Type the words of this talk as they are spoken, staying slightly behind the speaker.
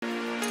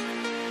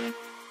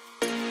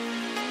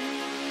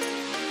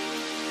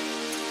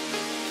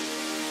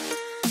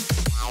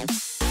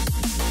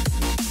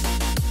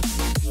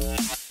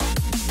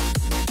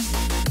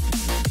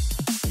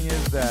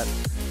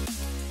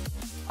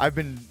I've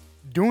been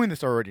doing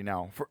this already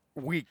now for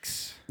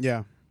weeks.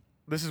 Yeah.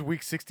 This is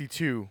week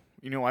 62.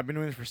 You know, I've been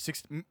doing this for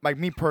like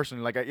me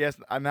personally. Like, yes,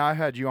 now I've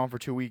had you on for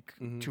 2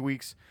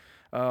 weeks.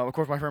 Of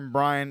course, my friend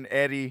Brian,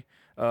 Eddie,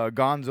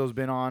 Gonzo's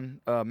been on.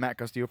 Matt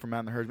Castillo from Matt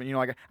and the Herdsman. You know,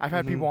 like I've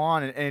had people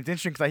on, and it's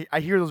interesting because I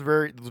hear those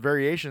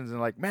variations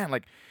and like, man,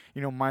 like,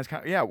 you know, mine's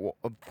kind of, yeah. Well,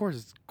 of course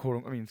it's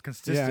quote. I mean, it's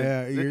consistent.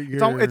 Yeah.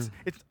 It's.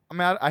 I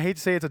mean, I hate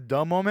to say it's a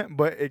dumb moment,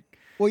 but it.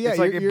 Well, yeah, it's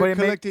like, you're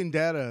collecting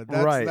data.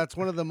 That's, right. That's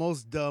one of the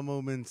most dumb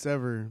moments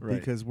ever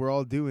because we're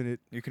all doing it.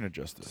 You can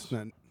adjust this.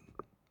 Okay,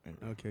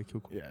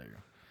 cool. Yeah, there you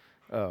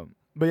go.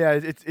 But yeah,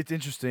 it's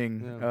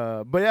interesting.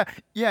 Yeah. But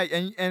yeah,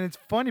 and it's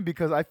funny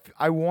because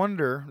I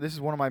wonder. This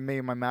is one of my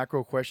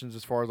macro questions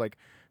as far as like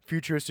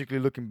futuristically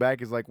looking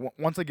back is like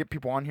once I get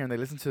people on here and they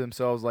listen to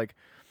themselves, like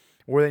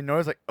where they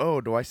notice like,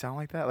 oh, do I sound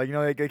like that? Like, you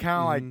know, they kind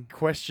of like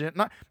question.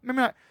 Maybe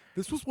not.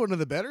 This was one of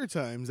the better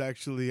times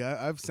actually.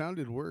 I've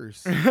sounded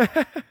worse.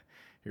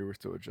 Here we're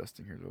still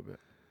adjusting here a little bit.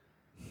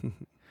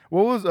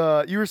 What was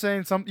you were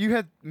saying? You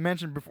had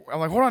mentioned before. I'm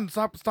like, hold on,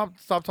 stop talking.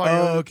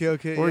 Oh, okay,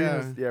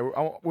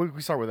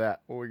 we start with that.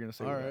 What were you gonna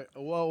say? All right.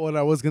 Well, what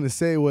I was gonna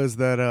say was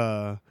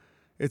that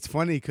it's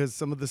funny because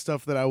some of the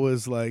stuff that I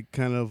was like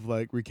kind of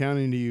like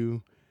recounting to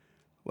you,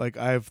 like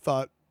I've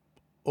thought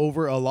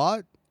over a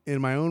lot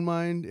in my own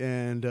mind,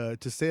 and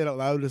to say it out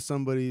loud to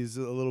somebody is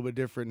a little bit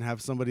different, and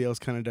have somebody else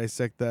kind of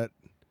dissect that.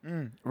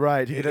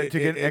 Right, to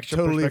get extra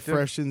totally perspective.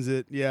 freshens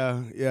it.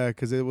 Yeah,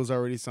 because it was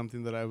already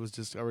something that I was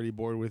just already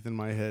bored with in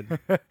my head.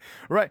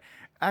 Right.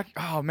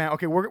 Oh man.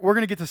 Okay, we're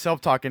gonna get to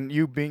self-talk and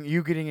you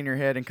getting in your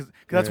head, and because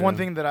that's one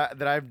thing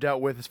that I've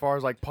dealt with as far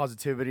as like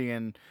positivity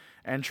and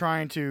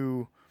trying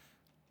to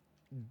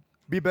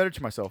be better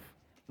to myself,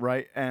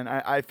 right? And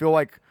I feel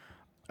like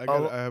I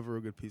have a real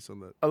good piece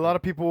on that. A lot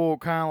of people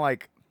kind of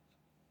like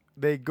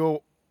they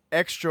go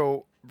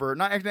extrovert,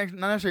 not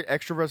necessarily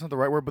extrovert, that's not the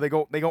right word, but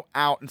they go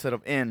out instead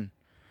of in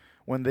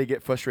when they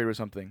get frustrated with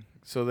something.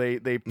 So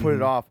they put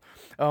it off.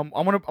 I'm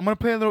gonna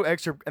play a little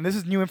excerpt, and this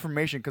is new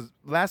information because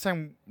last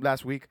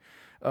week,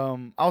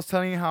 I was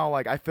telling you how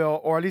like I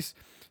felt, or at least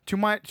to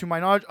my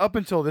knowledge, up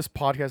until this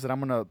podcast that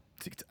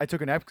I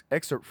took an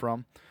excerpt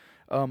from.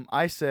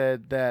 I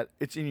said that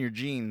it's in your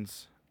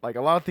genes. Like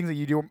a lot of things that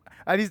you do.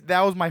 At least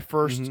that was my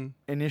first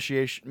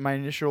initiation, my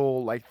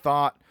initial like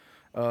thought.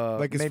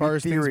 Like as far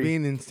as theory. things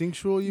being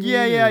instinctual, you mean?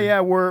 Yeah.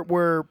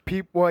 Where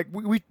people like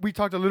we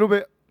talked a little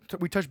bit.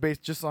 We touched base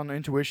just on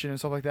intuition and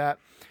stuff like that,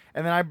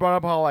 and then I brought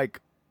up how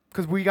like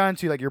because we got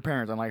into like your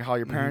parents and like how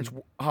your parents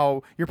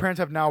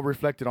have now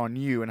reflected on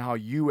you and how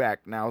you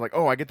act now. Like,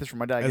 oh, I get this from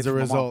my dad. As a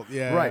result,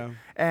 right.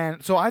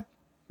 And so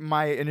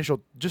my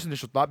initial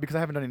thought, because I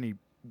haven't done any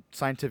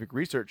scientific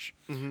research,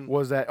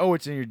 was that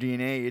it's in your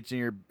DNA, it's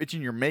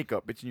in your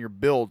makeup, it's in your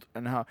build,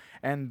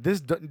 and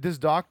this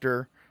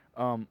doctor.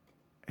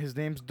 His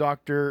name's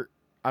Dr.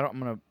 I don't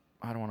want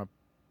to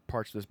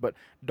parch this, but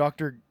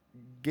Dr.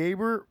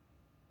 Gaber.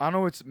 I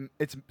don't know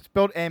it's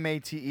spelled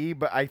Mate,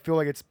 but I feel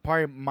like it's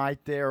probably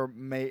Mate or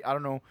May. I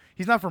don't know.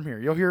 He's not from here.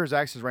 You'll hear his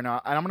accents right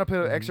now, and I'm gonna play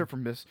an excerpt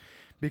from this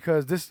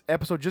because this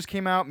episode just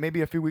came out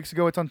maybe a few weeks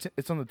ago. It's on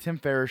the Tim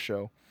Ferriss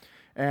show,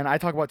 and I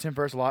talk about Tim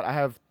Ferriss a lot. I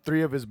have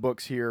 3 of his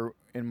books here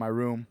in my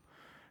room,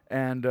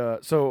 and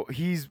so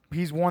he's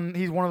one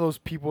of those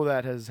people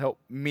that has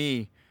helped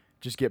me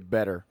just get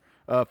better,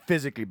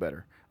 physically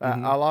better.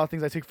 A lot of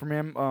things I take from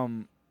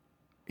him.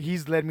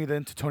 He's led me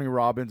then to Tony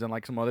Robbins and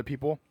like some other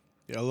people.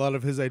 Yeah, a lot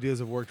of his ideas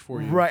have worked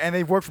for you. Right, and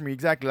they've worked for me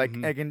exactly. Like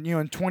in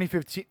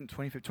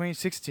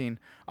 2016,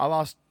 I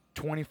lost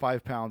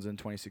 25 pounds in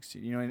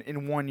 2016. You know,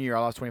 in 1 year, I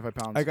lost 25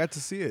 pounds. I got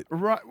to see it.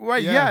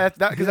 Right. Yeah,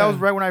 because that was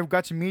right when I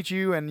got to meet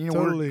you, and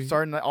we're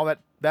starting all that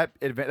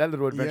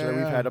little adventure that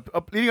we've had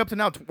up leading up to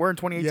now. We're in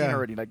 2018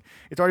 already. Like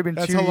it's already been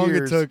 2 years. That's how long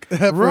it took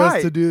for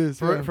us to do this.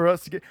 For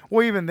us to get.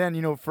 Well, even then,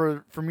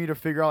 for me to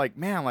figure out, like,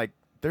 man, like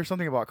there's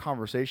something about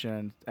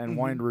conversation and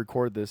wanting to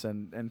record this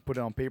and put it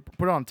on paper,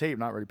 put it on tape,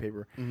 not really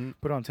paper,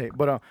 put it on tape.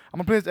 But I'm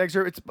gonna play this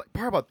excerpt. It's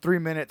probably about 3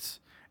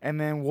 minutes,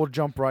 and then we'll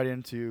jump right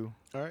into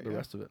the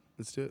rest of it.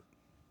 Let's do it.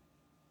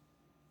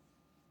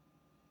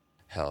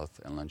 Health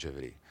and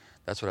longevity.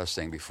 That's what I was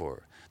saying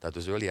before. That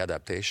those early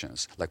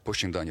adaptations, like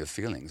pushing down your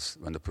feelings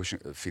when the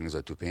feelings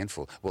are too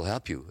painful, will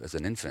help you as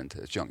an infant,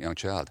 as a young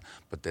child,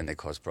 but then they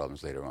cause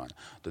problems later on.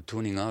 The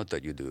tuning out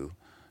that you do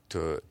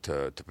to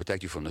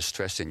protect you from the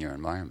stress in your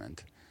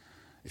environment,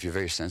 if you're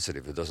very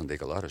sensitive, it doesn't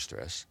take a lot of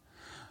stress,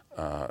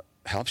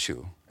 helps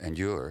you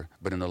endure,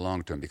 but in the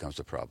long term becomes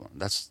a problem.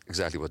 That's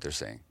exactly what they're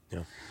saying.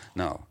 Yeah.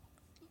 Now,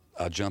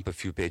 I'll jump a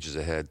few pages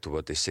ahead to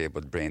what they say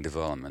about brain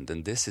development.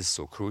 And this is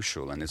so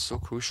crucial, and it's so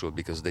crucial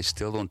because they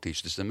still don't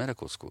teach this in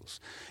medical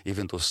schools,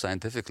 even though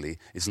scientifically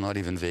it's not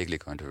even vaguely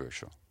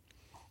controversial.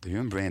 The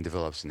human brain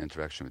develops in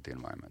interaction with the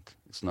environment.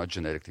 It's not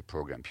genetically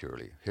programmed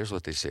purely. Here's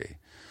what they say.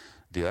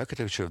 The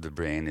architecture of the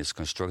brain is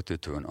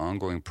constructed through an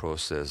ongoing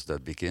process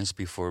that begins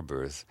before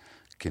birth,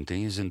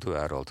 continues into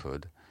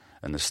adulthood,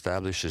 and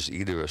establishes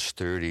either a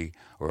sturdy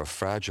or a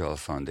fragile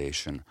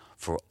foundation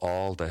for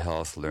all the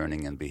health,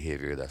 learning, and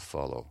behavior that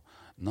follow.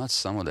 Not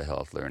some of the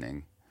health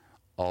learning,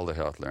 all the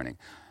health learning.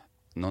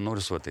 Now,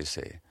 notice what they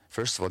say.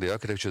 First of all, the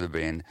architecture of the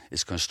brain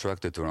is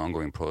constructed through an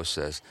ongoing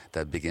process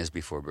that begins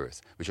before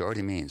birth, which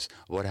already means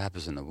what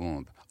happens in the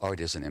womb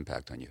already has an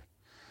impact on you.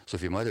 So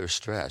if your mother is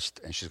stressed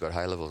and she's got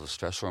high levels of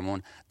stress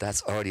hormone,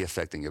 that's already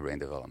affecting your brain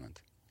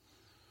development.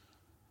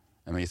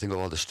 And when you think of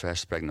all the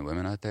stressed pregnant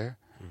women out there,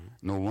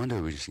 no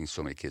wonder we're seeing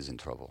so many kids in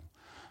trouble.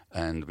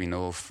 And we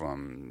know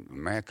from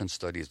American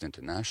studies,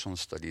 international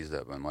studies,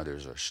 that when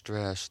mothers are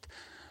stressed,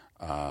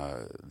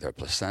 their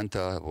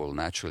placenta will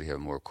naturally have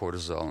more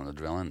cortisol and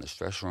adrenaline, the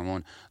stress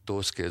hormone.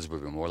 Those kids will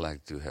be more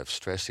likely to have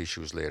stress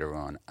issues later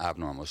on,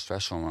 abnormal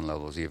stress hormone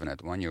levels even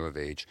at 1 year of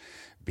age,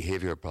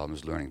 behavioral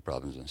problems, learning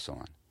problems, and so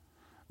on,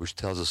 which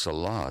tells us a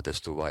lot as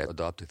to why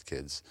adopted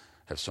kids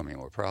have so many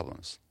more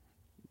problems.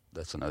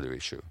 That's another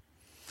issue.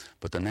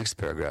 But the next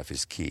paragraph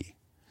is key.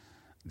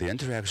 The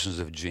interactions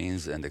of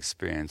genes and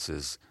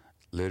experiences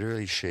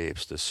literally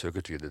shapes the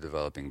circuitry of the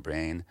developing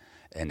brain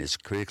and is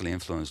critically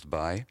influenced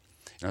by,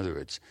 in other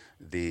words,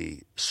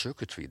 the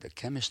circuitry, the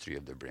chemistry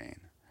of the brain,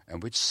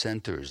 and which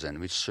centers and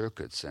which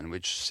circuits and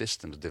which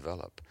systems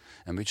develop,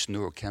 and which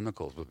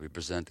neurochemicals will be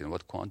present in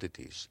what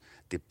quantities,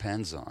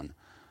 depends on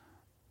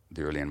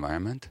the early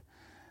environment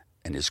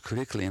and is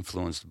critically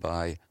influenced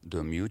by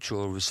the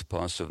mutual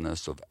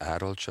responsiveness of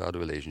adult-child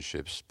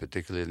relationships,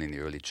 particularly in the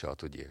early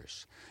childhood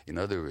years. In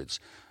other words,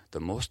 the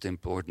most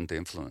important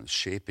influence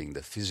shaping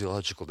the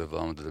physiological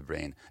development of the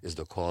brain is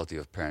the quality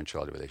of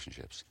parent-child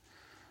relationships.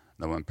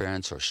 Now, when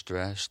parents are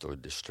stressed or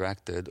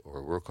distracted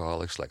or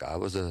workaholics, like I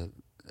was a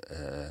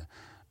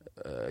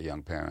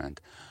young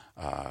parent,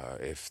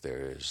 if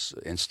there's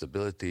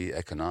instability,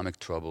 economic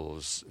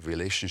troubles,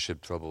 relationship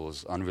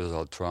troubles,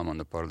 unresolved trauma on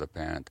the part of the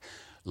parent,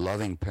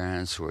 loving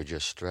parents who are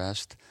just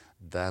stressed,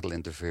 that'll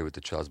interfere with the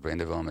child's brain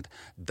development.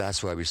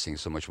 That's why we're seeing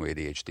so much more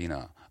ADHD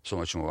now, so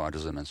much more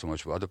autism, and so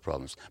much more other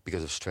problems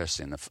because of stress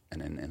in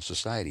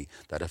society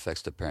that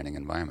affects the parenting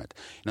environment.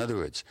 In other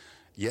words,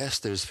 yes,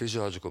 there's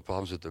physiological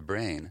problems with the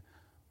brain,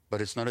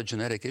 but it's not a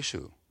genetic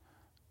issue.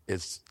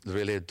 It's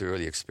related to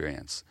early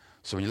experience.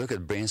 So when you look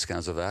at brain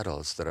scans of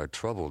adults that are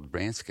troubled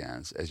brain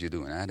scans, as you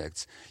do in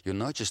addicts, you're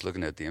not just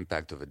looking at the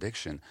impact of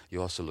addiction,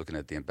 you're also looking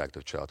at the impact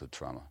of childhood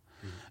trauma.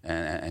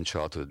 And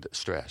childhood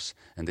stress.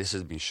 And this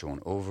has been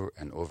shown over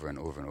and over and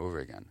over and over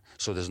again.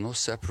 So there's no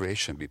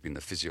separation between the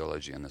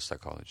physiology and the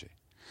psychology.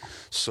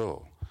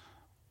 So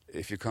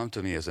if you come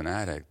to me as an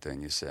addict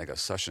and you say, I got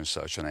such and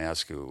such, and I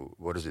ask you,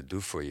 what does it do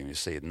for you? And you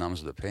say it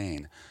numbs the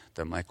pain,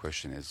 then my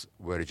question is,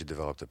 where did you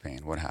develop the pain?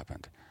 What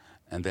happened?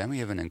 And then we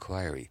have an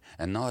inquiry.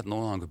 And now it no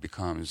longer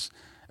becomes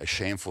a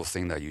shameful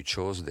thing that you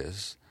chose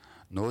this,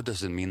 nor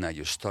does it mean that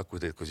you're stuck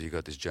with it because you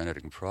got this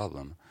genetic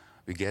problem.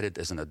 We get it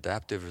as an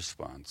adaptive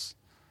response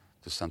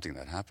to something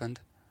that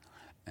happened,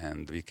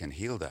 and we can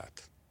heal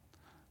that.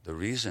 The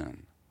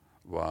reason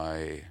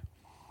why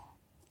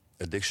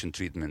addiction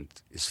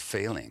treatment is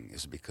failing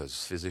is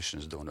because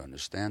physicians don't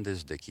understand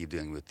this. They keep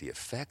dealing with the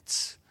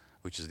effects,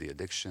 which is the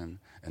addiction,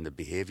 and the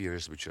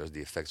behaviors, which are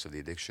the effects of the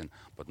addiction,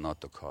 but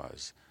not the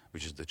cause,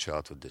 which is the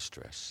childhood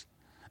distress.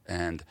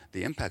 And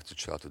the impact of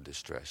childhood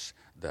distress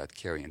that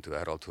carry into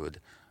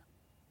adulthood,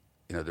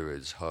 in other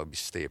words, how we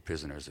stay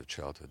prisoners of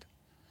childhood.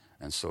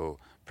 And so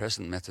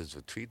present methods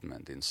of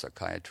treatment in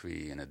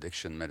psychiatry, in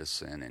addiction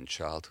medicine, in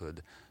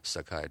childhood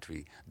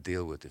psychiatry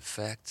deal with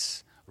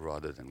effects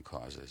rather than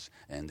causes.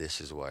 And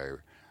this is why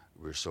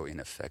we're so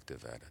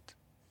ineffective at it.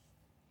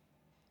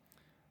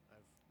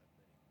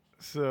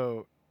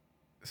 So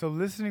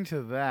listening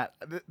to that,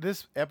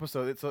 this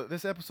episode,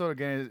 this episode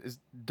again is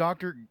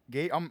Dr.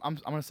 Gabe. I'm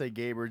gonna say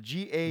Gaber,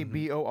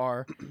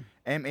 GABORMATE.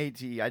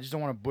 I just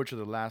don't want to butcher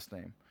the last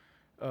name.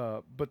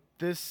 But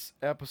this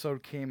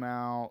episode came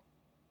out.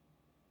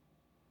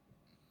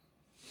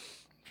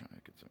 I'm trying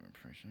to get some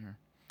information here.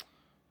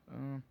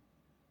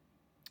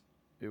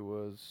 It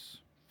was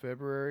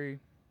February.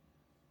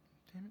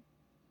 Damn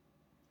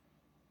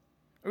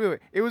it. Wait.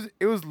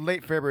 It was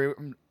late February.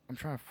 I'm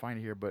trying to find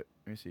it here, but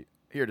let me see.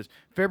 Here it is.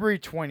 February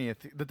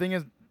 20th. The thing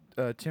is,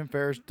 Tim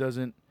Ferriss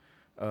doesn't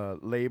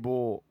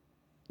label,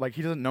 like,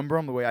 he doesn't number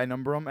them the way I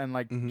number them, and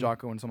like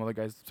Jocko and some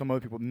other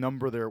people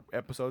number their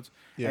episodes.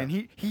 Yeah. And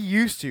he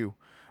used to,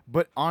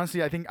 but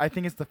honestly, I think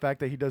it's the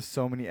fact that he does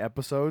so many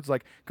episodes,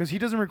 like, because he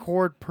doesn't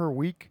record per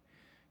week.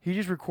 He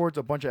just records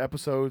a bunch of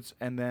episodes,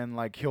 and then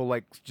like he'll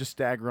like just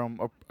stagger them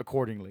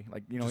accordingly.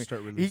 Like, you know,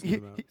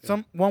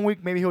 some 1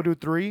 week maybe he'll do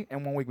 3,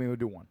 and 1 week maybe he'll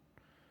do 1.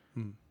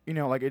 You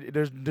know, like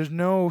there's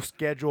no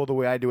schedule the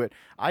way I do it.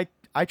 I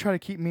try to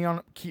keep me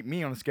on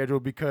a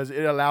schedule because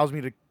it allows me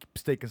to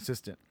stay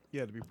consistent.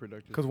 Yeah, to be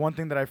productive. Because one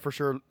thing that I for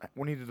sure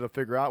needed to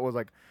figure out was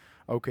like,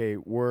 okay,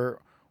 where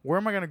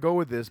am I gonna go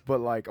with this? But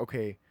like,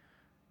 okay,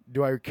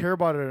 do I care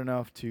about it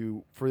enough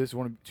for this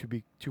one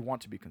to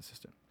want to be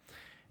consistent?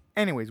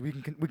 Anyways, we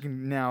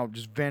can now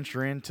just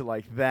venture into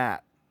like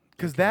that,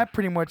 because that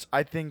pretty much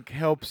I think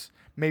helps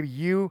maybe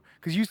you,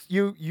 because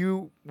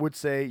you would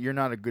say you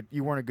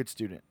weren't a good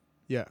student.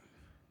 Yeah.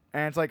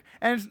 And it's like,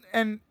 and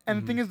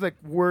the thing is, like,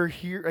 we're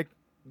here, like,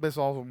 this is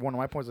also one of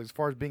my points, like, as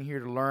far as being here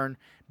to learn,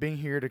 being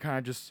here to kind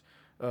of just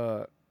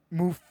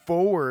move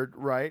forward,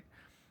 right?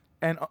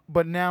 and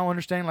but now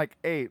understanding like,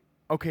 hey,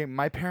 okay,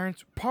 my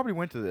parents probably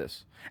went to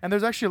this, and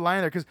there's actually a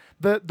line there because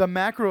the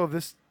macro of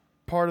this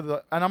part of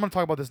the, and I'm gonna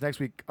talk about this next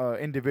week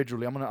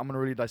individually. I'm gonna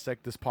really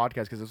dissect this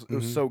podcast because it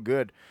was so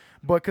good,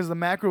 but because the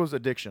macro is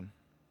addiction,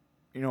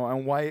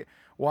 and why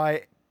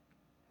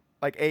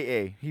like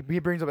AA. He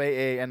brings up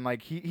AA, and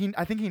like he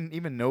I think he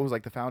even knows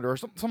like the founder or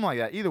something like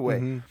that. Either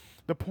way,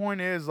 the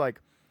point is like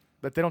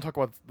that they don't talk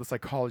about the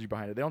psychology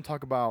behind it. They don't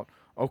talk about,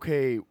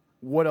 okay,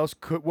 what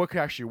could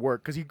actually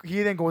work, because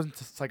he then goes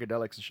into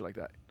psychedelics and shit like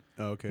that.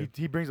 Oh, okay.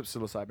 He brings up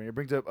psilocybin. He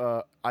brings up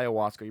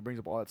ayahuasca. He brings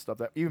up all that stuff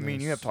that even me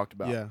and you have talked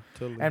about. Yeah,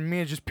 totally. And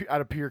me, just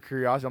out of pure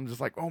curiosity, I'm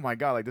just like, oh my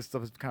god, like this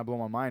stuff is kind of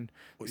blowing my mind.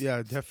 Well,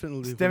 yeah,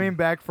 definitely. Stemming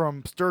back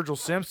from Sturgill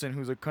Simpson,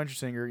 who's a country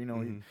singer.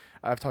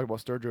 I've talked about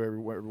Sturgill every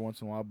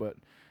once in a while, but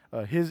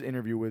his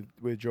interview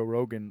with Joe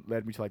Rogan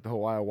led me to like the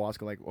whole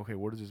ayahuasca. Like, okay,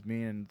 what does this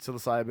mean? And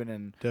psilocybin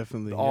and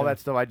definitely all that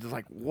stuff. I just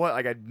like, what?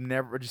 Like, I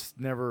just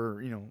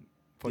never,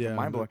 fucking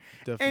mind blowing.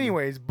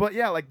 Anyways, but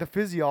yeah, like the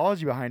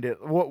physiology behind it.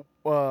 What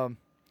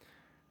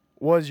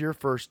was your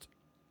first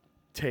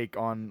take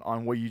on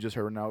what you just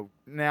heard?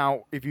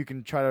 Now, if you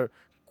can try to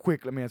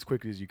as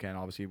quickly as you can.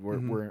 Obviously,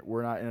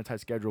 we're not in a tight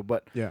schedule,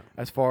 but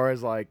as far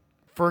as like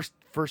first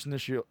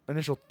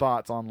initial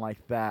thoughts on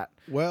like that.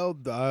 Well,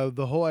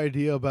 the whole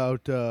idea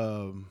about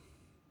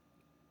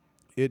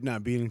it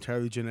not being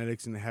entirely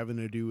genetics and having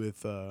to do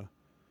with kind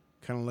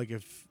of like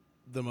if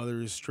the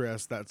mother is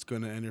stressed, that's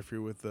going to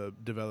interfere with the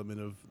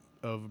development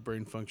of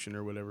brain function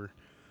or whatever.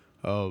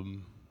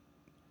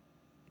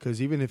 Because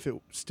even if it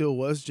still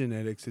was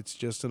genetics, it's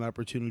just an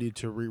opportunity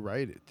to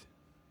rewrite it,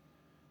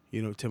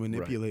 to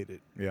manipulate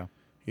it. Yeah.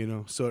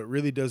 So it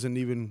really doesn't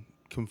even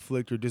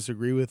conflict or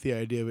disagree with the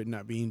idea of it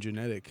not being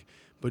genetic,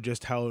 but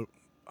just how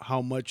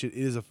much it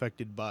is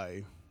affected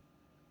by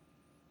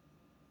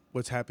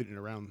what's happening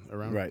around.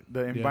 Right.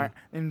 The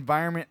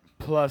environment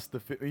plus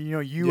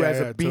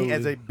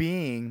as a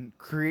being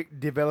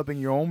developing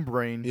your own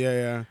brain.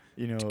 Yeah.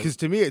 Because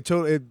to me,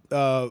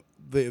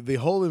 the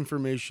whole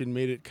information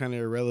made it kind of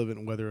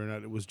irrelevant whether or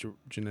not it was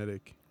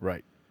genetic.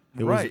 Right.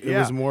 It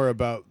was more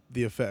about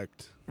the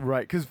effect.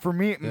 Right. Because for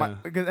me,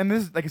 and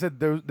this, like I said,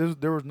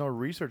 there was no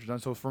research done.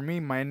 So for me,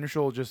 my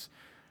initial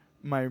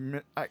I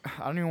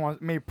don't even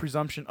want maybe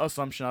assumption.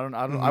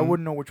 I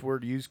wouldn't know which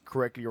word to use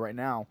correctly right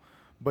now.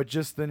 But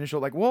just the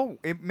initial, like, well,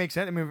 it makes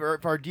sense. I mean,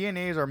 if our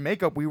DNA is our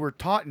makeup, we were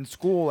taught in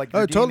school, like,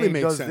 your it totally DNA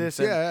makes does sense. this,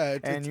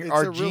 and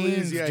our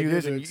genes do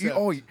this, and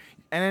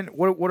then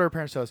what do our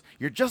parents tell us?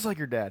 You're just like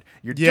your dad.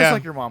 You're just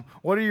like your mom.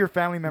 What do your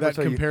family members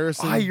tell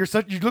comparison. you?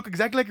 You look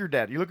exactly like your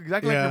dad. You look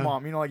exactly like your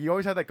mom. Like you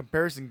always had that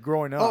comparison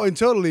growing up. Oh, and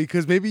totally,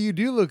 because maybe you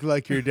do look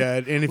like your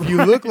dad, and if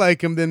you look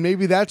like him, then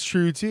maybe that's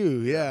true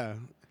too. Yeah.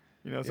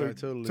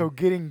 Totally. So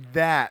getting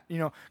that,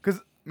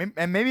 because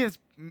maybe it's,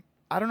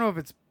 I don't know if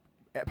it's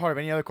part of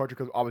any other culture,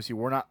 because obviously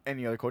we're not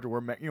any other culture.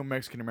 We're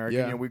Mexican American.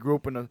 Yeah. We grew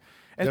up in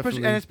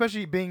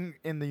especially being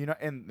in the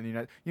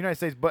United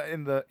States, but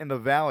in the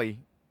Valley,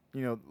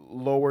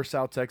 lower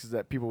South Texas,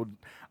 that people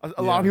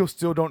a lot of people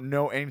still don't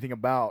know anything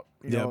about.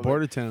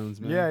 Border towns,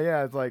 man.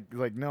 Yeah. It's like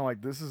no, like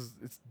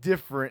it's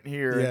different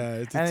here. Yeah,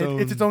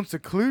 it's its own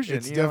seclusion.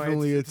 It's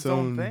definitely its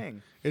own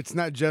thing. It's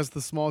not just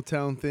the small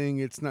town thing.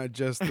 It's not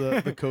just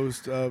the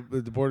coast,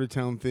 the border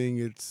town thing.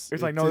 It's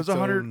like no, there's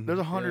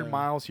 100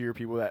 miles here.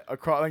 People that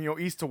across,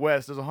 east to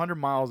west, there's 100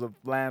 miles of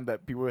land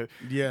that people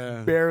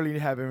barely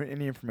have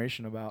any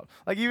information about.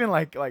 Like even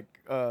like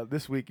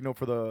this week,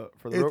 for the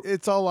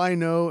it's all I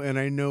know, and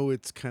I know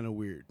it's kind of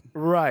weird.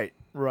 Right.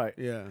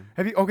 Yeah.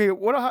 Have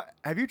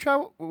you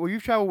traveled? Well,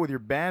 you've traveled with your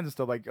bands and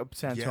stuff like up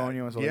San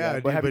Antonio and stuff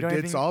like that. But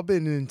it's all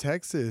been in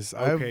Texas.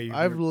 Okay,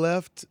 I've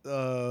left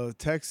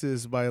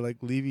Texas by like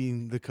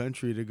leaving the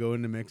country to go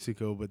into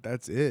Mexico, but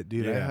that's it,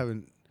 dude. Yeah. I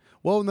haven't.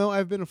 Well, no,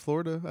 I've been to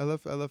Florida. I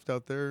left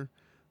out there.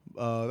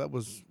 That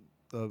was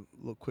a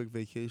little quick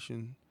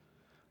vacation.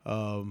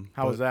 How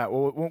was that?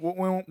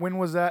 When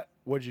was that?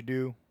 What'd you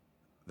do?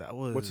 That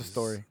was. What's the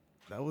story?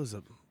 That was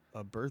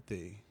a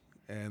birthday.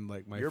 And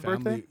like your family,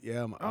 birthday?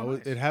 Yeah,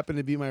 Nice. It happened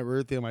to be my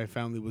birthday. My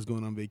family was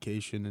going on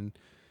vacation, and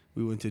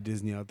we went to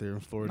Disney out there in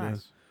Florida.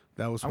 Nice.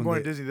 That was. I'm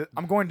going to Disney.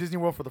 I'm going to Disney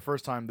World for the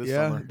first time this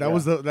summer.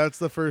 That's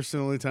the first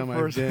and only time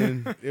I've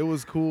been. It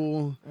was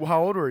cool. Well,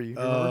 how old were you?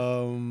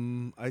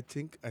 I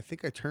think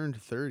I turned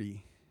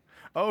 30.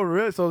 Oh,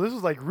 really? So this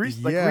was like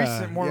recent.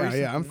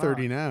 Yeah, I'm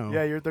 30 now.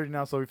 Yeah, you're 30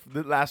 now. So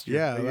last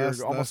year. Yeah,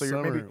 almost a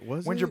year. Maybe.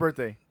 When's your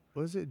birthday?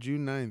 Was it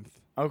June 9th?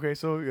 Okay,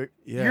 so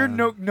you're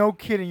no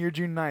kidding. You're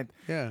June 9th.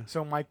 Yeah.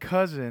 So my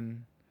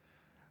cousin,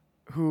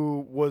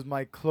 who was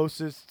my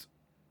closest,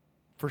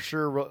 for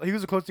sure, he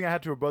was the closest thing I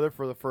had to a brother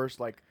for the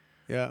first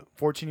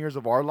 14 years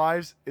of our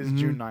lives, is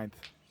June 9th.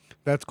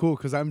 That's cool,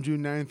 because I'm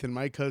June 9th, and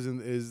my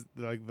cousin is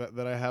like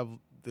that I have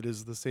that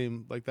is the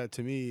same like that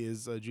to me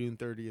is June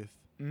 30th.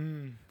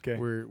 Okay.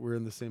 We're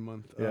in the same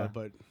month. Yeah.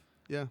 But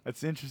yeah.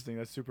 That's interesting.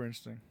 That's super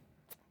interesting.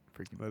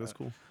 That is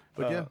cool.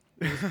 But yeah,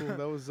 it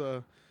was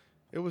cool.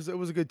 It was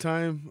a good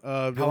time.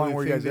 How long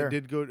were you guys there?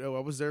 Did go. Oh, I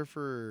was there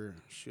for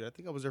I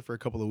think I was there for a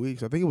couple of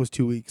weeks. I think it was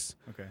 2 weeks.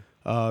 Okay.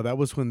 That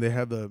was when they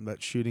had that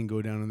shooting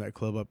go down in that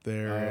club up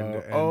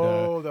there.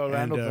 The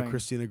Randall thing.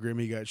 Christina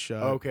Grimmie got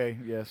shot. Okay.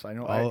 Yes, I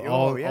know.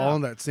 All yeah.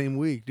 in that same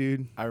week,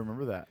 dude. I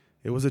remember that.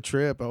 It was a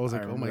trip. I was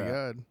like, oh my remember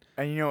that. god.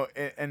 And you know,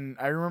 and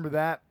I remember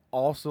that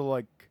also,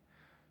 like,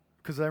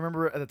 because I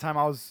remember at the time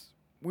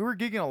we were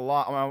gigging a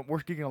lot. I mean, we're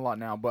gigging a lot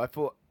now, but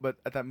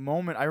at that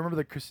moment, I remember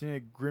the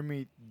Christina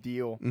Grimmie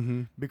deal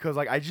because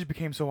like I just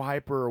became so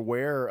hyper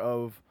aware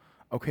of,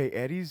 okay,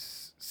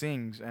 Eddie's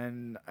sings,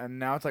 and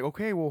now it's like,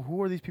 okay, well,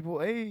 who are these people?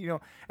 Hey, you know,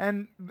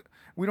 and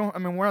we don't. I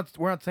mean, we're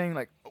not saying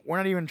like we're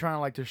not even trying to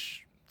like to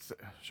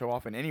show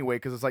off in any way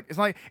because it's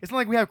not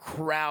like we have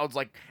crowds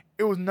like.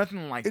 It was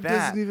nothing like it that. It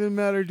doesn't even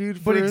matter,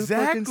 dude. But for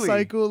exactly. a fucking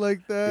psycho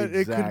like that,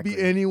 it could be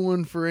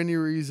anyone for any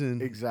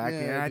reason. Exactly.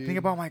 Yeah, and I think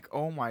about like,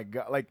 oh my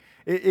god, like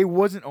it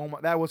wasn't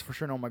that was for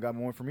sure an oh my god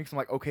moment for me. Cause I'm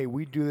like, okay,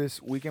 we do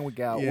this week in, week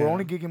out. Yeah. We're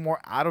only gigging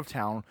more out of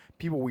town,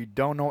 people we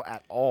don't know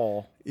at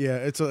all. Yeah,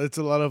 it's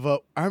a lot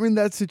of I'm in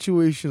that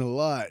situation a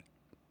lot.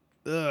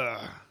 Ugh.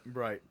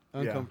 Right.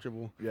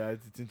 Uncomfortable. Yeah,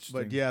 it's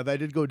interesting. But yeah, that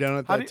did go down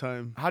at that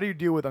time. How do you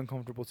deal with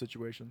uncomfortable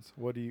situations?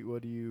 What do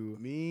you?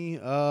 Me?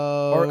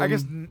 Or I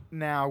guess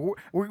now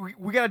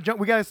we gotta jump.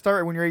 We gotta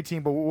start when you're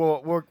 18, but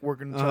we're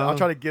gonna. I'll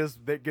try to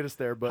get us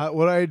there. But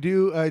what I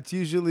do, it's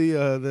usually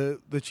the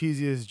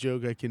cheesiest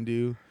joke I can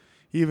do.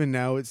 Even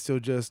now, it's still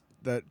just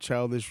that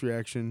childish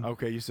reaction.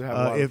 Okay, you still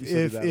have.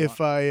 If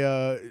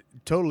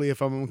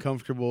I'm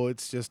uncomfortable,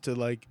 it's just to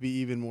like be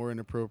even more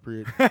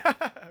inappropriate.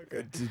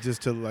 Okay.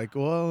 Just to like,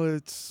 well,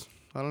 it's.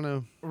 I don't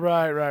know.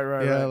 Right.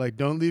 Yeah, like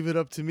don't leave it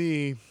up to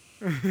me.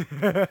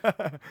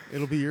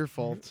 It'll be your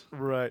fault.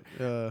 Right.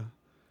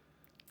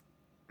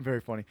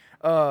 Very funny.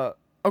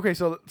 Okay,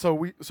 so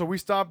we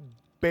stopped.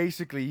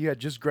 Basically, you had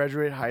just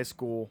graduated high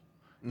school.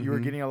 You were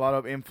getting a lot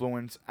of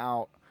influence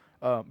out.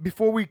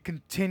 Before we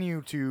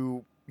continue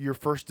to your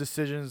first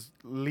decisions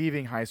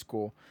leaving high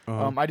school,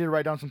 I did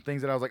write down some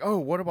things that I was like, oh,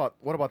 what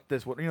about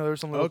this? What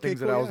there's some little things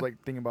that I was like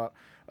thinking about.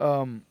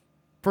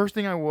 First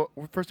thing I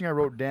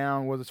wrote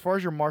down was, as far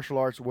as your martial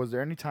arts, was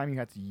there any time you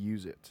had to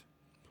use it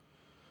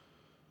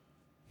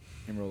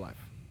in real life,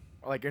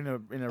 like in a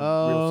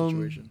real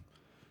situation?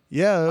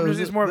 Yeah,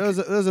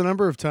 there's a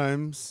number of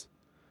times,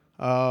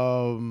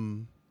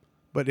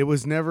 but it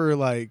was never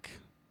like,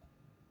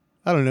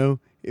 I don't know.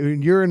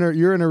 When you're in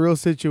a real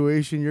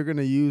situation, you're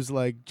gonna use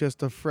like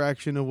just a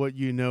fraction of what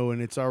you know,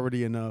 and it's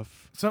already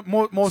enough.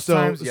 Most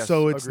times, yes.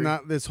 So it's agreed.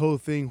 not this whole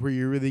thing where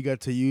you really got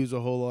to use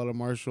a whole lot of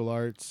martial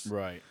arts.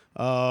 Right.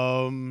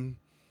 I've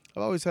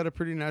always had a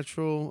pretty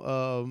natural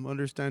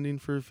understanding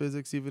for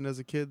physics, even as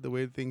a kid, the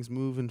way things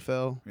move and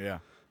fell. Yeah.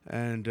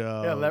 And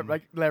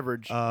like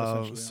leverage.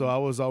 So I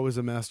was always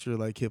a master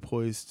like hip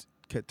hoist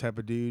type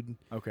of dude.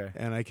 Okay.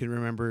 And I can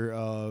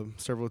remember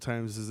several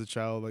times as a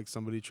child, like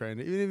somebody trying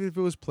to, even if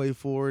it was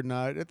playful or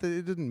not, it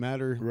didn't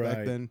matter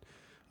back then.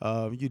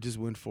 You just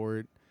went for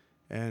it.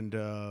 And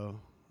I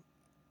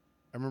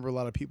remember a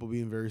lot of people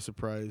being very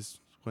surprised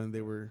when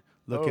they were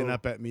looking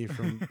up at me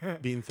from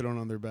being thrown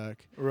on their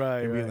back. Right.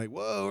 And being like,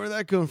 whoa, where'd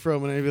that come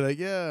from? And I'd be like,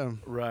 yeah.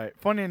 Right.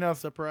 Funny enough.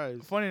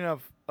 Surprise.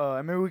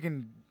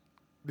 Maybe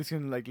this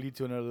can like lead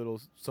to another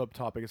little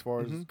subtopic as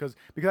far as because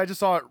I just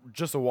saw it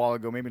just a while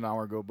ago, maybe an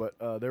hour ago, but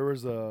there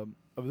was a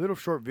little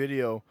short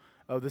video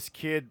of this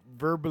kid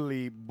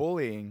verbally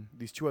bullying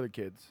these two other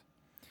kids.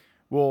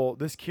 Well,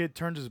 this kid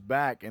turns his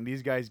back and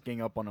these guys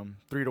gang up on him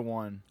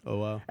 3-1. Oh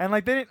wow. And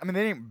like they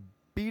didn't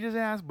beat his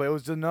ass, but it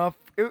was enough.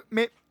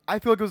 I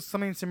feel like it was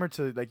something similar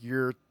to like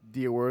your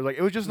deal where like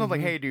it was just enough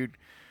like, hey dude.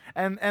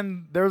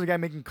 And there was a guy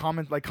making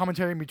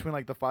commentary in between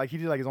like the fight. Like, he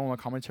did like his own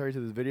commentary to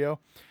this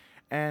video.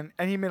 And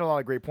he made a lot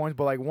of great points,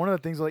 but like one of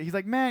the things, like he's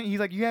like,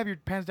 you have your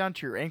pants down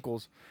to your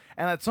ankles,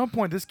 and at some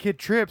point this kid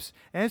trips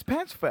and his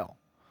pants fell.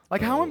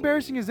 Like how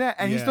embarrassing is that?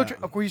 And he's still,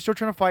 of course, he's still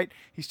trying to fight.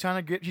 He's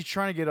trying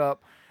to get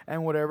up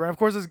and whatever. And of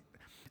course,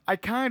 I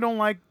kind of don't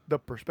like the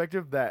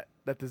perspective that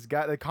this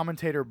guy, the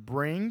commentator,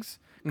 brings,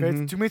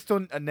 because to me it's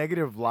still a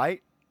negative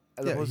light.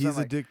 Yeah, he's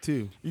a dick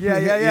too. Yeah.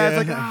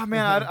 It's like,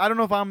 man, I don't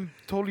know if I'm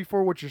totally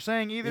for what you're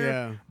saying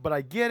either. But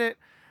I get it.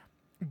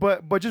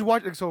 But just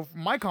watch. So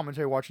my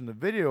commentary watching the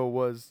video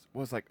was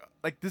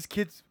like this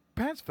kid's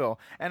pants fell,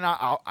 and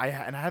I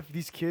have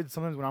these kids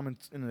sometimes when I'm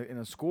in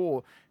a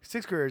school,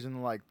 6th graders, and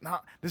they're like, nah,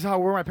 this is how I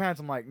wear my pants.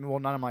 I'm like, well,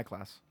 not in my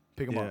class.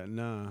 Pick them up. Yeah,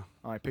 nah.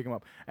 All right, pick them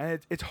up. And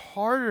it's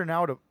harder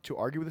now to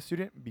argue with a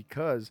student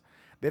because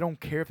they don't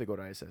care if they go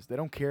to ISS. They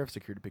don't care if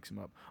security picks them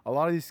up. A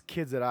lot of these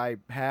kids that I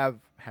have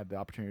had the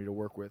opportunity to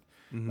work with,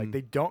 like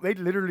they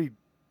literally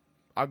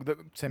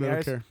send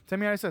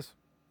me ISS.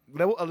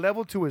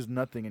 Level 2 is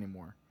nothing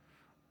anymore.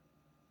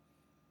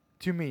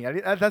 To me,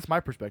 that's my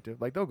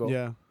perspective. Like they'll go.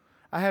 Yeah.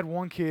 I had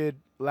one kid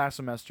last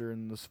semester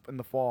in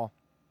the fall.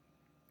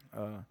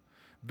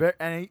 Very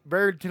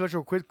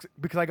intellectual quick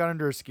because I got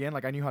under his skin.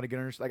 Like I knew how to get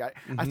under. Like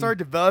I started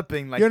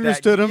developing like you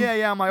understood that. him.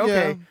 Yeah. I'm like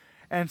okay.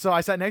 And so I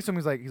sat next to him.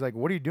 He's like,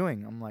 what are you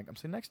doing? I'm like, I'm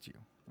sitting next to you.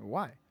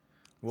 Why?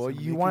 Well, It's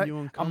you making want.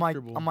 you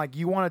I'm like,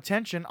 you want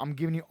attention. I'm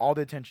giving you all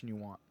the attention you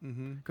want.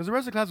 Mm-hmm. Because the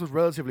rest of the class was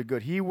relatively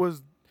good. He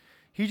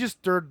just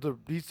stirred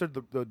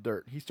the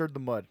dirt. He stirred the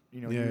mud.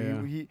 You know.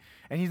 Yeah, He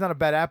and he's not a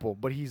bad apple,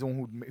 but he's the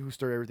one who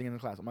stirred everything in the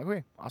class. I'm like,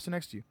 okay, I'll sit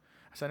next to you.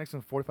 I sat next to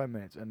him for 45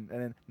 minutes, and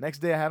then next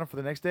day I had him for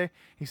the next day.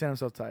 He sent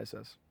himself to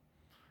ISS.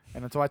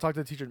 And then so I talked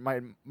to the teacher,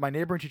 my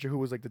neighboring teacher who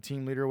was like the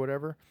team leader or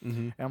whatever. Mm-hmm.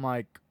 And I'm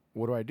like,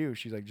 what do I do?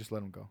 She's like, just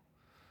let him go.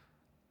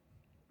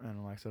 And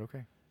I'm like, I said,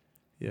 okay.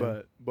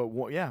 Yeah. But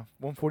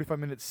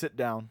 145-minute sit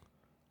down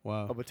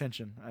Wow. of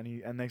attention,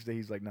 and next day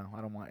he's like, no, I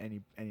don't want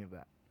any of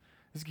that.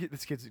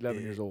 This kid's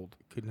 11 years old,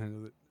 Couldn't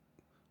handle it.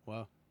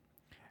 Wow.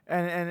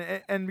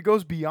 and it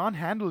goes beyond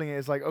handling it.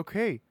 It's like,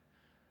 okay,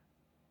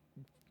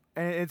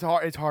 and it's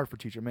hard. It's hard for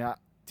teachers. I mean,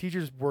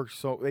 teachers work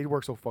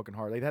so fucking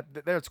hard. Like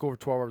they're at school for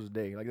 12 hours a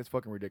day. Like that's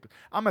fucking ridiculous.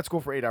 I'm at school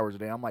for 8 hours a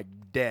day. I'm like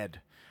dead.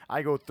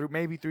 I go through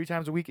maybe 3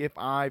 times a week if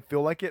I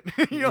feel like it.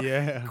 You know,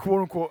 Yeah. quote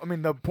unquote. I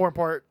mean, the important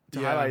part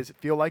to Yeah. highlight is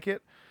feel like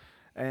it,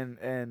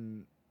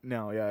 and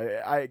no,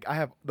 yeah, I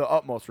have the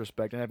utmost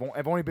respect, and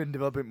I've only been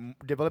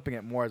developing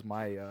it more as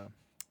my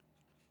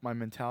my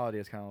mentality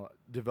has kind of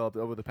developed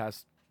over the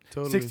past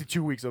Totally.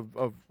 62 weeks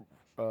of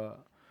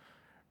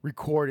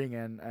recording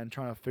and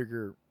trying to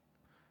figure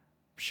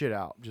shit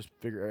out, just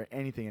figure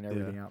anything and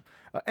everything out.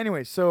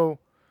 Anyway, so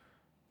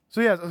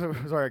yeah,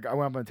 sorry, I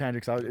went up on a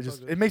tangent. 'Cause It's all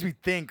good. it makes me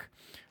think.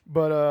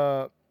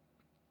 But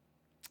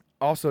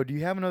also, do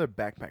you have another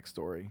backpack thief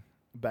story?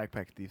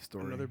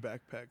 Another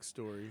backpack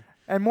story.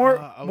 And more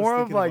I was more of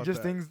thinking like about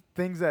just that.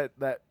 things that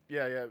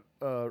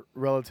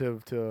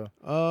relative to.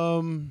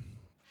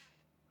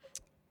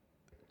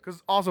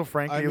 Because also,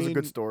 frankly, I it was a mean-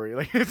 good story.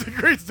 Like it's a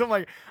great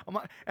story. I'm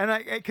like,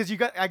 because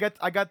I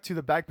got to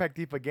the backpack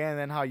thief again,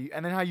 and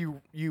then how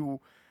you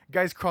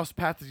guys crossed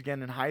paths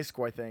again in high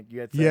school. I think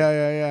you had said.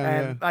 Yeah.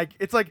 And like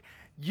it's like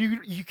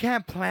you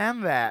can't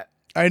plan that.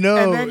 I know.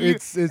 And then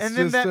it's and then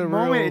just that a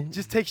moment real, it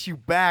just takes you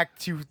back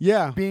to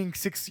yeah. being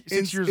six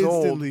years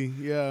old. Instantly,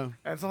 yeah.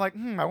 And so I'm like,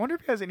 I wonder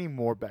if he has any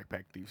more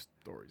backpack thief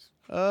stories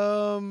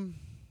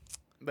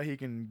that he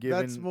can give.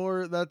 That's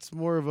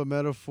more of a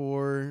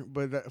metaphor,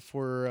 but that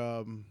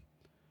for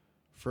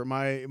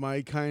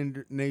my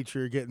kind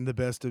nature getting the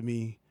best of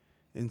me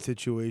in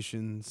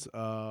situations.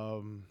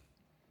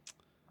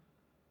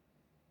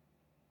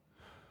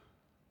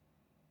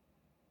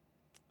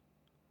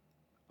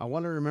 I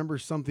want to remember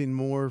something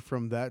more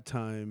from that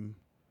time,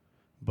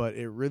 but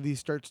it really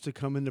starts to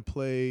come into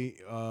play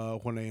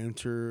when I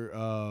enter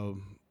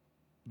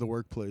the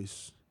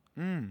workplace.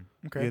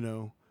 Okay. You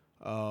know,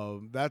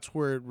 that's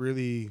where it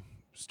really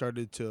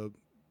started to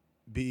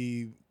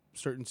be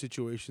certain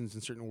situations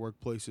in certain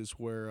workplaces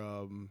where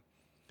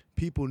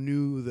people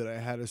knew that I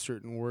had a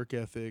certain work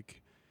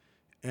ethic,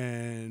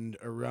 and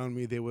around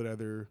me they would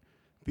either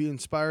be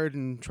inspired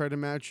and try to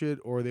match it,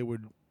 or they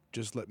would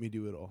just let me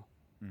do it all.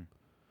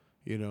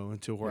 You know,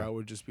 until where Yeah. I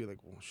would just be like,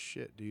 well,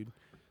 shit, dude.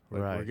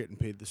 Like, Right. we're getting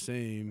paid the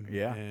same,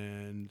 Yeah.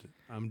 and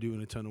I'm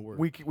doing a ton of work.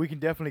 We can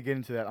definitely get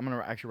into that. I'm gonna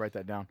actually write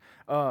that down.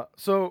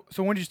 So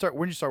when did you start?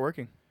 When did you start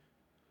working?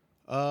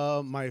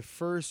 My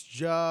first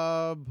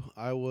job,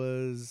 it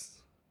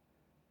was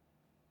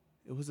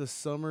a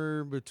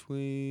summer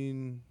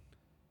between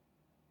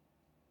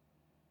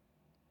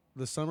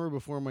the summer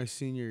before my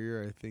senior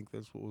year. I think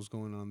that's what was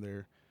going on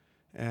there.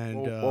 And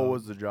What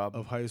was the job?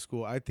 of high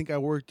school? I think I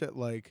worked at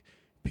like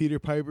Peter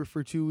Piper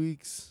for 2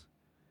 weeks,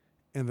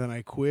 and then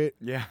I quit.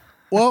 Yeah.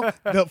 Well,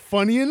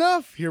 funny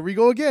enough, here we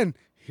go again.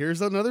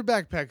 Here's another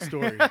backpack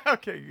story.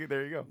 Okay,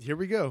 there you go. Here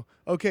we go.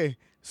 Okay,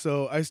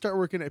 so I start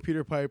working at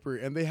Peter Piper,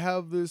 and they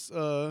have this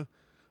a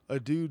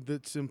dude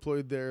that's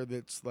employed there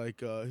that's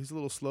like he's a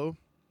little slow.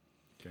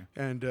 Okay.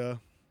 And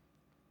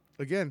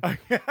again,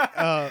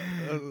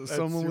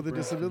 someone with a super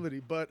disability,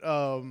 but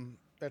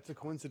that's a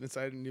coincidence.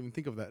 I didn't even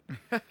think of that.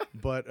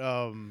 But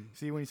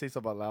See, when you say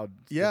stuff out loud.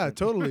 it's yeah,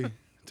 different.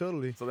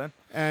 totally. So then.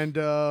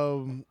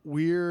 And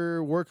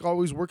we're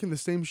always working the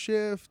same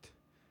shift,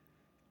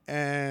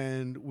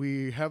 and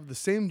we have the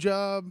same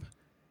job,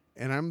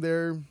 and I'm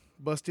there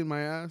busting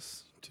my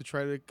ass to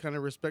try to kind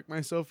of respect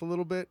myself a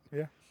little bit.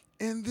 Yeah.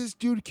 And this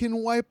dude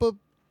can wipe up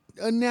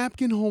a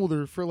napkin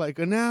holder for like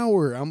an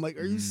hour. I'm like,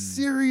 are you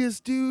serious,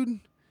 dude?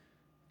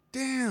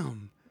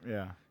 Damn.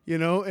 Yeah. You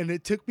know, and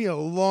it took me a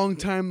long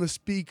time to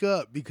speak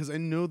up because I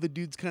know the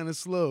dude's kind of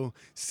slow.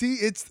 See,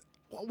 it's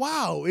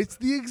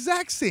the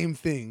exact same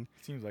thing.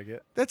 Seems like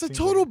it. That's a Seems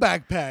total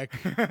like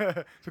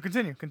backpack. So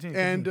continue.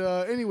 And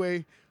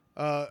anyway,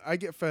 I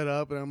get fed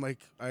up, and I'm like,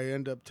 I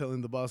end up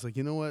telling the boss, like,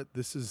 you know what?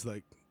 This is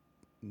like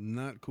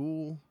not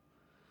cool.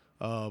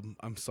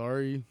 I'm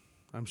sorry.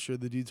 I'm sure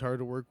the dude's hard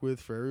to work with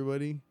for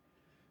everybody.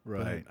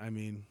 right. But, I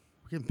mean,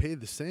 we're getting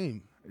paid the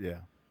same. Yeah.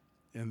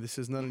 And this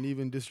is not an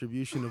even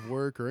distribution of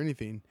work or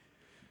anything.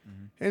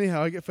 Mm-hmm.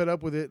 Anyhow, I get fed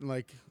up with it, and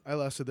like I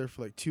lasted there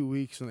for like 2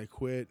 weeks, and I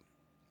quit.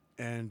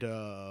 And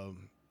a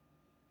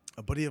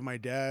buddy of my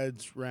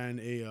dad's ran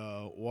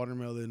a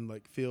watermelon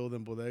like field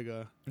and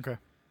bodega Okay.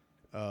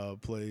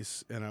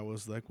 place, and I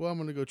was like, well, I'm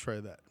gonna go try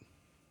that.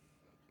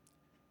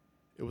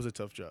 It was a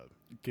tough job.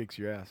 Kicks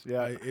your ass.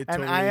 Yeah. It And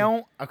totally- I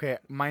don't. Okay,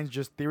 mine's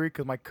just theory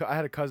because I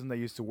had a cousin that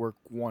used to work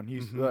one.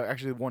 He's Mhm.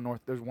 actually one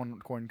north. There's one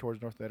going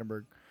towards North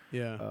Edinburgh.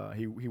 Yeah.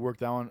 He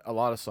worked down a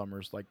lot of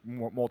summers, like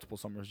multiple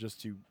summers,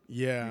 just to.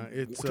 Yeah,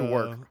 you- it's to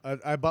work.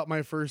 I bought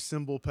my first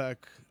cymbal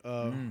pack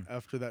Mm.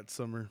 after that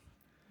summer,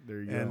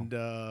 There you and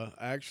I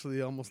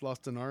actually almost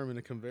lost an arm in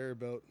a conveyor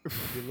belt.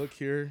 If you look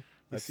here,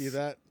 you see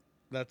That's-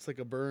 that? That's like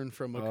a burn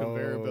from a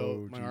conveyor Oh,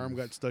 belt. My arm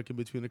Jesus. got stuck in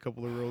between a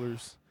couple of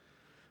rollers.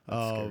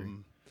 That's scary.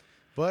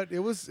 But it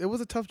was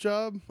a tough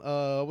job.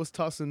 I was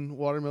tossing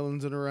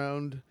watermelons in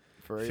around,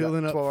 For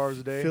filling up 12 hours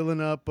a day.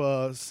 filling up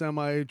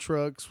semi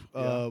trucks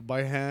Yeah.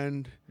 by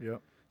hand.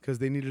 Yep. Because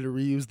they needed to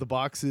reuse the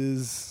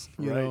boxes,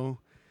 you Right.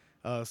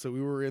 know. So we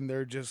were in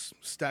there just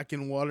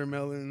stacking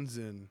watermelons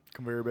and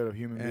Conveyor belt of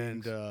human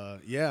beings.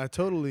 yeah,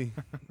 totally.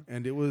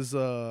 And it was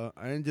I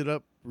ended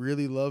up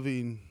really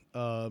loving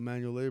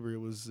manual labor. It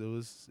was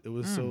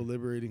so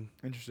liberating.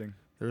 Interesting.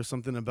 There was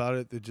something about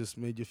it that just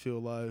made you feel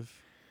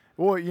alive.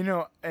 Well,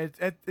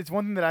 it's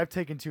one thing that I've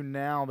taken to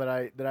now that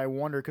I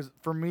wonder, because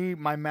for me,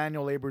 my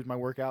manual labor is my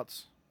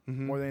workouts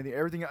Mhm. more than anything.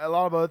 Everything, a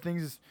lot of other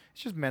things it's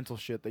just mental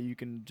shit that you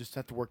can just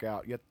have to work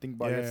out. You have to think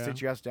about it. You have to Yeah.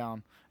 sit your ass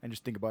down and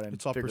just think about it. And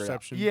It's all figure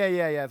perception. It out.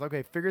 Yeah. It's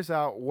okay. Figure this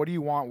out. What do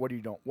you want? What do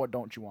you don't? What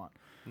don't you want?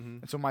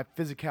 Mhm. And so my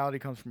physicality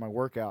comes from my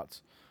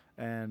workouts.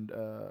 And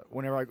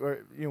whenever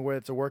whether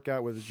it's a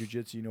workout, whether it's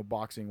jujitsu,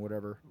 boxing,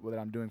 whatever that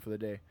I'm doing for the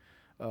day.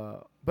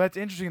 But it's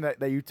interesting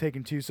that you've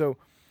taken to. So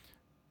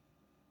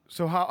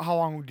how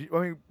long?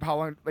 How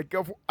long? Like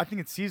I think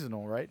it's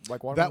seasonal, right?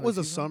 Like That watermelon was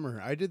a seasonal?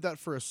 summer. I did that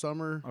for a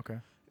summer, Okay.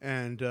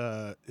 and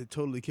it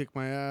totally kicked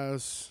my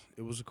ass.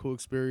 It was a cool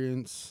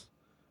experience.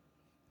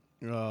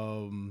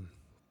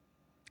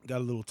 Got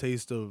a little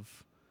taste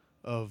of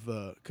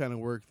the kind of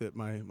work that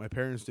my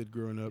parents did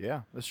growing up.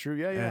 Yeah, that's true.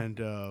 Yeah. And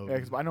Yeah,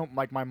 'cause I know,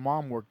 like my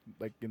mom worked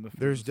like in the. food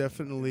there's and stuff.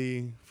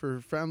 definitely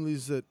for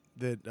families that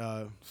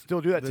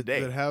Still do that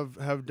today. that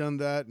have done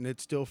that, and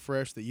it's still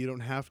fresh that you don't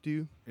have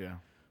to. Yeah.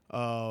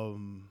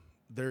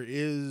 There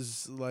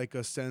is like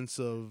a sense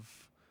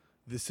of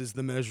this is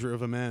the measure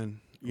of a man,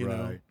 you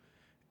know, Right.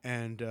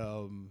 and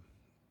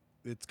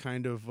it's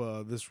kind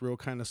of this real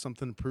kind of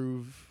something to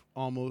prove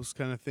almost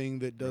kind of thing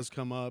that does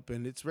come up,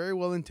 and it's very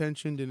well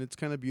intentioned and it's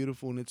kind of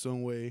beautiful in its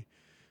own way,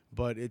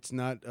 but it's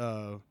not.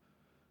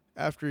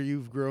 After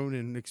you've grown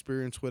and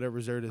experienced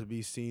whatever's there to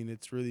be seen,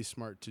 it's really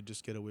smart to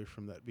just get away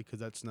from that, because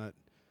that's not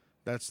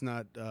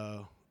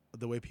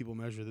the way people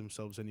measure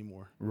themselves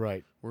anymore.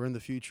 Right. We're in the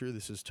future.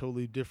 This is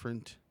totally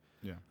different.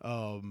 Yeah.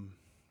 And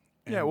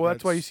Yeah. Well,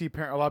 that's why you see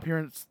a lot of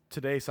parents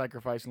today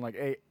sacrificing, like,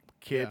 hey,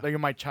 kid, Yeah. like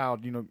my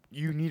child,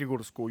 you need to go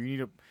to school. You need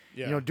to,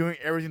 Yeah. doing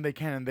everything they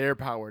can in their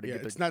power to Yeah,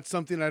 get it's their. not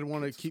something I'd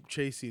want to keep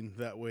chasing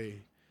that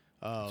way.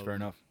 That's fair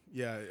enough.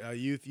 Yeah,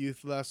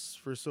 youth lasts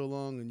for so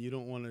long, and you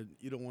don't want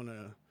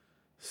to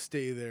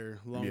stay there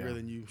longer Yeah.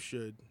 than you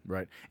should.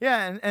 Right.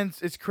 Yeah, and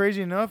it's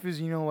crazy enough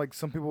is like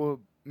some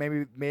people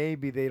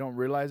maybe they don't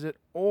realize it,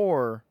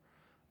 or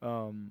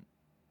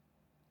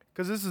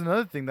because this is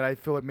another thing that I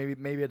feel like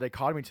maybe a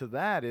dichotomy to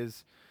that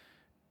is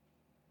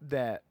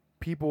that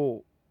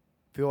people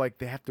feel like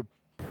they have to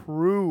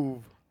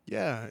prove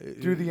Yeah,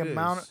 through the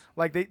amount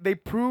like they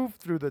prove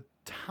through the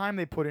time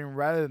they put in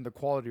rather than the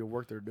quality of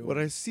work they're doing. What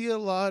I see a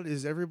lot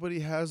is everybody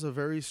has a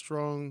very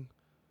strong,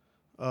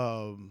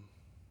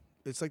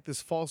 it's like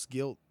this false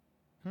guilt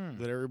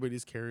that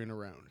everybody's carrying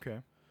around.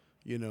 Okay.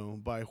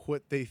 By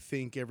what they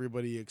think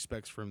everybody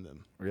expects from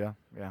them. Yeah.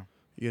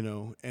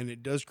 And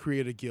it does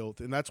create a guilt.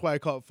 And that's why I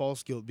call it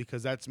false guilt,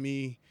 because that's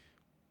me,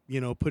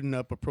 putting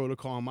up a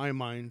protocol in my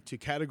mind to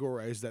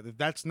categorize that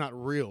that's not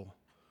real.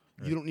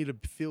 Right. You don't need to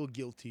feel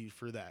guilty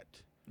for that.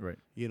 Right.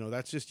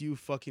 That's just you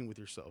fucking with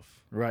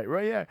yourself. Right.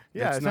 Yeah.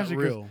 That's not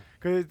essentially real.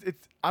 Because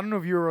it's I don't know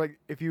if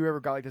you ever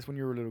got like this when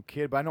you were a little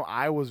kid, but I know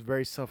I was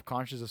very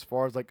self-conscious as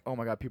far as like, oh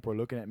my God, people are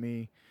looking at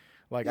me.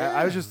 Like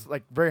I was Yeah. just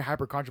like very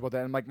hyper conscious about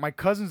that, and like my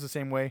cousin's the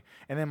same way,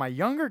 and then my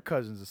younger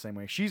cousin's the same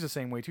way. She's the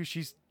same way too.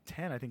 She's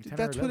 10, I think. 10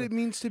 That's or what 11. it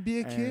means to be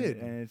a kid.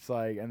 And it's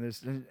like, and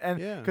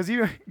Yeah. because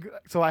even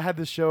so, I had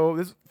this show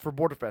this for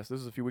Borderfest. This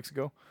was a few weeks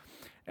ago,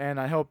 and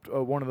I helped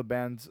one of the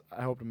bands.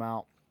 I helped him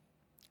out,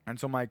 and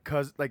so my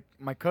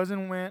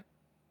cousin went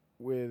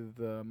with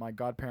my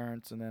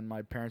godparents, and then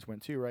my parents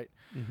went too, right?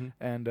 Mm-hmm.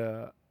 And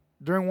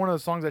during one of the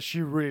songs that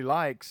she really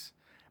likes,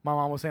 my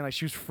mom was saying like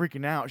she was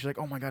freaking out. She's like,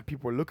 "Oh my God,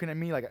 people are looking at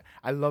me. Like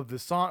I love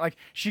this song." Like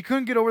she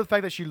couldn't get over the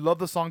fact that she loved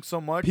the song so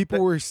much. People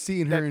that- were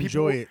seeing her that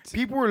enjoy it.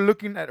 People were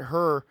looking at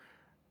her.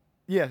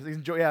 Yes,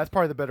 enjoy. Yeah, that's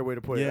probably the better way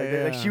to put it.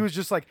 Like Yeah. she was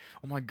just like,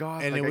 "Oh my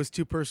God," And like, it was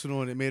too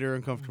personal, and it made her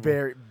uncomfortable.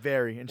 very,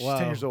 very. And she's 10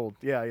 Wow. years old.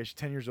 Yeah, she's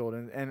 10 years old.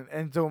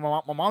 And so my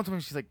mom told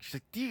me, she's like,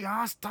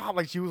 stop.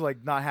 Like she was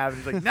like not having.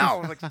 She's like, no. I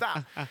was like,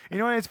 stop. And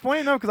it's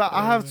funny enough because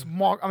I have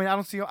small. I mean, I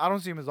don't see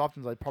them as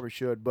often as I probably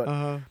should. But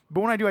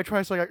but when I do, I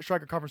try to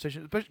strike a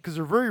conversation, especially because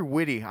they're very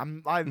witty.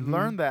 I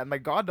learned that. And my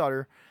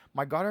goddaughter's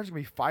gonna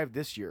be 5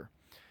 this year,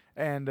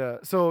 and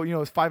so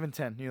it's 5 and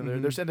 10.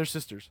 They're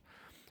sisters.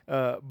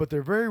 But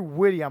they're very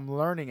witty. I'm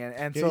learning,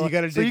 and Yeah, so you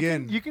gotta dig you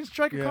in. You can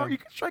strike Yeah. you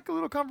can strike a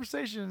little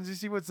conversation and you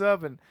see what's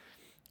up, and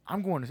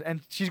I'm going to,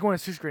 and she's going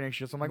to sixth grade next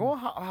year. So I'm like, well,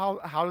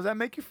 how does that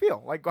make you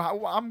feel? Like,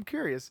 I'm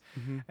curious.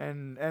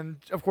 And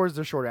of course,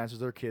 they're short answers.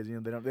 They're kids, they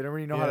don't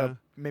really know how to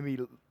maybe.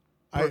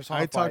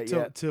 I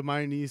talked to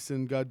my niece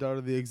and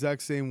goddaughter the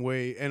exact same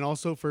way, and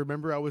also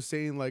remember I was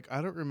saying like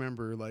I don't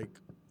remember like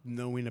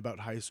knowing about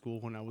high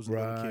school when I was a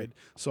little kid.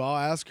 So I'll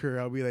ask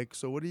her. I'll be like,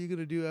 so what are you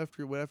gonna do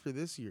after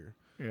this year?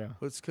 Yeah,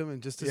 what's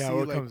coming? Just to see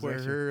like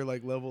where her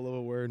like level of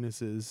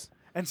awareness is.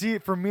 And see,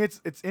 for me, it's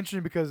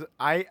interesting because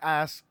I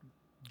ask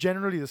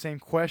generally the same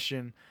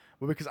question,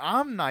 but because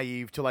I'm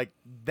naive to like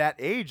that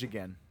age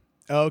again.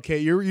 Okay,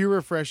 you're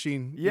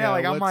refreshing. Yeah,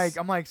 like I'm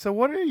like, so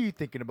what are you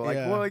thinking about? Like,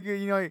 well, like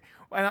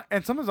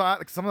and sometimes I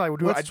would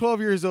do. What's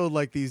 12 years old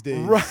like these days?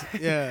 Right.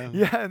 Yeah.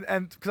 Yeah,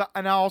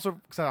 and I also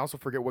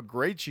forget what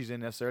grade she's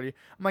in necessarily.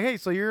 I'm like, hey,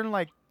 so you're in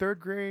like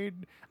third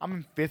grade? I'm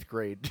in fifth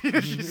grade.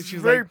 she's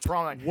very like,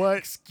 prominent. What?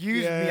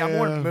 Excuse me, I'm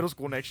going to middle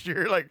school next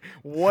year. Like,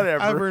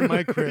 whatever. I've earned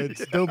my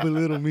creds. Don't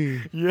belittle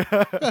me. Yeah,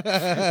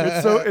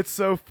 it's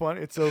so fun.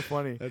 It's so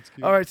funny. That's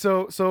cute. All right,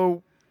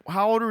 so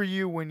how old were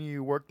you when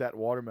you worked that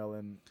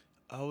watermelon?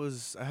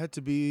 I had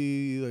to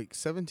be like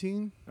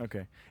 17.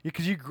 Okay.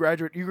 Because you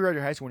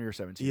graduated high school when you were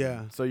 17.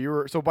 Yeah.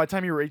 So by the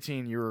time you were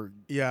 18, you were.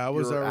 Yeah, I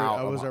was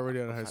already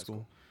out of high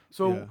school.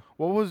 So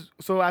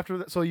after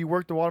that, so you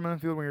worked the watermelon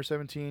field when you were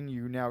 17,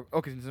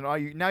 so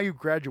now you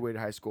graduated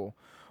high school.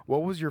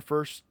 What was your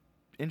first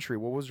entry?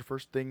 What was your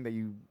first thing that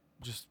you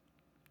just,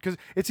 because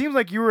it seems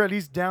like you were at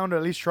least down to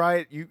at least try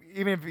it.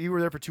 Even if you were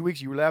there for 2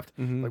 weeks, you left,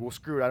 like, well,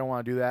 screw it, I don't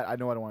want to do that. I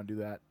know I don't want to do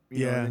that. And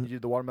then you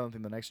did the watermelon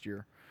thing the next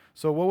year.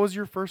 So what was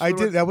your first?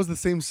 That was the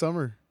same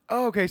summer.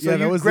 Oh, okay. So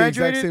that you was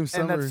graduated, the exact same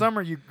summer. and that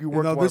summer you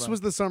worked. No, this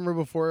was the summer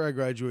before I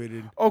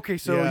graduated. Okay,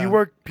 so you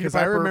worked because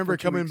I remember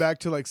coming back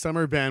to like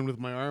summer band with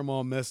my arm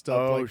all messed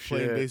up,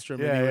 playing bass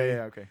drum.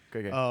 Yeah. Okay.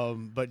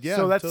 But yeah.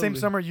 So that same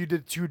summer you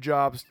did 2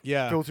 jobs.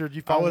 Yeah. Filtered.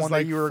 You found one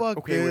that you were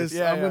okay with.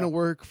 Yeah, I'm gonna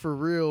work for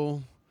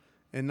real,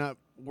 and not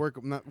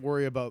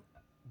worry about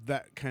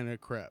that kind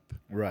of crap.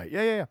 Right.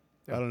 Yeah.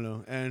 I don't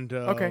know. And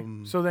okay.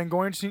 So then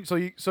going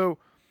to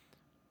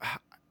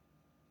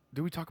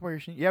did we talk about your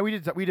senior? Yeah, we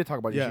did. We did talk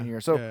about your senior year.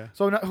 So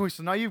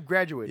now you've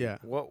graduated. Yeah.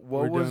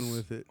 We're done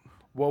with it.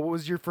 What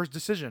was your first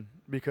decision?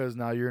 Because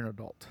now you're an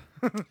adult.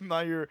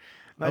 now you're.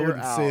 I wouldn't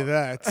out. say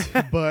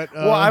that, but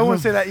well, I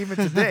wouldn't say that even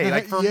today.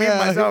 Like for me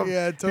myself,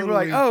 totally. people are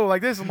like, "Oh,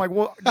 like this." I'm like,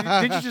 "Well,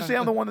 didn't you just say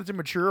I'm the one that's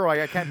immature? Or like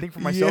I can't think for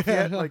myself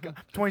yet? Like I'm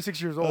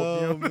 26 years old."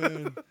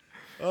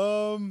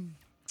 Oh man.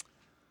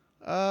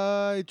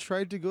 I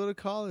tried to go to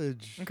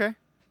college. Okay.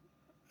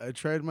 I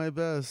tried my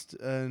best,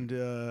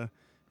 and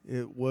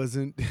it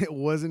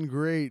wasn't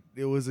great.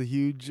 It was a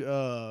huge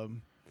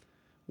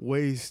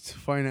waste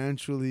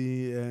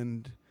financially,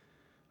 and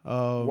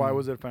why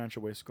was it a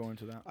financial waste going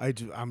to that?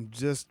 I'm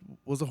just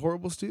was a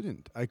horrible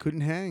student. I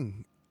couldn't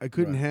hang.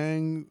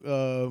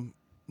 Hang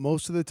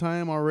most of the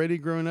time already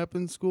growing up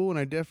in school, and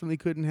I definitely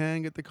couldn't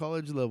hang at the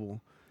college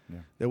level. Yeah.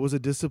 There was a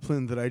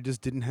discipline that I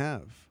just didn't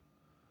have.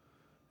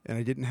 And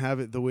I didn't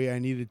have it the way I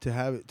needed to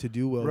have it to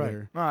do well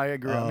there. No, I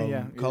agree. I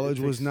mean, college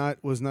was not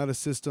a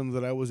system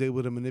that I was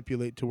able to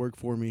manipulate to work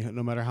for me,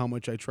 no matter how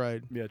much I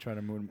tried. Yeah, trying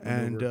to move.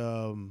 And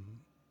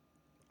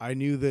I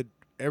knew that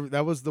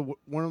that was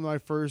one of my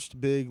first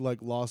big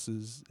like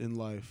losses in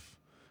life,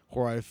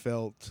 where I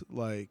felt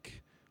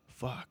like,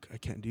 "Fuck, I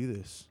can't do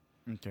this."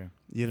 Okay.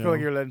 You feel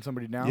like you're letting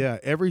somebody down. Yeah.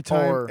 Every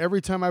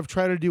time I've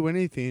tried to do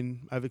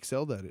anything, I've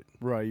excelled at it.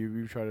 Right.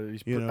 You try to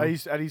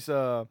at least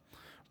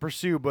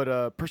pursue,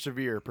 but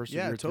persevere.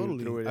 Yeah,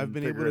 totally. Through it I've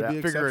been able to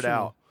be figure it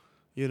out.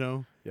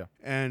 Yeah.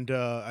 And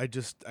I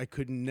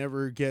could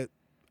never get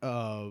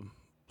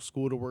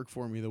school to work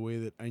for me the way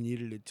that I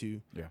needed it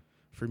to. Yeah.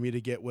 For me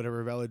to get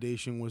whatever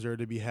validation was there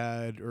to be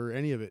had, or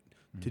any of it,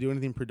 to do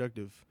anything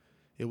productive.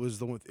 It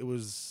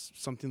was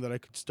something that I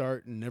could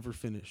start and never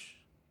finish.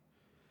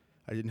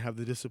 I didn't have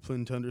the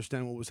discipline to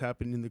understand what was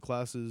happening in the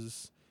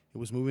classes. It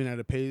was moving at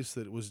a pace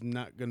that was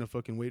not gonna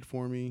fucking wait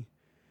for me.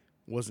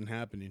 Wasn't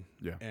happening.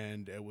 Yeah.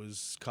 And it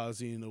was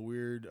causing a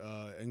weird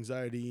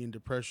anxiety and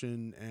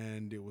depression,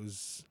 and it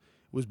was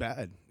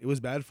bad. It was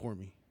bad for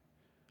me.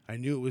 I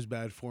knew it was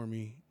bad for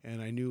me,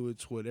 and I knew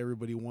it's what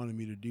everybody wanted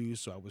me to do,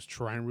 so I was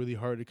trying really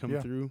hard to come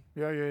through.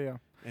 Yeah.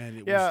 And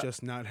it was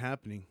just not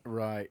happening.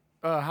 Right.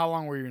 How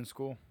long were you in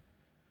school?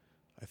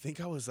 I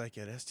think I was like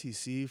at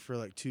STC for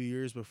like 2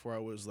 years before I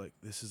was like,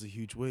 this is a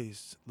huge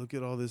waste. Look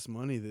at all this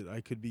money that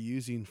I could be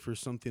using for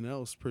something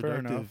else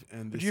productive,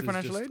 and this is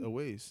just a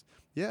waste.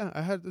 Yeah,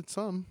 I had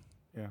some.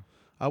 Yeah.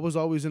 I was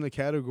always in a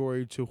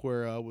category to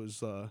where I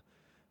was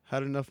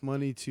had enough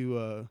money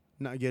to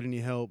not get any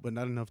help, but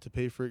not enough to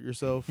pay for it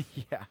yourself.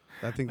 Yeah.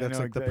 I think that's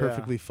like the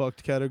perfectly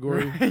fucked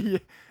category. Yeah.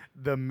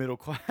 The middle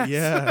class.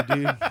 Yeah,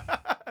 dude.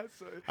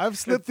 I've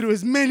slipped through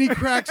as many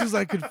cracks as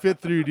I could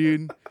fit through,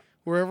 dude.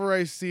 Wherever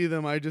I see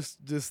them, I just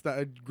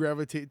I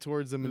gravitate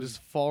towards them and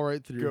just fall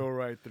right through. Go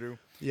right through.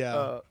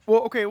 Yeah.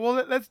 Okay.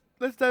 Well, let's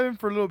dive in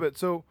for a little bit.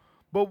 So,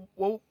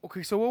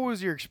 so what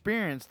was your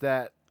experience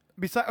that?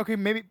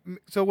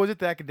 So was it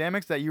the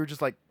academics that you were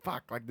just like,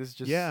 fuck, like this is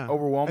just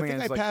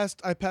overwhelming? I think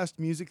I passed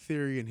music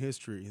theory and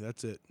history.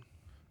 That's it.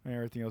 And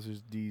everything else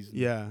is D's.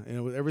 Yeah,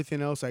 and with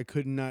everything else, I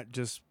could not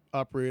just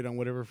operate on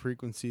whatever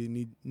frequency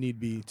need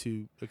be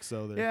to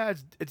excel there. Yeah,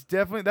 it's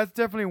definitely that's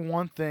definitely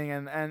one thing,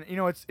 and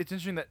it's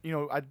interesting that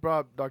I brought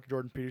up Dr.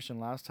 Jordan Peterson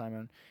last time,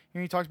 and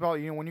he talks about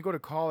when you go to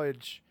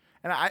college,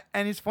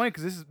 and it's funny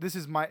because this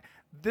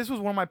was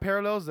one of my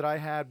parallels that I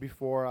had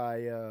before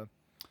I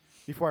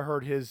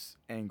heard his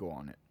angle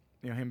on it.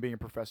 Him being a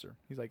professor,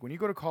 he's like, when you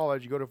go to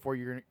college, you go to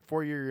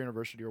four-year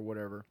university or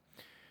whatever,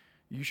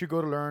 you should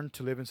go to learn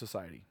to live in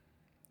society.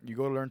 You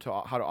go to learn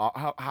to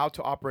how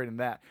to operate in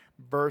that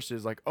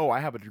versus like, oh, I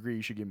have a degree,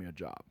 you should give me a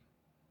job.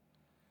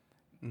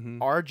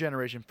 Mm-hmm. Our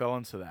generation fell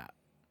into that.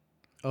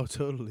 Oh,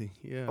 totally.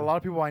 Yeah. A lot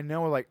of people I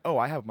know are like, oh,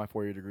 I have my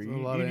 4-year degree. There's a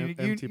You lot of need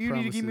empty to give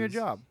me a promises.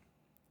 job.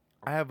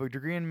 I have a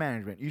degree in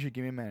management. You should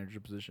give me a manager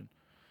position.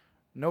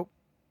 Nope.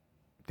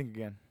 Think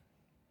again.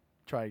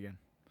 Try again.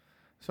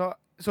 So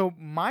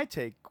my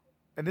take,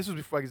 and this was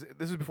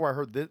before I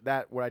heard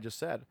what I just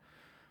said,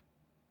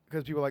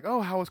 because people are like,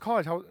 oh, how was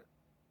college?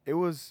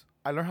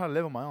 I learned how to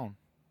live on my own.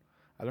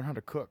 I learned how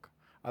to cook.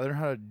 I learned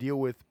how to deal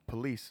with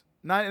police.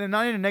 Not in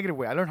a negative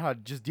way. I learned how to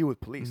just deal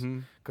with police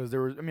because I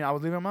was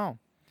living on my own.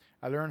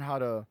 I learned how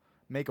to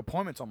make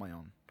appointments on my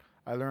own.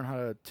 I learned how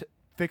to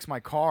fix my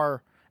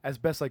car as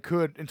best I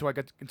could until I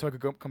could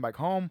come back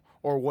home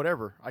or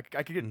whatever. I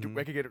could get it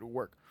to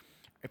work.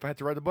 If I had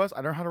to ride the bus,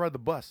 I learned how to ride the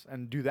bus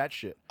and do that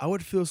shit. I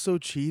would feel so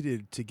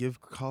cheated to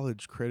give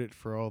college credit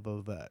for all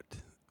of that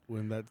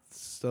when that's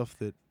stuff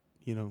that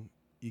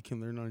you can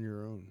learn on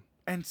your own.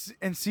 And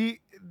see,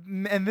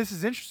 and this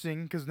is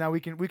interesting because now we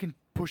can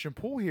push and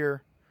pull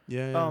here.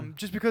 Yeah.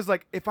 Just because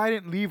like if I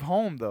didn't leave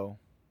home though,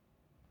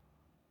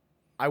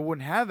 I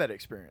wouldn't have that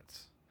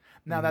experience.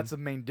 Now that's the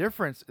main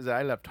difference is that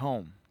I left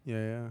home.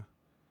 Yeah.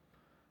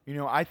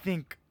 I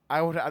think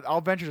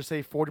I'll venture to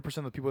say 40%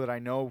 of the people that I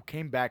know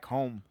came back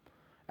home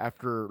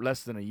after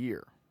less than a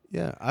year.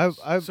 Yeah, I've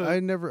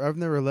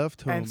never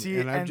left home,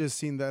 and I've just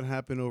seen that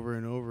happen over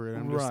and over,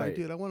 and I'm just like, Right.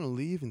 dude, I want to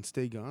leave and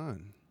stay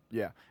gone.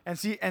 Yeah, and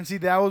see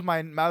that was my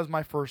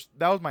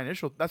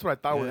initial. That's what I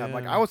thought would happen.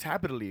 Like Yeah. I was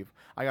happy to leave.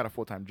 I got a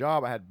full-time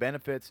job. I had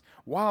benefits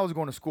while I was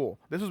going to school.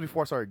 This was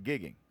before I started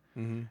gigging.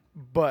 Mm-hmm.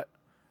 But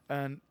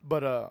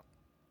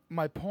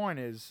my point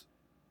is,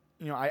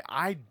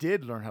 I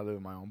did learn how to live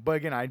on my own. But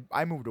again,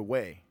 I moved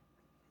away.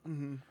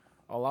 Mm-hmm.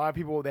 A lot of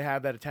people, they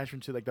have that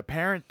attachment to like the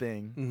parent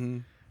thing, Mm-hmm.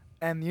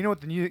 and you know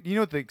what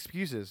the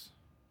excuse is?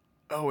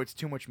 Oh, it's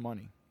too much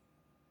money.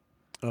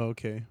 Oh,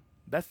 okay.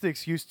 That's the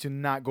excuse to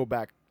not go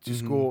back to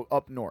school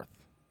up north.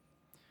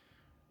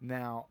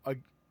 Now,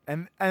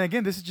 and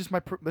again, this is just my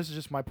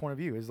point of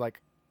view. Is like,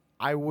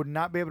 I would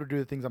not be able to do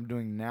the things I'm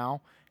doing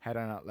now had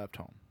I not left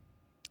home.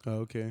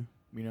 Oh, okay.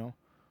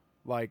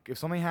 Like if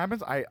something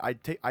happens, I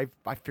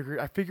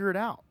figure it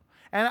out.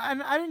 And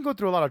I didn't go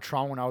through a lot of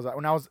trauma when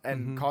I was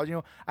in college.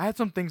 I had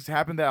some things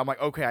happen that I'm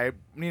like, okay, I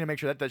need to make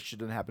sure that shit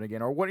doesn't happen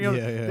again, or what. Yeah.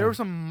 There were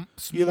some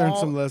small. You learned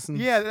some lessons.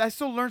 Yeah, I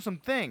still learned some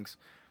things.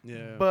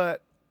 Yeah.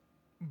 But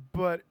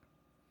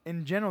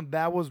in general,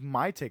 that was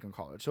my take on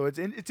college. So it's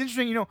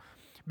interesting,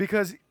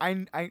 because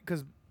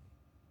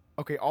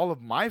all of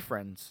my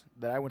friends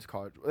that I went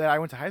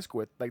to high school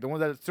with, like the ones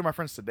that are still my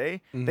friends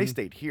today, they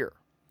stayed here.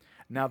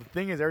 Now the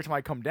thing is, every time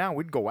I come down,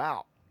 we'd go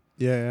out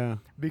Yeah.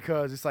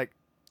 because it's like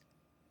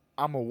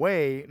I'm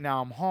away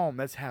now. I'm home.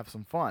 Let's have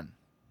some fun.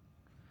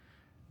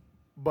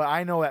 But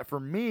I know that for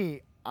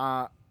me,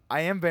 I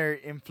am very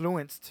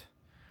influenced.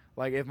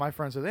 Like if my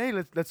friend says, "Hey,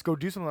 let's go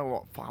do something,"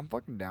 well, I'm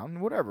fucking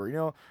down. Whatever, I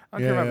don't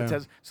care about the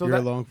test. So you're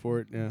along for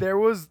it. Yeah. there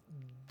was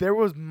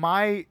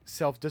my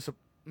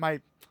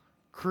the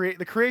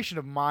creation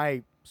of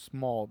my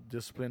small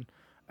discipline,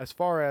 as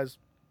far as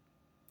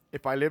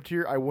if I lived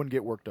here, I wouldn't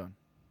get work done.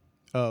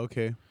 Oh,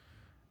 okay.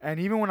 And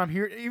even when I'm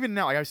here, even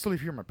now, like, I still live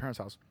here in my parents'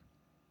 house.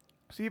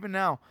 So even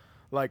now,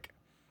 like,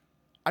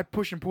 I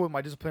push and pull with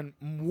my discipline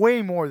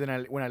way more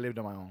than when I lived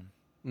on my own.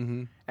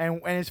 Mm-hmm.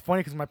 And it's funny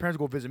because my parents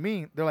go visit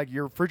me. They're like,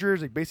 "Your refrigerator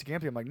is like basically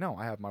empty." I'm like, "No,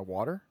 I have my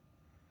water.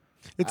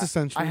 It's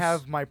essential. I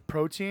have my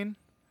protein,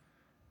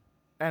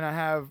 and I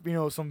have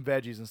some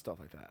veggies and stuff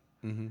like that."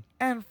 Mm-hmm.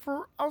 And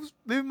I was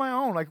living my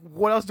own. Like,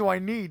 what else do I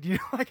need?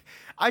 Like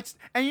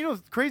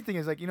the crazy thing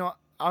is, like, I don't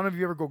know if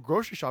you ever go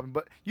grocery shopping,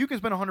 but you can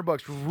spend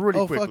 $100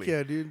 really quickly. Oh fuck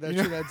yeah, dude! That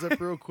shit adds up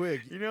real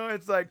quick.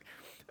 It's like,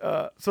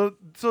 so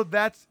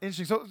that's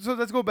interesting. So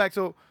let's go back.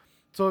 So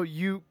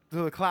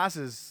the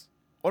classes.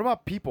 What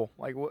about people?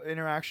 Like, what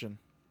interaction?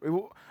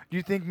 Do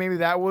you think maybe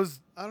that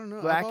was I don't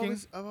know. lacking?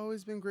 I've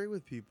always been great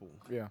with people.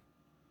 Yeah.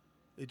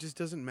 It just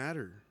doesn't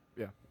matter.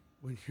 Yeah.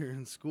 When you're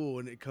in school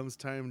and it comes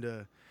time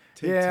to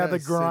take Yeah, the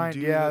tests grind.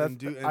 and do, Yeah, and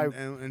do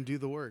and do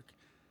the work.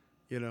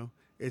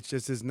 It's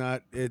just is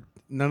not it.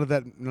 None of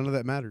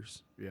that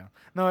matters. Yeah.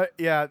 No.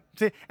 Yeah.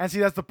 See,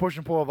 that's the push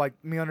and pull of like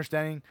me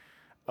understanding.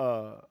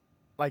 There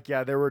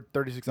were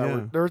 36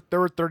 hour. There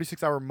were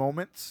 36-hour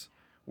moments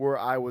where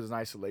I was in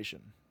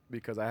isolation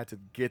because I had to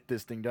get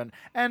this thing done.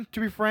 And to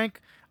be frank,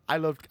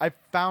 I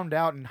found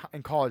out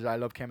in college I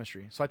love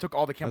chemistry, so I took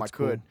all the chem That's I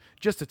could cool.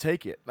 just to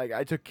take it. Like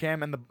I took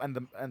chem and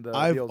the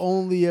I've deals.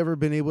 only ever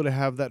been able to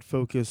have that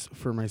focus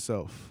for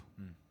myself.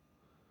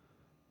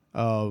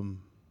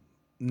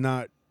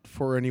 not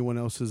for anyone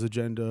else's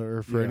agenda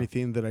or for Yeah.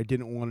 anything that I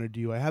didn't want to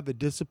do. I had the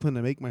discipline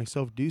to make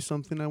myself do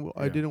something I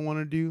Yeah. didn't want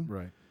to do,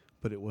 Right.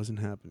 but it wasn't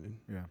happening.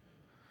 Yeah.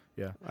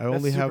 Yeah. I That's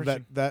only have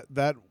super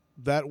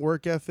that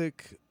work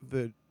ethic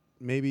that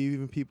maybe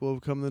even people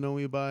have come to know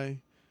me by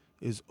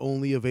is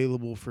only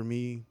available for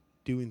me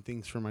doing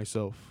things for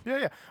myself. Yeah.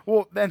 Yeah.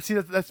 Well, then see,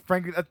 that's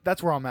frankly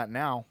that's where I'm at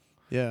now.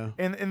 Yeah.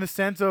 In the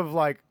sense of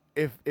like,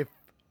 if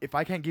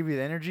I can't give you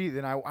the energy,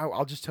 then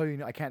I'll just tell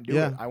you I can't do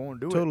Yeah, it. I won't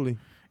do it. Totally.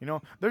 You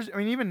know, I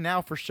mean, even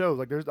now for shows,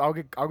 like I'll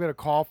get a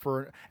call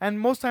for, and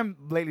most time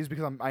lately is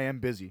because I am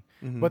busy.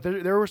 Mhm. But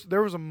there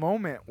was a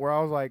moment where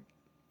I was like,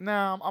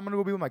 nah, I'm gonna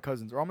go be with my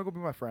cousins, or I'm gonna go be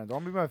with my friends, or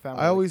I'm gonna be with my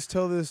family. I always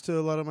tell this to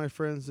a lot of my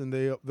friends, and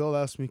they'll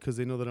ask me because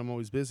they know that I'm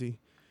always busy,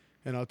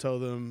 and I'll tell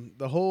them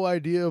the whole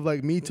idea of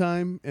like me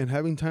time and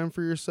having time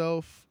for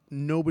yourself.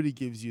 Nobody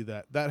gives you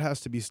that. That has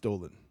to be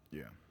stolen.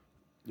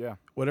 Yeah.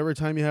 Whatever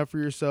time you have for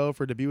yourself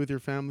or to be with your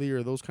family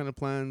or those kind of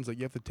plans, like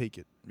you have to take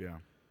it. Yeah.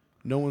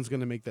 No one's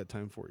gonna make that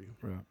time for you.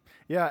 Right.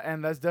 Yeah,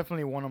 and that's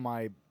definitely one of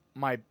my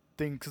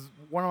things. Because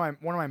one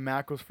of my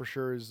macros for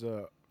sure is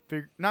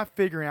not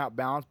figuring out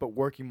balance, but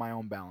working my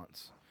own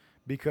balance.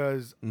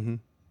 Because, Mm-hmm.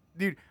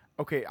 dude,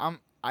 okay,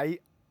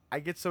 I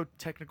get so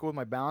technical with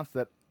my balance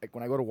that like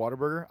when I go to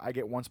Whataburger, I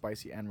get one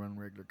spicy and one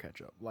regular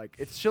ketchup. Like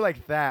it's shit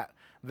like that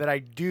I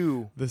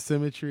do The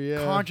symmetry,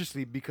 yeah.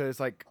 consciously because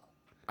like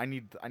I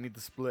need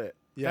the split.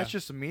 Yeah. That's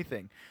just a me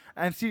thing.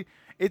 And see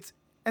that's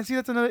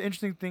another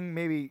interesting thing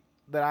maybe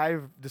that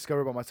I've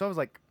discovered about myself is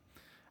like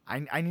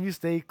I need to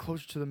stay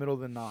closer to the middle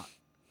than not.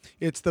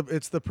 It's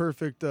the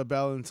perfect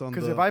balance on the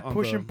Because if I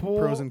push and pull,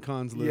 pros and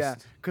cons list. yeah.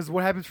 Because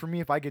what happens for me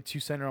if I get too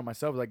centered on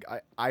myself, like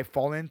I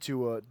fall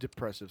into a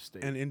depressive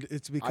state. And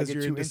it's I because get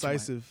you're too into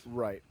indecisive.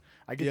 right.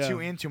 I get Yeah. too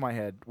into my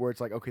head where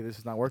it's like, okay, this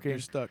is not working. You're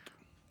stuck.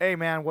 Hey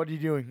man, what are you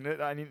doing?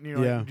 I need I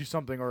Yeah. need to do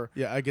something or.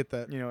 Yeah, I get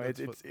that. You know, That's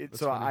it's that's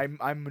so funny.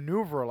 I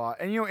maneuver a lot,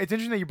 and you know, it's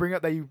interesting that you bring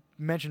up that you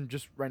mentioned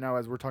just right now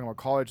as we're talking about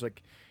college,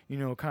 like you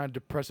know, kind of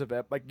depressive,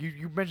 like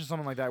you mentioned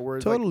something like that where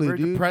it's Totally, like very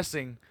dude.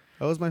 depressing,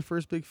 That was my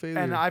first big failure.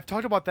 and I've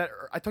talked about that.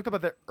 I talked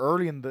about that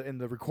early in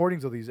the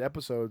recordings of these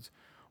episodes,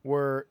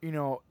 where you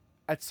know,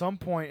 at some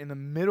point in the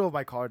middle of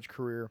my college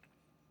career,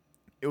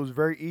 it was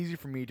very easy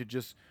for me to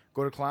just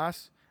go to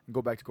class and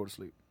go to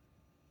sleep,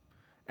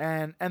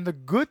 and the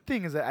good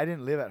thing is that I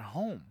didn't live at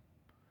home.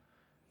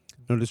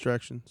 No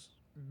distractions.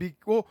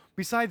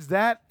 Besides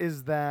that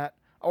is that,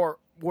 or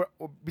what?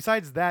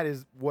 Besides that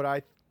is what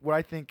I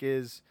think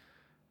is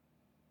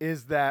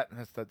that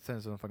that sentence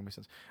doesn't fucking make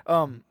sense.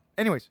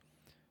 Anyways,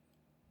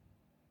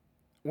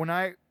 when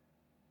I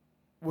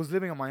was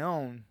living on my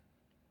own,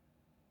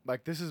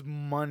 like this is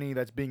money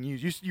that's being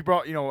used. You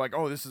brought like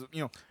this is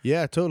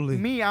Yeah, totally.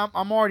 me.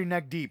 I'm already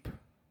neck deep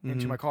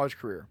into Mhm. my college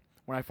career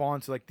when I fall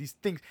into like these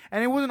things,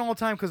 and it wasn't all the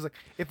time because like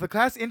if the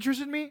class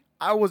interested me,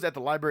 I was at the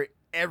library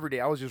every day.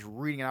 I was just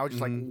reading, and I was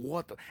just like,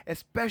 what the?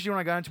 Especially when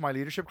I got into my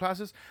leadership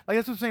classes. Like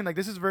that's what I'm saying. Like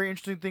this is a very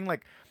interesting thing.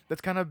 Like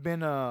that's kind of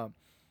been a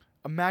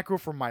macro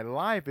for my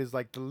life is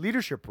like the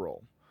leadership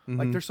role.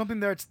 Like Mhm. there's something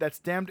there that's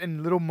stamped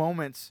in little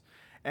moments,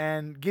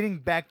 and getting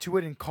back to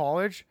it in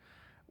college,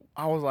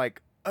 I was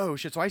like, oh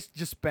shit. So I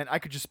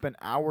could just spend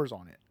hours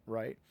on it,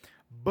 right?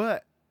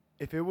 But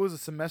if it was a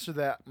semester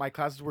that my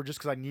classes were just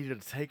because I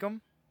needed to take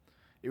them,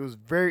 it was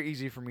very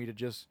easy for me to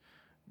just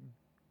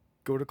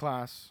go to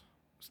class,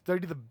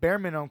 study the bare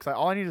minimum because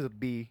all I need is a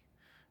B.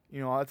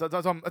 You know, that's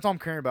all I'm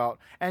caring about.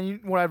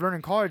 And what I've learned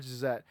in college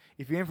is that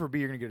if you aim for a B,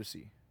 you're gonna get a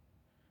C.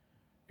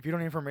 If you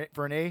don't aim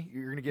for an A,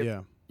 you're gonna get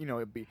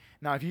a B.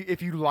 Now,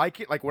 if you like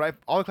it, like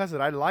all the classes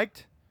that I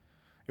liked,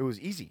 it was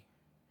easy.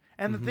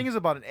 And the thing is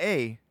about an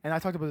A, and I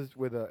talked about this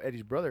with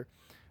Eddie's brother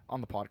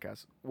on the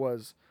podcast,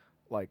 was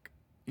like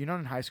you're not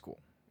in high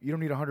school. You don't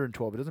need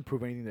 112. It doesn't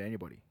prove anything to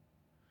anybody.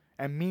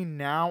 And me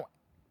now,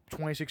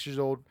 26 years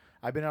old,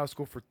 I've been out of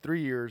school for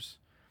 3 years,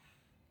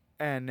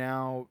 and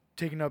now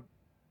taking up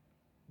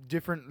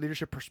different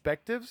leadership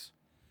perspectives.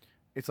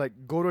 It's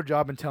like go to a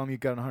job and tell them you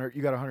got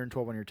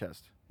 112 on your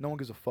test. No one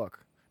gives a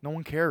fuck. No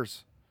one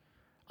cares.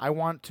 I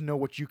want to know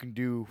what you can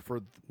do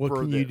for What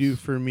for can this. you do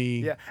for me?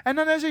 Yeah, and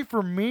not necessarily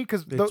for me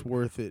because It's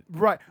worth it.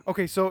 right.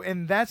 Okay, so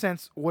in that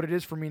sense, what it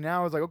is for me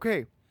now is like,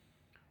 okay,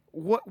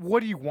 what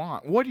do you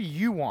want? What do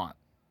you want?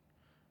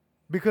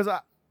 Because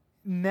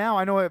now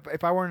I know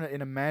if I were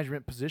in a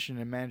management position,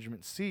 in a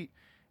management seat,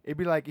 it'd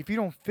be like if you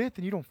don't fit,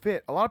 then you don't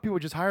fit. A lot of people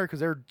just hire because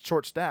they're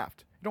short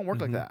staffed. It don't work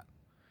like that.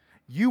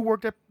 You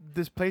worked at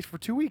this place for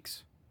 2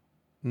 weeks,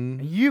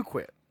 and you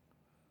quit.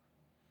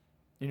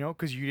 You know,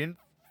 because you didn't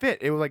fit.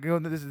 It was like,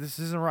 this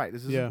isn't right.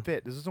 This isn't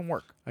fit. This doesn't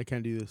work. I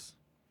can't do this.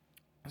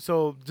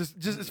 So just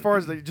as far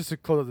as just to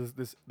close out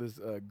this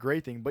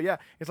great thing, but yeah,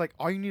 it's like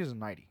all you need is a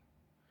 90.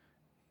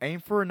 Aim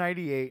for a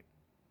 98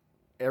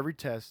 every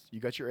test. You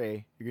got your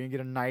A. You're gonna get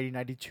a 90,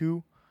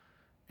 92,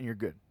 and you're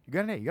good. You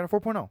got an A. You got a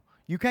 4.0.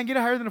 You can't get it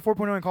higher than a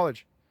 4.0 in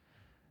college.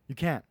 You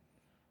can't.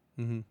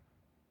 Mm-hmm.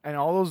 And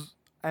all those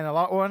and a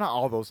lot. Well, not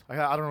all those.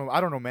 I don't know.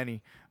 I don't know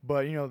many,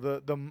 but you know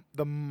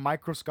the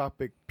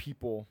microscopic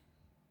people.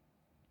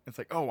 It's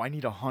like, oh, I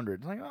need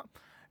 100. It's like, oh,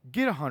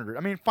 get 100.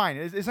 I mean, fine.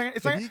 It's not. It's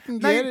If not. you can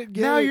Now, get it,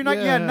 get now it, you're not.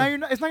 Yeah. yeah. Now you're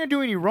not. It's not gonna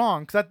do any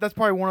wrong. Cause that's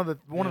probably one of the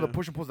Yeah.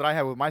 push and pulls that I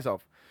have with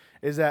myself,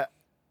 is that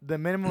the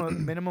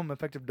minimum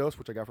effective dose,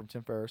 which I got from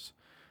Tim Ferriss.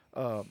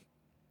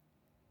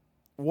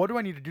 What do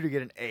I need to do to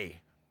get an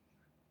A?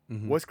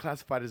 Mhm. What's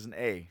classified as an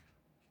A?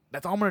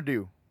 That's all I'm gonna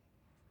do.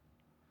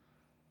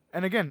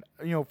 And again,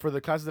 for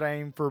the classes that I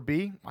aim for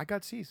B, I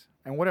got C's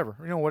and whatever,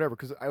 whatever.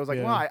 Because I was like,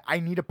 Yeah. well, I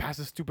need to pass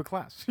this stupid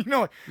class.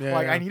 Yeah,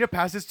 I need to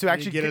pass this to I need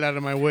actually to get it out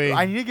of my way.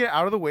 I need to get it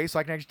out of the way so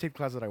I can actually take the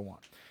classes that I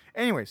want.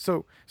 Anyway,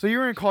 so you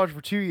were in college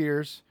for 2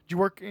 years. Did you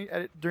work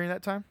at it during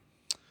that time?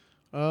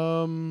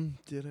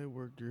 Did I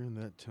work during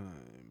that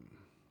time?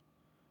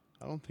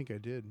 I don't think I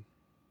did.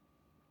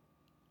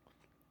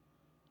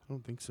 I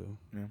don't think so.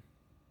 Yeah.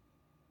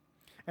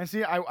 And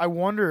see, I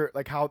wonder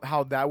like how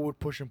that would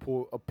push and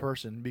pull a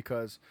person,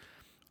 because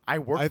I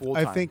work full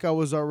I time. think I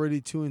was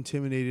already too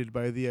intimidated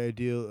by the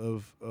idea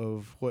of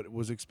what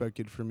was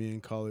expected from me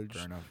in college.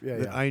 Fair enough. Yeah,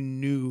 that yeah. I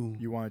knew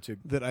You wanted to.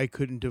 that I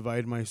couldn't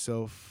divide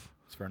myself.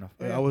 It's fair enough.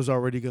 I was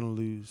already gonna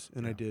lose,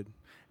 and I Yeah. did.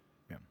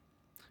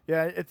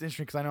 Yeah, it's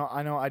interesting because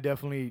I know I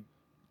definitely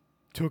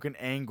took an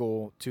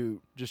angle to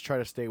just try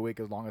to stay awake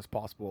as long as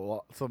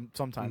possible.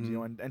 Sometimes,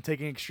 Mhm. and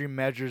taking extreme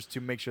measures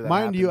to make sure that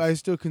Mind you, I happens.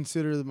 still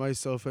consider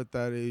myself at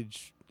that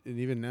age, and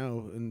even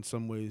now, in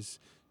some ways,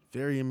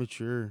 very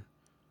immature.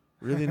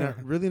 Really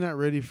not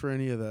ready for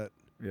any of that.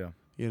 Yeah.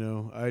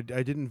 I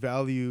didn't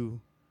value.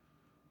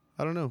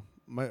 I don't know,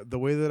 the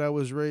way that I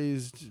was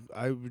raised.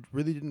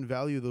 Really didn't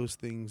value those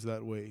things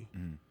that way.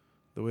 Mm.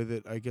 The way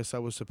that I guess I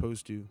was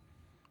supposed to.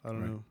 I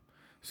don't Right. know.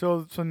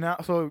 So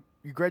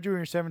you graduated when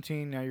you're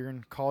 17. Now you're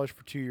in college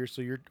for 2 years.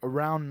 So you're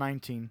around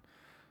 19.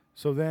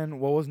 So then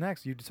what was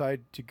next? You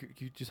decided to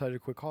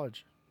quit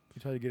college. You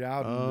decided to get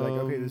out and be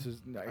like, okay, this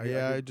is.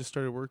 I just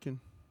started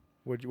working.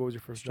 What was your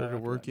first job? Started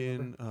after that?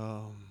 working.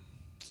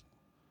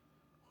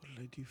 What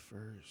did I do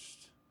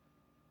first?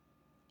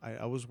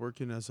 I was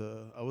working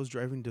I was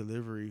driving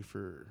delivery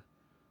for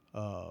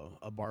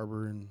a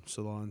barber and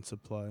salon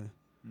supply,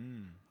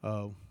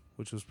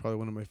 which was probably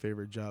one of my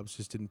favorite jobs.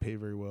 Just didn't pay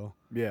very well.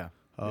 Yeah.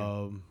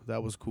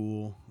 That was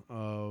cool.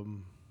 What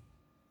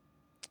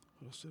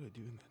else did I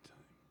do in that time?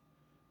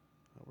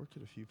 I worked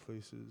at a few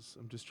places.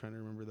 I'm just trying to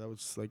remember. That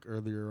was like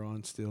earlier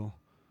on still.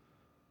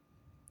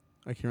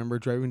 I can remember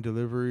driving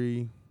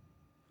delivery.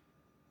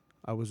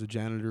 I was a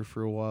janitor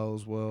for a while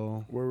as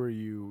well. Where were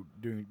you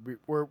doing?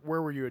 Where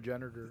were you a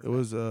janitor? It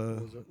was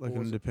What like was an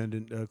it?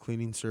 independent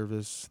cleaning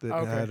service that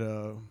Okay.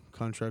 had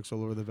contracts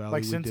all over the valley.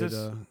 Like we Census?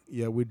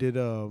 did. We did.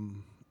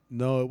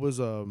 No, it was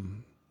a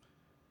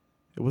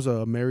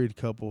married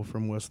couple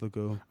from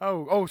Westlaco.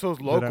 Oh, so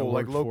it's that I local,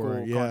 like worked local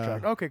for, yeah.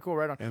 contract. Okay, cool,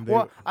 right on. And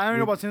Well, they- I don't know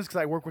we- about Census because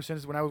I work with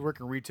Census when I was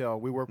working retail.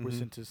 We worked with Mhm.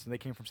 Census, and they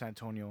came from San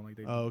Antonio. Like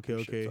they. Oh, okay,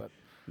 do shit, okay. so that-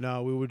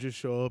 No, we would just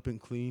show up and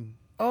clean.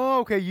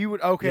 Oh, okay. You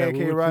would. Okay, Yeah, okay,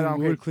 we would right clean, on.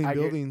 We Okay, would clean I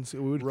get- buildings. We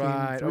would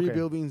Right, clean 3 okay.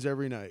 buildings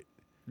every night.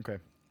 Okay,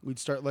 We'd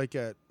start like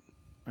at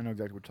I know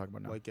exactly what you're talking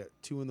about now. like at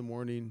 2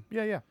 a.m.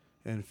 Yeah, yeah.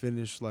 and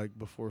finish like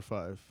before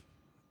 5.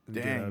 and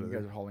get out Dang, of you there.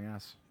 guys are hauling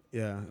ass.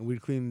 Yeah, and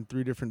we'd clean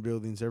 3 different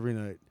buildings every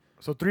night.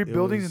 So 3 It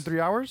buildings in was- 3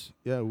 hours?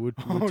 Yeah, we'd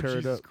Oh, tear it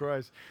Jesus up.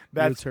 Christ! We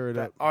That's would tear it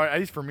up. All right, at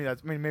least for me,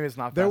 that's. I mean, maybe it's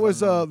not. There fast,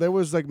 was I don't know. there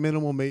was like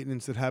minimal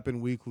maintenance that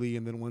happened weekly,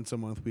 and then once a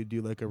month we'd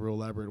do like a real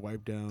elaborate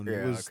wipe down.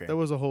 Yeah, It was, okay. There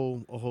was a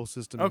whole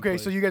system. in Okay,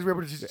 so place. you guys were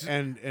able to. Just,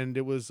 and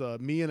it was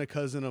me and a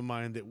cousin of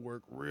mine that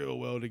worked real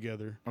well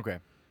together, okay.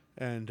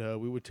 and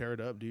we would tear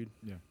it up, dude.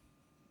 Yeah.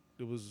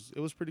 It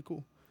was pretty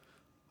cool.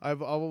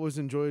 I've always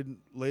enjoyed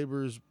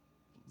labors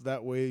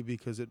that way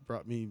because it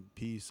brought me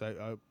peace.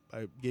 I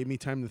gave me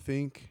time to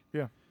think.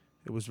 Yeah.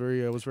 It was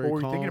very What were you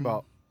thinking calm.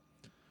 about?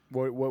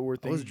 What were was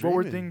things? What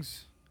were dreaming.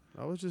 things?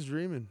 I was just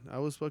dreaming. I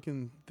was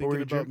fucking What were thinking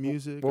you about dream-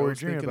 music. what I were you was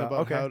dreaming thinking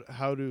about? about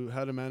Okay.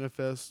 how to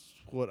manifest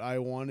what I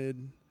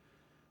wanted,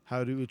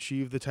 how to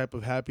achieve the type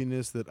of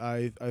happiness that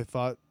I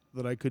thought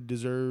that I could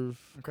deserve.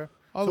 Okay.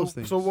 All so, those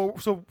things.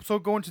 So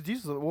go into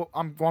details.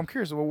 I'm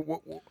curious.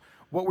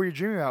 What were you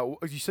dreaming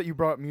about? You said you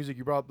brought up music.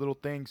 You brought up little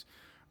things.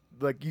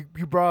 Like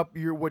you brought up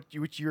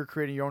what you're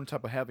creating your own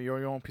type of heaven,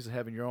 your own piece of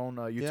heaven, your own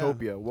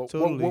utopia.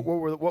 totally.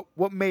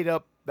 What made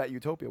up that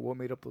utopia? What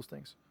made up those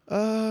things?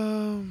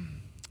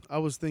 I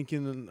was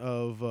thinking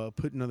of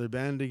putting another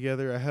band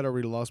together. I had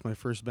already lost my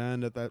first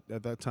band at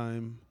that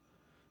time,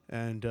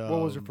 and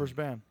What was your first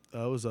band?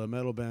 It was a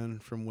metal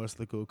band from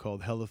Westlaco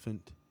called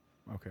Elephant.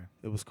 Okay.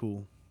 It was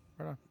cool.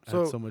 Right on. I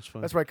had so much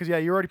fun. That's right, because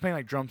you're already playing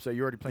like drum set.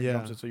 You're already playing Yeah.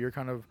 drum set, so you're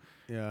kind of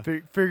Yeah.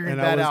 figuring And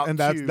that out. and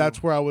too.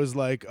 that's where I was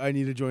like, I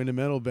need to join a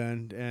metal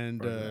band,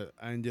 and Right.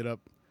 I ended up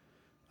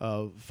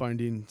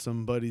finding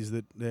some buddies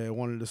that they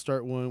wanted to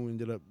start one. We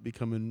ended up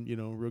becoming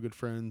real good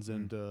friends,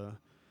 and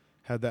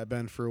had that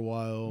band for a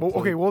while. Well,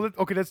 okay,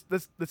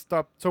 played- let's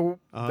stop. So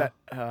Uh-huh. that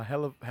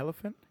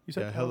Elephant, you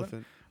said yeah,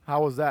 Elephant.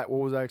 How was that?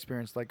 What was that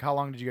experience like? How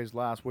long did you guys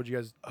last? What did you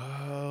guys,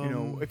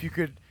 if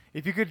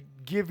you could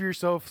give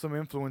yourself some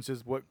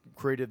influences, what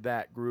created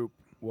that group?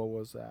 What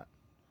was that?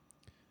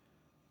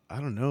 I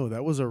don't know.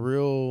 That was a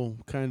real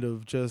kind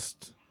of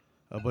just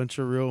a bunch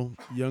of real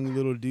young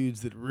little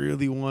dudes that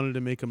really wanted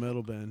to make a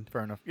metal band.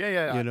 Fair enough.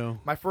 Yeah. You know,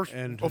 my first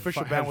and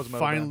official band was a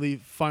metal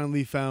band.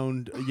 finally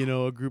found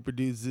a group of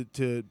dudes that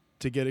to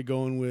get it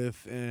going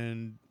with,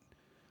 and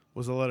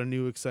was a lot of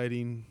new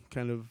exciting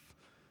kind of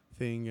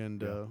thing,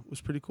 and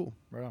was pretty cool.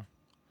 Right on.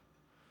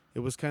 It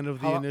was kind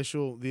of the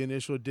initial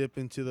dip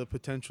into the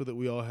potential that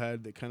we all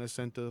had that kind of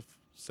sent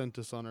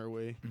us on our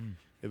way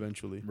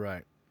eventually.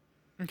 Right.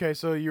 Okay,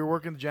 so you're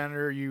working the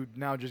janitor. You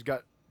now just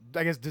got,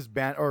 I guess,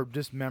 disband or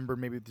dismembered.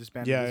 Maybe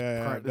disbanded.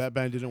 Yeah. That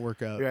band didn't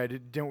work out. Yeah,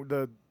 it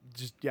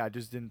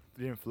just didn't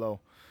flow.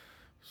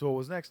 So what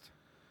was next?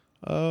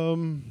 What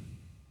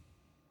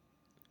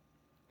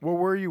Where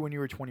were you when you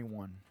were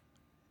 21?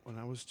 When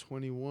I was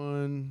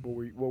 21, What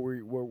were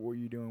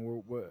you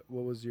doing? What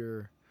was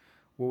your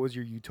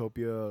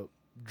utopia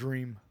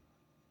dream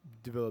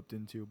developed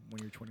into when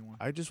you were 21?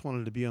 I just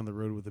wanted to be on the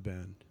road with the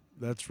band.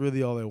 That's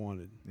really all I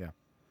wanted. Yeah.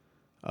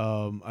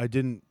 I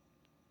didn't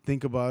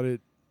think about it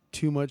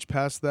too much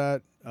past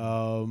that.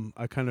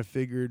 I kind of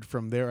figured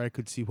from there I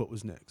could see what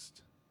was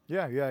next.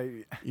 Yeah.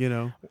 You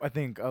know, I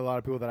think a lot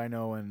of people that I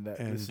know and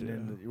that listen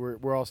in,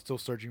 we're all still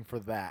searching for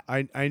that.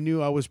 I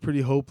knew I was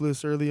pretty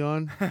hopeless early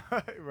on.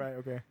 Right.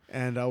 Okay.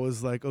 And I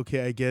was like,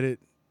 okay, I get it.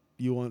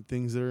 You want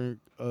things that are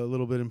a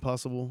little bit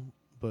impossible,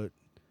 but,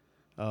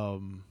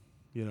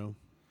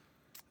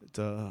 it's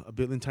a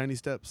bit in tiny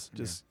steps.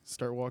 Just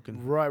start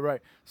walking. Right.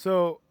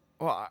 So,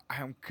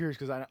 I'm curious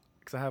because I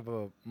have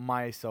a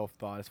myself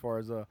thought as far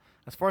as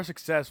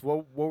success.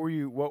 What were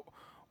you?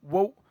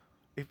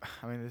 If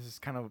I mean this is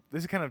kind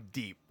of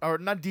deep, or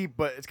not deep,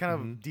 but it's kind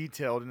of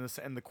detailed in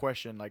the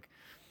question. Like,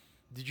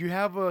 did you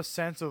have a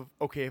sense of,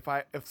 okay,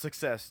 if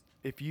success,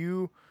 if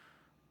you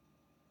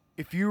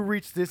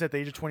reach this at the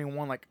age of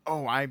 21, like,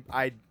 oh, I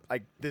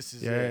like this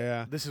is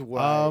it. This is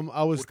what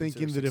I was would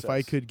thinking consider that if I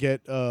success. could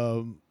get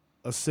a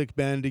sick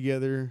band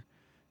together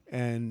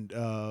and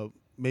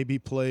maybe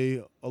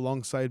play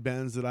alongside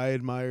bands that I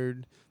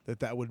admired,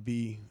 that would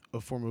be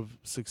a form of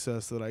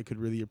success that I could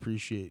really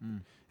appreciate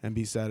and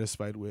be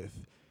satisfied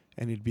with,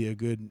 and it'd be a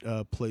good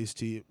place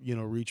to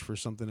reach for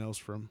something else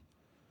from.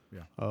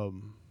 Yeah.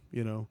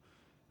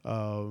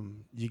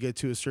 You get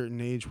to a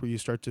certain age where you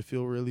start to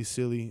feel really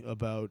silly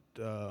about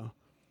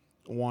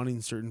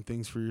wanting certain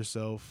things for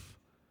yourself.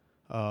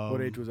 What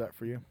age was that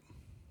for you?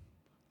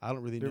 I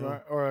don't really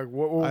know. Or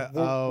what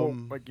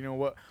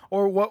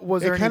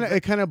was there?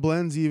 It kind of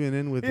blends even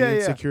in with the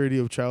insecurity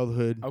of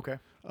childhood. Okay.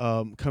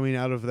 Coming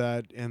out of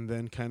that, and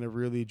then kind of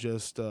really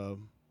just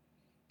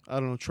I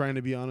don't know, trying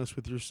to be honest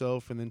with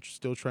yourself, and then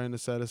still trying to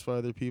satisfy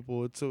other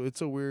people.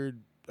 It's a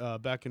weird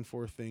back and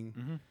forth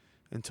thing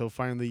until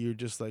finally you're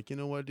just like, you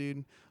know what,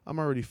 dude, I'm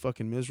already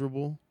fucking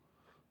miserable.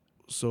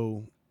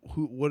 So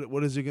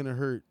what is it gonna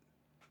hurt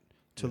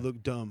to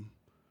look dumb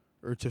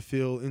or to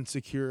feel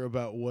insecure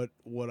about what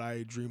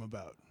I dream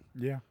about?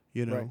 Yeah.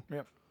 You know. Right.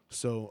 Yep.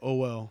 So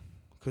well,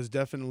 because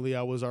definitely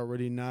I was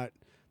already not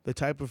the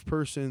type of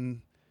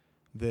person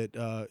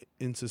that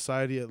in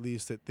society at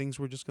least that things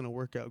were just gonna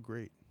work out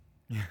great.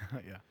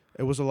 Yeah.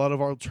 It was a lot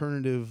of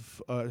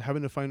alternative,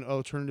 having to find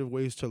alternative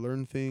ways to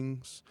learn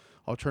things,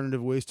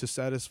 alternative ways to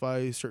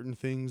satisfy certain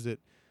things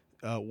that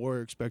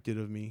were expected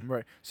of me.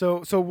 Right.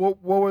 So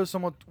what was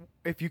some,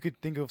 if you could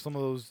think of some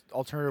of those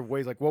alternative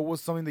ways, like what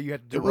was something that you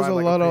had to do? It was it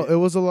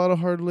was a lot of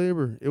hard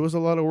labor. It was a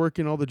lot of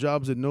working all the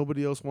jobs that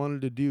nobody else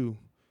wanted to do,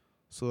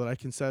 so that I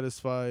can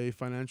satisfy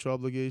financial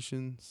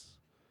obligations,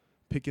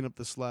 picking up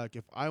the slack.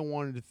 If I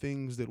wanted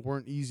things that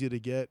weren't easy to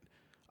get,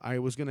 I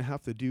was gonna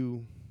have to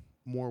do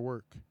more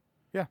work.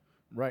 Yeah.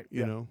 Right.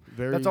 You know,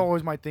 that's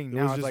always my thing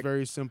now. It was just like,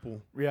 very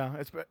simple. Yeah,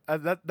 it's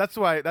that's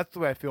the way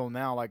I feel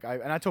now. Like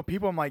I tell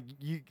people, I'm like,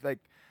 you like,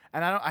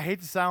 and I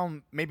hate to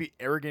sound maybe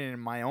arrogant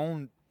in my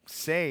own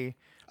say.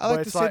 I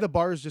like to say the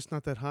bar is just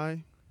not that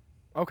high.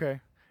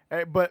 Okay,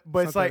 but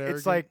it's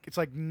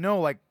like no,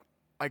 like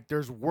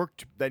there's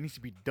work that needs to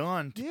be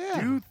done to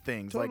do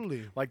things.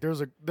 Totally. Like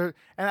there's and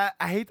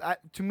I hate,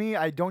 to me,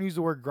 I don't use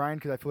the word grind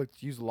because I feel like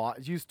it's used a lot.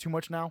 It's used too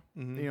much now.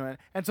 You know,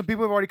 and some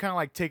people have already kind of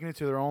like taken it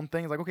to their own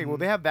things. Like, okay, well,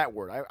 they have that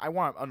word. I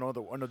want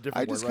another different word.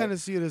 I just kind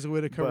of see it as a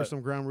way to cover some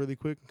ground really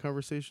quick in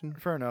conversation.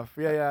 Fair enough.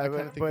 Yeah. I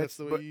kind of think that's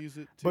the way you use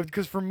it too. But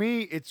because for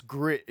me, it's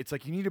grit. It's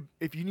like if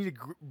you need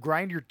to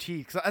grind your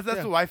teeth. Cause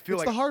that's what I feel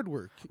like. It's the hard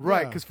work.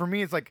 Right. Because for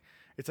me, it's like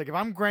if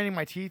I'm grinding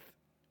my teeth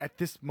at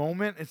this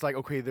moment, it's like,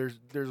 okay, there's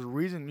a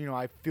reason,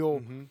 I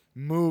feel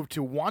moved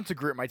to want to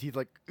grit my teeth,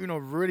 like,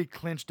 really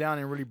clench down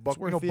and really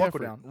buckle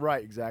down.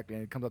 Right, exactly.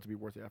 And it comes out to be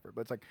worth the effort.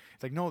 But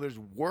it's like no, there's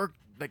work,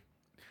 like,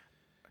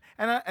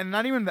 and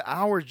not even the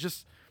hours,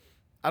 just,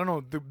 I don't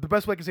know, the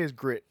best way I can say is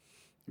grit.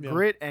 Yeah.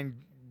 Grit and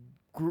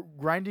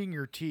grinding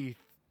your teeth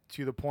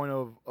to the point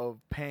of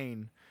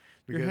pain.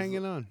 Because, you're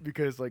hanging on.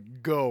 Because like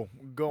go.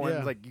 And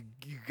it's like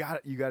you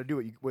got to do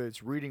it. Whether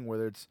it's reading,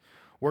 whether it's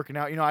working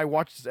out. I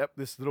watched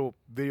this little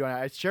video and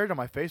I shared it on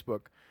my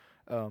Facebook.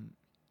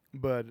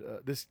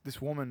 But this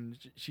woman,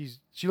 she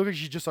looked like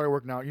she just started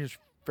working out. She's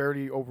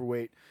fairly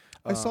overweight.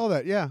 I saw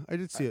that. Yeah, I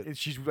did see it.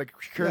 She's like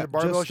she carries Yeah, a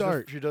barbell. Just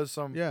Start. She does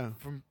some. Yeah.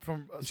 From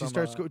She some,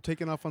 starts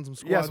taking off on some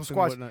squats. Yeah, some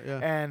squats. And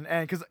whatnot. Yeah.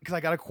 And because I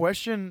got a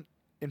question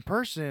in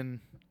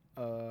person,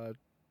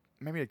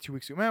 maybe like 2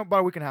 weeks ago, about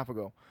a week and a half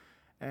ago,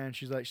 and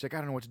she's like, I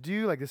don't know what to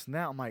do, like this and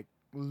that. I'm like,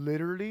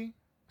 literally,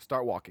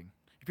 start walking.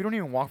 If you don't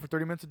even walk for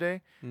 30 minutes a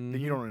day, then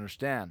you don't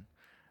understand.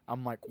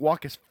 I'm like,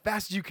 walk as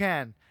fast as you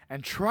can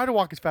and try to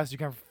walk as fast as you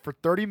can for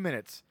 30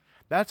 minutes.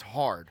 That's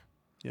hard.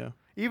 Yeah.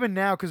 Even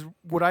now, because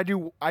what I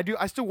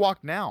still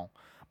walk now,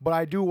 but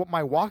I do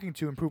my walking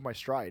to improve my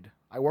stride.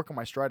 I work on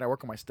my stride. I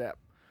work on my step.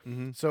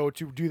 So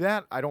to do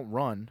that, I don't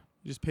run.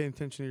 You just pay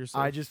attention to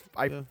yourself.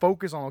 I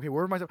focus on, okay,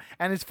 where's my step?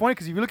 And it's funny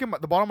because if you look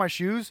at the bottom of my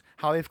shoes,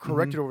 how they've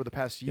corrected over the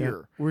past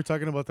year. We were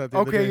talking about that the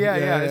other day.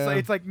 Yeah.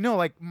 It's like no,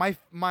 like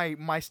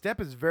my step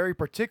is very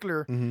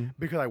particular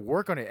because I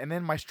work on it, and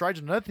then my stride's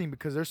another thing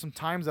because there's some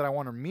times that I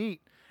want to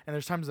meet, and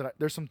there's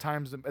some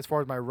times as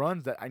far as my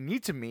runs that I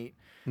need to meet.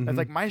 It's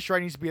like my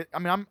stride needs to be. I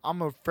mean,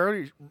 I'm a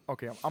fairly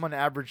I'm an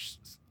average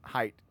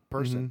height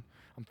person.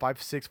 I'm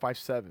 5'6",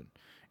 5'7".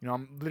 You know,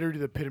 I'm literally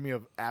the epitome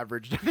of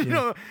average. You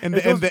know, and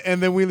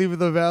then we leave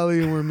the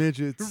valley and we're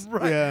midgets.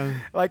 Right. Yeah.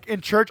 Like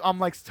in church, I'm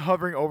like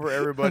hovering over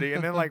everybody,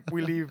 and then like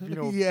we leave,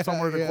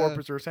 somewhere in the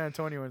Corpus or San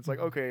Antonio, and it's like,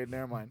 okay,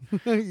 never mind.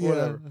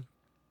 Whatever.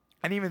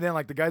 And even then,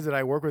 like the guys that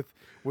I work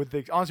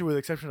honestly, with the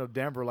exception of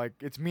Denver, like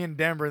it's me and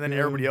Denver, and then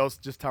everybody else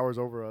just towers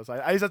over us.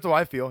 I guess that's how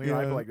I feel. You know,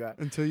 I feel like that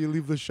until you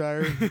leave the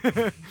Shire.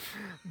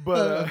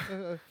 But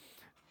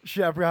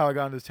shit, I forgot how I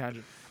got on this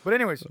tangent. But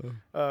anyways,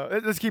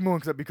 let's keep moving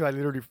because I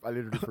literally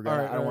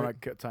forgot. I don't want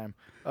to cut time.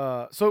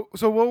 So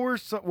what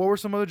were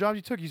some other jobs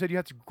you took? You said you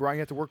had to grind. You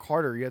had to work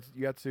harder. You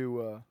had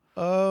to.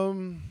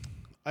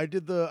 I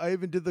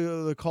even did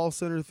the call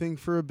center thing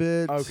for a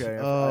bit. Okay.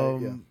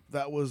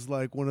 That was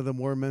like one of the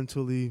more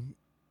mentally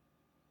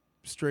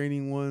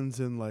straining ones,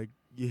 and like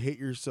you hate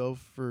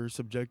yourself for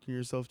subjecting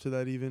yourself to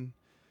that. Even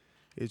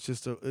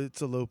it's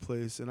a low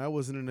place, and I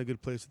wasn't in a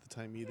good place at the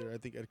time either. I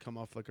think I'd come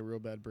off like a real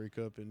bad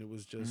breakup, and it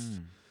was just.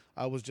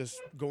 I was just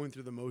going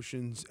through the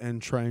motions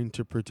and trying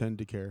to pretend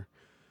to care.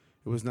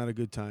 It was not a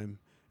good time.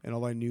 And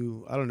all I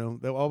knew, I don't know,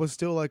 that I was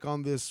still like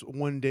on this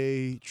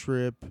 1-day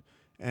trip.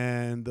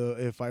 And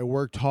if I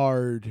worked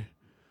hard,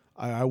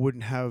 I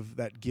wouldn't have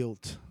that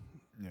guilt.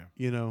 Yeah.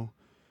 You know?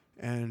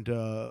 And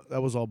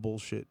that was all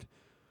bullshit.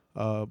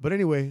 But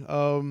anyway,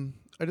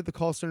 I did the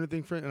call center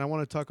thing and I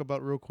want to talk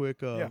about real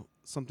quick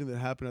something that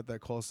happened at that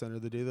call center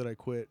the day that I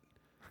quit.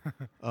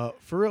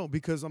 For real,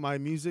 because my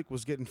music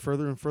was getting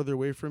further and further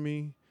away from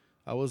me.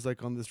 I was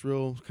like on this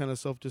real kind of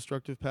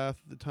self-destructive path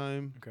at the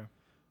time. Okay.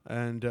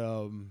 And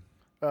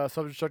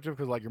self-destructive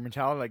because like your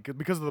mentality, like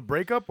because of the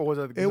breakup, or was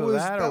it?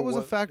 That was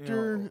a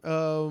factor.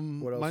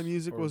 What else? My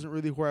music wasn't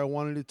really where I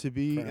wanted it to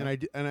be, and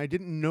I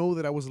didn't know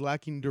that I was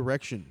lacking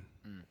direction.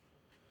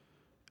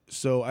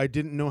 So I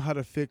didn't know how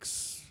to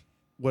fix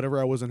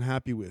whatever I was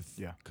unhappy with.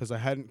 Yeah. Because I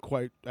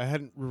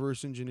hadn't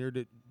reverse engineered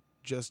it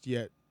just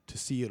yet to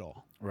see it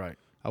all. Right.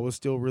 I was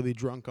still really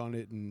drunk on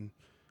it and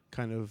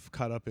kind of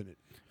caught up in it.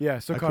 Yeah,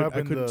 so caught up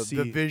in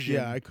the vision.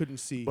 Yeah, I couldn't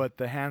see. But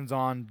the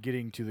hands-on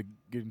getting to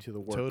the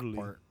work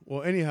part.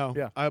 Well, anyhow,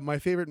 my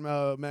favorite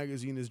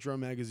magazine is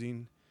Drum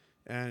Magazine,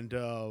 and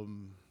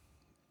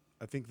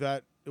I think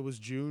that it was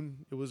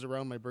June. It was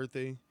around my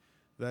birthday,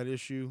 that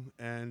issue,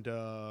 and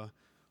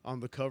on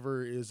the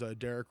cover is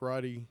Derek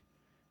Roddy,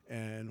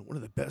 and one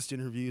of the best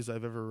interviews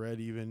I've ever read.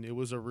 Even it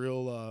was a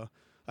real.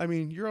 I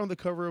mean, you're on the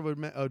cover of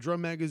a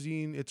drum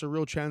magazine. It's a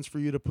real chance for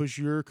you to push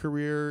your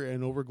career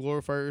and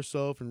over-glorify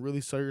yourself and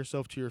really sell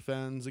yourself to your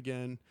fans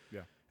again.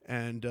 Yeah.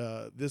 And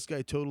this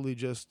guy totally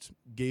just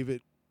gave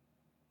it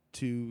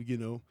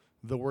to,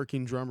 the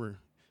working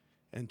drummer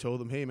and told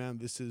them, hey, man,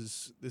 this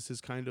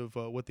is kind of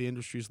what the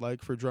industry's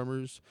like for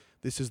drummers.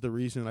 This is the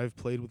reason I've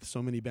played with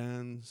so many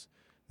bands.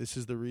 This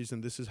is the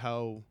reason. This is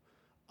how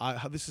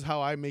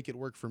I make it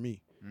work for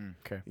me.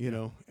 Okay.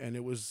 And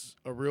it was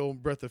a real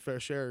breath of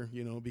fresh air,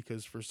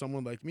 because for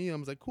someone like me, I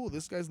was like, cool,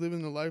 this guy's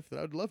living the life that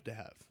I'd love to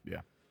have. Yeah.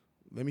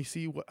 Let me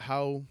see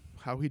how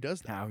he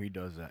does that. How he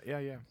does that. Yeah,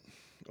 yeah.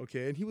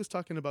 Okay, and he was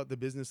talking about the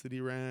business that he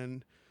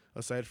ran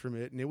aside from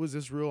it, and it was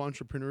this real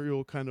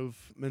entrepreneurial kind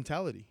of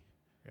mentality.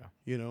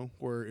 Yeah.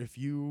 Where if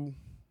you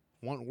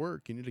want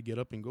work, you need to get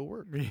up and go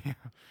work. Yeah.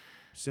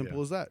 Simple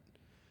as that.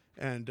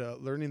 And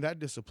learning that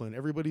discipline.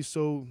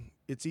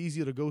 It's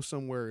easy to go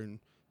somewhere and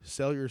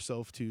sell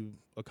yourself to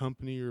a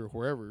company or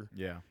wherever.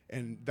 Yeah.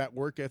 And that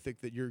work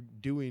ethic that you're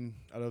doing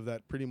out of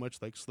that pretty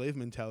much like slave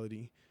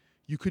mentality,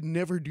 you could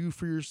never do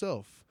for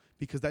yourself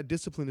because that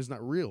discipline is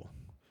not real.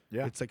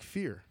 Yeah. It's like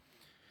fear.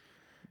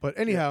 But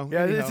anyhow.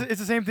 Yeah, it's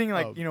the same thing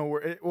like,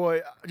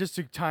 just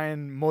to tie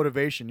in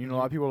motivation. A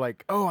lot of people are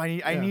like, oh,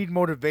 I need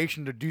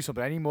motivation to do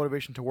something. I need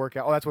motivation to work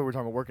out. Oh, that's what we're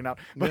talking about, working out.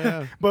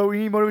 But, but we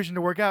need motivation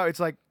to work out. It's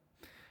like,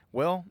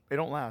 well, it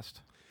don't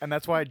last. And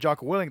that's why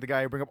Jocko Willink, the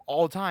guy I bring up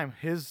all the time,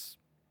 his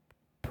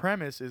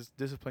premise is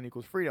discipline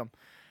equals freedom.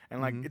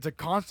 and like it's a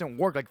constant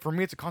work. Like for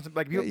me, it's a constant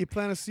like Yeah, you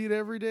plant a seed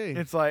every day.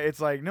 it's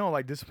like no,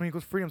 like discipline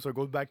equals freedom, so it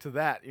goes back to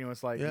that. You know,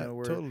 it's like Yeah, you know,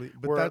 where, totally.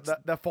 But where that's-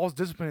 that false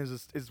discipline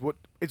is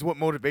what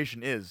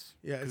motivation is.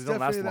 Yeah, 'Cause it's it don't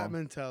last definitely that long.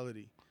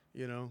 mentality,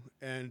 you know,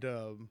 and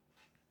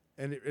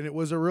it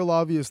was a real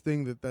obvious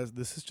thing that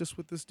this is just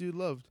what this dude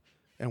loved,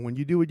 and when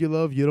you do what you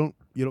love, you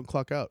don't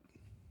clock out.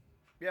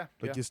 Yeah,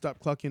 Like yeah. you stop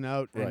clocking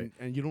out, Right.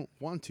 and you don't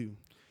want to.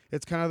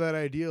 It's kind of that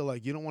idea,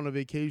 like you don't want a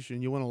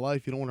vacation, you want a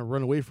life, you don't want to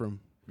run away from.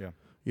 Yeah.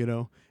 You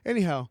know.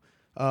 Anyhow,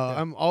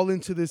 I'm all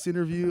into this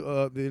interview.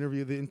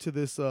 Into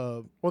this.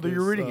 Well, this,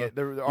 you're reading it.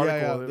 The article.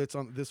 Yeah, that's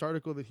on this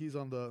article that he's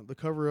on the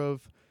cover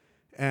of,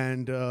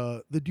 and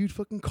the dude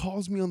fucking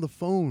calls me on the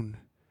phone.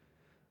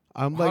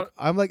 I'm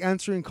like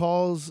answering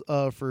calls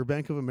for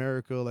Bank of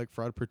America, like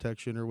fraud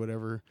protection or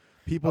whatever.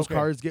 People's Okay.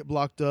 cards get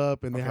blocked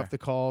up, and they Okay. have to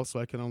call so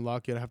I can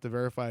unlock it. I have to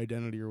verify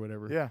identity or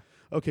whatever. Yeah.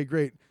 Okay,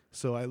 great.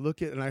 So I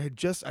look at, and I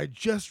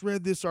just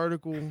read this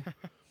article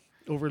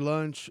over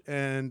lunch,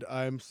 and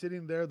I'm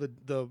sitting there.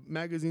 The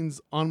magazine's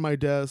on my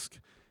desk,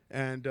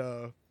 and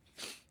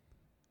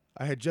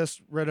I had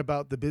just read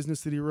about the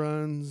business that he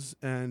runs,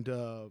 and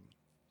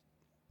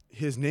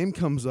his name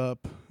comes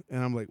up,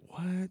 and I'm like,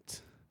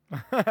 what?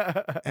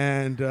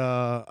 And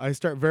I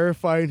start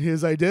verifying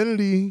his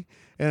identity,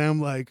 and I'm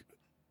like,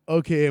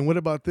 okay, and what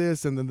about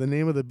this? And then the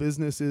name of the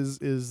business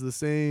is the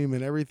same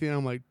and everything.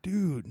 I'm like,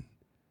 dude,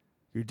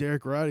 you're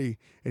Derek Roddy.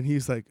 And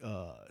he's like,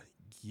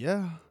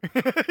 yeah.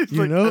 He's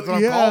You like, know? that's what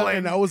I'm Yeah. calling.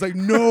 And I was like,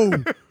 no,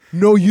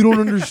 you don't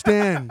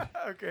understand.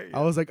 Okay.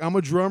 I was like, I'm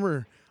a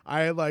drummer.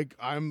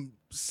 I'm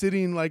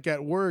sitting like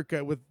at work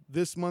with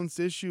this month's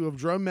issue of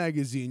Drum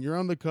Magazine. You're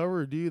on the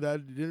cover, dude.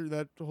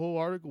 That whole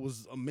article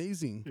was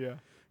amazing. Yeah.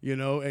 You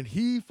know, and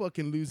he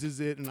fucking loses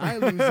it and I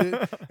lose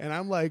it. And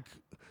I'm like,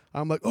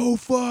 oh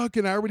fuck,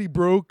 and I already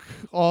broke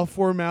all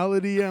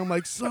formality. I'm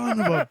like, son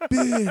of a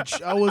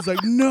bitch. I was like,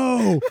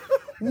 no.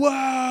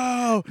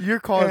 Wow. Your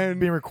call is And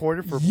being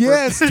recorded for.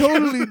 Yes,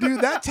 totally,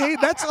 dude.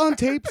 That's on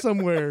tape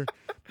somewhere.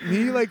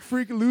 Me like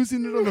freaking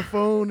losing it on the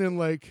phone and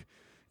like,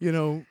 you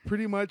know,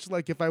 pretty much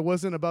like if I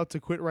wasn't about to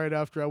quit right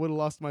after, I would have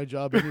lost my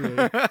job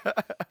anyway.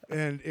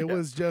 And it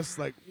was just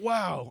like,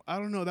 wow. I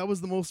don't know. That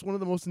was one of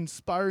the most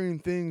inspiring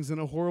things in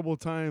a horrible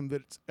time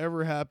that's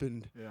ever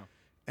happened. Yeah.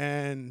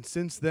 And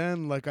since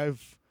then, like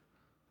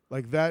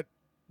that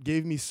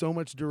gave me so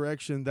much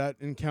direction. That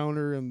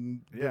encounter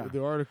and Yeah.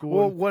 the article.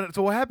 Well,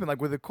 what happened?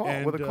 Like with the call?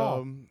 and, With the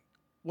call?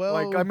 well,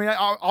 Like I mean,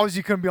 obviously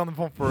you couldn't be on the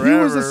phone forever. he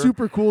was a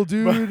super cool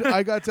dude.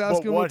 I got to ask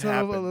but him a what ton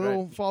of happened,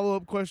 little right?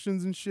 follow-up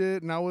questions and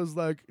shit, and I was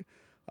like,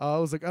 I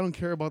don't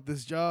care about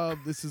this job.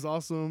 This is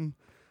awesome.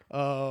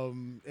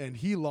 And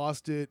he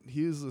lost it.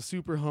 He was a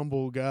super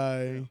humble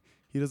guy. Yeah.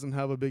 He doesn't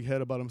have a big head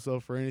about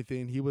himself or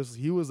anything. He was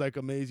like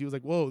amazed. He was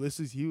like, whoa, this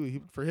is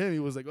he for him. He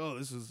was like, oh,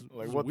 this is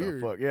Like this what is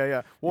weird. the fuck? Yeah,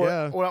 yeah. Well,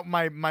 Yeah. well,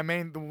 the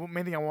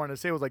main thing I wanted to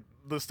say was like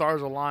the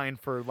stars aligned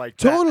for like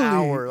Totally. that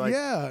hour. Like,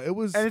 yeah, it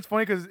was. and it's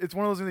funny because it's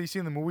one of those things that you see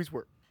in the movies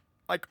where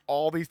like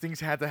all these things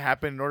had to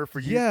happen in order for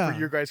you Yeah. for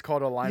your guys' call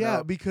to line yeah,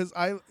 up. because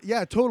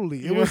totally.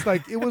 It Yeah. was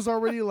like it was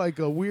already like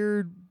a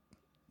weird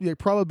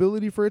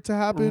probability for it to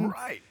happen.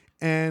 Right.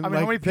 And I mean,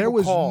 how many like there people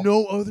was call?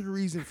 no other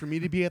reason for me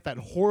to be at that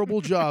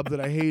horrible job that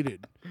I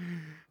hated.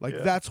 Like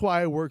Yeah. that's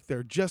why I worked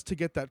there, just to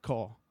get that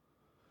call.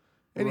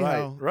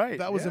 Anyhow, right,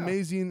 that was yeah.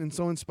 amazing and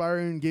so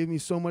inspiring, gave me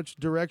so much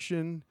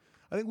direction.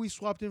 I think we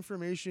swapped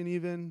information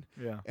even,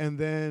 Yeah. and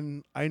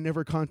then I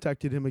never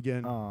contacted him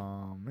again.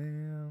 Oh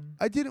man.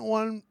 I didn't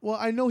want him, well,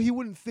 I know he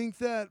wouldn't think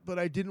that, but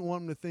I didn't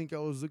want him to think I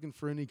was looking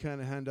for any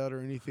kind of handout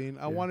or anything.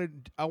 I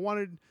wanted,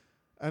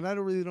 and I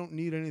don't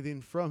need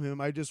anything from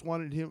him. I just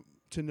wanted him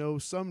to know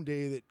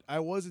someday that I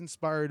was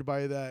inspired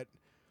by that,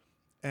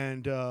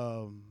 and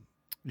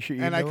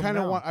and I kind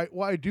of want,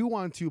 I do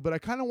want to, but I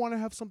kind of want to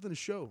have something to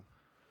show,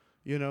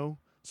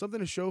 something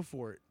to show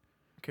for it.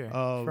 Okay.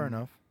 um, fair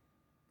enough.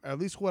 At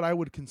least what I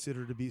would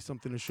consider to be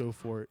something to show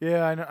for it.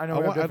 Yeah, I know.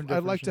 we have different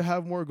I'd like to definitions.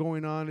 have more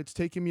going on. It's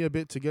taken me a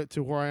bit to get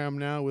to where I am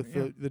now with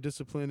Yeah. the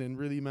discipline and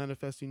really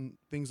manifesting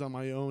things on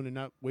my own and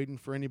not waiting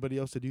for anybody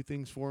else to do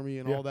things for me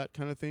and Yeah. all that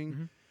kind of thing.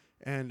 Mhm.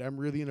 And I'm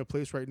really in a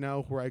place right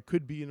now where I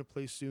could be in a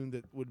place soon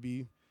that would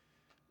be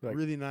Like,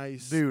 really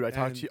nice. Dude, and,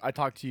 I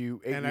talked to you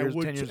 8 and years, I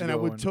would 10 years and ago.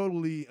 I would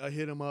totally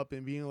hit him up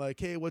and being like,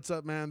 "Hey, what's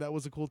up, man? That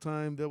was a cool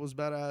time. That was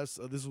badass.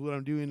 This is what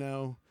I'm doing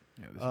now."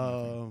 yeah, this is my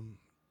thing.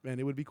 And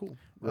it would be cool.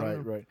 I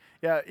don't know. Right.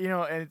 Yeah,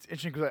 and it's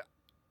interesting because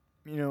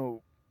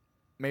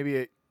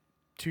maybe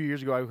 2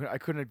 years ago I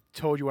couldn't have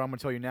told you what I'm gonna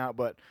tell you now,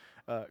 but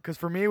because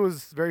for me it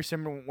was very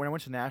similar when I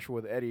went to Nashville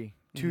with Eddie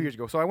 2 Mhm. years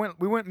ago. So me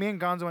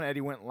and Gonzo and Eddie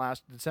went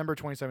last December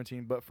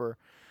 2017, but for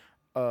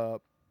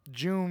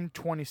June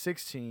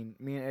 2016,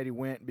 me and Eddie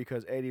went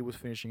because Eddie was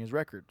finishing his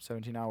record,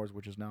 17 Hours,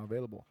 which is now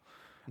available.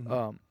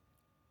 Mhm.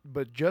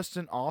 But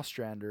Justin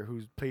Ostrander,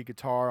 who's played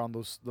guitar on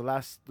the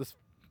last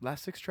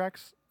 6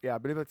 tracks, yeah, I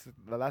believe that's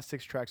the last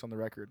 6 tracks on the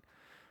record.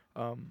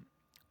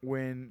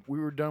 When we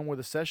were done with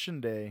the session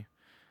day,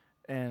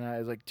 and I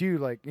was like, dude,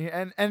 like,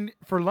 and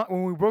for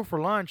when we broke for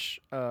lunch,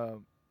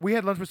 we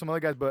had lunch with some other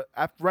guys, but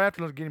right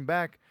after lunch getting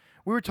back,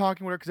 we were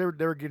talking whatever because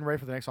they were getting ready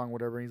for the next song,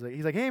 whatever. And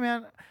he's like, hey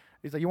man,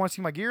 he's like, you want to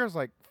see my gear? I was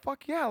like,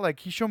 fuck yeah! Like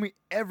he showed me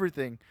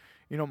everything,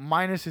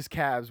 minus his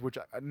calves, which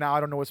now I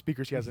don't know what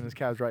speakers he has in his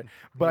calves, right?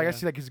 But I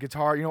guess like his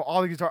guitar,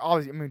 all the guitar, all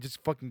these, I mean,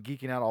 just fucking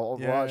geeking out all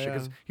that shit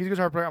because he's a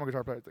guitar player, I'm a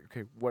guitar player. It's like,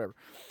 okay, whatever.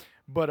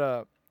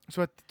 But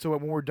so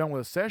when we're done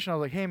with the session, I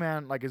was like, hey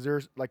man, like is there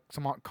like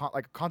some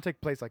like a contact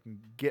place I can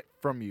get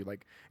from you?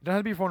 Like it doesn't have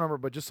to be a phone number,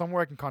 but just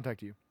somewhere I can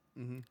contact you.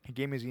 Mm-hmm. He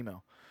gave me his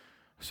email.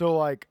 So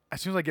like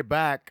as soon as I get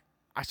back,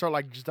 I start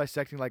like just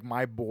dissecting like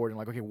my board and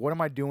like, okay, what am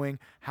I doing?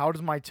 How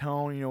does my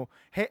tone,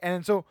 hey,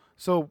 and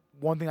so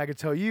one thing I could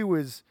tell you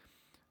is,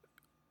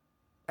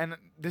 and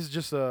this is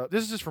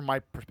just from my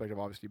perspective,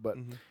 obviously, but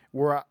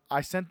where I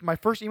sent my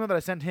first email that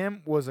I sent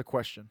him was a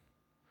question.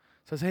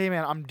 It says, hey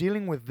man, I'm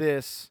dealing with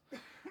this.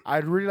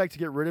 I'd really like to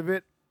get rid of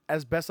it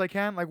as best I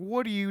can. Like,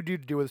 what do you do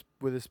to do with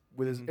this?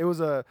 It was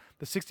the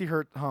 60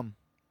 hertz hum.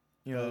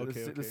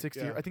 The 60.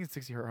 Yeah. I think it's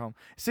 60 hertz hum.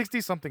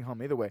 60 something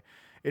hum. Either way,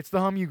 it's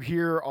the hum you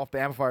hear off the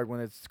amplifier when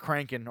it's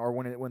cranking or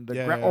when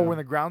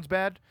the ground's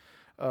bad,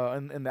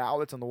 in the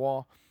outlets on the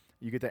wall,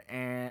 you get that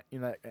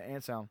that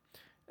ant sound,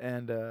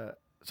 and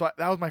so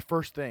that was my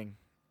first thing.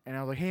 And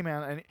I was like, hey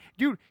man, and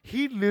dude,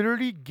 he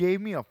literally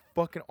gave me a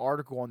fucking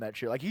article on that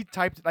shit. Like he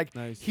typed, like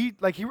nice. he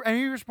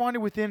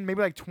responded within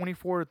maybe like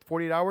 24 to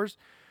 48 hours.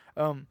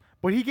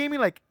 But he gave me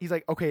like, he's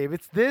like, okay, if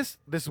it's this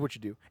is what you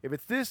do. If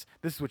it's this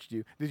is what you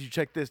do. Did you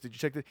check this? Did you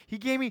check this? He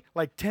gave me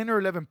like 10 or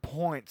 11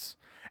 points,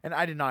 and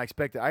I did not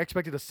expect it. I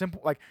expected a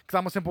simple, like, cause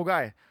I'm a simple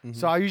guy.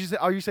 So I'll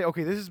usually say,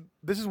 okay, this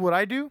is what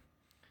I do.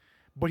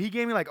 But he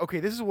gave me like,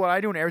 okay, this is what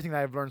I do and everything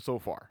that I've learned so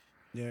far.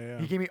 Yeah.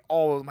 He gave me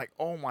all of them. Like,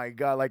 oh my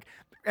god, like,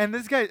 and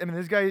this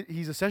guy,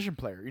 he's a session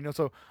player,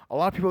 So a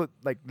lot of people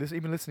like this,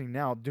 even listening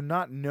now, do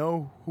not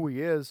know who he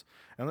is,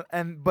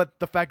 but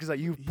the fact is that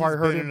you've probably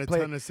heard him play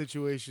in a ton of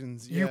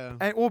situations.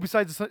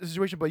 Besides the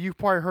situation, but you've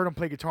probably heard him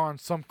play guitar on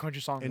some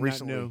country song and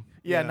recently. Not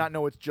know. Not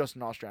know it's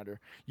Justin Ostrander.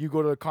 You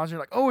go to the concert,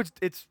 like, oh,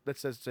 it's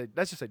let's just say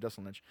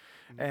Dustin Lynch,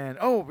 and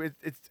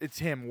it's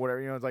him,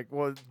 whatever. It's like,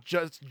 well,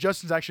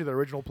 Justin's actually the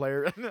original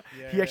player.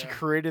 He actually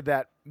created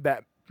that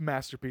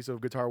masterpiece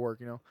of guitar work,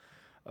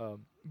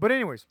 But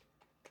anyways.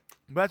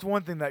 But that's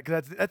one thing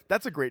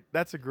that's a great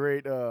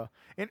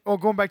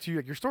going back to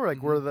your story,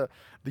 like where the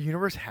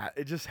universe had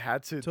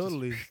to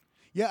totally.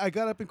 Yeah, I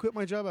got up and quit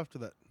my job after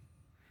that.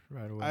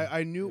 Right away.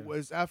 I knew it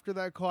was after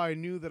that call. I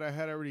knew that I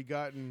had already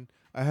gotten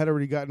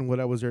what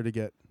I was there to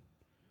get.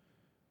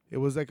 It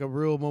was like a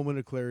real moment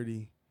of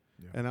clarity,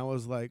 and I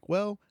was like,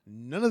 well,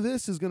 none of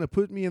this is gonna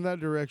put me in that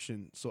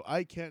direction, so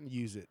I can't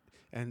use it.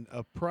 And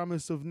a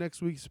promise of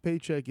next week's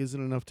paycheck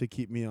isn't enough to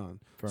keep me on.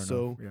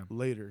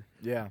 Later.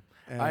 Yeah.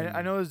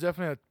 I know there's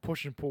definitely a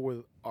push and pull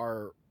with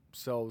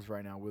ourselves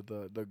right now with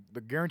the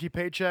guaranteed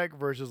paycheck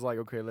versus like,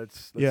 okay,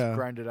 let's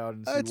grind it out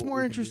and see it's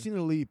more interesting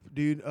to leap,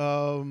 dude.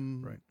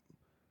 Right.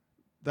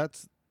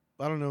 That's,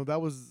 I don't know,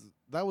 that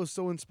was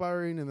so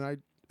inspiring,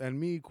 and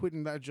me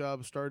quitting that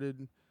job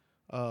started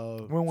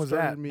when was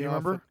that? Me you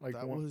remember? Like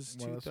that was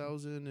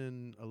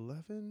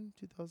 2011,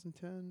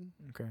 2010.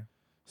 Okay.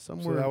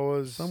 Somewhere, so that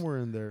was somewhere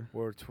in there.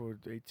 Or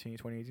 2018,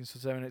 so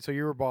 7, 8. So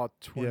you were about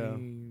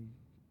 20,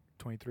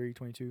 23,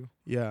 22?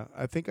 Yeah,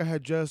 I think I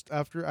had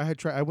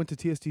I went to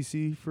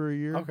TSTC for a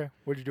year. Okay.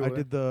 What'd you do? I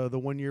did the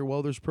 1 year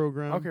welders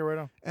program. Okay, right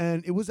on.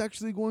 And it was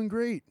actually going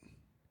great.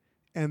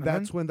 And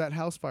that's when that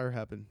house fire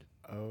happened.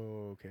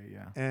 Oh, okay,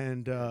 yeah.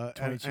 And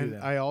 22 and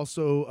then. I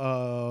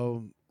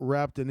also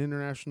wrapped an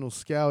international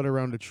scout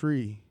around a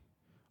tree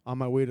on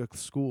my way to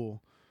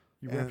school.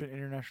 You wrapped an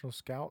international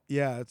scout?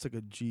 Yeah, it's like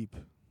a Jeep.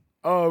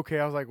 Oh, okay.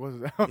 I was like, what is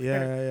that? Okay.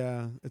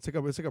 Yeah. It's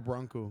like a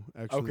Bronco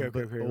actually,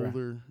 okay,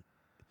 older,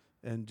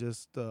 and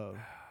just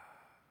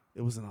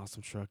it was an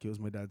awesome truck. It was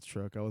my dad's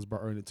truck. I was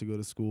borrowing it to go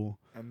to school.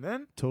 And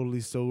then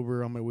totally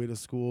sober on my way to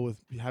school with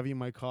having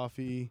my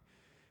coffee,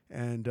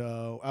 and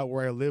out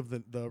where I live,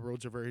 the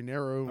roads are very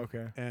narrow.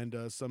 Okay. And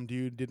some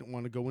dude didn't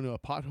want to go into a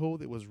pothole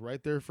that was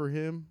right there for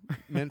him,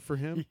 meant for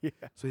him. Yeah.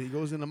 So he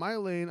goes into my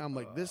lane. I'm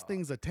like, this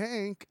thing's a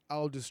tank.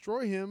 I'll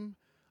destroy him.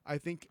 I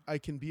think I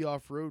can be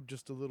off-road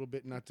just a little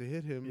bit not to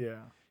hit him. Yeah.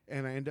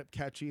 And I end up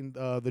catching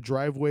the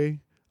driveway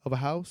of a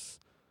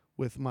house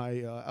with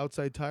my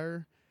outside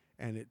tire,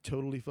 and it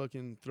totally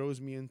fucking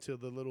throws me into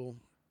the little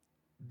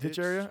ditch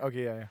area?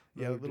 Okay, yeah.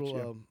 Yeah, the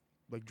little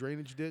like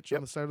drainage ditch on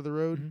the side of the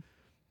road.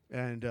 Mm-hmm.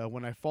 And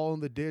when I fall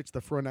in the ditch,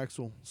 the front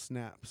axle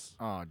snaps.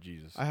 Oh,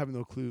 Jesus. I have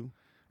no clue.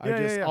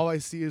 Yeah, all I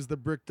see is the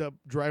bricked up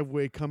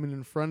driveway coming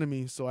in front of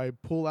me, so I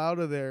pull out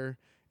of there.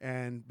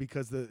 And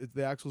because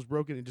the axle's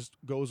broken, it just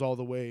goes all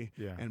the way.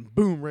 Yeah. And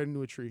boom, right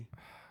into a tree. Oh,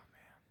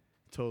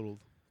 man. Totaled.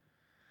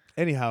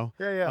 Anyhow.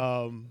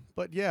 Yeah.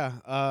 But yeah,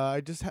 I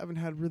just haven't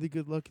had really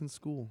good luck in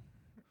school.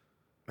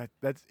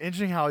 That's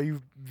interesting how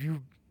you've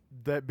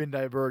been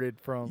diverted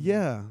from.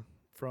 Yeah.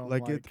 From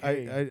like it,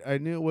 hey. I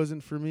knew it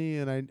wasn't for me,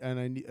 and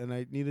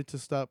I needed to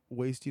stop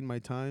wasting my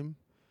time.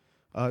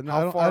 I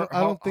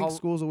don't think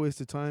school's a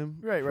waste of time.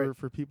 Right.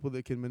 For people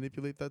that can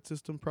manipulate that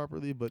system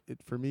properly, but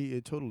for me,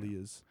 it totally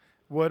is.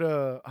 What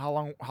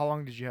how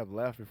long did you have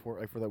left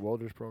before for that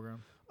welders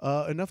program?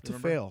 Enough to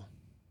fail.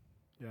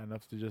 Yeah,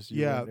 enough to just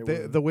you, Yeah, and it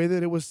wasn't- the way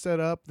that it was set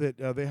up, that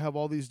they have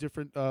all these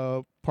different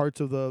parts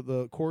of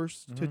the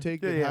course to Mhm.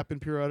 take Yeah, that yeah. happen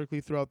periodically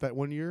throughout that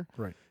 1 year.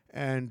 Right.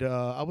 And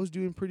I was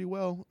doing pretty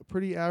well,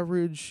 pretty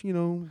average,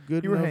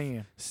 good you were enough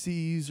hanging.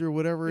 C's or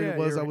whatever Yeah, it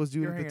was you're- I was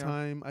doing you're at the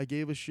hanging time. I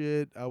gave a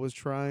shit. I was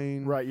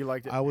trying. Right, you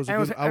liked it. I was a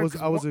And it good, and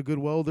 'cause I was a good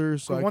welder,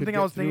 so I one could thing get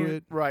I was through thinking,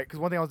 it. right? Because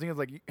one thing I was thinking is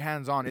like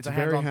hands on. It's a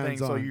very hands on thing.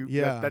 So hands-on. you,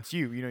 Yeah. that's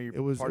you. You know, you're It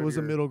was part of a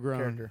your middle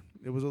ground. character.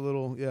 It was a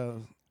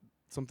little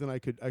something I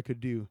could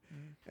do,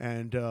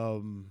 and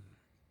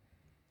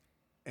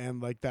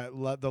like that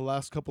the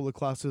last couple of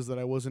classes that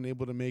I wasn't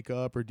able to make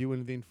up or do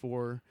anything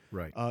for,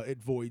 Right. it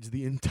voids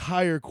the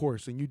entire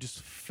course and you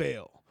just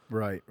fail.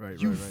 Right.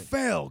 You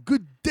fail.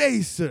 Good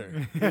day,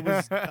 sir.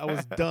 I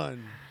was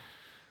done.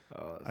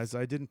 As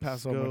I didn't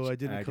pass so go, much I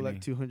didn't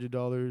collect agony.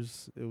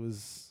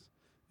 $200.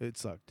 It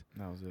sucked.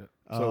 That was it.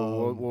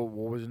 So Um,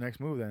 what was your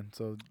next move then?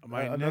 So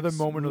My another next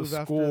moment of move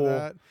after school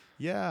that,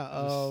 yeah.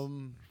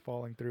 Just-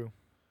 falling through.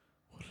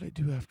 What did I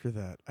do after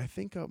that? I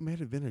think I might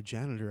have been a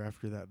janitor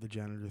after that. The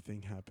janitor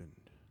thing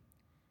happened.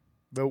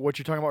 What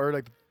you're talking about, or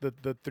like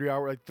the 3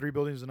 hour, like 3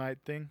 buildings a night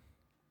thing? Is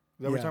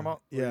that what you're talking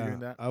about? Were you Yeah, doing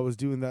that? I was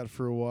doing that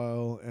for a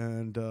while,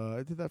 and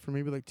I did that for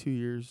maybe like 2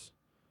 years.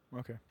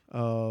 Okay.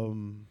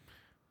 Um,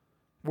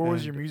 Where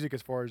was and- your music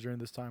as far as during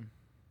this time?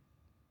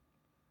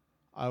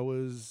 I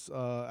was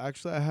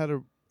actually I had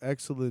a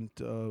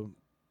excellent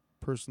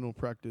personal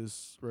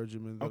practice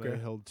regimen that I Okay.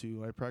 held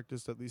to. I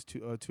practiced at least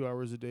 2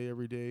 hours a day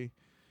every day,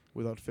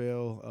 without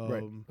fail.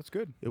 Right. That's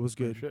good. It was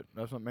good. Shit.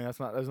 That's not, man. There's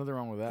nothing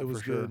wrong with that. It was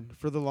for sure. good.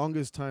 For the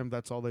longest time,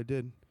 that's all I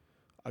did.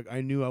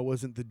 I knew I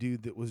wasn't the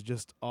dude that was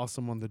just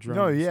awesome on the drums.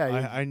 No,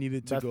 yeah, I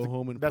needed to That's go the-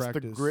 home and That's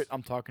practice. the grit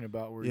I'm talking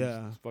about. Where you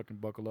Yeah. just fucking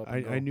buckle up. I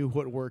And go. knew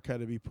what work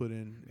had to be put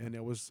in, and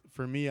it was,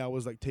 for me, I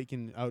was like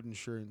taking out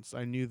insurance.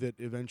 I knew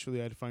that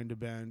eventually I'd find a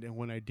band, and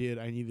when I did,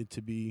 I needed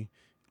to be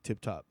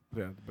tip top.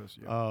 Yeah, the best.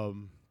 Yeah.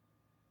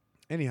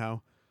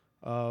 Anyhow,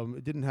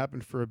 it didn't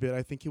happen for a bit.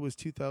 I think it was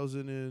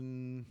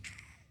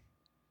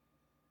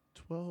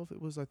 2012.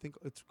 It was, I think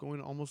it's going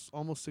almost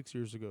 6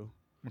 years ago.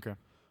 Okay.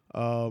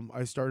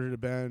 I started a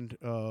band,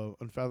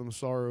 Unfathom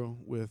Sorrow,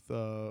 with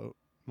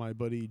my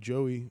buddy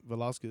Joey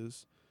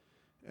Velasquez,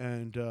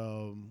 and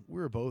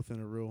we were both in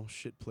a real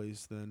shit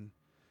place then.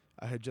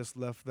 I had just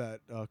left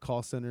that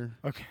call center.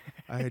 Okay.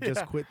 I had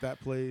just Yeah. quit that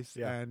place,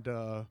 Yeah.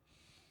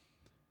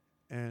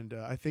 and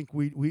I think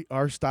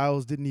our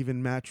styles didn't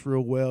even match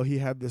real well. He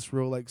had this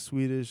real like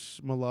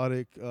Swedish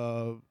melodic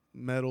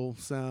metal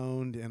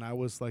sound, and I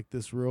was like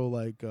this real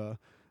like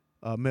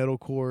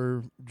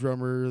metalcore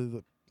drummer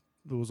that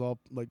was all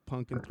like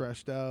punk and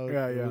thrashed out.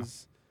 Yeah, It yeah.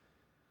 was,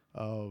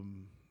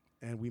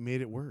 and we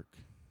made it work.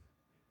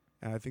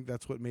 And I think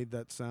that's what made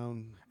that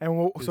sound.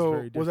 And is so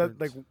very was that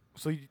like? different.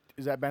 So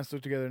is that band still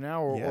together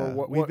now, or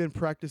what? We've what been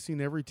practicing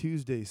every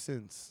Tuesday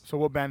since. so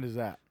what band is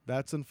that?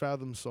 That's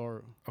Unfathom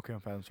Sorrow. Okay,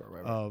 I'm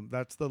sorry. Right.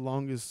 That's the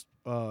longest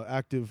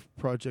active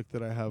project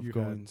that I have You've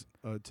going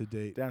to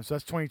date. Damn. So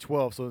that's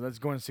 2012. So that's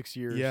going 6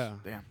 years. Yeah.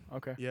 Damn.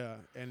 Okay. Yeah,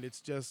 and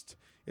it's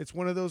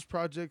one of those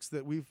projects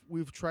that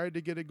we've tried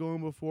to get it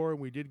going before,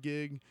 and we did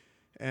gig,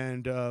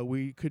 and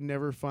we could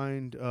never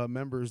find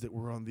members that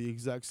were on the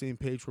exact same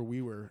page where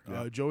we were.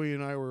 Yeah. Joey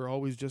and I were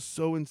always just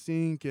so in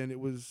sync, and it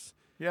was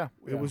Yeah.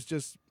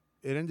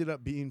 it ended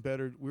up being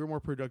better. We were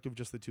more productive,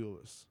 just the two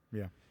of us.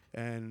 Yeah.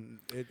 And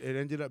it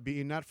ended up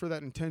being not for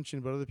that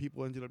intention, but other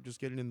people ended up just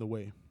getting in the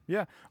way.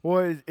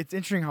 Well, it's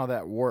interesting how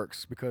that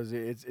works because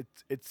it's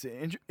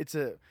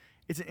an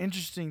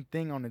interesting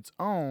thing on its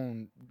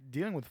own,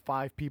 dealing with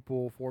 5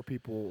 people, 4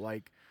 people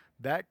like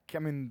that. I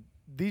mean,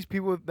 these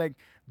people, like,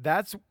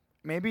 that's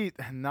maybe,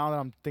 now that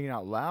I'm thinking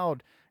out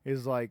loud,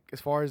 is like, as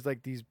far as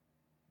like these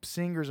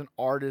singers and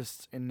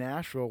artists in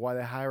Nashville, why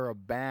they hire a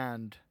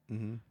band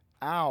Mm-hmm.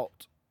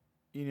 out,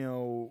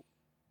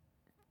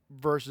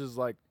 versus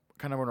like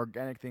kind of an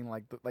organic thing,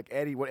 like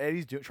Eddie, what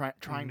Eddie's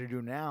trying to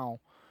do now,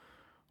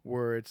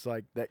 where it's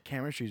like that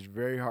chemistry is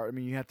very hard. I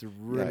mean, you have to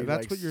really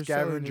that's like what you're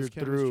selling is scavenger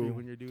chemistry through.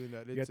 when you're doing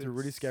that. You have to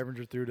really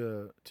scavenger through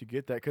to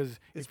get that, because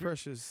It's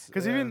precious.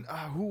 because even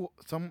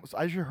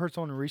I just heard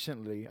someone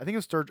recently. I think it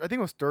was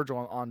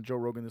Sturgill on Joe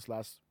Rogan this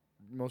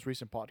most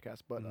recent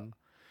podcast, but Mhm.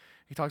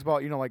 he talks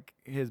about like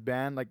his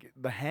band, like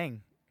the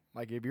hang.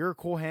 Like if you're a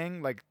cool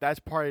hang, like that's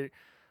part.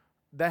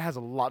 That has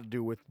a lot to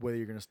do with whether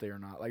you're gonna stay or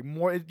not. Like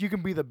you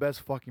can be the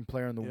best fucking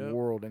player in the Yep.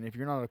 world, and if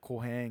you're not a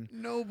cool hang,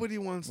 Nobody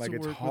wants Like, to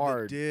it's work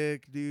hard. with a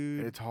dick,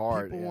 dude. It's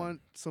hard, People yeah.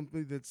 want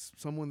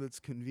someone that's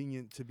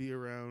convenient to be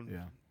around.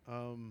 yeah,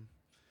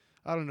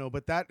 I don't know,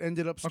 but that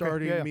ended up Okay,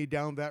 starting yeah. me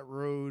down that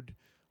road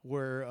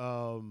where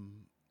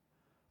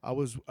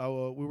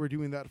we were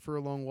doing that for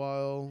a long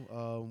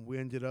while. We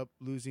ended up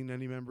losing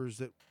any members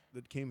that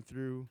came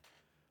through.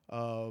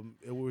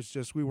 It was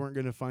just we weren't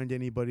going to find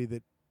anybody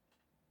that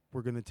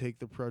were going to take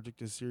the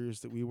project as serious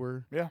that we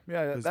were. yeah.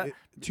 'Cause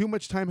too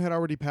much time had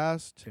already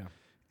passed, Yeah.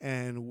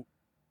 and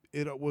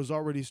it was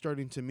already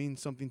starting to mean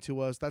something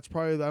to us.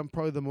 I'm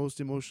probably the most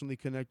emotionally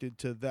connected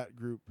to that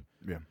group.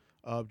 Yeah.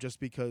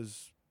 Just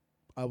because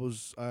I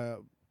was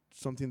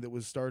something that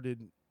was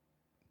started,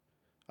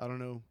 I don't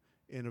know,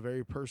 in a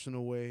very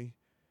personal way,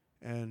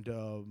 and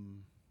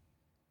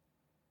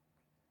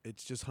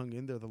it's just hung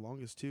in there the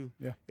longest too.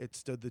 Yeah. It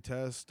stood the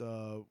test.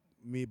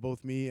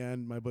 Both me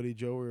and my buddy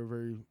Joe are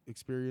very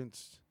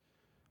experienced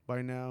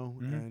by now,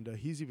 and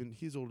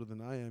he's older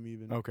than I am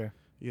even. Okay.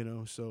 You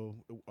know, so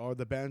all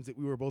the bands that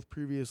we were both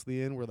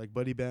previously in were like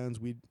buddy bands.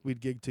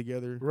 We'd gig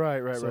together.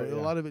 Right. So Yeah.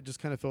 a lot of it just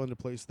kind of fell into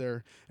place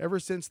there. Ever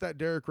since that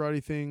Derek Roddy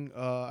thing,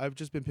 I've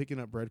just been picking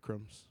up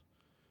breadcrumbs,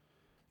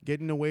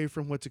 getting away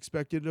from what's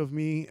expected of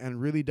me,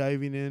 and really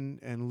diving in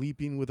and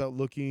leaping without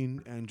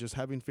looking, and just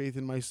having faith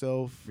in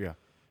myself. Yeah.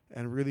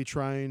 And really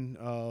trying.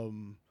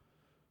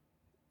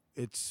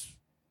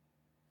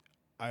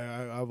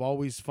 I've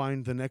always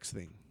find the next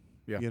thing.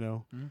 Yeah. You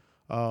know.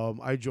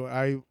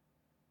 Mm-hmm.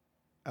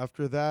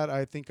 After that,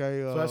 I think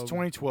So that's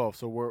 2012.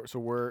 So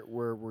where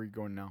were you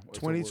going now?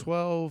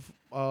 2012.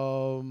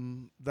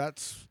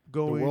 That's The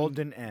going. world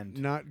didn't end.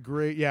 Not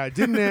great. Yeah, it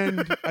didn't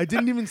end. I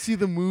didn't even see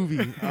the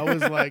movie. I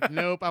was like,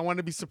 nope. I want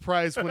to be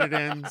surprised when it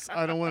ends.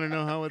 I don't want to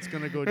know how it's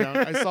gonna go down.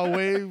 I saw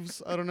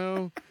waves. I don't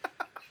know.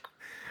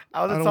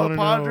 I was I at don't South wanna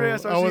Padre. know. I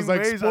started I was seeing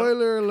like, waves.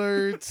 spoiler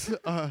alert.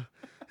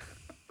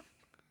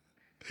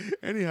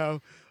 Anyhow,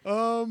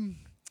 the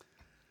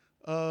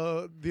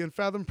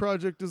Unfathom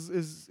project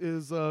is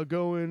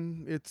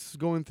going. It's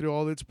going through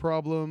all its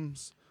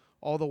problems.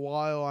 All the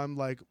while, I'm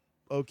like,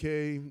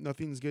 okay,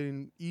 nothing's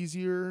getting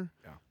easier.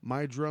 Yeah.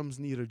 My drums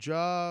need a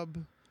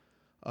job.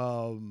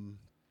 I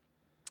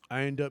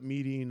end up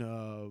meeting,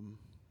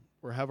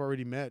 or have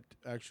already met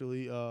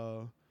actually,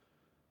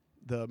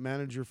 the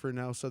manager for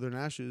now Southern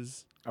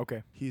Ashes.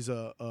 Okay. He's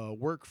a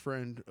work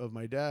friend of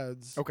my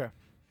dad's. Okay.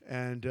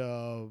 And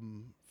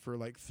for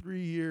like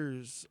 3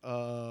 years,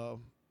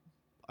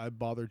 I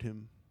bothered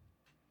him.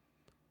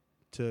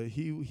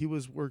 He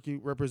was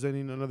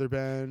representing another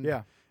band.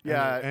 Yeah.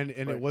 And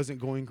right. it wasn't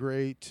going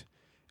great.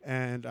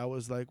 And I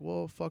was like,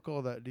 well, fuck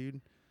all that,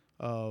 dude.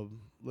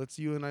 Let's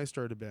you and I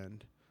start a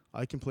band.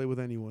 I can play with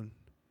anyone.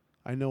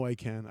 I know I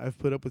can. I've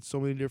put up with so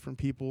many different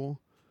people.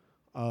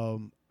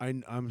 I'm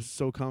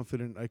so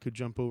confident I could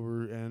jump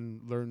over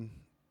and learn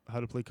how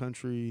to play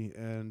country,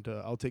 and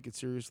I'll take it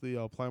seriously.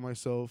 I'll apply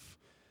myself.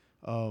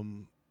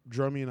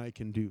 Drumming I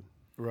can do.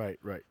 Right.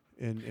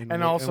 And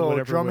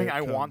Also drumming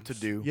I want to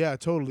do. Yeah,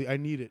 totally. I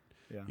need it.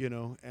 Yeah. You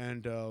know,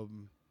 and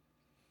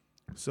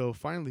so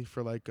finally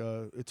for like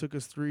it took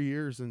us 3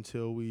 years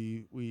until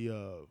we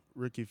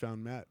Ricky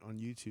found Matt on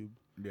YouTube.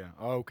 Yeah.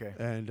 Oh, okay.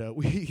 And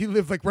he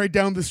lived like right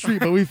down the street,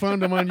 but we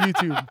found him on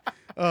YouTube.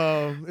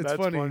 It's That's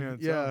funny. funny in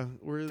Yeah,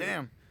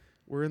 itself.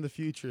 we're in the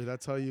future.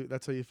 That's how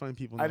you find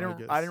people now, I I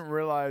guess. didn't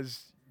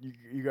realize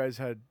you guys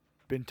had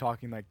been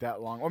talking like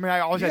that long. I mean,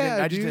 I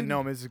just dude. didn't know.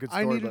 I mean, this is a good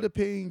story. I needed but a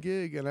paying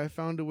gig, and I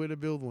found a way to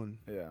build one.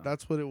 Yeah.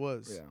 That's what it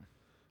was. Yeah.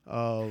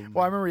 Well,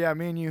 Well, I remember. Yeah,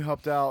 me and you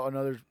helped out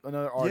another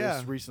artist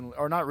Yeah. recently,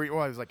 or not? Well,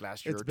 it was like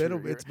last year. It's or been 2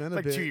 a- years. it's been It's a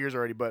like bit. 2 years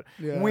already. But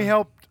Yeah. when we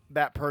helped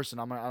that person,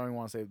 I don't even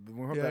want to say. When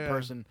we helped Yeah, that yeah.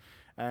 person,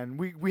 and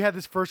we had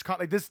this first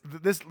like this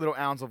little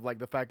ounce of like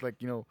the fact like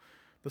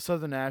the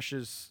Southern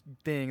Ashes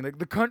thing, like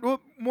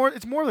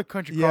it's more the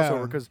country Yeah.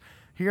 crossover, because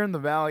here in the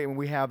valley, and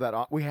we have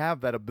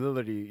that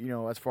ability,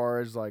 as far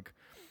as like,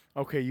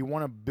 okay, you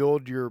want to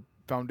build your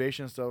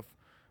foundation stuff.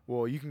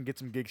 Well, you can get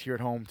some gigs here at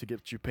home to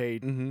get you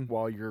paid Mhm.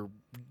 while you're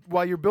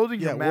building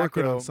your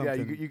working macro. on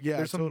something.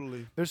 Yeah,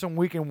 Totally. there's some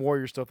weekend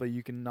warrior stuff that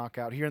you can knock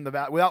out here in the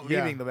valley without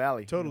Yeah, leaving the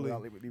valley. totally.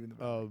 Without leaving the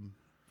valley.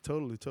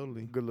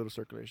 Totally. Good little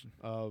circulation.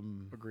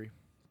 Agree.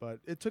 But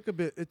it took a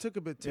bit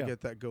to Yeah.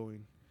 get that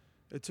going.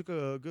 It took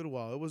a good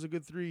while. It was a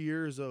good 3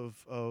 years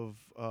of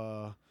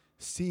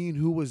seeing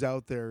who was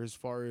out there as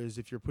far as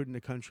if you're putting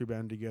a country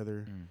band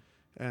together.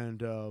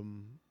 And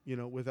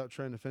without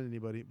trying to offend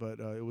anybody, but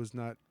it was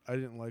not. I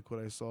didn't like what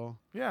I saw.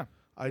 Yeah.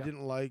 I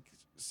didn't like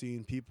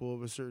seeing people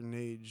of a certain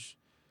age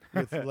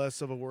with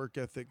less of a work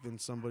ethic than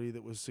somebody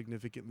that was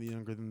significantly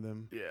younger than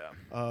them. Yeah.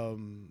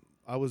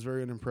 I was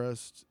very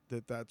unimpressed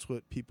that that's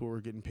what people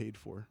were getting paid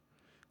for.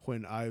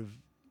 When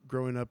I've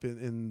growing up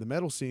in the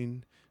metal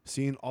scene,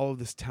 seeing all of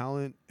this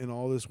talent and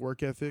all this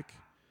work ethic,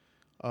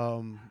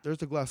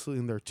 there's a glass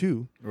ceiling there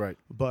too. Right.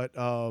 But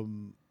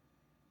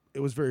it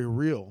was very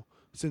real.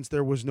 Since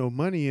there was no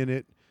money in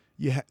it,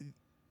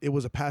 it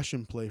was a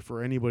passion play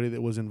for anybody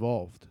that was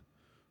involved.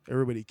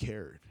 Everybody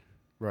cared.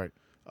 Right.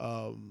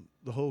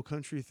 The whole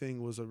country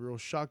thing was a real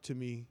shock to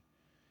me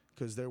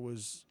because there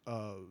was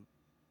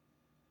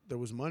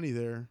money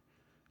there,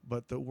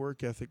 but the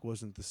work ethic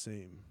wasn't the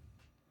same.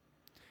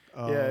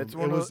 It's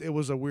one of it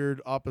was a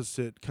weird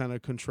opposite kind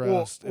of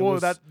contrast.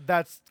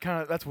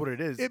 That's what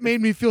it is. It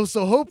made me feel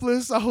so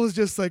hopeless. I was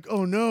just like,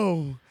 oh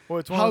no. Well,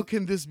 it's How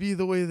can this be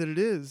the way that it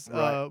is?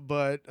 Right.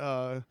 But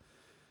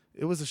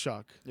it was a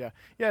shock. Yeah,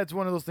 it's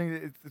one of those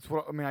things. It's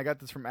what I mean. I got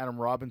this from Adam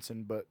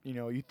Robinson, but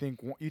you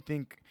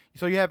think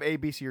so. You have A,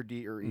 B, C, or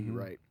D or E, Mhm.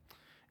 right?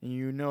 And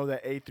you know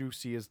that A through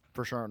C is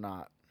for sure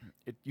not.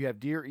 You have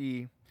D or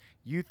E.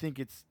 You think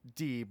it's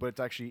D, but it's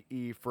actually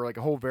E for like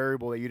a whole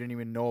variable that you didn't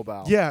even know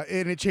about. Yeah,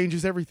 and it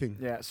changes everything.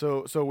 Yeah.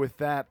 So with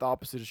that, the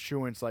opposite is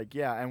true, and it's like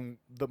and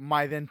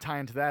my then tie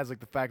into that is like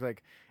the fact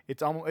like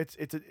it's almost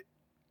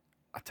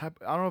a type.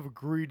 I don't know if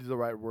greed is the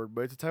right word,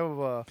 but it's a type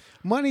of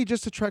Money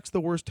just attracts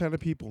the worst kind of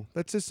people.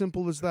 That's as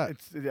simple as that.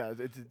 And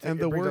it the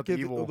brings out work the ethic,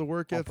 evil the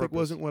work on ethic purpose.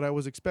 wasn't what I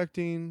was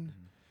expecting,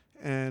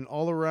 and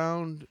all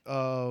around,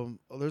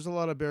 there's a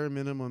lot of bare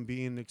minimum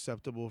being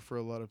acceptable for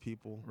a lot of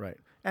people. Right.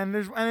 And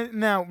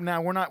now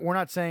we're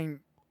not saying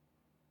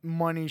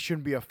money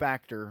shouldn't be a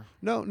factor.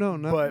 No,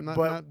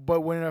 But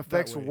when it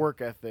affects way. work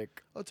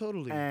ethic oh,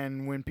 totally.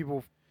 and when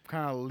people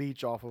kind of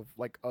leech off of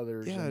like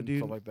others Yeah, and dude,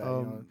 stuff like that, you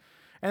know.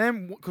 And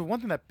then because one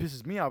thing that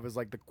pisses me off is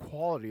like the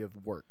quality of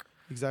work.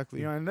 Exactly.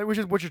 You know, and which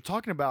is what you're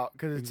talking about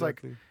because it's like,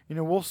 Exactly. you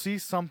know, we'll see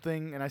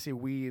something, and I say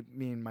we,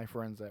 me and my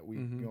friends that we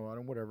Mhm. go out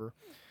and whatever,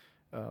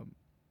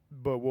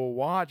 but we'll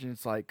watch, and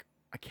it's like,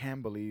 I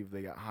can't believe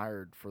they got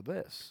hired for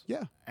this.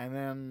 Yeah.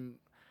 And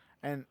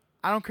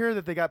I don't care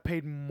that they got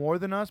paid more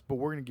than us, but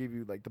we're gonna give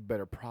you like the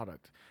better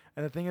product.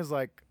 And the thing is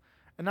like,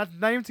 and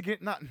not even to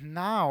get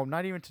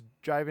not even to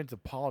drive into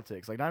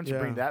politics, like not even to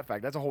bring Yeah. that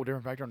fact. That's a whole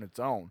different factor on its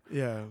own.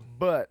 Yeah.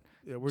 But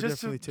Yeah. We're just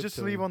to definitely leave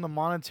tiptoeing. on the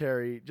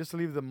monetary, just to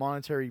leave the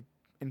monetary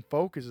in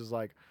focus is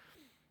like,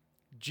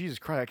 Jesus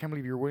Christ, I can't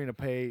believe you're willing to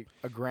pay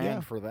 $1,000 Yeah.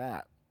 for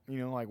that. You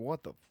know, like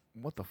what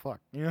the fuck?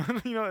 You know,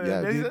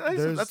 Yeah,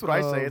 dude, that's what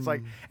I say. It's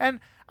like,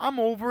 and I'm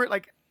over it,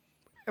 like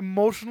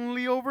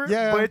emotionally over it.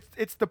 Yeah. But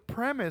it's the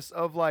premise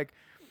of like,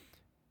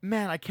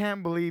 man, I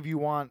can't believe you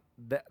want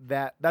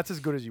that. That's as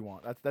good as you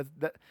want.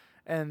 That.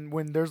 And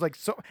when there's like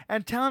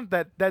and talent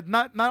that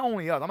not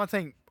only us. I'm not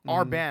saying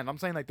our band. I'm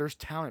saying like there's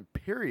talent.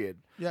 Period.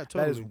 Yeah,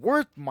 That is totally.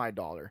 worth my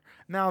dollar.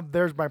 Now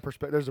there's my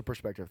perspective. There's a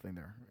perspective thing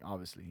there,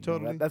 obviously. You know,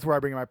 Totally. that's where I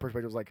bring in my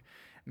perspective. It's like,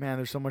 man,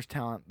 there's so much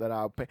talent that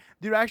I'll pay.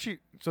 Dude, actually,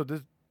 so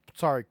this.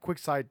 Sorry, quick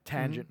side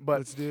tangent, but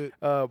Let's do it.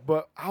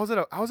 but I was at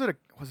a was it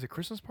a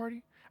Christmas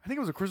party? I think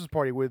it was a Christmas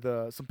party with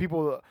some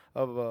people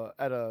at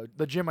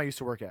the gym I used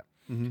to work at,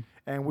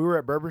 and we were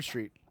at Bourbon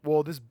Street.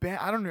 Well, this band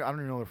I don't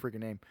even know the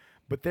freaking name,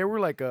 but they were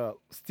like a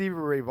Stevie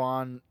Ray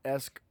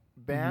Vaughan-esque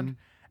band,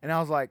 and I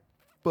was like,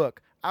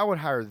 fuck, I would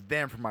hire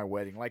them for my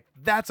wedding. Like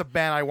that's a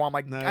band I want.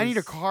 Like I need a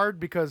Nice. card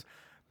because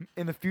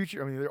in the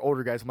future, I mean, they're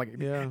older guys. I'm like,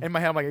 Yeah. in my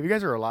head, I'm like, if you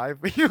guys are alive,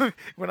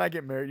 when I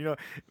get married, you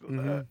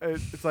know,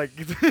 it's like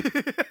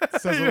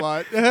Says a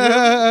lot.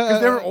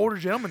 because they were older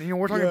gentlemen. You know,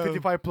 we're talking Yeah.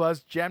 55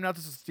 plus, jamming out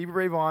to Stevie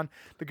Ray Vaughan.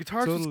 The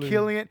guitarist was Totally.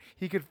 killing it.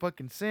 He could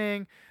fucking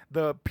sing.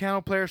 The piano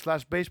player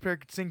 / bass player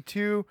could sing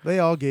too. They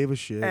all gave a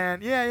shit.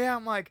 And yeah,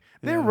 I'm like,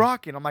 they're Yeah.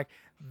 rocking. I'm like,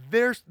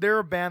 they're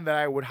a band that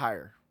I would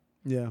hire.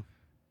 yeah.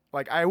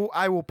 Like I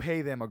will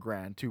pay them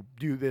 $1,000 to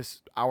do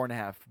this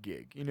 1.5-hour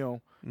gig. You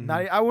know,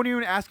 I wouldn't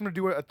even ask them to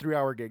do a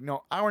 3-hour gig.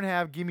 No, 1.5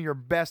 hour. Give me your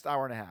best 1.5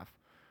 hour,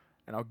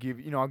 and I'll give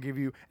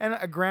you and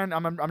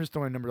 $1,000. I'm just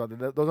throwing numbers out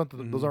there.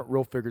 Those aren't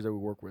real figures that we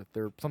work with.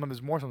 They're sometimes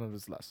it's more, sometimes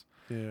it's less.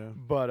 Yeah.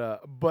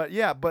 But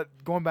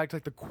going back to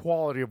like the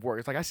quality of work,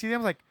 it's like I see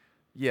them like,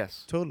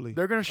 yes, Totally.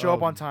 they're gonna show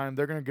up on time.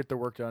 They're gonna get their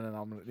work done,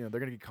 and they're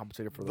gonna get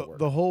compensated for the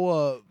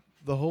work.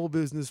 The whole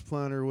business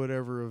plan or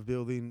whatever of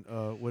building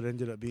what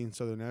ended up being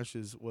Southern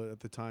Ashes at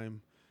the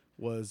time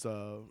was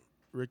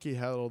Ricky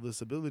had all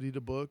this ability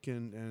to book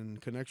and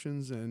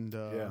connections and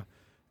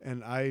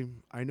and I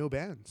know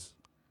bands.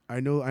 I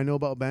know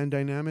about band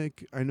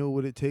dynamic. I know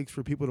what it takes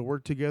for people to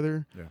work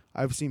together. Yeah.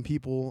 I've seen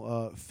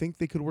people think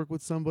they could work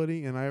with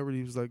somebody, and I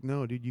already was like,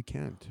 no, dude, you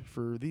can't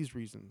for these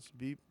reasons.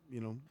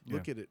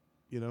 Look at it.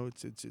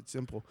 It's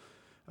simple.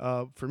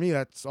 For me,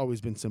 that's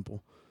always been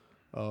simple.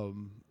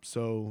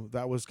 So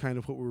that was kind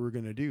of what we were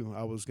gonna do.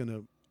 I was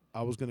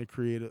gonna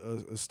create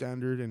a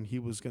standard, and he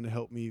was gonna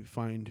help me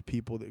find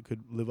people that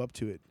could live up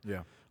to it.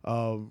 Yeah.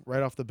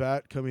 Right off the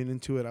bat, coming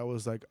into it, I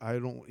was like, I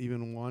don't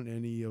even want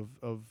any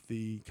of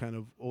the kind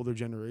of older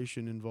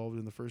generation involved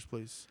in the first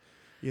place.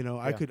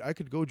 I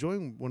could go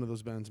join one of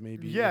those bands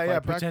maybe. if I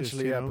practiced,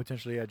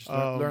 potentially, Just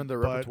learn the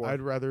but repertoire.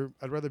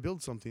 I'd rather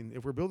build something.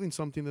 If we're building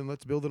something, then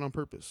let's build it on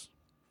purpose,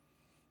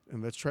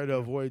 and let's try to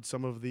avoid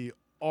some of the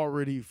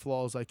already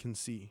flaws I can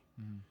see.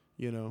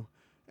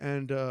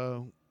 And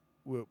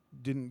we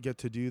didn't get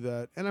to do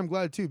that, and I'm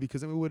glad too,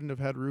 because then we wouldn't have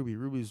had Ruby.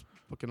 Ruby's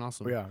fucking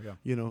awesome.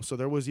 Yeah. So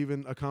there was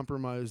even a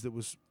compromise that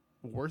was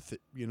worth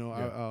it.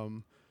 Yeah.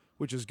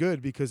 Which is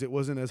good because it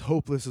wasn't as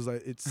hopeless as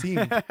it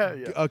seemed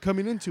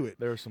coming into it.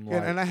 There was some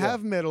And I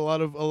have met a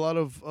lot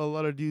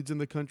of dudes in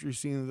the country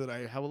scene that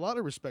I have a lot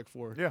of respect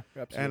for. Yeah,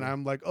 absolutely. And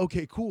I'm like,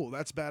 okay, cool,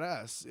 that's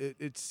badass.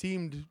 It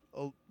seemed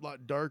a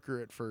lot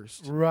darker at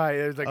first. Right.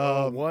 It was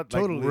like, what?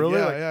 Totally. Like, really?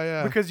 Yeah, Like,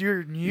 yeah. Because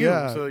you're new.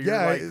 Yeah, So you're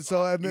yeah. like,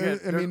 So I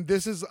mean,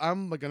 there's-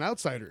 I'm like an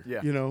outsider.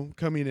 Yeah.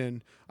 Coming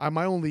in.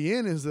 My only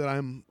in is that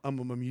I'm a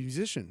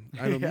musician.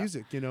 I know Yeah.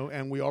 music.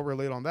 And we all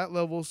relate on that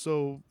level.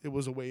 So it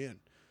was a way in.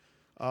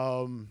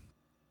 And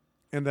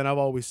then I've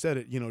always said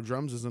it.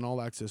 Drums is an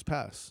all access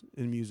pass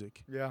in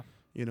music. Yeah.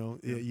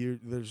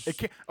 There's. It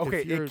can.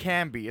 It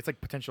can be. It's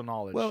like potential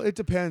knowledge. Well, it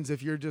depends.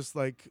 If you're just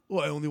like,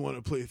 well, I only want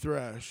to play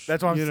thrash.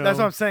 that's what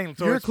I'm saying.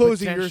 So you're it's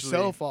closing potentially-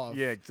 yourself off.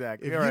 Yeah,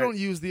 exactly. If You're you right. don't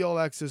use the all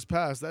access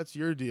pass, that's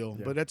your deal.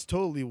 Yeah. But that's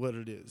totally what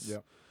it is. Yeah.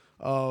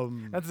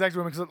 That's That's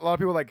exactly what, because a lot of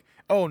people are like,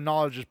 oh,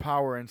 knowledge is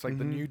power, and it's like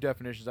the Mhm. new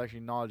definition is actually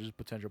knowledge is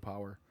potential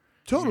power.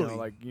 totally.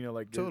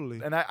 Like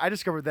Totally. And I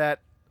discovered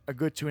that a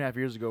good 2.5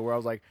 years ago where I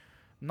was like,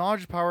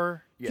 knowledge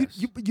power, yes.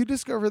 You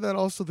discover that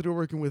also through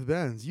working with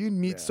bands. You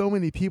meet Yeah. so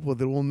many people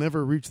that will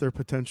never reach their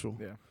potential.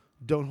 Yeah.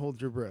 Don't hold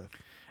your breath.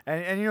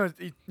 And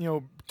you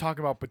know,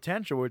 talking about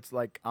potential, it's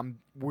like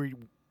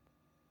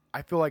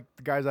I feel like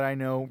the guys that I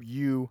know,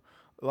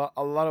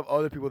 a lot of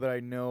other people that I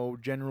know,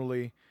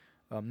 generally,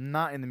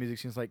 not in the music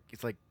scene,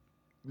 it's like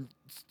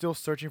still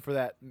searching for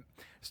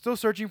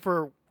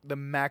the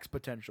max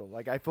potential.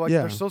 Like I feel like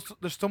Yeah.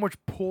 there's so much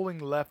pulling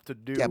left to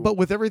do. Yeah, but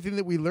with everything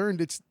that we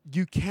learned,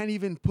 you can't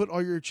even put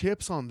all your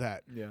chips on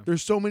that. Yeah.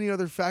 There's so many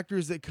other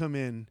factors that come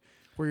in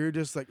where you're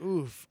just like,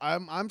 oof,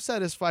 I'm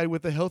satisfied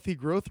with a healthy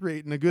growth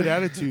rate and a good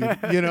attitude,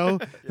 you know,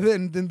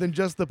 than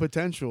just the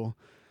potential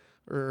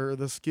or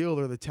the skill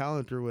or the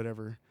talent or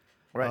whatever.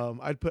 Right.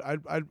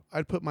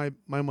 I'd put my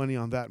money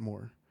on that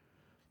more.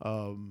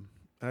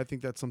 And I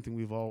think that's something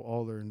we've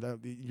all learned. That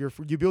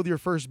you build your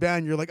first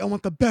band, you're like, I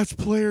want the best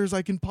players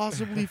I can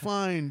possibly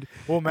find.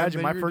 Well, imagine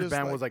then my you're first just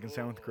band like, was like in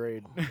 7th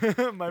grade. My first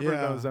band was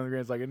Yeah. 7th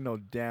grade. It's like I didn't know a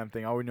damn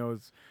thing. All we know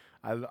is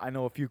I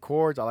know a few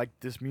chords. I like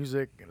this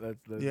music. That's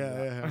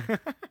Yeah.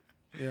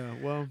 Yeah,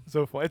 well,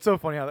 So fun. It's so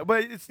funny how that,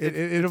 but it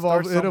it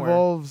evolves. starts It somewhere.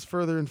 evolves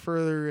further and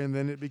further, and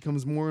then it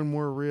becomes more and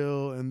more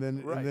real, and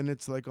then Right.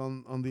 it's like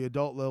on the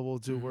adult level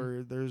to Mhm.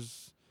 where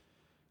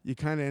you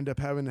kind of end up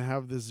having to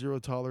have this zero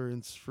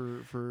tolerance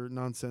for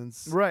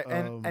nonsense. Right,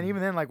 and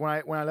even then, like when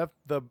I left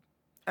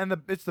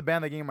it's the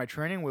band that gave me my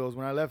training wheels.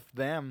 When I left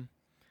them,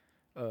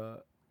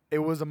 it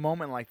was a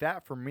moment like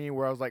that for me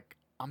where I was like,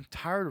 I'm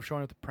tired of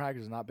showing up to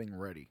practice and not being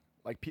ready.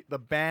 Like the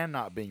band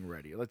not being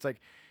ready. It's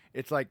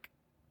like,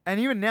 and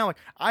even now, like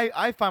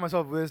I find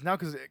myself with this now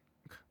because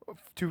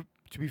to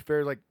be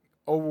fair, like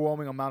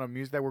overwhelming amount of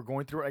music that we're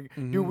going through. Like,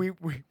 dude,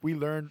 we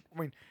learned. I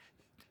mean,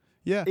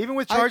 yeah, even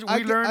with Charge, I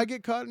learned.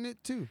 get caught in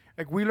it too.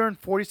 Like we learned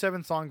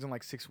 47 songs in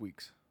like 6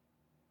 weeks.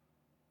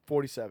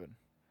 47.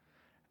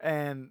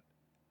 And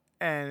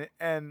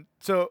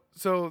so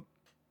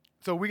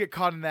we get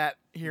caught in that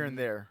here and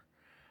there.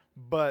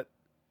 But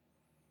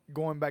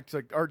going back to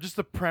like, or just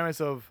the premise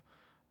of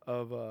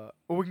well,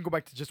 we can go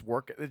back to just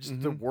work,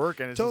 the work,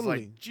 and it's Totally.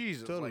 just like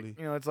Jesus, Totally. like,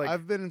 you know, it's like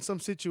I've been in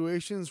some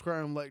situations where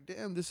I'm like,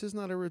 damn, this is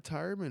not a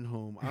retirement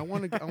home. I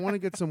want to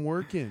get some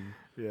work in.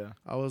 yeah,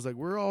 I was like,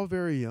 we're all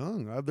very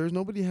young. There's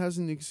nobody has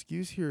an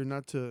excuse here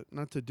not to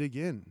dig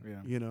in.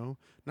 Yeah. You know,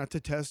 not to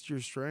test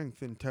your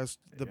strength and test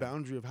the Yeah.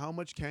 boundary of how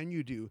much can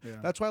you do. Yeah.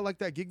 That's why I like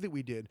that gig that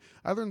we did.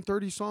 I learned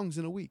 30 songs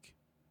in a week.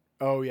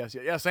 oh yes,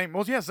 yeah, same.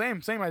 Well, yeah,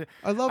 same.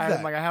 I love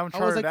that. Like I haven't I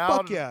charted was like, out.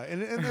 fuck yeah,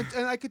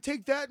 and I could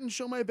take that and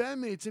show my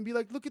bandmates and be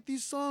like, look at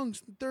these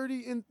songs,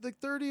 30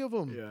 of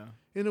them Yeah,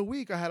 in a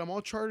week. I had them all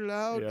charted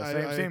out.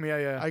 yeah, same.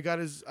 Yeah. I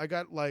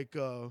got like,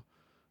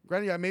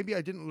 granted, maybe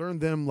I didn't learn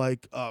them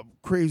like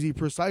crazy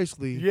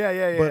precisely.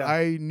 yeah. But yeah.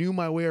 I knew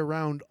my way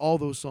around all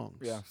those songs.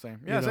 Yeah, same.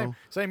 You Yeah, know?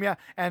 same. Yeah,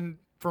 and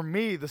for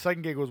me, the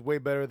second gig was way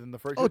better than the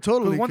first. Oh,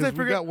 totally. Once I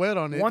Because we got wet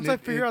on it. once and I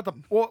figure out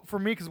for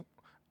me, because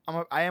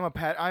I'm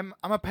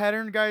a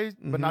pattern guy,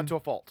 but not to a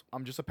fault.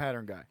 I'm just a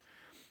pattern guy.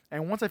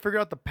 And once I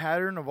figured out the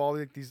pattern of all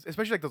like these,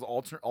 especially like those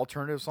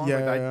alternative songs, like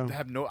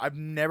Yeah. I've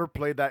never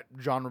played that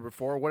genre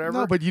before, or whatever.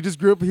 No, but you just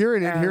grew up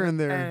hearing it here and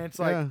there. And it's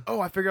like, Yeah. oh,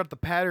 I figured out the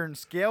pattern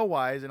scale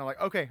wise, and I'm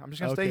like, okay, I'm just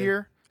gonna stay Okay.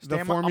 here. The Stay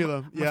in formula,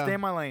 I'm gonna yeah. stay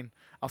in my lane.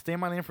 I'll stay in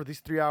my lane for these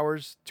 3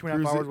 hours, 2.5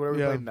 Cruise hours, it, whatever we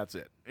yeah. played, and that's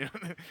it.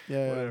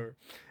 Yeah. Whatever.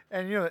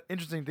 And you know, the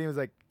interesting thing is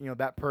like, you know,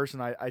 that person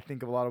I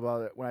think a lot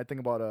about it when I think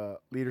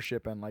about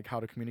leadership and like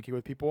how to communicate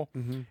with people.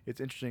 Mm-hmm. It's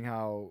interesting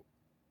how,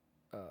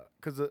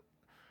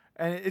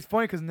 and it's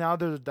funny because now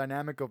there's a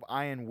dynamic of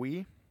I and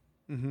we.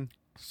 Mm-hmm.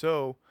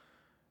 So,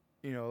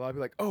 you know, a lot of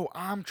people are like, oh,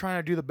 I'm trying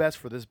to do the best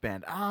for this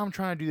band. I'm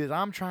trying to do this.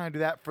 I'm trying to do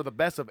that for the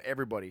best of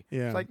everybody.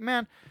 Yeah. It's like,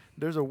 man,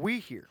 there's a we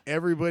here.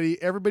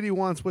 Everybody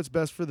wants what's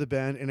best for the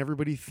band, and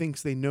everybody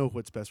thinks they know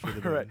what's best for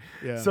the band. Right.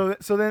 Yeah. So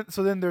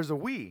then there's a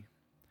we.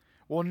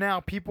 Well, now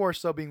people are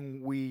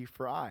subbing we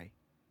for I.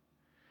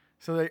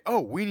 So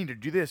we need to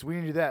do this. We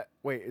need to do that.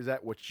 Wait, is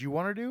that what you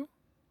want to do?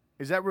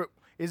 Is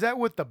that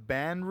what the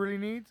band really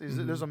needs?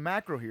 There's a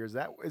macro here.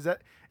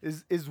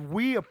 Is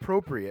we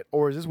appropriate,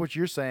 or is this what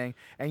you're saying?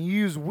 And you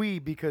use we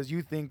because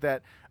you think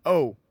that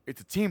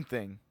it's a team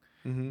thing.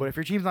 Mhm. But if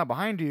your team's not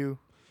behind you,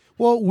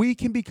 Well, we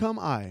can become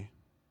I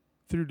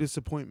through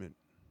disappointment.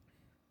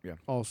 Yeah.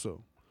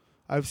 Also,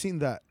 I've seen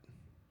that.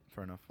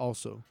 fair enough.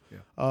 Also,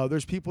 Yeah.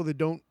 There's people that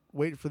don't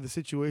wait for the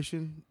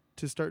situation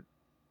to start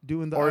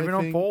doing the Or I even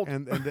thing, unfold.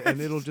 and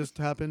it'll just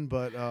happen.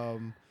 But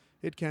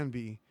it can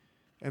be,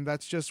 and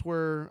that's just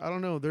where I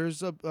don't know.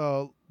 There's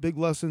a big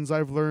lessons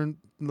I've learned.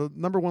 The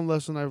number one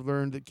lesson I've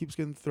learned that keeps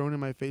getting thrown in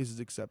my face is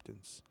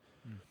acceptance.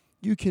 Mm.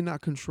 You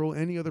cannot control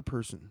any other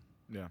person.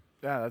 Yeah.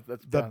 Yeah.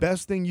 That's The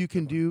best thing you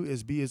can do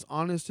is be as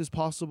honest as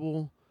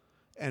possible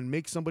and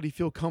make somebody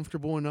feel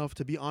comfortable enough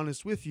to be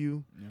honest with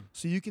you Yeah.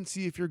 so you can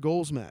see if your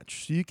goals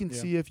match. So you can Yeah.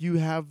 see if you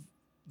have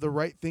the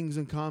right things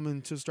in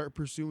common to start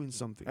pursuing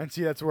something. And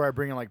see, that's where I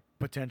bring in like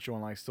potential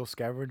and like still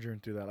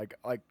scavenging through that.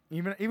 Like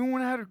even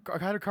when I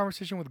had a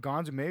conversation with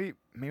Gonzo maybe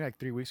like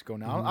 3 weeks ago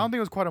now. I don't think it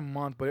was quite a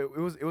month, but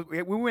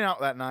we went out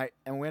that night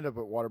and we ended up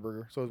at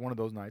Whataburger. So it was one of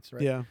those nights,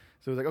 right? Yeah.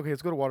 So it was like, okay,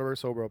 let's go to Whataburger,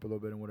 sober up a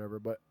little bit and whatever.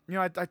 But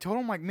I told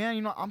him like,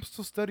 man, I'm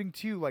still studying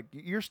too. Like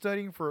you're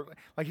studying for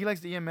like he likes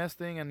the EMS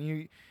thing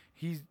and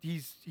he's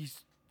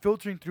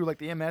filtering through like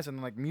the EMS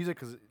and like music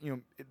because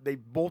they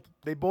both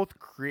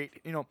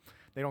create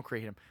they don't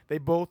create him. They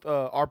both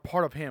are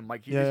part of him.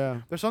 Like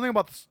there's something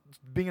about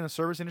being in the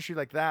service industry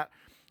like that,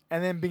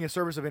 and then being a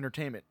service of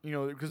entertainment.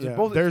 Because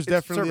both. There's it's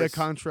definitely service. a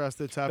contrast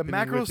that's happening. The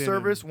macro within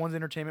service, him. one's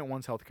entertainment,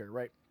 one's healthcare,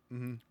 right?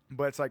 Mm-hmm.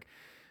 But it's like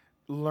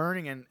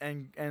learning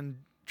and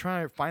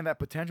trying to find that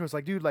potential. It's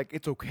like, dude, like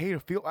it's okay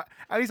to feel.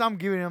 At least I'm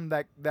giving him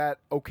that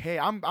okay.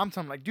 I'm telling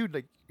him like, dude,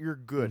 like you're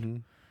good. Mm-hmm.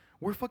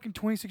 We're fucking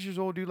 26 years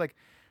old, dude. Like,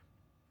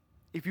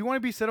 if you want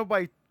to be settled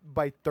by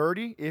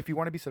 30,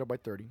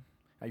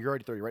 you're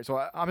already 30, right? So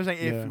I'm just saying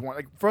if you want,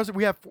 like for us,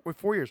 we have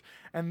 4 years,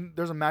 and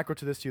there's a macro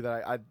to this too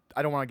that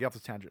I don't want to get off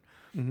this tangent.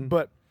 Mm-hmm.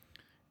 But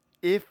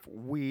if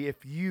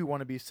you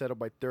want to be settled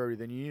by 30,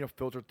 then you need to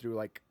filter through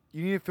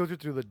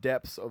the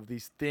depths of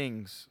these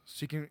things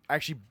so you can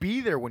actually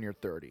be there when you're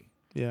 30.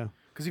 Yeah.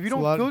 Because if you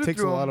don't filter it takes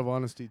through a lot them, of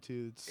honesty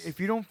too. if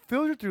you don't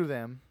filter through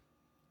them,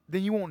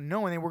 then you won't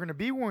know, and then we're gonna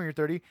be when you're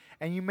 30,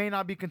 and you may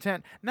not be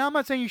content. Now, I'm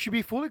not saying you should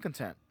be fully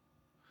content.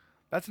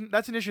 That's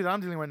an issue that I'm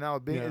dealing with now.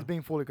 Is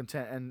being fully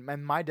content,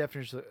 and my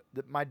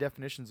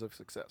definitions of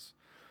success.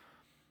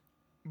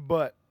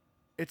 But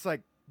it's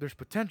like there's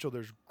potential,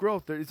 there's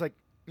growth. It's like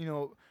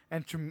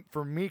and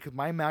for me, because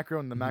my macro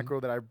and the macro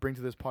that I bring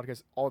to this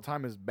podcast all the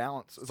time is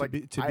balance. It's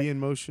to be in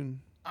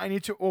motion. I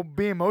need to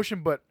be in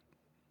motion, but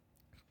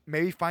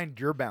maybe find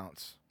your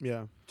balance.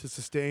 Yeah, to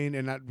sustain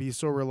and not be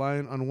so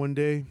reliant on one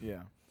day.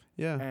 Yeah.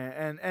 Yeah.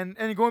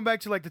 And going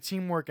back to like the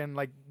teamwork and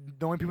like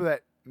knowing people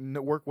that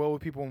work well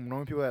with people and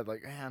knowing people that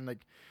like, man, like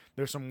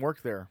there's some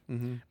work there.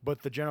 Mm-hmm.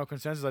 But the general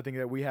consensus I think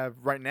that we have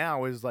right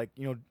now is like,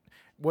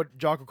 what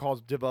Jocko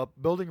calls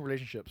building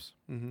relationships.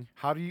 Mm-hmm.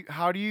 How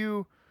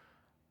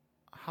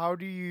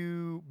do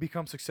you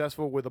become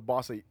successful with a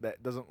boss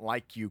that doesn't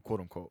like you, quote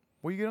unquote?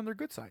 Well, you get on their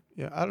good side.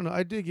 Yeah, I don't know.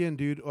 I dig in,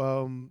 dude.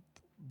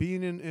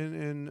 Being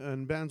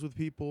in bands with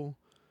people,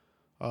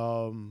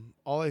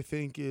 all I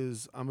think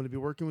is I'm going to be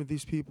working with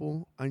these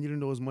people. I need to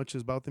know as much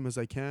about them as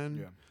I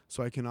can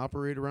so I can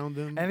operate around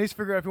them. And at least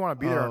figure out if you want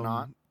to be there or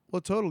not.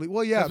 Well, totally.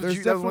 Well, yeah,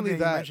 there's definitely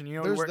that.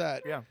 There's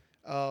that. Yeah.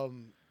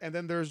 And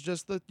then there's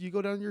just you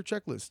go down your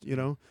checklist,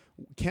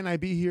 Can I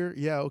be here?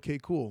 Yeah, okay,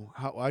 cool.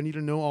 I need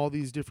to know all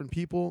these different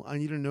people. I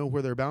need to know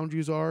where their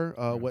boundaries are,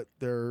 what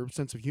their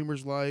sense of humor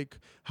is like,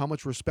 how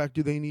much respect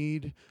do they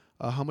need,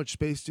 how much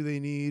space do they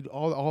need,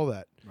 all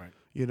that. Right.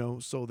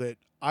 So that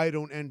I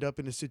don't end up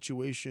in a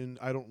situation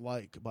I don't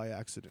like by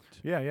accident.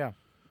 Yeah.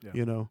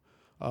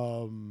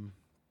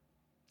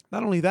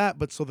 Not only that,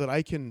 but so that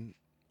I can,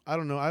 I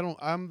don't know,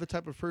 I'm the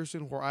type of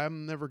person where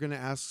I'm never going to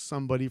ask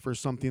somebody for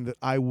something that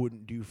I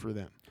wouldn't do for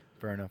them.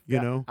 Fair enough. You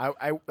know?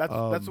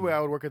 That's the way I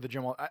would work at the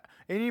gym.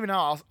 And even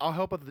now, I'll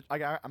help at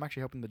I'm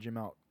actually helping the gym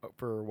out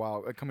for a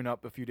while, coming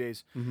up a few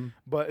days. Mm-hmm.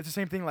 But it's the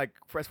same thing. Like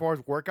as far as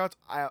workouts,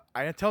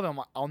 I tell them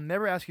I'll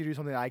never ask you to do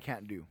something that I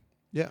can't do.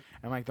 Yeah.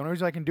 And like the only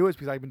reason I can do it is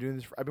because I've been doing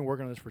this. I've been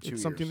working on this for 2 years.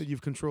 It's something that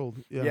you've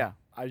controlled. Yeah. Yeah.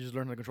 I just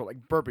learned how to control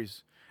like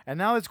burpees, and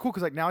now it's cool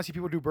because like now I see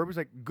people do burpees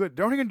like good.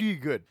 They're only gonna do you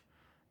good.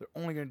 They're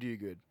only gonna do you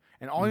good,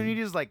 and all you need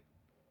is like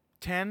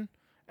 10.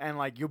 And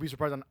like you'll be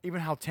surprised on even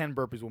how 10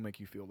 burpees will make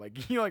you feel. Like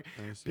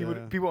nice,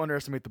 people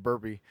underestimate the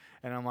burpee,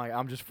 and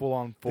I'm just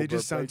full They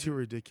just sound too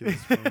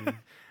ridiculous for me.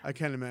 I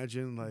can't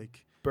imagine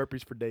like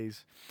burpees for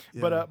days.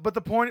 Yeah. But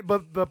the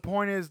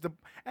point is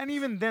and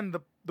even then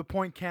the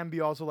point can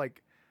be also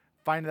like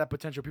finding that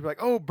potential. People are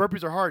like, oh,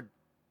 burpees are hard.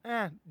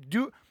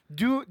 Do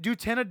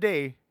 10 a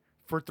day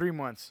for 3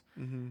 months,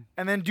 and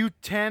then do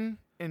 10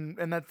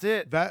 and that's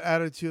it. That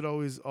attitude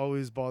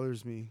always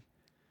bothers me.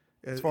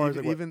 As far as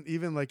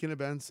even like in a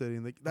band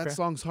setting, like that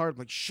song's hard. I'm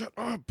like, shut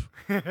up.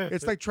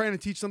 It's like trying to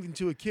teach something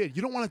to a kid.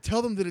 You don't want to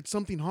tell them that it's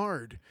something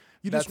hard.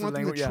 You just want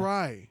them to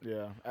try.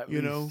 Yeah, at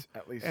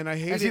least. And I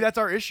hate it. See, that's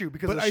our issue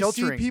because of the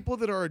sheltering. I see people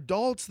that are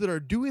adults that are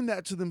doing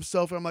that to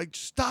themselves. And I'm like,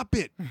 stop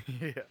it.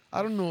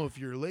 I don't know if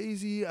you're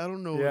lazy. I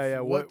don't know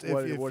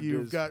if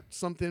you've got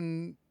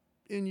something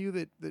in you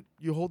that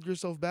you hold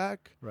yourself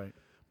back. Right.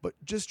 But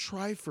just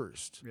try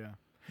first. Yeah.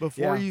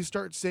 Before you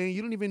start saying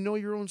you don't even know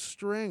your own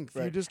strength,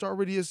 you just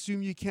already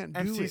assume you can't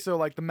do it. So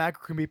like the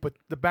macro can be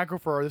the macro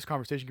for this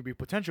conversation can be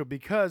potential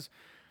because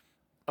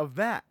of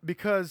that.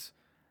 Because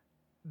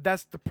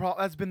that's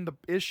been the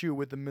issue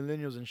with the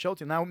millennials and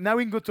sheltering. Now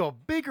we can go to a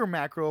bigger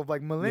macro of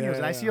like millennials,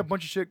 and I see a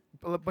bunch of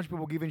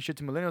people giving shit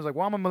to millennials. Like,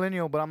 well, I'm a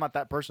millennial, but I'm not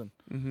that person.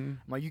 Mm-hmm.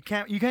 I'm like, you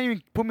can't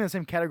even put me in the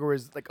same category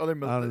as like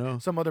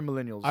some other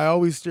millennials. I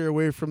always steer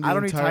away from the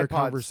entire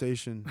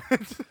conversation.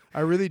 I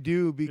really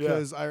do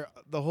because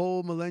the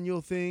whole millennial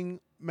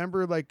thing.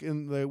 Remember, like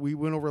we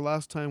went over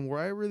last time,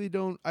 where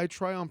I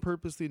try on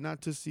purposely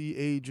not to see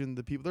age in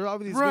the people. There are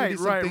obviously going to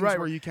be some things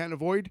where you can't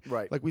avoid,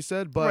 like we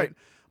said, but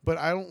but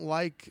I don't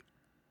like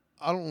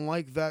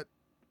that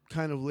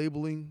kind of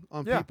labeling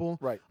on Yeah, people.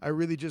 right. I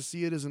really just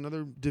see it as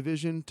another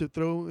division to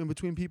throw in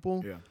between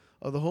people. Yeah.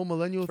 The whole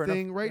millennial Fair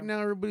thing. enough, Right yeah.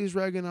 now, everybody's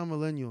ragging on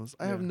millennials.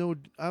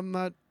 I'm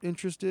not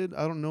interested.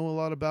 I don't know a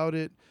lot about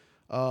it.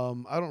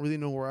 I don't really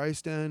know where I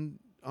stand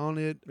on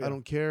it. Yeah. I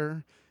don't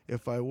care.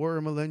 If I were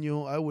a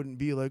millennial, I wouldn't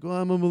be like, oh,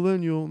 I'm a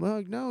millennial. I'm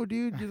like, no,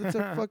 dude, that's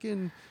a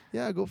fucking,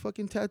 go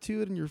fucking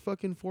tattoo it in your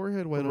fucking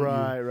forehead. Why don't you?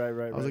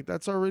 Right. I was like,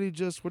 that's already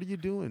just, what are you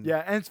doing?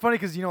 Yeah, and it's funny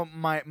because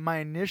my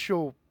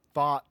initial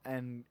thought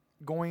and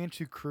going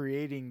into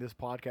creating this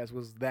podcast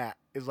was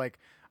like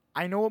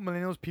I know what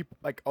millennials people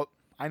like.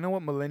 I know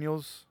what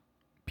millennials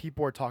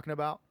people are talking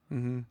about.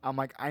 Mm-hmm. I'm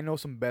like I know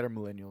some better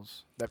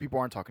millennials that people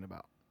aren't talking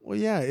about. Well,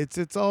 yeah,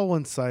 it's all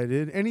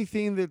one-sided.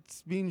 Anything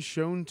that's being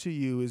shown to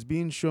you is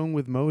being shown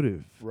with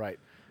motive. Right.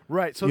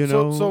 So You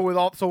know, so with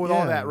all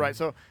yeah. that, right?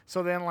 So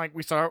then like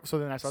we start. So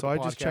then I start So the I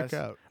podcast. just check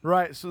out.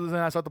 Right. So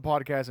then I start the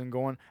podcast and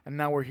going, and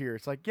now we're here.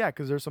 It's like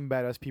because there's some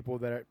badass people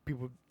that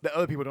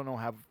other people don't know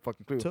have a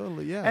fucking clue.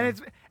 Totally, yeah.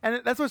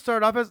 And that's what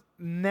started off as.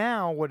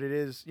 Now what it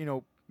is,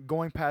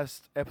 going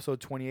past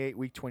episode 28,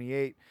 week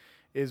 28,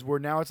 is where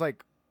now it's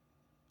like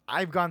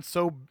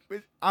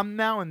I'm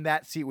now in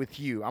that seat with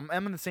you. I'm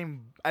in the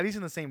same, at least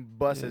in the same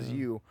bus as Yeah.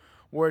 you,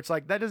 where it's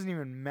like that doesn't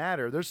even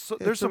matter. There's some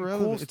irrelevant.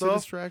 cool It's a stuff.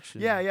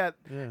 distraction. Yeah. Yeah.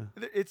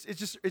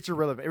 It's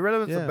irrelevant.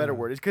 Irrelevant is a better Yeah.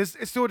 word. It's because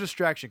it's still a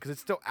distraction because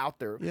it's still out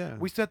there. Yeah.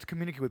 We still have to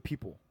communicate with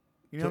people.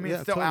 You know what I mean?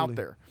 Yeah, It's still out totally.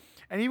 there.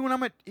 And even when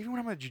I'm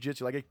at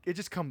jiu-jitsu, like it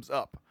just comes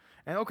up.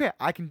 And okay,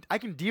 I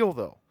can deal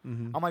though.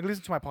 Mm-hmm. I'm like,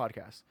 listen to my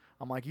podcast.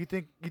 I'm like, you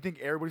think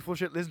everybody's full of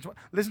shit?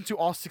 Listen to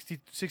all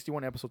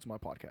 61 episodes of my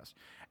podcast.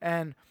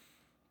 And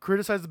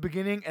criticize the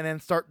beginning and then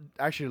start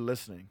actually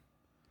listening.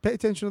 Pay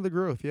attention to the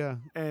growth, yeah.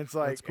 And it's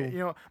like, That's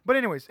cool. but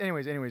anyways, I don't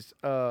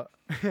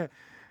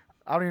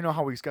even know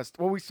how we discussed.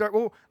 Well,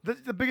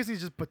 the biggest thing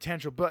is just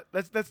potential, but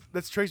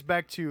let's trace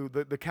back to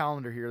the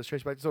calendar here. Let's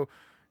trace back. So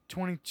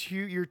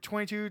 22,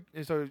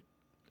 so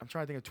I'm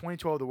trying to think of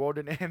 2012, the world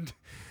didn't end.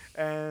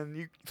 And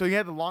you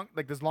had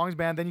this Longs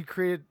band, then you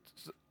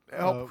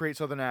helped create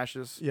Southern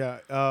Ashes. Yeah.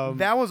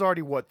 That was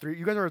already what, 3?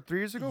 You guys are 3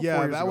 years ago? 4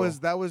 Yeah, years ago?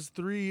 that was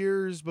 3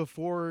 years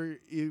before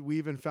we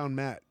even found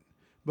Matt.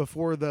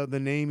 Before the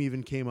name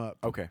even came up.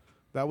 Okay.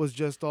 That was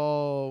just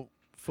all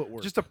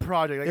footwork. Just a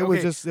project. Like, it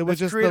was just the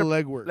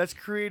legwork. Let's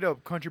create a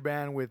country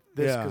band with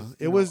this. Yeah, 'cause,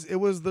 it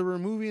was the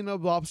removing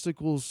of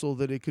obstacles so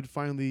that it could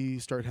finally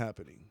start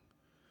happening.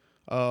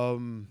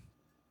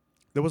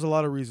 There was a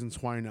lot of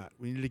reasons why not.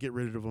 We needed to get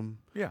rid of them.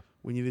 Yeah.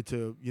 We needed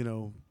to,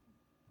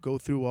 go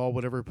through all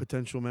whatever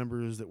potential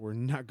members that were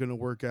not going to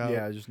work out.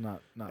 Yeah, just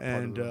not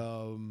And part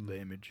of the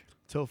image.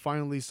 till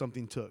finally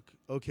something took.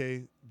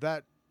 Okay,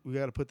 that we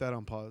got to put that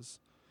on pause,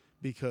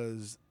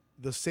 because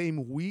the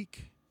same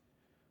week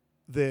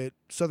that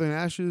Southern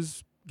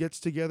Ashes gets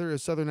together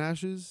as Southern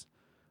Ashes,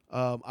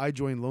 I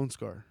joined Lone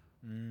Scar.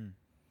 Mm.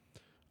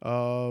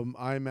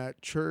 I'm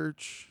at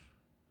church,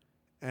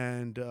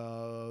 and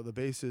the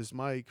bassist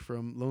Mike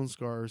from Lone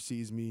Scar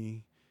sees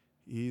me.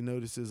 He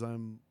notices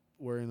I'm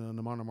wearing an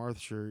Amon Amarth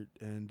shirt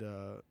and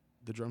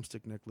the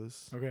drumstick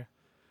necklace. Okay.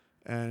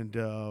 And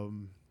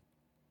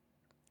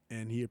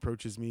he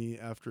approaches me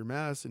after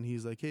mass, and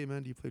he's like, "Hey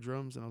man, do you play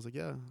drums?" And I was like,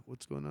 "Yeah,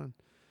 what's going on?"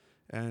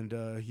 And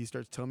he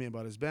starts telling me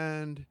about his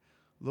band,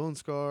 Lone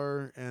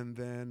Scar, and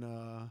then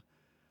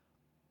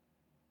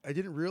I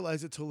didn't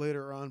realize it till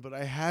later on, but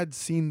I had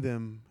seen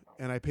them,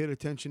 and I paid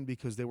attention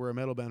because they were a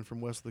metal band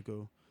from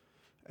Weslaco,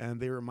 and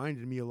they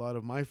reminded me a lot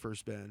of my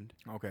first band.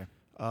 Okay.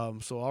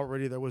 So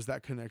already there was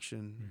that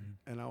connection,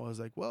 and I was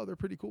like, "Well, they're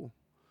pretty cool."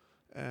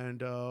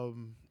 And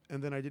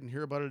then I didn't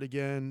hear about it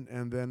again,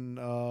 and then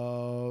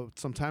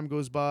some time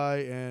goes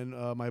by, and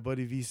my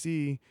buddy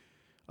VC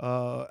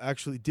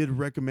actually did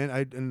recommend.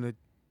 And I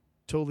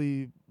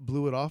totally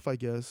blew it off. I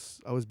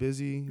guess I was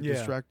busy,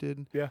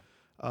 distracted. Yeah.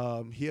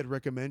 He had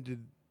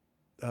recommended.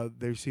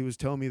 He was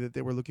telling me that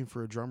they were looking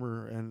for a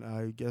drummer, and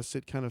I guess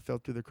it kind of fell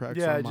through the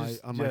cracks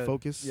on my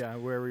focus. Yeah,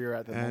 wherever you're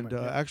at that And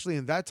moment. actually,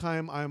 in that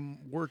time,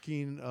 I'm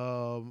working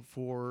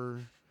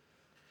for.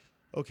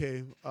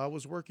 Okay, I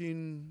was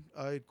working.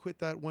 I quit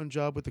that one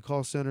job with the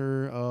call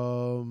center.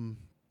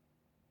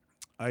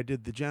 I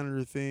did the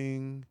janitor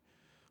thing.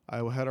 I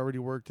had already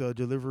worked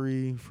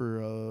delivery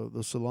for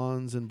the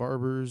salons and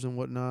barbers and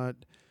whatnot,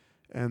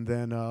 and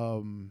then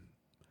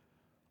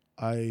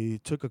I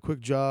took a quick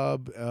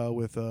job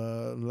with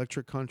an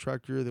electric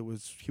contractor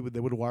that they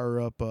would wire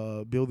up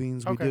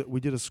buildings. Okay. We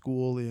did a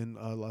school in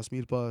Las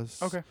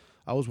Milpas. Okay.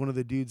 I was one of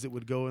the dudes that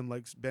would go and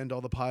like bend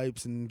all the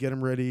pipes and get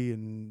them ready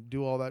and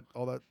do all that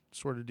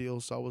sort of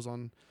deal. So I was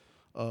on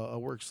a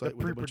work site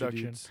with a bunch of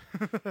dudes.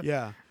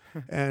 Yeah,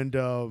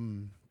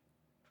 and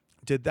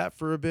did that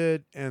for a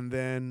bit, and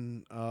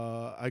then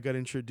I got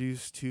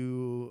introduced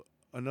to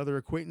another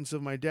acquaintance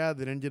of my dad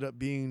that ended up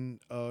being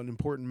an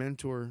important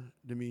mentor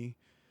to me.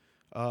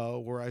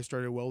 Where I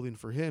started welding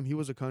for him. He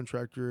was a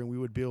contractor, and we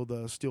would build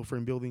steel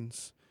frame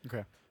buildings.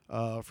 Okay.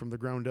 From the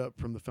ground up,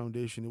 from the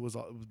foundation.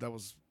 That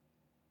was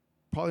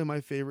probably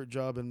my favorite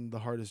job and the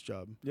hardest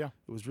job. Yeah.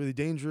 It was really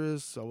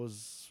dangerous. I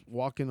was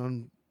walking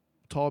on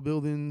tall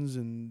buildings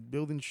and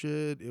building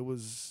shit. It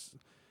was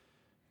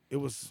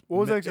What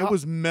was that? it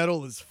was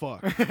metal as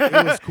fuck. It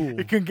was cool.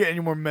 It couldn't get any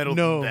more metal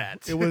No, than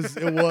that.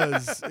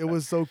 it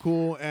was so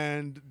cool,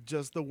 and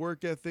just the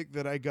work ethic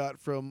that I got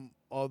from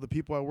all the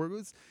people I work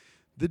with.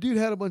 The dude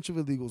had a bunch of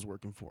illegals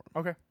working for him.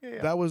 Okay.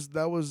 Yeah. That was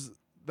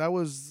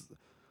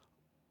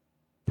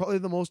probably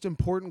the most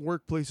important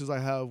workplaces I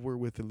have were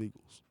with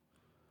illegals.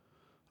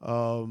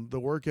 The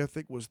work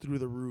ethic was through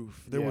the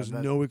roof. There was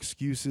no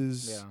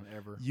excuses. Yeah,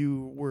 ever.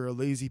 You were a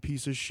lazy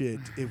piece of shit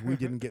if we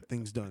didn't get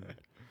things done.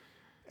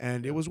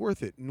 And it was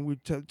worth it. And we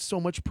took so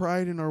much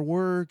pride in our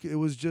work. It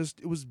was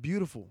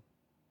beautiful.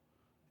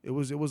 It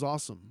was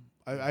awesome.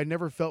 I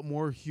never felt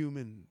more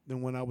human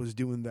than when I was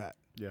doing that.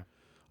 Yeah.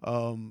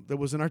 There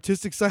was an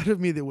artistic side of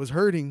me that was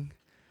hurting.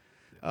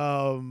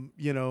 And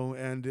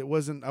I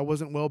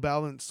wasn't well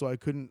balanced, so I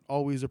couldn't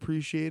always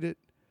appreciate it.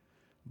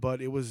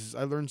 But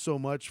I learned so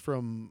much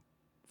from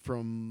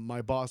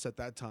my boss at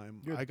that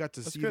time. Good. I got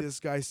to That's see good. this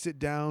guy sit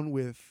down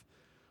with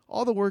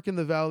all the work in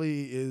the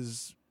Valley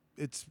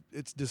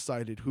it's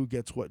decided who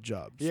gets what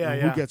jobs. Yeah,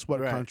 and yeah. who gets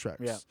what Right.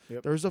 contracts. Yeah.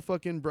 Yep. There's a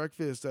fucking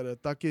breakfast at a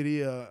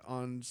taqueria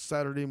on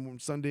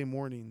Sunday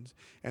mornings,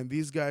 and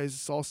these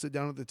guys all sit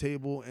down at the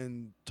table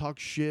and talk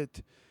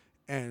shit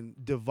and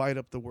divide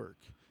up the work.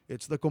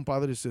 It's the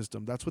compadre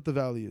system. That's what the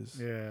Valley is.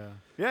 Yeah.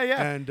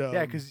 Yeah. And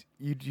Because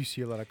you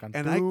see a lot of Cantu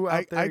and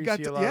out there. I you got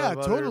see to a lot of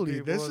other totally.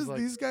 people. This It's is like,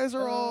 these guys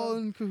are all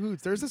in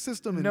cahoots. There's a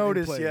system in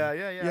notice. play. Yeah.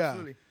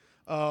 Absolutely.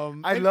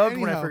 I and loved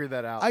when I anyhow, figured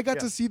that out. I got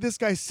Yeah. to see this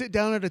guy sit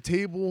down at a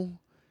table,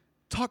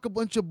 talk a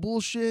bunch of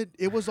bullshit.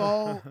 It was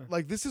all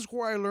like, this is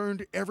where I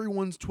learned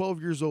everyone's 12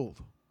 years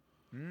old.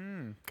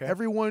 Okay.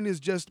 Everyone is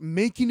just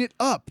making it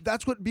up.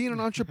 That's what being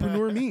an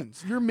entrepreneur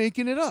means. You're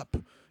making it up.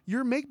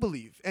 You're make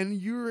believe,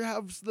 and you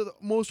have the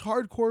most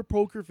hardcore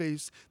poker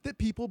face that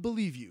people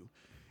believe you.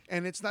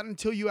 And it's not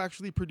until you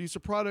actually produce a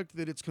product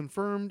that it's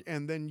confirmed,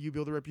 and then you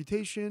build a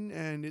reputation,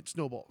 and it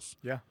snowballs.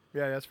 Yeah.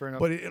 That's fair enough.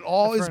 But it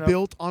all That's is fair enough.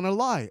 built on a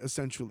lie,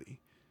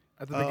 essentially.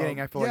 At the beginning,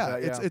 I feel like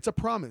that. Yeah. it's a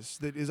promise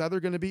that is either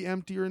going to be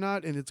empty or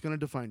not, and it's going to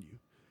define you.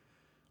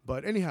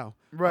 But anyhow,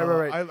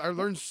 Right. I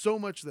learned so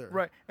much there.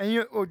 Right.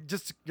 And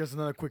just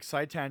another quick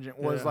side tangent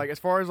was Yeah. like, as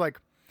far as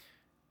like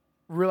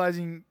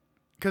realizing,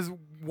 because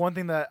one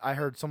thing that I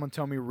heard someone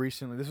tell me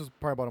recently, this was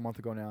probably about a month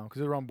ago now, because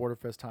it was around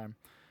Borderfest time.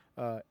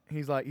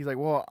 He's like,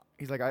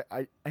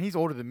 I and he's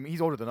older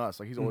than us.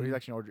 Like he's older. He's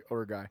actually an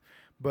older guy,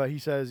 but he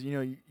says,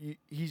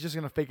 he's just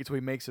gonna fake it till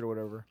he makes it or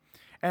whatever.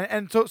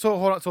 And so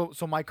hold on.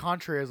 So my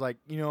contrary is like,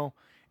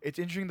 it's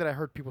interesting that I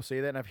heard people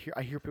say that, and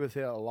I hear people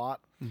say that a lot.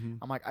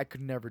 I'm like, I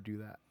could never do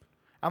that.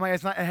 I'm like,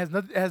 it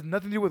has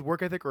nothing to do with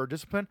work ethic or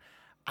discipline.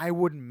 I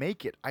wouldn't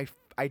make it.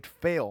 I'd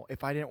fail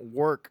if I didn't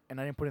work and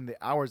I didn't put in the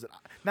hours.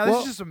 Now this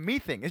is just a me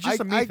thing. It's just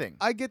a me thing.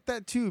 I get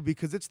that too,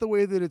 because it's the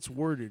way that it's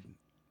worded.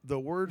 The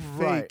word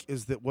Right. fake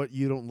is that what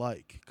you don't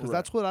like, because Right.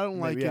 that's what I don't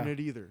like Maybe, in yeah. it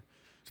either.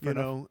 Fair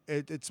enough.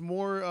 It's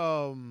more.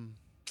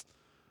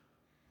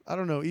 I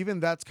don't know.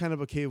 Even that's kind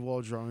of a cave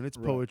wall drawing. It's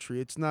Right.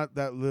 poetry. It's not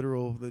that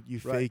literal that you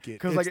Right. fake it.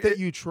 'Cause, It's like, that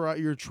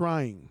you're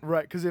trying.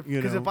 Right, because if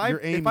you're if I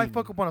aiming.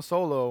 fuck up on a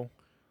solo,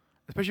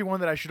 especially one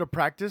that I should have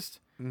practiced,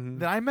 Mhm.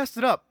 then I messed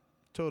it up.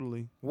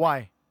 Totally.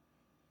 Why?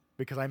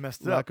 Because I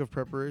messed it Lack up. of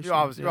preparation.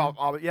 Obviously,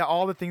 Yeah.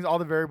 all the things, all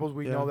the variables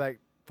we Yeah. know that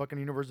fucking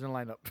universe didn't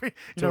line up. For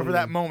Totally.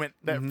 that moment,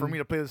 for Mhm. me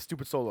to play this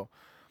stupid solo.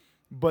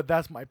 But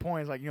that's my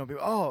point. Is like,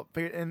 people,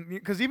 and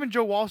because even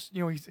Joe Walsh,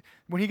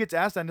 when he gets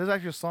asked that, and there's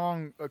actually a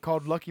song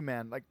called "Lucky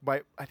Man," like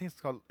I think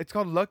it's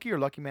called "Lucky" or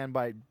 "Lucky Man"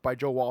 by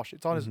Joe Walsh.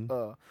 It's on his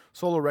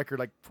solo record,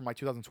 like from like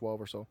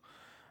 2012 or so.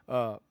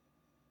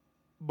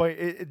 But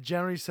it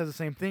generally says the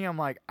same thing. I'm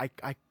like,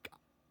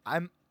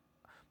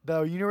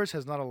 the universe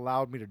has not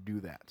allowed me to do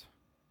that.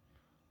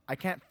 I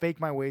can't fake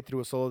my way through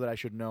a solo that I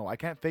should know. I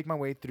can't fake my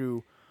way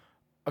through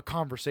a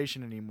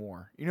conversation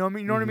anymore. You know what I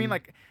mean? You know what I mean?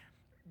 Like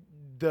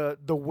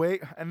the way,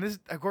 and this,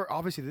 of course,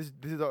 obviously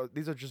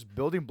these are just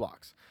building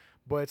blocks,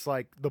 but it's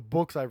like the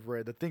books I've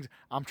read, the things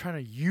I'm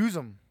trying to use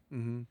them.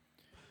 Mm-hmm.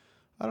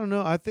 I don't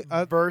know. I think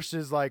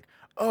versus like,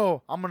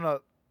 oh, I'm gonna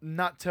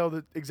not tell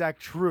the exact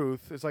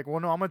truth. It's like, well,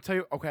 no, I'm gonna tell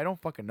you. Okay, I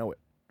don't fucking know it.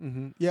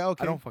 Yeah.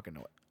 Okay. I don't fucking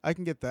know it. I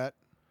can get that.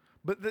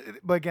 But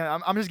again,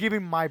 I'm just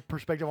giving my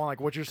perspective on like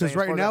what you're saying.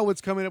 Because right now,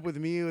 what's coming up with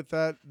me with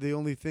that, the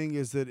only thing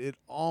is that it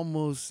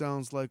almost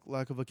sounds like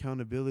lack of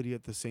accountability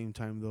at the same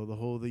time, though.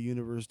 The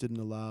universe didn't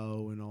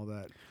allow and all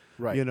that.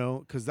 right,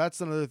 Because that's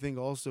another thing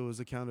also is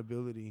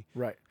accountability.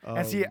 right.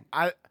 And see,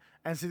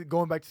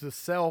 going back to the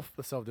self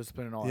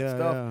discipline and all that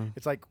stuff. Yeah.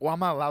 It's like, well, I'm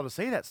not allowed to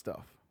say that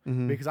stuff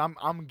because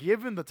I'm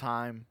given the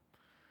time.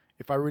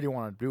 If I really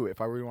want to do it, if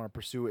I really want to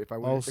pursue it, if I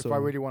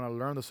really want to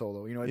learn the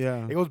solo,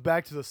 it goes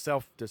back to the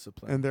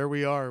self-discipline. And there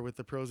we are with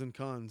the pros and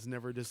cons,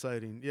 never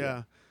deciding.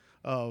 Yeah.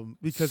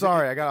 Because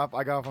sorry, I got off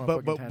on a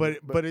fucking tangent.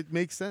 But it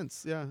makes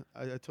sense. Yeah,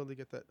 I totally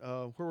get that.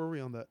 Where were we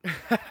on that?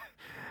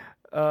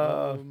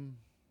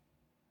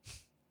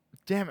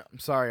 Damn it! I'm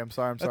sorry. That's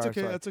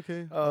okay. Sorry. That's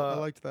okay. I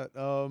liked that.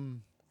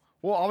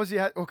 Well, obviously,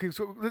 okay.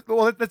 So,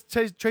 let's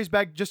trace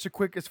back just a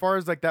quick as far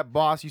as like that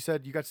boss. You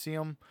said you got to see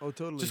him. Oh,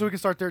 totally. Just so we can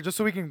start there. Just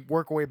so we can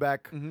work our way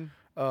back. Mm-hmm.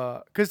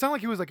 Cause it sounded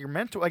like he was like your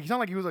mentor. Like he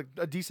sounded like he was like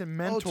a decent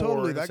mentor. Oh,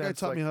 totally. in a That guy sense,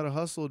 taught like, me how to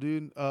hustle,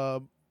 dude.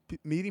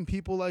 Meeting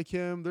people like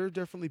him, there are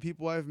definitely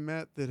people I've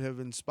met that have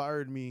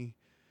inspired me,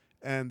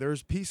 and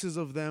there's pieces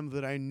of them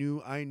that I knew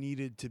I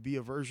needed to be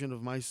a version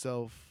of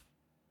myself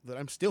that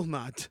I'm still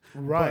not.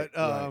 Right.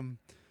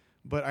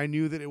 But I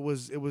knew that it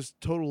was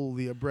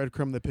totally a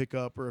breadcrumb to pick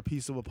up or a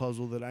piece of a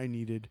puzzle that I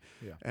needed.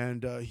 Yeah.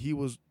 And he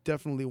was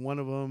definitely one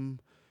of them.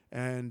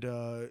 And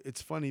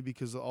it's funny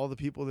because all the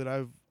people that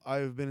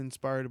I've been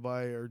inspired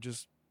by are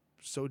just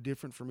so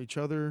different from each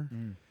other.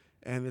 Mm.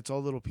 And it's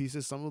all little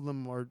pieces. Some of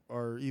them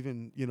are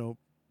even,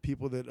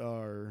 people that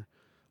are,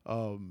 I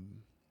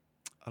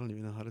don't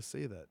even know how to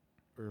say that,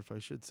 or if I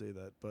should say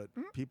that, but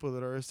people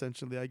that are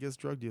essentially, I guess,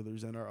 drug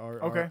dealers and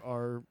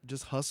are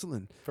just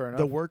hustling. Fair enough.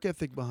 The work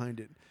ethic behind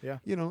it. Yeah.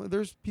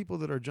 There's people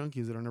that are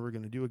junkies that are never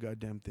going to do a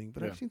goddamn thing,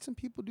 but Yeah. I've seen some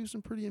people do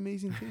some pretty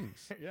amazing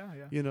things. Yeah.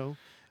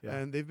 Yeah.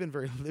 And they've been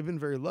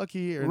very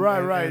lucky. And,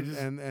 Right. And, Just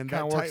and kinda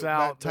that works tight,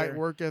 out that tight there.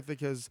 work ethic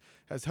has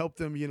helped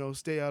them,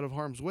 stay out of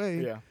harm's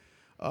way. Yeah.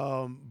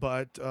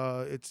 But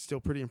it's still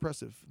pretty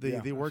impressive. The Yeah,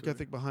 work absolutely.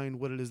 ethic behind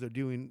what it is they're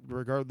doing,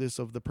 regardless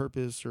of the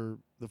purpose or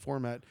the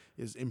format,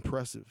 is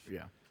impressive.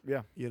 Yeah.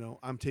 Yeah.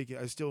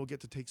 I still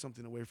get to take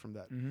something away from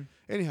that. Mm-hmm.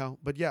 Anyhow,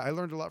 but yeah, I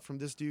learned a lot from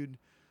this dude.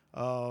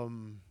 How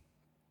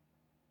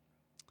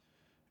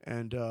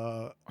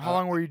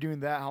long were you doing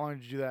that? How long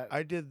did you do that?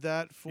 I did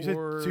that for.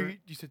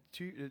 You said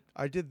two.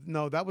 I did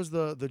no. That was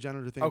the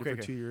janitor thing Okay, for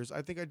okay. 2 years.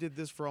 I think I did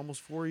this for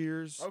almost 4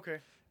 years. Okay.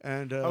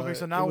 And Okay.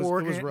 So now it was, we're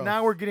it was working. rough.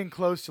 Now we're getting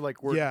close to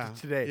like work yeah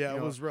today. Yeah, you it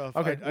know? was rough.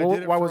 Okay. I Well,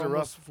 did it why for was it rough?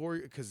 almost 4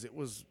 because it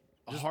was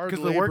hard 'cause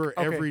the labor work-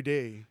 okay. every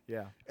day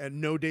Yeah.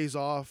 and no days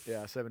off.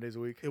 Yeah. 7 days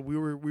a week. We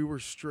were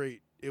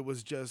straight. It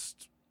was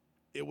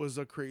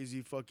a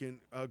crazy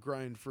fucking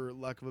grind, for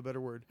lack of a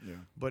better word. Yeah.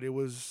 But it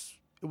was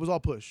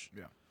all push.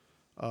 Yeah.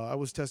 I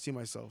was testing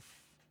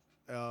myself,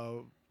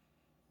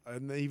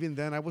 and even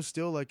then, I was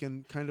still like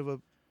in kind of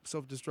a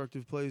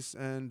self-destructive place.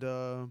 And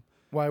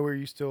Why were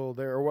you still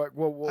there? Or what?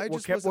 I What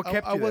just kept? was, What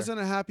kept I you there? wasn't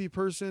a happy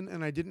person,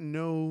 and I didn't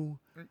know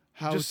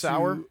how Just to.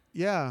 sour?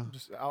 Yeah,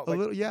 Just out, a like,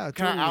 little. Yeah,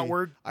 kind of totally.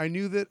 outward. I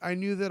knew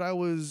that I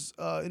was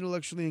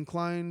intellectually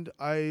inclined.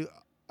 I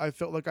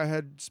felt like I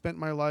had spent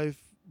my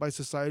life by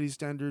society's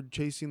standard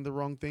chasing the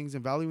wrong things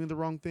and valuing the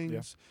wrong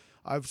things.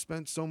 I've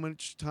spent so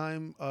much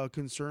time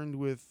concerned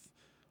with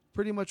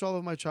pretty much all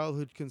of my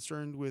childhood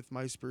concerned with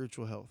my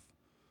spiritual health.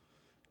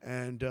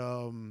 And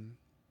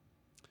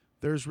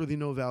there's really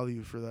no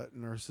value for that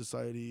in our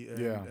society. And,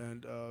 Yeah.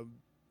 and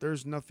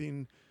there's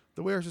nothing,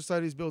 the way our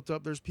society is built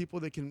up, there's people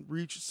that can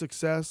reach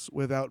success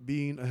without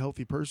being a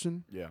healthy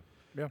person. Yeah.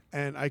 Yeah.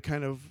 And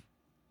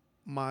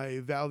my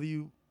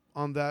value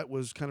on that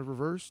was kind of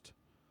reversed.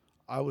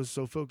 I was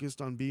so focused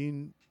on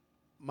being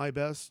my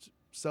best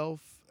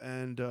self,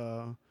 and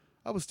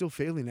I was still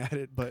failing at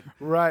it, but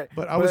Right.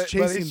 But I was at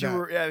chasing least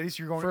that. at least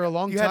you're going For a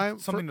long you had time-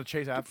 something to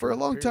chase after. for a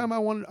long period. time I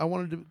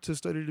wanted to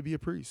study to be a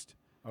priest.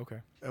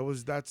 Okay.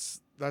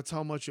 That's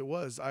how much it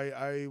was.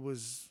 I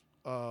was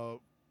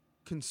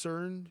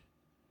concerned,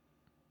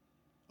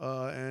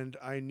 and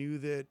I knew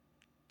that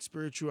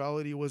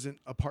spirituality wasn't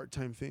a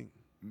part-time thing.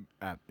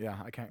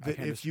 Yeah, I can't. That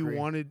if you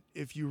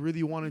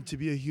really wanted to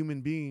be a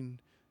human being,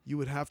 you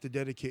would have to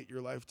dedicate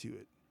your life to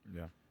it.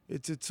 Yeah.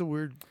 It's a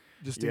weird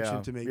distinction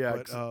Yeah, to make,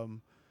 yeah,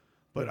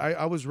 but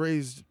I was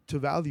raised to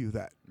value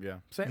that. Yeah.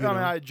 Same, You I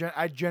mean, know?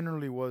 I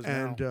generally was.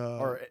 And, now,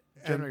 or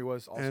generally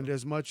was also. And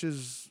as much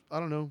as I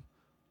don't know,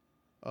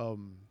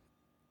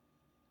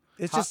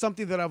 it's How- just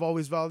something that I've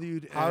always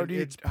valued, How and do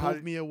you- it's how pulled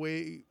do- me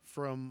away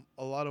from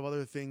a lot of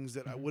other things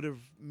that I would have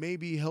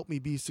maybe helped me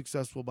be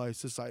successful by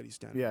society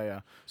standards. yeah,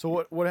 yeah.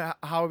 So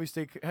how have you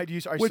stayed? How do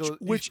you? Are you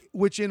Which still,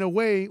 which in a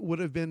way would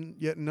have been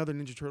yet another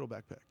Ninja Turtle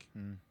backpack.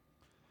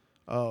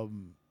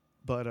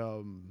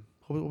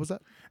 What was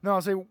that? No,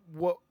 I'll say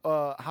what.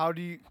 How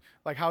do you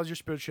like? How's your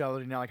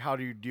spirituality now? Like, how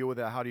do you deal with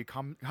that? How do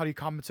you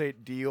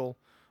compensate? Deal,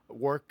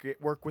 work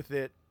with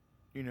it.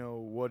 You know,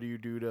 what do you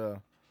do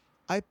to?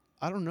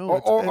 I don't know.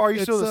 Or are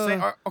you still it's, the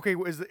same? Okay,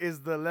 is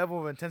the level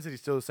of intensity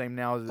still the same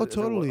now? Oh,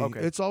 totally. Okay.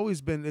 It's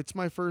always been. It's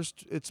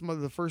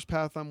the first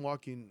path I'm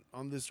walking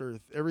on this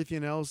earth.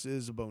 Everything else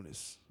is a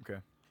bonus.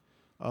 Okay.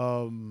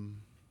 Um,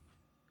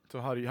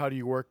 So how do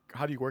you work?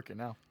 How do you work it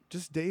now?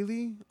 just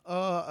daily.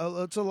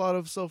 It's a lot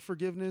of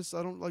self-forgiveness.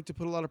 I don't like to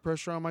put a lot of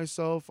pressure on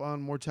myself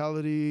on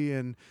mortality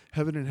and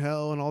heaven and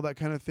hell and all that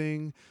kind of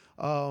thing.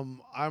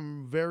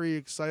 I'm very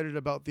excited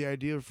about the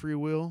idea of free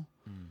will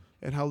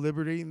and how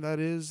liberating that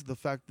is. The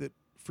fact that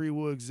free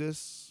will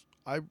exists.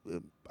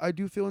 I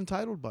do feel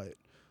entitled by it.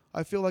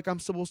 I feel like I'm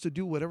supposed to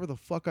do whatever the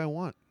fuck I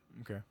want.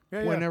 Okay.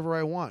 Yeah. Whenever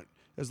I want,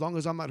 as long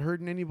as I'm not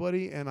hurting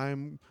anybody and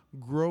I'm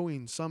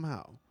growing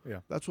somehow.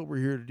 Yeah. That's what we're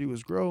here to do,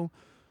 is grow.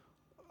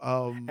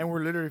 And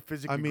we're literally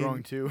physically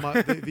growing too.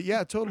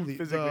 Yeah, totally.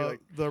 Physically,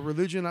 the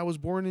religion I was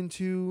born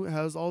into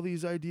has all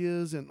these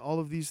ideas and all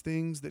of these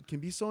things that can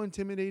be so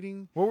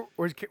intimidating. Were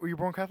you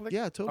born Catholic?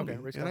 Yeah, totally.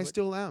 Okay, raised and I Catholic.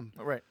 still am.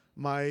 Oh, right.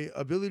 my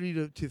ability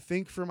to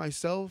think for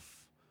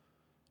myself.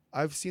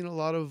 I've seen a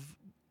lot of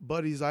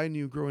buddies I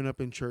knew growing up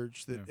in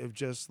church that have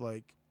just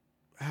like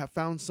have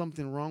found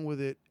something wrong with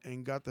it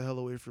and got the hell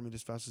away from it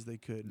as fast as they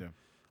could. Yeah.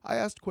 I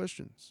asked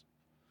questions.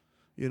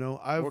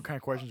 What kind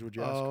of questions would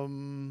you ask?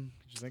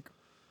 Did you think?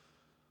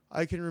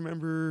 I can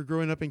remember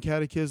growing up in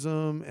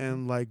catechism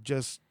and like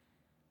just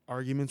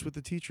arguments with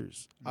the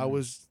teachers.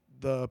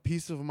 The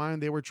peace of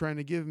mind they were trying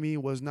to give me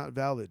was not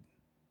valid.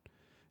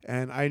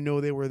 And I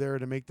know they were there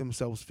to make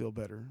themselves feel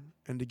better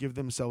and to give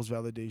themselves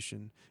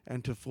validation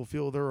and to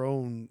fulfill their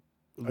own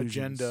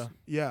illusions. Agenda.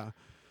 Yeah.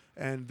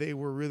 And they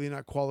were really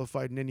not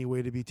qualified in any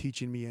way to be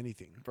teaching me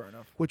anything. Fair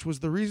enough. Which was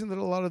the reason that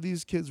a lot of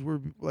these kids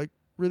were like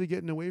really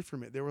getting away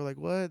from it. They were like,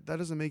 what? That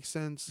doesn't make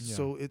sense. Yeah.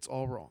 So it's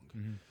all wrong.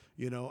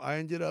 Mm-hmm. I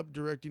ended up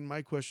directing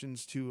my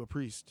questions to a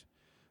priest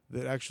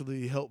that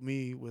actually helped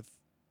me with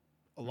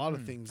a lot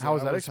of things. How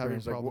was that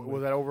experience? Like,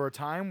 was that over a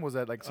time? Was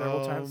that like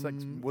several times? Like,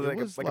 was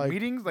it like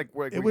meetings? Like,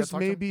 where it was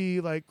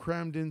maybe like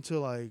crammed into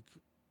like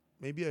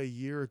maybe a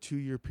year or 2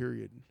 year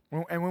period.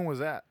 And when was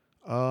that?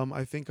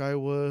 I think I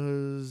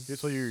was.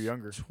 So you were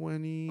younger.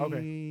 20. Okay.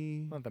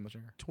 Not that much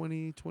younger.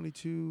 20,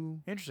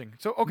 22. Interesting.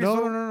 So okay.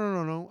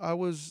 No. I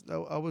was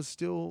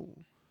still.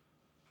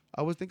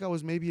 I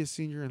was maybe a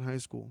senior in high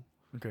school.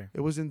 Okay.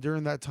 It was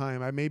during that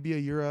time. I may be a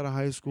year out of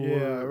high school.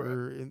 Yeah,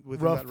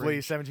 within roughly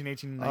that 17,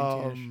 18,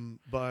 19-ish.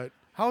 But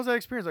how was that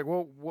experience? Like,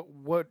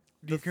 what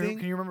can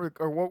you remember?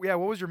 Or what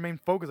was your main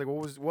focus? Like, what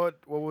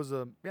was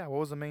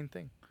the main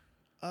thing?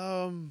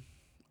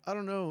 I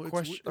don't know.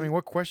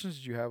 What questions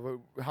did you have?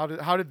 How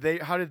did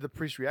the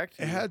priest react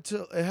to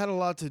you? It had a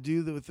lot to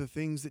do with the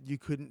things that you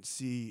couldn't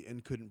see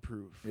and couldn't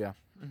prove. Yeah.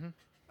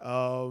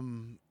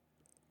 Mm-hmm.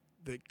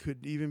 That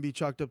could even be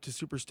chalked up to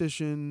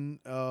superstition.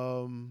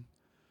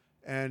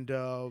 And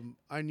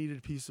I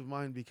needed peace of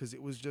mind because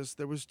it was just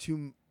there was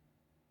too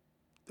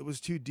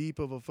deep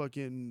of a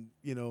fucking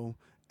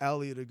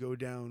alley to go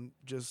down,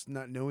 just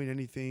not knowing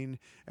anything,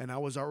 and I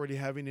was already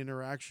having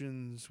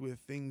interactions with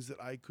things that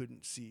I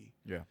couldn't see.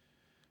 Yeah.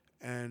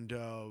 And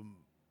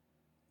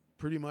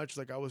pretty much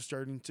like when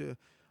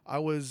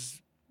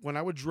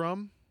I would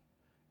drum,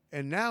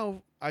 and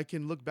now I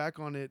can look back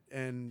on it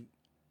and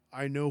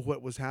I know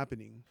what was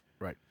happening.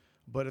 Right.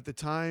 But at the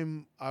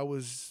time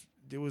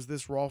there was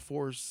this raw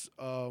force.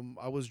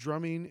 I was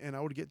drumming, and I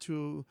would get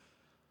to.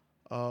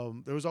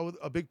 There was always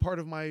a big part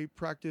of my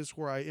practice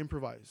where I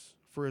improvise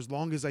for as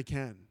long as I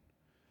can,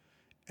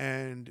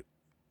 and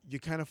you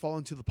kind of fall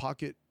into the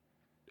pocket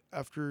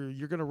after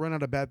you're gonna run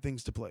out of bad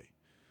things to play,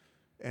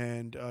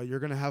 and you're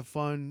gonna have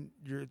fun.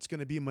 It's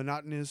gonna be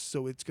monotonous,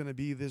 so it's gonna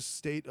be this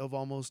state of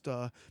almost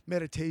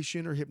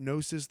meditation or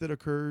hypnosis that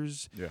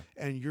occurs. Yeah.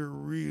 And you're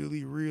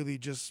really, really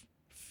just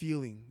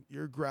feeling,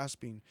 you're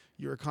grasping,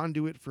 you're a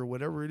conduit for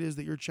whatever it is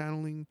that you're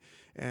channeling,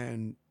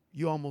 and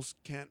you almost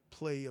can't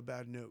play a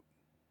bad note.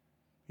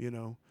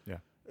 Yeah.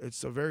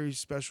 It's a very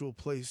special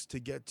place to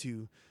get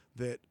to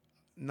that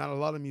not a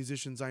lot of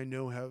musicians I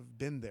know have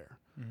been there.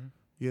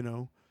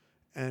 Mm-hmm.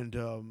 And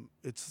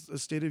it's a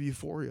state of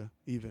euphoria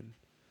even.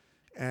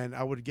 And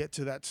I would get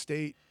to that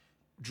state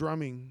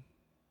drumming.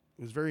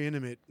 It was very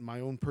intimate, my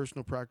own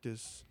personal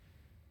practice.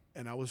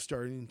 And I was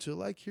starting to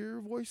like hear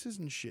voices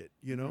and shit,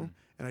 and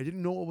I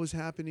didn't know what was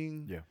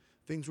happening. Yeah.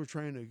 Things were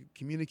trying to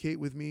communicate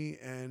with me,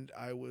 and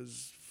I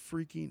was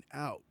freaking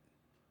out.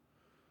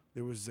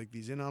 There was like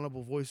these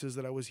inaudible voices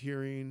that I was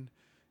hearing,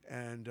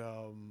 and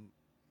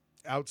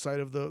outside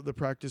of the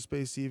practice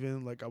space,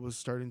 even like I was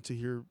starting to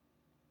hear.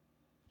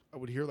 I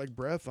would hear like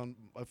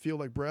I feel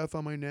like breath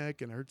on my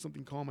neck, and I heard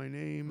something call my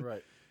name.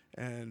 Right.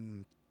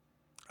 And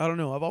I don't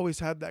know. I've always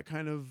had that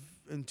kind of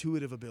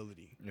intuitive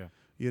ability. Yeah.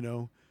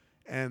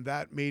 And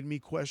that made me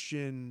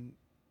question,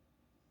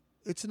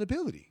 it's an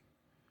ability.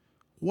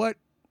 What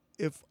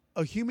if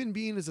a human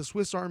being is a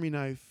Swiss Army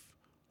knife,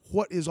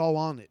 what is all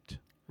on it?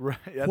 Right.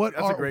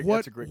 That's a great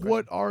question.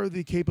 What are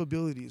the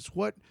capabilities?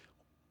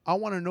 I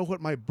want to know what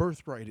my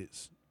birthright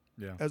is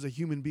as a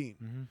human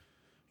being.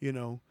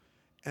 Mm-hmm.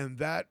 And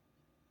that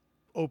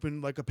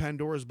opened like a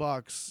Pandora's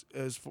box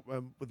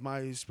with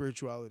my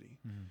spirituality,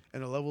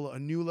 and a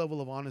new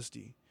level of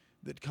honesty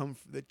that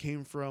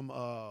came from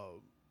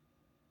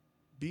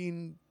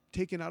being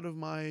taken out of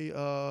my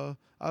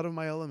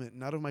element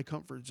and out of my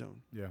comfort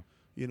zone. Yeah.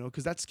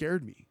 Because that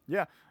scared me.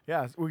 Yeah.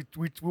 Yeah.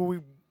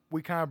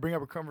 We kind of bring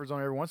up a comfort zone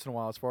every once in a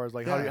while as far as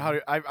like I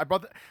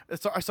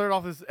started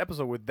off this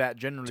episode with that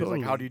generally. Totally.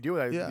 It's like, how do you do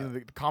that? Yeah.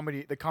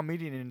 The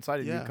comedian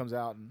inside of you comes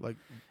out and like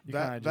you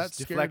that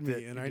scared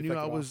me, and I knew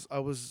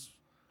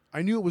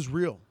I knew it was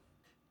real.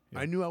 Yeah.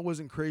 I knew I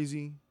wasn't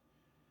crazy,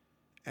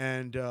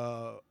 and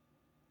I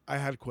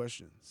had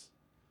questions.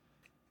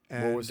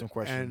 And, what were some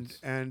questions?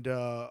 And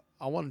I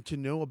wanted to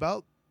know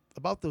about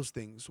those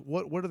things.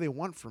 What do they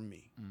want from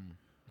me?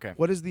 Okay.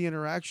 What is the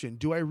interaction?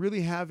 Do I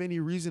really have any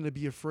reason to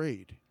be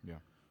afraid? Yeah.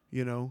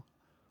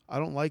 I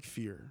don't like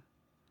fear.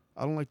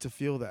 I don't like to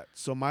feel that.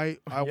 So I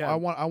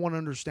want to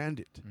understand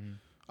it.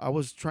 I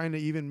was trying to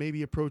even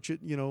maybe approach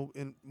it,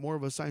 in more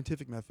of a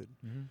scientific method.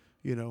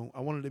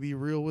 I wanted to be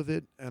real with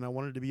it, and I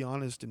wanted to be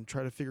honest and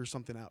try to figure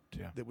something out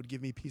that would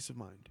give me peace of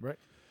mind. Right.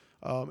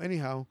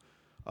 Anyhow,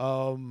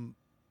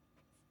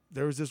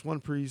 there was this one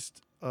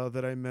priest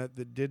that I met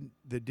that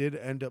did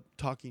end up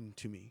talking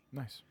to me.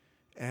 Nice.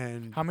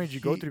 And how many did you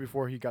go through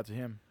before he got to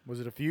him? Was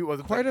it a few? Was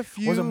it quite a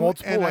few? Was it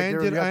multiple? And like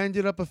I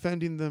ended up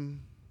offending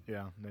them.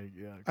 Yeah.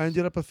 I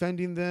ended up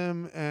offending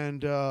them,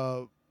 and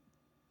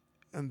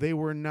they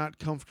were not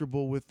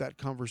comfortable with that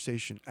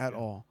conversation at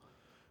all.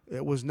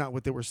 It was not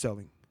what they were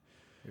selling.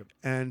 Yep.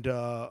 And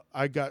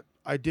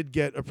I did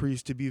get a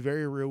priest to be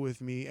very real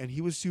with me, and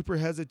he was super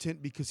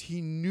hesitant because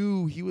he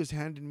knew he was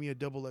handing me a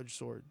double-edged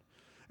sword.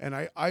 And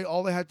I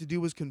all I had to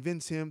do was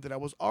convince him that I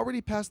was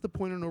already past the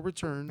point of no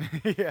return,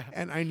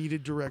 and I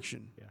needed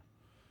direction. Yeah.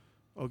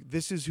 Oh,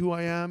 this is who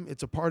I am.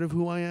 It's a part of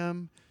who I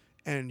am,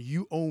 and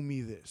you owe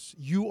me this.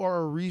 You are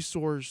a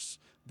resource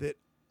that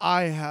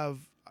I'm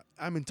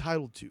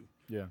entitled to.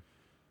 Yeah.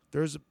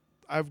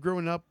 I've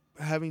grown up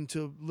having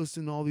to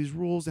listen to all these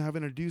rules and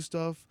having to do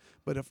stuff,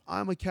 but if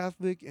I'm a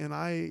Catholic and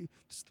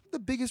it's the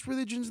biggest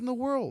religions in the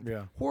world,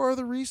 where are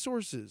the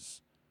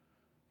resources?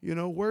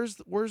 Where's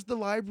the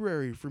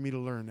library for me to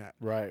learn at?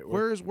 Right.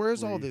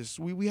 Where's all this?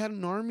 We had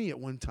an army at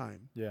one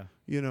time. Yeah.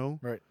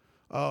 Right.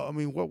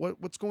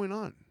 What's going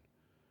on?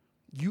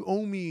 You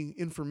owe me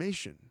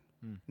information,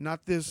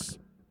 not this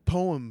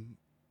poem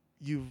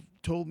you've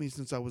told me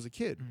since I was a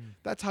kid.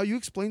 That's how you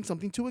explain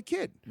something to a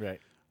kid.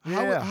 Right.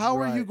 How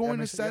are you going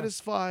to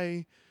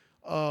satisfy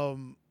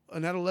an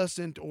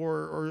adolescent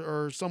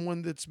or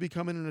someone that's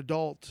becoming an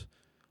adult?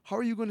 How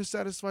are you going to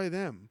satisfy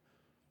them?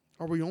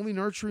 Are we only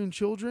nurturing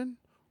children?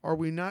 Are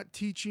we not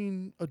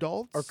teaching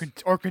adults?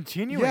 Or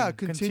continuing? Yeah,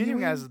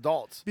 continuing as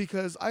adults.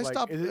 Because I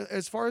stopped,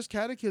 as far as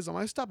catechism,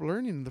 I stopped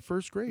learning in the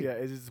first grade. Yeah,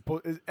 is it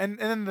supposed? And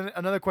then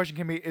another question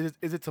can be: Is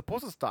it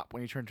supposed to stop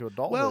when you turn to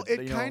adulthood? Well,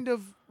 it kind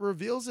of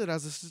reveals it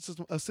as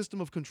a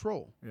system of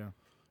control. Yeah,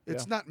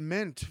 it's not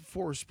meant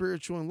for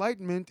spiritual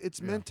enlightenment.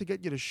 It's meant to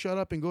get you to shut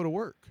up and go to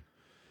work.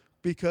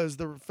 Because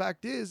the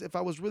fact is, if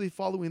I was really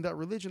following that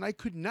religion, I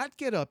could not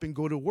get up and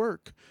go to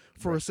work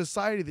for a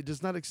society that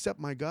does not accept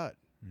my God.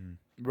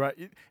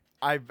 Right.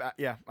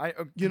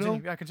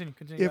 Continue.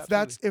 If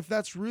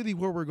that's really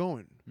where we're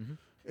going,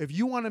 if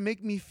you want to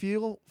make me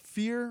feel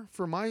fear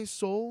for my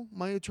soul,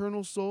 my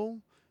eternal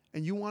soul,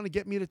 and you want to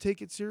get me to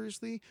take it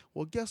seriously,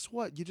 well, guess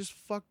what? You just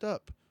fucked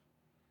up,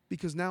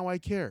 because now I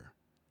care.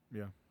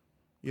 Yeah.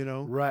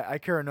 Right? I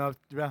care enough.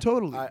 Yeah.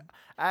 Totally.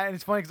 And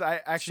it's funny because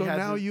I actually. So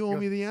now you owe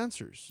me the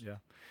answers. Yeah.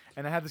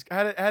 And I had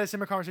a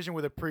similar conversation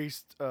with a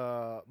priest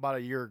about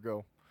a year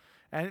ago.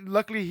 And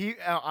luckily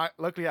I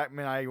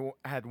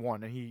had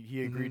one, and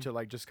he agreed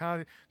to just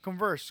kind of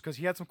converse, because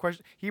he had some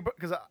questions.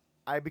 Because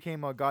I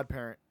became a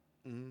godparent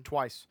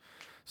twice,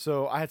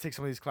 so I had to take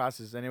some of these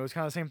classes, and it was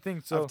kind of the same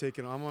thing. So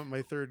I'm on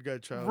my third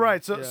godchild.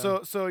 Right. So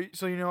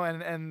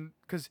and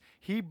because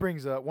he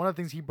brings up one of the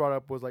things he brought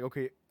up was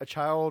okay, a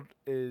child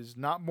is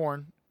not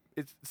born,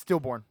 it's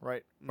stillborn,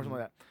 right, or something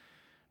like that.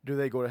 Do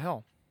they go to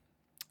hell?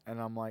 And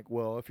I'm like,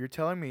 well, if you're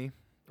telling me,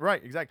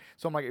 right, exactly.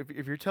 So I'm like,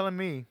 if you're telling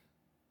me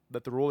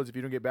that the rule is if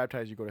you don't get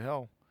baptized, you go to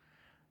hell.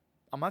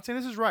 I'm not saying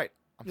this is right.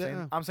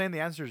 I'm saying the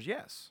answer is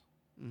yes.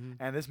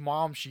 And this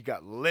mom, she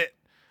got lit.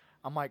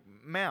 I'm like,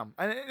 ma'am,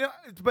 and I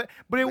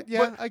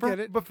get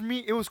it. But for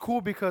me, it was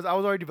cool because I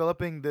was already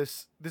developing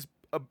this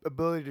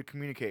ability to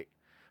communicate.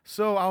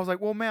 So I was like,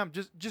 well, ma'am,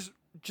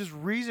 just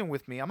reason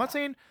with me. I'm not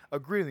saying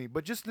agree with me,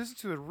 but just listen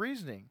to the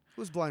reasoning. It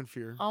was blind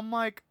fear. I'm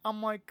like,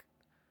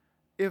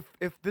 if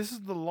this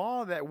is the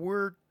law that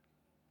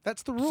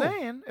that's the rule.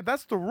 Saying, if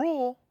that's the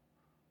rule,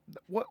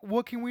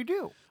 what can we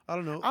do? I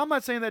don't know. I'm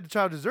not saying that the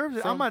child deserves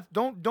it. I'm not.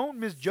 Don't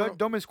misjudge.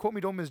 Don't misquote me.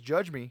 Don't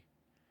misjudge me.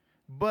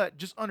 But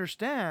just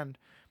understand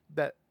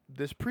that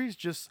this priest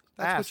just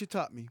that's asked. What you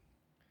taught me.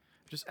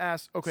 Just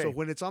ask. Okay. So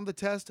when it's on the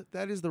test,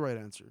 that is the right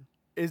answer.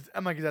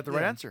 I'm like, is that the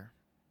right answer?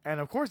 And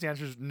of course the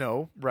answer is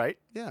no, right?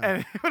 Yeah.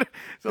 And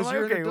so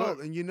you're an adult,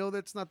 and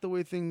that's not the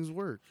way things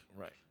work.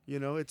 Right.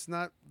 It's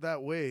not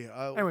that way.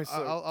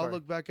 I'll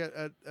look back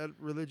at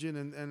religion,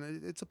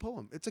 and it's a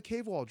poem. It's a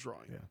cave wall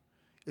drawing. Yeah.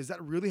 Is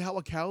that really how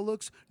a cow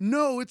looks?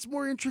 No, it's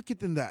more intricate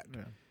than that.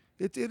 Yeah.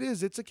 It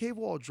is. It's a cave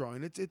wall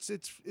drawing.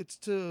 It's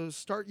to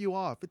start you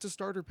off. It's a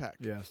starter pack.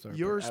 Yeah.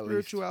 Your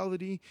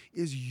spirituality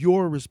is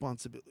your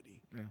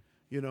responsibility.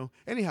 Yeah.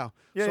 Anyhow.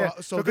 Yeah.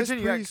 So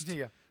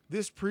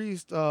this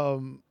priest,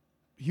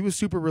 he was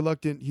super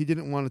reluctant. He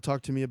didn't want to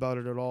talk to me about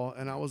it at all.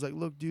 And I was like,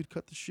 look, dude,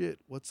 cut the shit.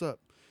 What's up?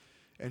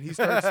 And he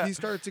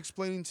starts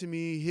explaining to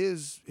me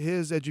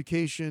his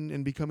education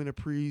and becoming a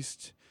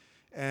priest,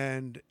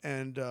 and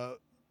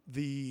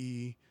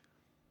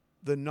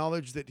the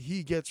knowledge that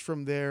he gets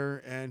from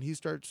there, and he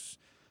starts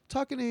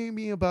talking to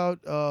me about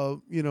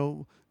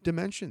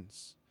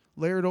dimensions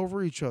layered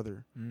over each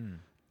other. And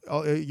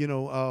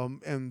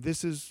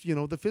this is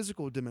the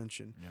physical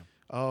dimension.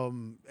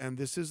 And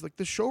this is like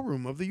the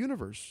showroom of the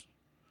universe.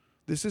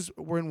 This is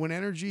when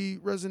energy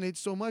resonates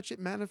so much, it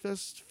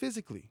manifests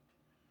physically.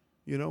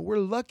 We're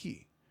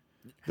lucky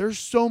There's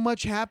so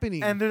much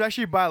happening. And there's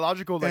actually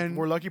biological, like And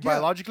we're lucky yeah,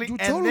 biologically,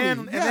 totally,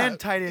 and yeah. then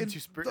tied into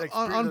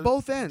on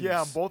both ends.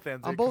 Yeah, on both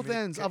ends. On it both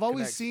ends. I've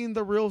always connects. seen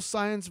the real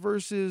science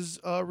versus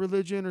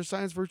religion, or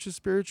science versus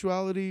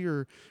spirituality,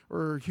 or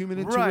human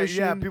intuition. Right,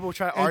 yeah, people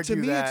try to and argue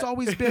to me, that. it's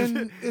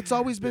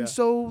always been Yeah.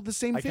 so the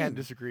same I thing. can't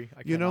disagree.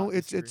 I You know,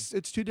 cannot disagree.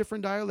 it's two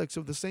different dialects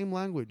of the same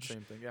language.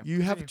 Same thing. Yeah.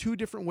 You have Continue. two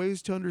different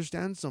ways to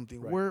understand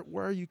something. Right.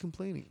 Where are you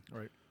complaining?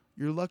 Right.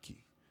 You're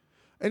lucky.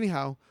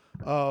 Anyhow,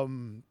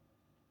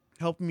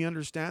 helped me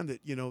understand that,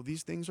 you know,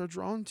 these things are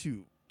drawn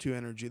to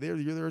energy.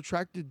 They're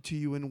attracted to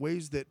you in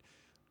ways that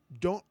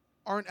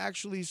aren't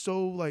actually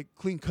so like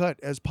clean cut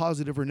as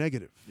positive or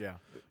negative. Yeah.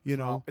 You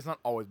know, it's not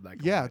always black.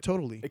 and yeah, white.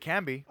 totally. It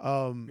can be.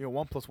 You know,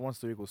 1 + 1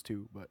 still equals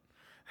 2, but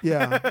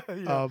Yeah,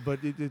 Yeah.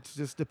 but it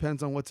just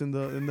depends on what's in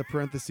the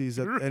parentheses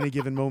at any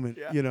given moment.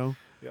 Yeah. You know,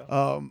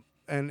 yeah.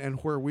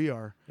 and where we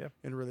are Yeah.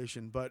 in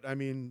relation. But I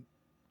mean,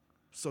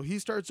 so he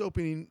starts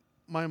opening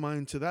my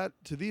mind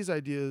to these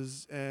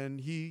ideas,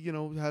 and he, you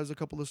know, has a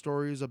couple of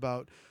stories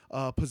about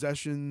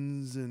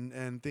possessions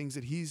and things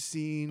that he's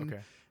seen.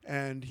 Okay.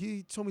 And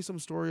he told me some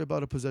story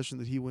about a possession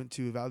that he went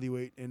to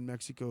evaluate in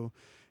Mexico,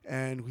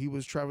 and he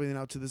was traveling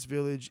out to this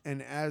village,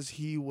 and as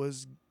he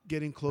was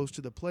getting close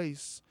to the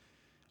place,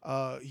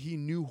 he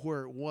knew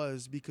where it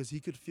was because he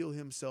could feel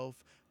himself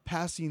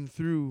passing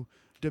through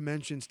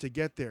dimensions to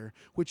get there,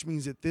 which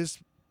means that this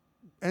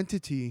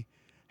entity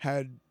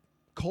had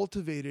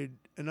cultivated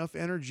enough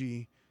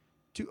energy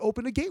to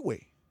open a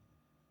gateway.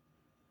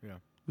 Yeah.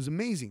 It was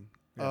amazing.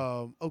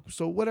 Yeah.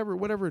 So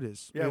whatever it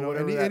is, Yeah, you know,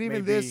 whatever and that even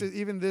may this, be.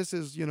 even this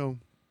is, you know,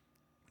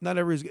 not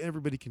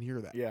everybody can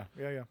hear that. Yeah.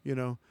 Yeah. Yeah. You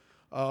know,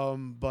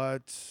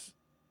 but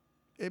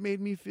it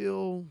made me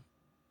feel.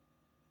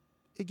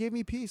 It gave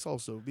me peace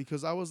also,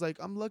 because I was like,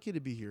 I'm lucky to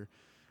be here.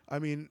 I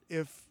mean,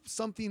 if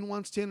something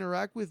wants to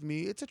interact with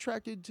me, it's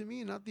attracted to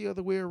me, not the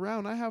other way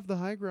around. I have the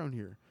high ground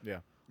here. Yeah.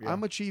 Yeah.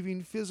 I'm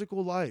achieving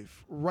physical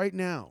life right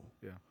now.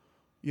 Yeah.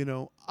 You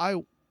know, I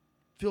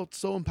feel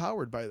so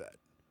empowered by that.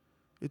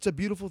 It's a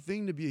beautiful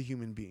thing to be a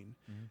human being.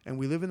 Mhm. And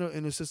we live in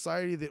a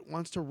society that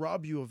wants to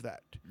rob you of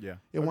that. Yeah.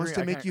 It wants Agree.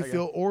 to I make can't- you I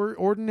feel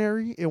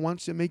ordinary. It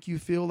wants to make you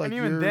feel like and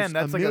even there's then,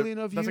 that's a like million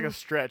of you. That's like a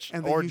stretch.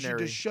 and that ordinary. you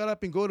should just shut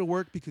up and go to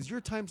work because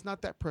your time's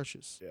not that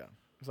precious. Yeah.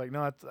 It's like,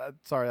 no,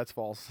 sorry, that's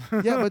false.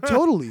 Yeah, but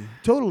totally.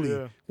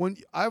 Yeah. When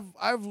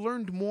I've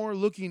learned more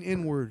looking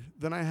inward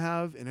than I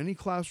have in any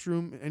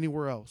classroom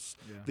anywhere else.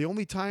 Yeah. The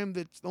only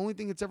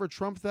thing that's ever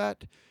trumped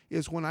that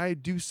is when I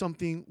do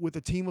something with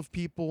a team of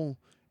people,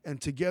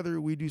 and together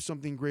we do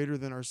something greater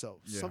than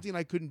ourselves. Yeah. Something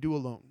I couldn't do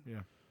alone.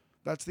 Yeah.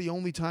 That's the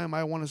only time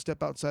I want to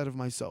step outside of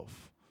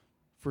myself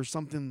for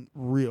something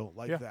real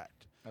like Yeah. that.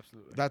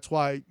 Absolutely. That's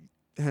why,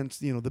 hence,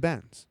 you know, the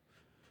bands.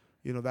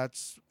 You know,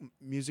 that's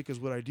music is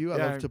what I do. I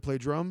Yeah, love to play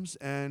drums,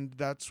 and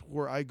that's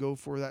where I go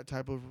for that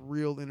type of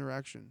real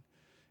interaction.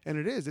 And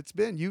it is. It's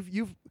been you've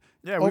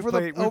Yeah. over we've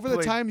the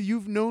played time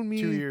you've known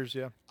me. 2 years.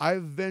 Yeah.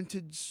 I've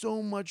vented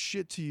so much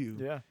shit to you.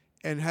 Yeah.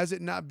 And has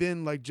it not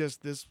been like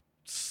just this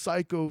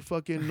psycho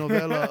fucking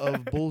novella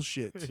of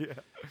bullshit Yeah.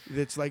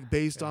 that's like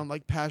based Yeah. on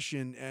like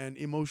passion and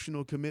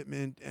emotional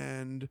commitment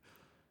and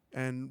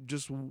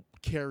just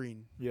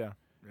caring. Yeah.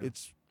 Yeah.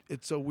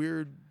 It's a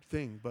weird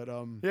thing, but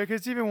Yeah, because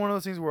it's even one of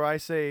those things where I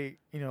say,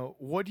 you know,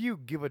 what do you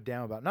give a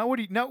damn about? Not what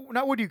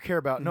do you care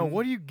about. No, Mhm.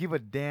 what do you give a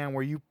damn?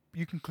 Where you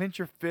can clench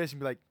your fist and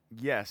be like,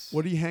 yes.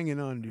 what are you hanging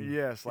on to?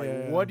 Yes, like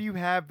Yeah. what do you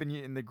have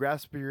in the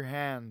grasp of your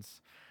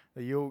hands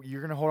that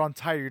you're gonna hold on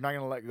tight? You're not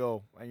gonna let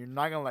go, and you're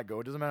not gonna let go.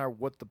 It doesn't matter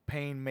what the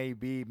pain may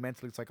be,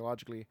 mentally,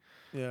 psychologically,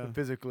 Yeah.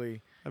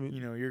 physically. I mean,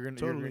 You know, you're gonna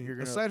totally. You're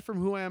gonna Aside from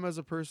who I am as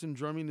a person,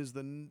 drumming is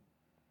the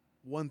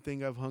one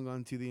thing I've hung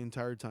on to the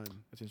entire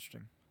time. That's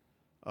interesting.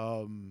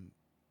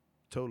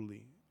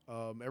 Totally.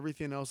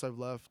 Everything else I've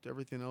left.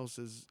 Everything else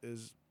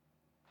is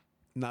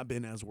not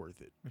been as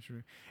worth it.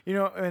 Interesting. You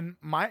know, and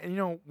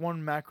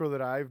one macro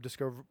that I've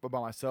discovered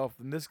about myself,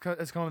 and this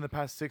has come in the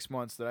past 6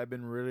 months that I've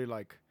been really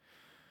like,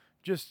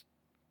 just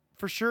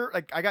for sure.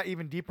 Like I got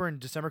even deeper in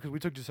December because we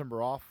took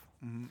December off.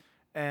 Mm-hmm.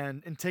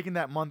 And in taking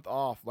that month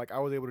off, like I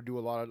was able to do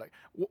a lot of like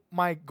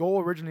my goal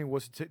originally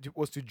was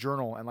to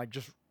journal and like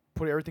just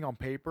put everything on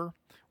paper.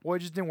 Well, it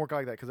just didn't work out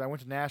like that because I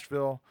went to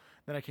Nashville,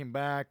 then I came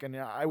back, and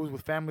I was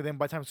with family. Then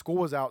by the time school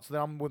was out, so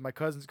then I'm with my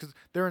cousins because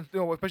they're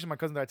especially my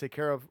cousin that I take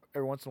care of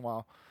every once in a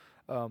while.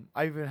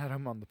 I even had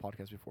him on the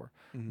podcast before,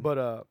 Mm-hmm.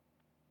 but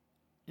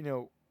you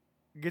know,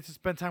 get to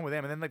spend time with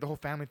them, and then like the whole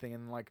family thing,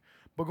 and like,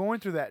 but going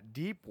through that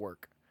deep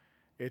work,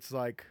 it's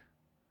like.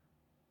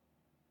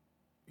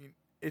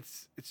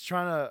 It's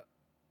trying to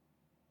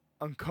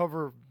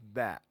uncover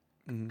that.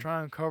 Mm-hmm.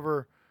 Trying to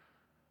uncover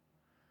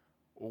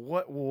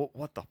what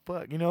the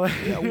fuck, you know?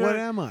 Yeah, what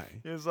am I?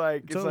 It's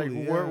like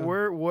Totally, yeah.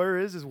 where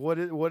is this? What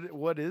is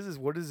this?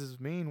 What does this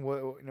mean? What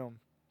you know?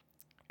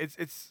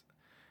 It's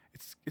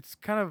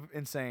kind of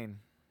insane.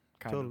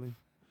 Kind Totally. Of.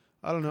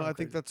 I don't know. Kinda I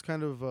think crazy. that's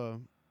kind of.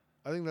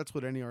 I think that's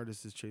what any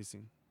artist is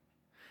chasing.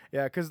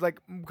 Yeah, because this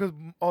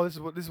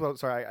is what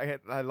sorry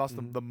I lost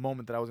Mhm. the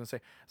moment that I was gonna say.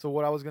 So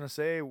what I was gonna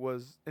say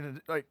was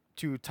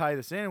to tie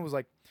this in, it was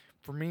like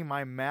for me,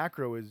 my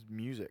macro is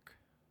music.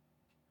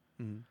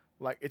 Mhm.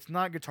 Like, it's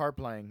not guitar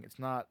playing. It's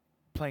not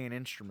playing an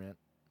instrument.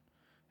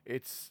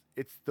 It's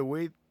the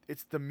way,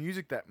 it's the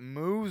music that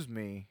moves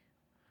me,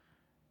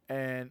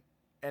 and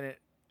it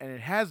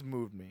has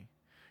moved me.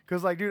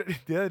 Cause like, dude,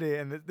 the other day,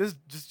 and this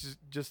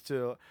just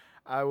to,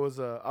 I was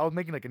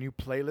making like a new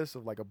playlist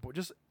of like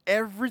just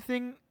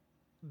everything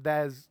that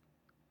has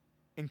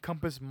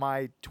encompassed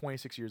my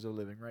 26 years of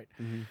living, right?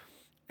 Mhm.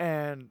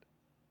 And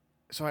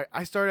so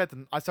I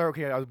started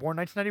okay, I was born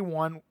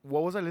 1991.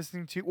 What was I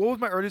listening to? What was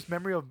my earliest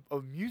memory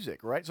of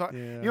music, right? So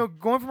Yeah.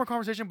 going from a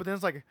conversation, but then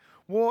it's like,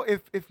 well,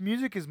 if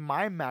music is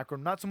my macro,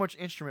 not so much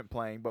instrument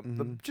playing,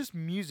 but just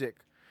music.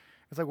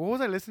 It's like, what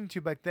was I listening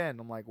to back then?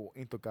 I'm like, well,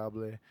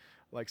 Intocable,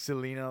 like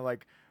Selena,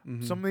 like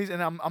some of these,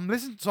 and I'm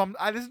listening. So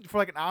I listened for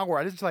like an hour.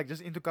 I listened to like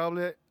just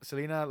Intocable,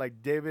 Selena,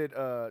 like David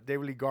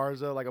Lee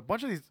Garza, like a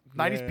bunch of these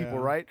 90s people,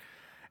 right?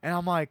 And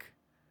I'm like,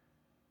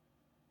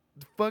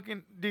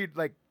 fucking dude,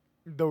 like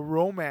the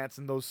romance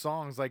in those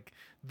songs, like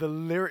the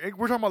lyric.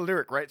 We're talking about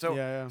lyric, right? So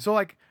Yeah. so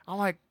like I'm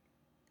like,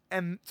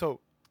 and so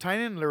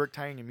tying in lyric,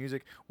 tying in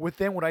music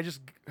within what I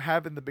just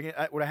have in the beginning,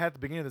 what I had at the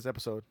beginning of this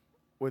episode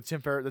with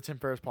the Tim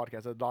Ferriss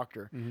podcast, the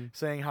doctor,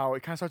 saying how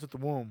it kind of starts with the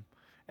womb,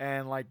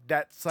 and like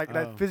that's like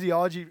that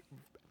physiology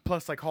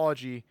plus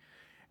psychology,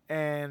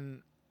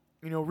 and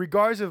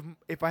regardless of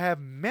if I have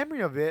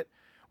memory of it,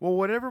 well,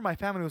 whatever my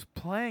family was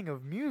playing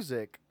of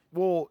music,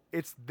 well,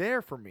 it's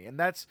there for me, and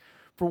that's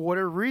for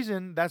whatever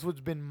reason, that's what's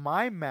been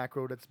my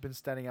macro that's been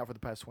standing out for the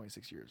past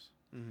 26 years,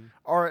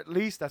 or at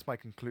least that's my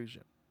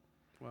conclusion.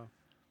 Wow.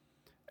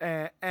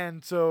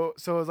 And so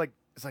it's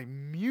like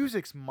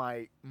music's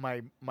my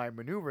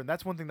maneuver, and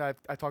that's one thing that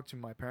I talked to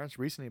my parents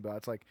recently about.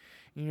 It's like,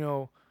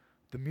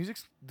 the music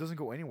doesn't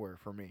go anywhere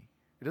for me.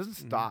 It doesn't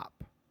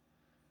stop.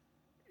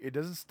 It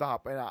doesn't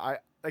stop, and I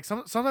like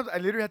sometimes I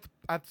literally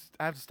I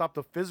have to stop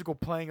the physical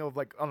playing of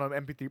like on an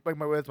MP3, like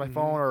whether it's my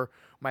phone or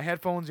my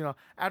headphones. I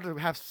have to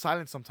have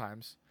silence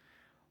sometimes.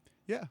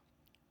 Yeah.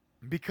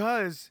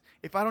 Because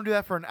if I don't do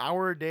that for an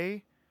hour a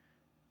day,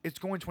 it's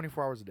going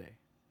 24 hours a day,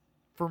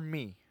 for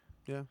me.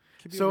 Yeah.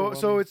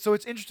 So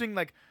it's interesting,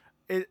 like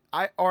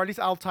or at least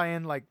I'll tie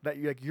in like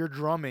that, like your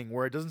drumming,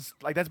 where it doesn't,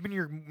 like that's been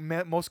your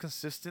most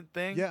consistent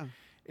thing. Yeah.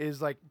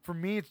 Is like, for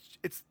me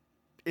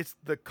it's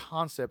the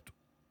concept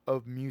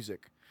of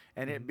music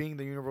and it being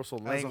the universal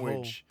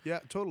language. Yeah,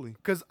 totally.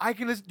 Because I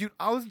can listen, dude.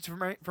 I'll listen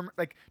to from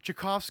like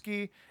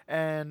Tchaikovsky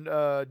and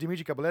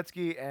Dmitri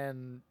Kabeletsky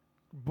and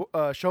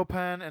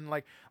Chopin and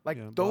like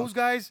those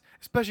guys,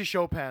 especially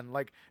Chopin.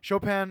 Like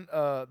Chopin,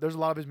 there's a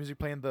lot of his music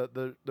playing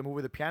the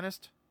movie The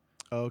Pianist.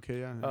 Oh, okay,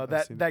 yeah.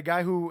 That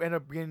guy who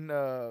ended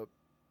up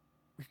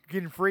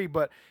getting free,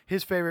 but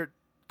his favorite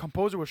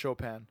composer was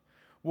Chopin.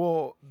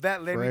 Well,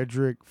 that lady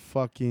Frederick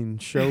fucking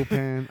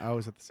Chopin. I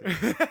always have to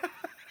say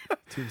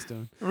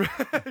Tombstone.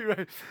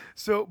 right.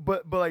 So,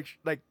 but like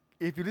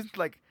if you listen to,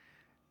 like,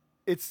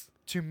 it's,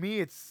 to me,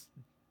 it's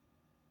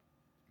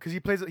because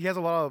he has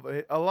a lot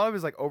of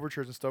his like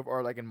overtures and stuff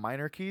are like in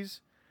minor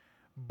keys,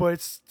 but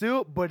it's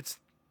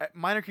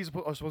minor keys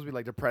are supposed to be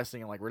like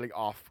depressing and like really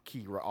off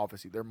key.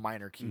 Obviously, they're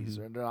minor keys,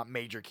 and they're not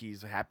major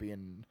keys, happy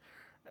and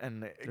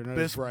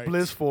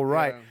blissful,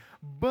 right? Yeah.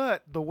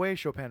 But the way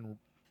Chopin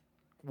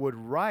would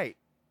write,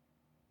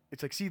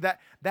 it's like, see, that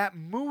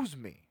moves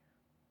me.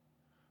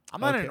 I'm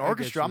not in an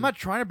orchestra. I'm not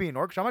trying to be in an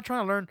orchestra. I'm not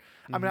trying to learn.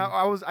 I mean,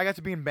 I got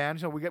to be in band.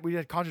 So we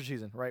had concert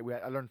season, right?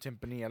 I learned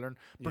timpani. I learned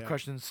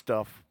percussion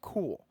stuff.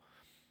 Cool.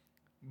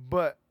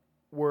 But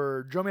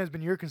where drumming has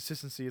been your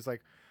consistency, is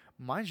like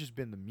mine's just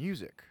been the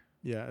music.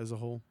 Yeah, as a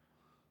whole.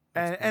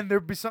 And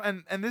there'd be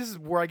some, and this is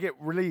where I get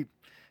really,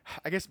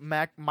 I guess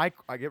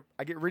I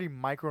get really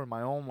micro in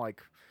my own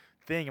like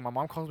thing, and my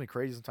mom calls me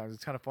crazy sometimes.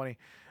 It's kind of funny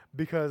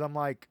because I'm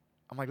like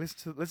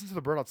listen to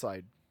the bird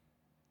outside.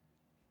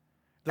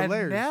 The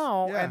layers.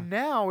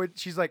 Now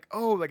she's like,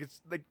 oh, like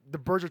it's like the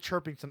birds are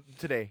chirping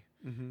today.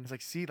 It's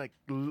like, see, like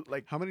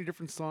how many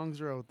different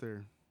songs are out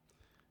there?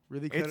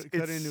 Really cut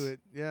into it,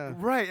 yeah.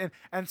 Right,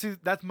 and see,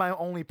 that's my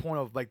only point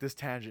of like this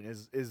tangent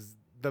is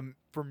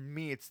for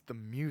me it's the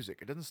music.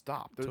 It doesn't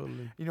stop.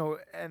 Totally.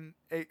 And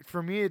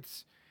for me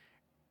it's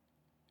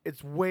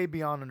way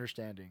beyond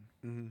understanding.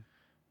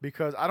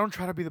 Because I don't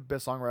try to be the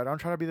best songwriter. I don't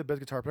try to be the best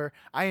guitar player.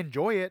 I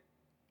enjoy it.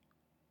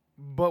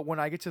 But when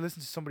I get to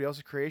listen to somebody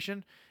else's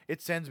creation,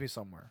 it sends me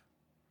somewhere.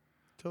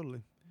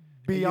 Totally.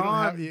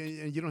 Beyond,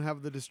 you don't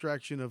have the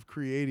distraction of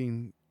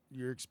creating.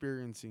 You're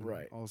experiencing,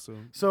 right? Also,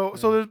 so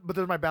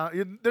there's my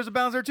balance. There's a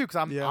balance there too, because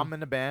I'm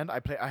in a band.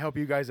 I help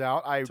you guys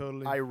out. I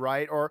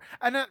write,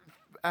 I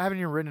haven't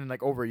even written in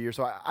like over a year,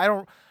 so I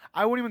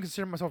wouldn't even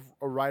consider myself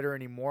a writer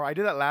anymore. I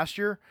did that last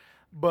year,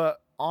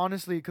 but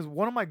honestly, because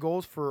one of my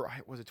goals for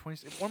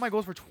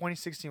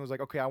 2016 was like,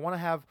 okay, I want to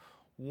have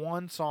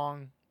one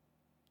song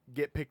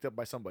get picked up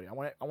by somebody. I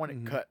want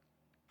it cut.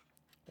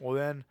 Well,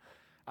 then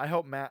I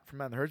helped Matt from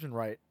Matt and the Herdsman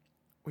write.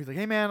 He's like,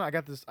 hey man, I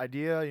got this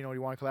idea. You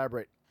want to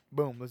collaborate?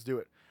 Boom, let's do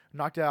it.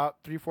 Knocked it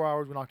out. 3-4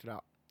 hours, we knocked it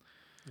out.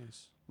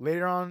 Nice.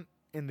 Later on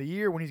in the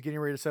year, when he's getting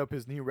ready to set up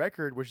his new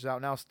record, which is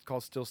out now,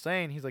 called Still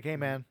Sane, he's like, hey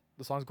man,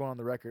 the song's going on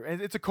the record,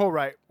 and it's a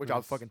co-write, which I'll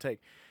Nice. fucking take.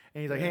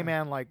 And he's like, Yeah. hey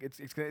man, like it's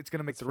gonna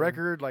make That's the fine.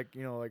 record, like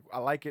like I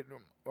like it,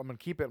 I'm gonna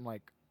keep it. I'm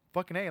like,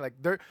 fucking A, like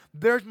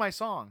there's my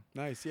song.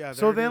 Nice. Yeah.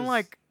 So there it then is.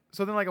 like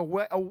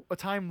a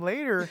time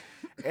later,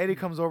 Eddie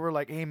comes over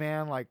like, hey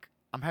man, like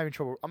I'm having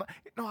trouble.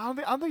 No, I don't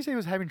think he said he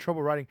was having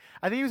trouble writing.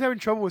 I think he was having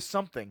trouble with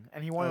something,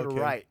 and he wanted to Okay.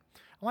 write.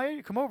 I'm like,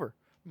 hey, come over.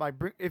 Like,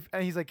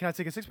 and he's like, can I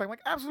take a 6-pack? I'm like,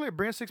 absolutely.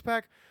 Bring a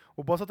 6-pack.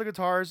 We'll bust out the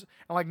guitars.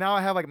 And like now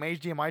I have like my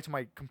HDMI to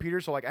my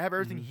computer, so like I have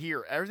everything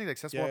here. Everything's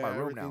accessible in my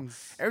room now.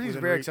 Everything's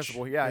within very reach.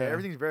 accessible. Yeah,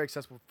 everything's very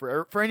accessible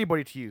for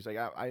anybody to use. Like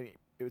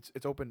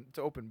it's open. It's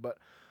open, but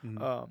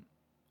Mhm.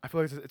 I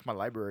feel like it's my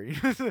library,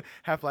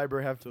 half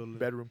library, half Totally.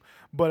 bedroom.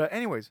 But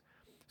anyways,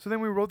 so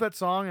then we wrote that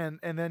song,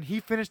 and then he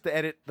finished the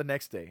edit the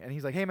next day, and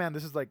he's like, hey man,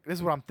 this is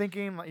what I'm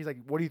thinking. He's like,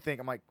 what do you think?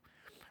 I'm like,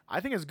 I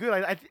think it's good.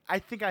 I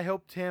think I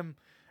helped him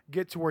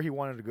get to where he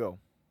wanted to go.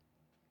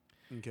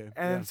 Okay.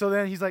 And so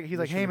then he's like, hey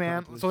Mission man.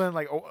 accomplished. So then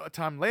like a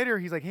time later,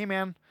 he's like, hey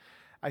man,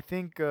 I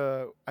think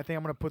I'm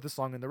gonna put this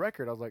song in the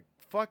record. I was like,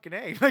 fucking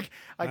A,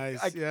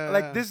 Nice, yeah.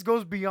 like this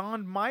goes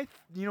beyond my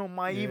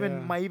my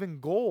Yeah. even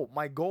goal.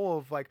 My goal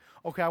of like,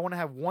 okay, I want to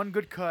have one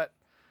good cut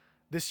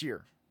this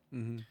year.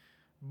 hmm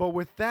But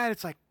with that,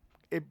 it's like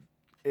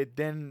it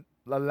then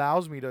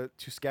allows me to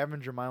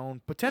scavenger my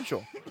own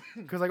potential,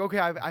 because like, okay,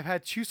 I've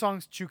had 2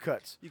 songs, 2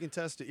 cuts. you can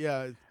test it.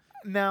 Yeah.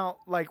 Now,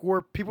 like,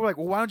 where people are like,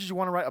 well, why don't you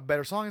want to write a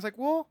better song? It's like,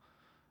 well,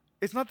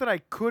 it's not that I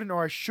couldn't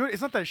or I should.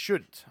 It's not that I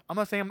shouldn't. I'm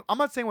not saying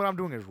what I'm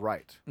doing is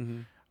right.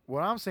 hmm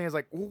What I'm saying is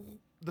like, well,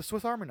 the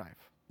Swiss Army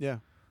knife. Yeah.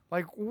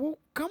 Like, well,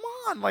 come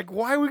on. Like,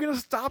 why are we gonna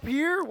stop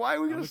here? Why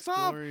are we gonna I'm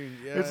stop? exploring.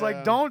 It's like,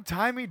 Yeah. don't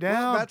tie me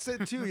down. Well, that's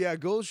it too. Yeah,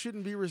 goals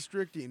shouldn't be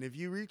restricting. If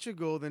you reach a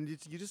goal, then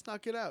you just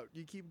knock it out.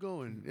 You keep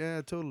going.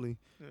 Yeah, totally.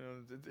 You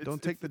know,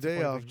 Don't take the it's a day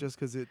funny off thing. just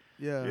because it.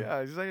 Yeah. Yeah,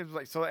 it's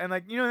like so, and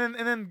like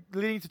and then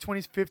leading to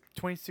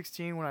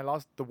 2016 when I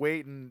lost the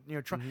weight, and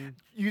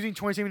using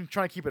 2017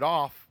 trying to keep it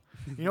off,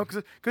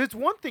 because it's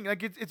one thing,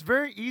 like it's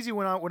very easy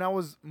when I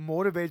was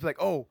motivated,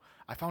 like, oh,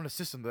 I found a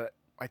system that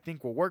I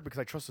think will work because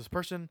I trust this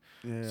person,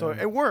 so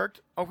Yeah. it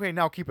worked. Okay,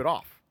 now keep it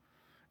off.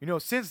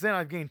 Since then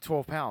I've gained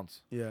 12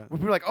 pounds. Yeah. When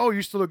people are like, oh,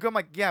 you still look good, I'm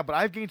like, yeah, but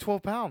I've gained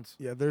 12 pounds.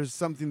 Yeah. There's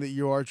something that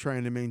you are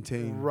trying to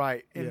maintain.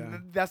 Right, and Yeah.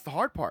 that's the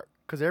hard part,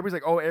 because everybody's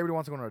like, oh, everybody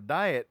wants to go on a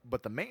diet,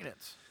 but the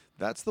maintenance.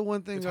 That's the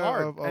one thing It's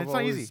hard, I've and it's not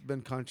always easy.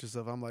 been conscious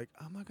of. I'm like,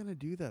 I'm not gonna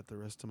do that the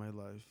rest of my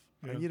life.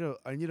 Yeah.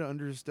 I need to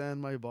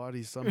understand my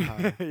body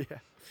somehow Yeah.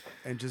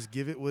 and just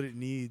give it what it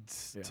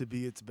needs Yeah. to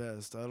be its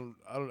best.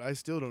 I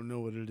still don't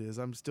know what it is.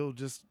 I'm still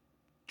just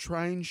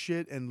trying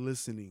shit and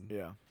listening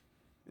Yeah.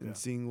 and Yeah.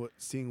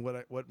 seeing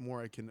what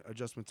more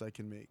adjustments I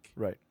can make.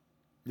 Right.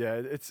 Yeah,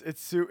 it's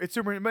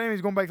super. But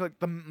anyways, going back to like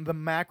the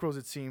macros,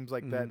 it seems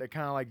like Mm-hmm. that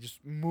kind of like just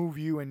move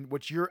you, and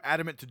what you're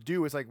adamant to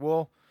do is like,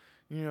 well,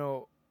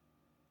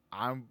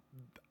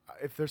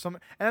 if there's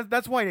something, and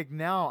that's why like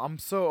now I'm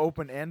so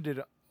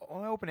open-minded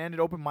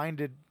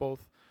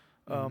both.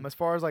 As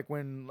far as like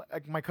when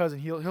like my cousin,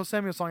 he'll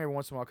send me a song every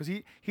once in a while, because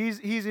he is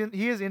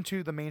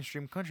into the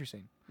mainstream country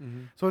scene.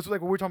 Mm-hmm. So it's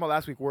like what we were talking about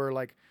last week, where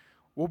like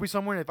we'll be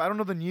somewhere, and if I don't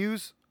know the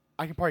news,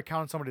 I can probably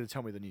count on somebody to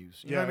tell me the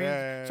news. You know what I mean?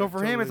 Yeah, So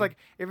for him, it's totally. like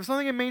if it's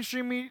something in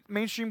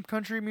mainstream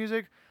country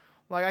music,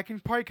 like I can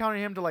probably count on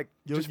him to like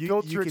just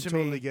filter you it can to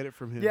totally me. get it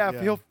from him. Yeah,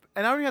 if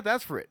and I don't even have to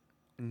ask for it.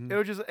 Mhm.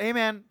 It'll just, hey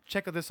man,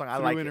 check out this song. I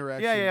Through like it.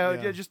 interaction, Yeah,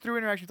 yeah. just through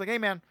interaction. It's like, hey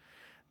man,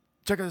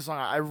 check out this song.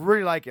 I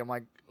really like it. I'm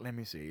like, let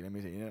me see. And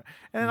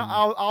then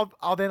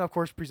I'll then of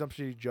course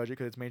presumptuously judge it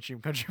because it's mainstream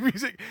country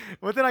music.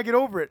 But then I get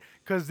over it,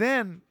 because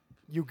then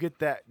you get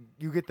that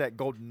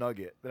golden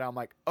nugget that I'm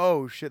like,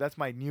 oh shit, that's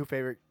my new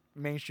favorite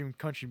mainstream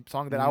country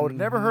song that I would have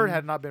never heard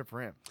had it not been for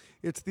him.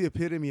 It's the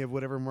epitome of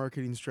whatever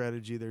marketing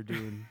strategy they're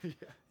doing.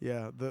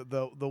 Yeah,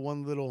 the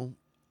one little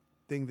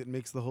thing that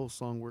makes the whole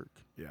song work.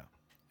 Yeah.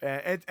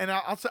 And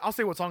I'll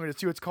say what song it is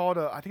too. It's called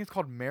I think it's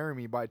called "Marry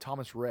Me" by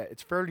Thomas Rhett.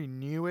 It's fairly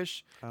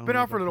newish. I It's don't been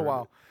know out if for a I've little heard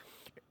while.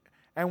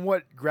 And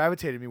what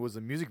gravitated me was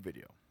the music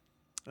video.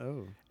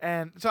 Oh,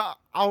 And so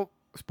I'll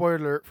spoiler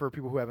alert for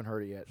people who haven't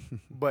heard it yet.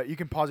 But you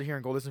can pause it here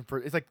and go listen for.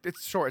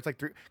 It's short. It's like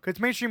 3, because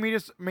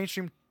it's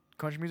mainstream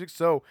country music.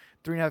 So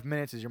 3.5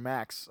 minutes is your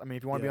max. I mean,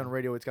 if you want to be Yeah. on the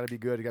radio, it's got to be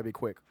good. It got to be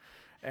quick.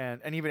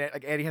 And even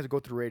like Eddie has to go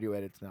through radio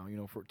edits now,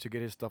 to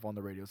get his stuff on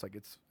the radio. It's like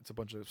it's a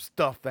bunch of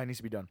stuff that needs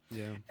to be done.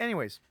 yeah.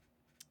 Anyways,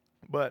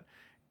 but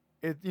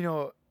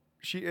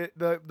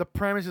the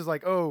premise is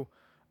like,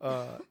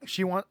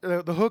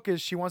 the hook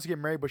is she wants to get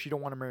married, but she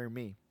don't want to marry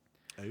me.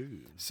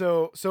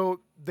 So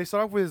they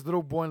start off with this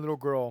little boy and little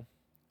girl,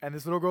 and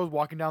this little girl's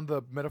walking down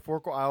the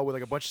metaphorical aisle with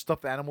like a bunch of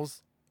stuffed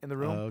animals in the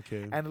room,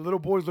 Okay. and the little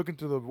boy's looking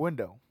through the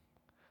window,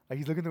 like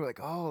he's looking through like,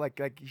 oh,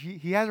 like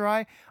he has her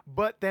eye,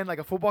 but then like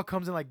a football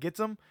comes and like gets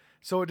him,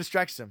 so it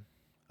distracts him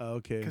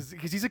Okay. because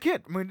he's a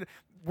kid. I mean,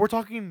 we're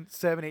talking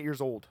 7, 8 years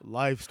old.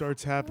 Life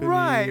starts happening.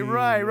 Right.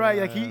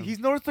 Like Yeah. he's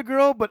noticed the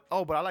girl, but I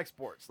like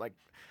sports. Like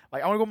I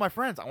want to go with my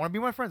friends. I want to be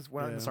with my friends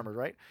when in Yeah. the summers,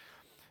 right?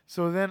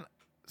 So then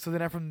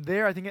from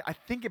there, I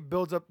think it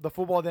builds up. The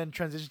football then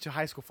transitions to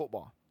high school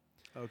football.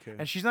 Okay.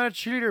 And she's not a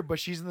cheerleader, but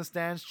she's in the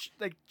stands,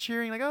 like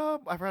cheering, like,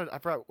 oh, I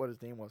forgot what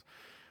his name was.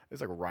 It's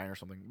like Ryan or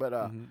something.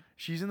 But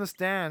she's in the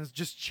stands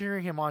just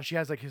cheering him on. She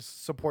has like his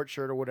support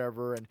shirt or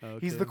whatever, and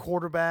he's the Okay.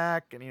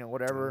 quarterback, and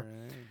whatever.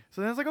 Alright.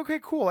 So then it's like, okay,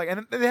 cool. Like,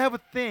 and they have a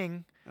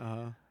thing,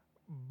 Uh-huh.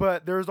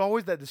 but there's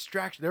always that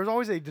distraction. There's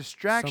always a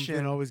distraction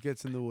Something always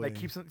gets in the way. that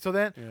keeps them. So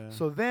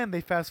Yeah. then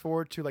they fast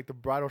forward to like the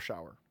bridal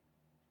shower,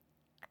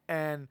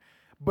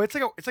 but it's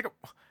like a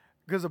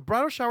because the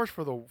bridal shower's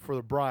for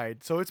the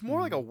bride, so it's more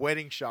like a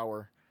wedding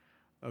shower.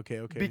 Okay.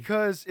 Okay.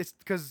 Because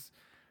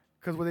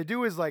what they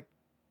do is like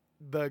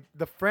the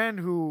friend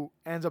who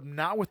ends up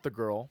not with the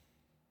girl,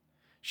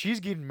 she's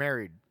getting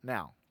married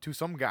now to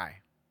some guy.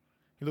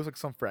 He looks like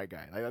some frat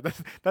guy. Like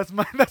that's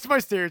my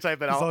stereotype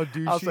that He's all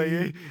I'll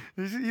say.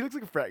 douchey. He looks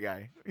like a frat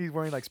guy. He's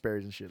wearing like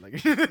Sperry's and shit.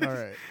 Like All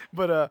right.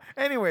 But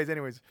anyways,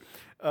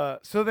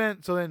 so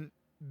then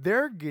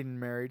they're getting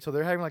married. So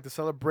they're having like the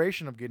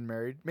celebration of getting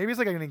married. Maybe it's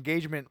like an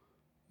engagement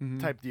Mhm.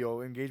 type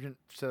deal, engagement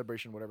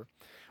celebration, whatever.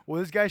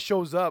 Well, this guy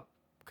shows up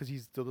because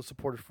he's still the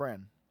supportive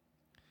friend,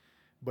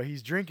 but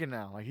he's drinking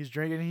now. Like he's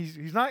drinking.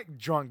 He's not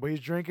drunk, but he's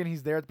drinking.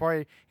 He's there at the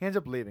party. He ends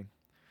up leaving.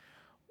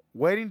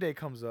 Wedding day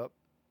comes up,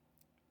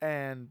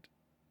 and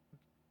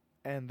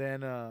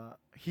then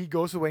he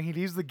goes away. He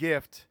leaves the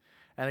gift,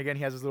 and again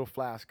he has his little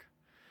flask.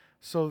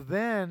 So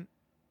then,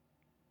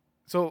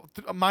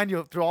 mind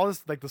you, through all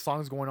this, like the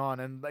song's going on,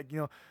 and like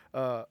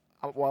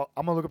well,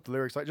 I'm gonna look up the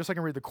lyrics just so I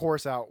can read the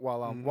chorus out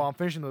while I'm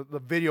finishing the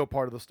video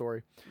part of the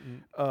story.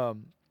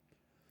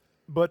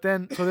 But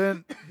then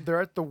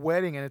they're at the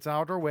wedding, and it's an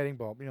outdoor wedding,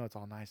 but it's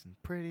all nice and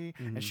pretty,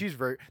 and she's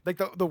very like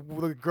the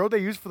girl they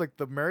used for like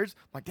the marriage.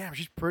 I'm like, damn,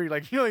 she's pretty.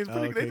 Like it's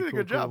pretty, they did a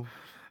good job.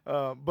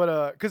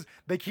 But because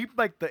they keep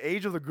like the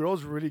age of the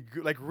girls really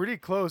good, like really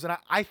close, and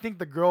I think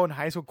the girl in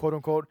high school, quote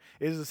unquote,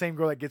 is the same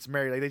girl that gets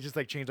married. Like they just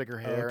like change like her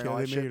hair and all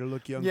Okay. that They shit. made her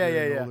look younger. Yeah,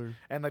 and yeah. older.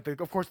 And like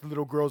of course the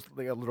little girl's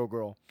like a little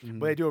girl,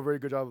 but they do a very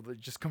good job of like,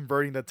 just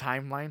converting the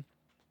timeline.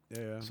 Yeah.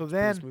 Yeah. So It's pretty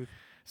then- smooth.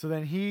 So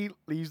then he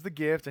leaves the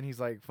gift and he's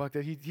like, fuck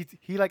that. He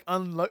like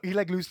he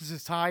like loosens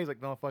his tie. He's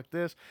like, no, fuck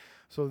this.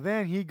 So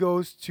then he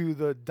goes to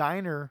the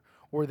diner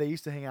where they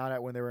used to hang out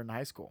at when they were in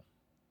high school.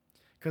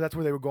 Because that's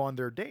where they would go on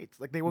their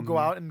dates. Like they would go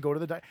out and go to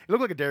the diner. It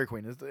looked like a Dairy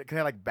Queen. They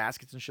had like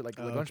baskets and shit, like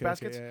lunch Okay,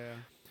 baskets. Okay, yeah.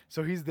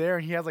 So he's there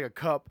and he has like a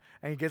cup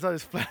and he gets out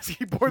his flask.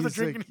 He pours He's a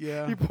drink. like,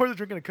 in, He pours a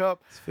drink in a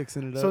cup. It's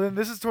fixing it up. So then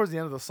this is towards the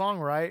end of the song,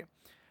 right?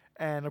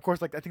 And of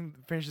course, like I think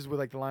it finishes with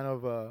like the line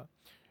of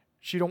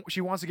she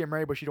wants to get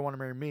married, but she don't want to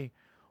marry me.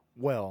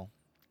 Well,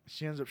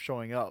 she ends up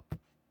showing up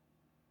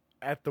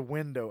at the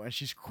window and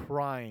she's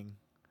crying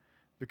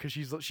because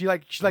she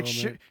shrugged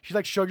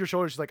her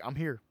shoulders. She's like, I'm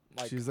here.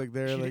 Like she's like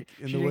there, like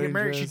in she the didn't wedding get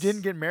married. dress. She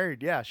didn't get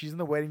married. Yeah, she's in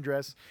the wedding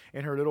dress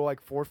in her little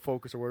like Ford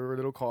Focus or whatever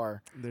little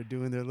car. They're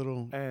doing their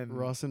little And-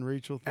 Ross and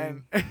Rachel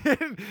thing.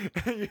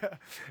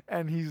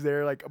 And he's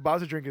there like about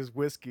to drink his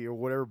whiskey or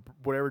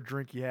whatever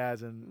drink he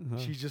has, and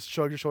she just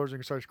shrugs her shoulders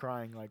and starts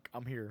crying like,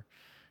 I'm here.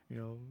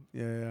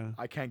 Yeah.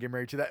 I can't get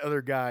married to that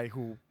other guy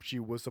who she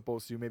was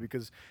supposed to, maybe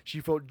because she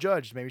felt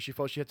judged. Maybe she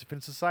felt she had to fit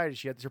in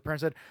society. Her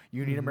parents said,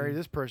 you need to marry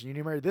this person. You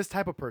need to marry this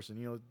type of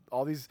person.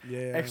 All these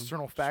Yeah.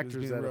 external She was factors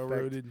being that affect.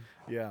 railroaded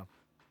Yeah.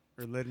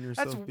 or letting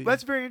herself be.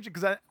 That's very interesting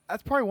because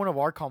that's probably one of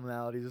our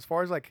commonalities as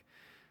far as like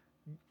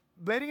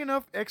letting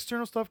enough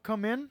external stuff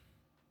come in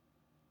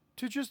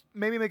to just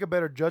maybe make a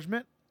better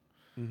judgment,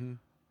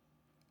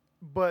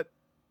 but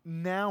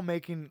now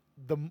making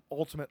the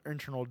ultimate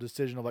internal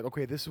decision of like,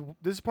 okay, this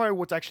is probably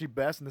what's actually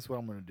best, and this is what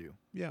I'm going to do.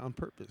 Yeah, on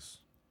purpose.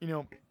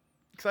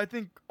 Because I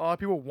think a lot of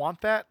people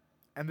want that,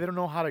 and they don't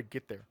know how to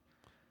get there.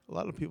 A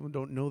lot of people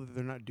don't know that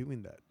they're not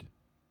doing that.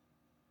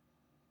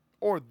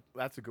 Or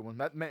that's a good one.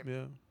 That may,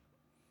 Yeah.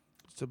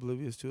 It's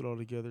oblivious to it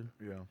altogether.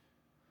 yeah.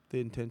 The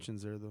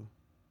intention's there, though.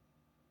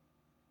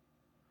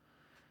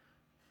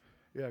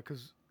 Yeah,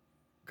 because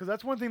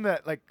that's one thing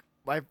that like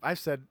I've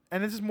said,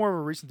 and this is more of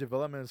a recent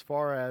development as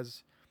far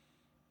as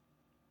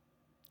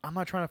I'm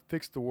not trying to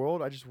fix the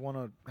world. I just want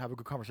to have a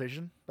good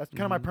conversation. That's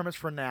kind of my premise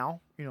for now,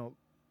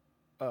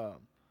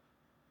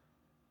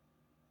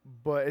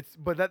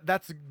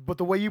 But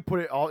the way you put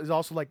it all is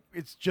also like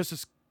it's just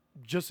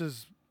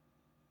as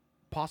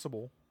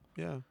possible.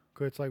 Yeah.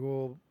 Cause it's like,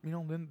 well,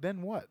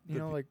 then what?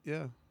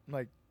 Yeah.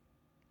 Like,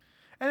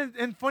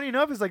 and funny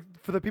enough is like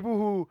for the people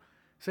who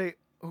say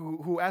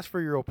who ask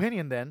for your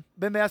opinion, then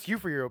they ask you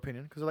for your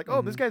opinion because they're like,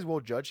 oh, this guy's well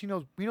judged. He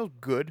knows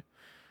good.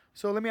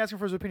 So let me ask him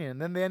for his opinion.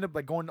 And then they end up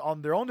like going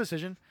on their own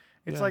decision.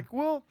 It's Yeah. like,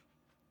 well,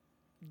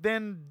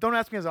 then don't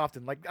ask me as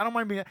often. Like I don't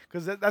mind being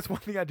because that's one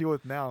thing I deal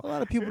with now. A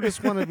lot of people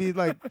just want to be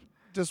like,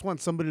 just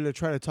want somebody to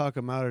try to talk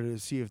them out of it to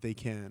see if they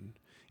can.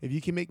 If you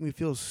can make me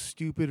feel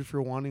stupid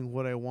for wanting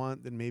what I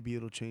want, then maybe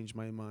it'll change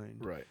my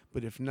mind. Right.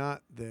 But if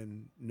not,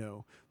 then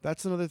no.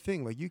 That's another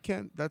thing. Like you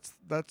can't. That's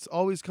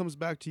always comes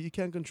back to you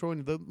can't control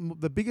any.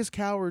 The biggest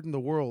coward in the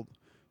world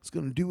is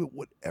going to do it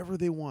whatever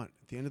they want.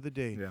 At the end of the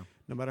day, Yeah.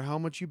 no matter how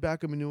much you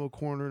back them into a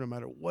corner, no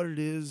matter what it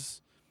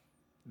is,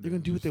 they're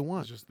going to do what they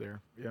want. It's just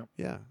there. Yeah.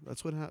 Yeah,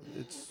 that's what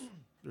happens.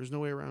 There's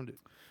no way around it.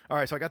 All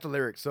right, so I got the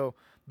lyrics. So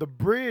the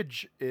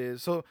bridge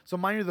is so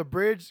mind you, the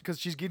bridge, because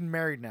she's getting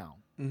married now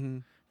Mm-hmm.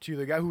 to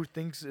the guy who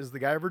thinks is the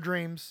guy of her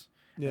dreams.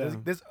 Yeah.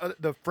 This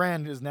the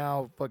friend is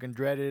now fucking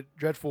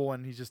dreadful,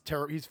 and he's just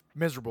he's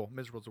miserable.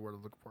 Miserable is the word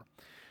I'm looking for.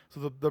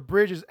 So the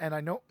bridge is, and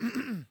I know,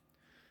 and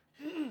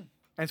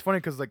it's funny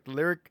because like the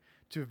lyric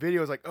to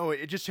video is like, oh,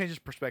 it just changes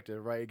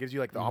perspective, right? It gives you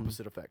like the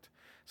opposite effect.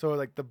 So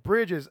like the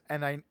bridge is,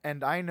 and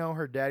I know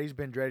her daddy's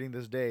been dreading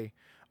this day.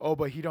 Oh,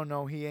 but he don't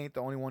know he ain't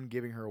the only one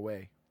giving her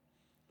away.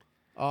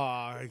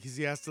 Oh, because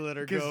he has to let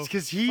her go.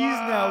 Because he's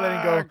now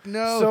letting go. Fuck,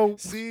 No, So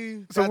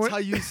see, so that's when- how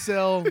you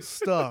sell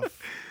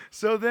stuff.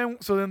 So then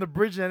the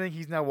bridge ending.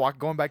 He's now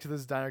going back to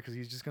this diner because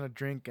he's just gonna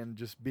drink and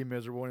just be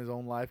miserable in his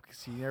own life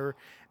because he never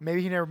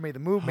made the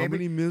move. How Maybe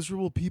many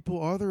miserable people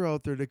are there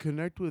out there to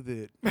connect with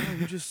it? Oh,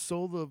 you just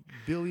sold 1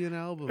 billion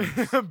albums.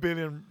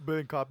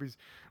 billion copies.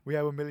 We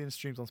have 1 million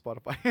streams on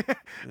Spotify.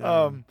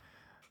 Yeah.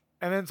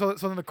 And then so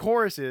then the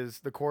chorus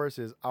is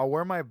I'll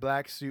wear my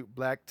black suit,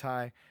 black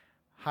tie,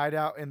 hide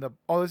out in the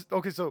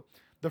okay. So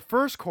the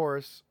first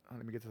chorus.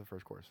 Let me get to the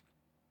first chorus.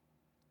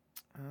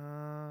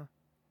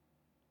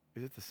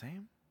 Is it the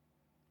same?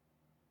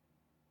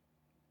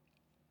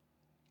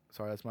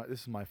 Sorry,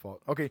 this is my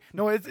fault. Okay,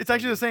 no, it's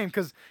actually the same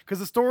because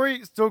the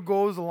story still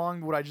goes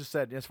along what I just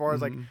said. As far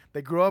as like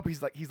they grew up,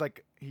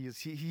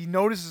 he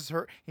notices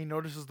her, he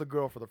notices the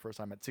girl for the first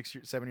time at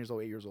 7 years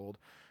old, 8 years old.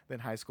 Then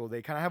high school,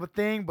 they kind of have a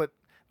thing, but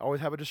always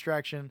have a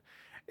distraction.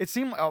 It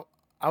seemed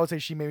I would say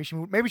she moved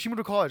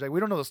to college. Like we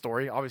don't know the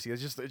story. Obviously,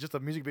 it's just a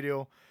music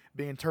video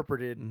being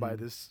interpreted by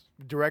this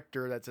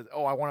director that says,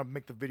 "Oh, I want to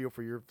make the video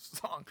for your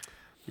song."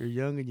 You're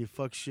young and you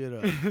fuck shit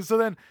up. So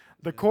then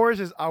the chorus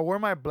is, I'll wear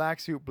my black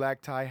suit,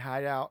 black tie,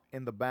 hide out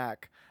in the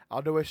back.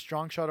 I'll do a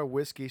strong shot of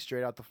whiskey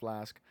straight out the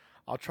flask.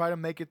 I'll try to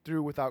make it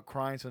through without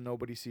crying so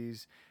nobody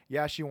sees.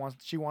 Yeah, she wants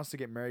to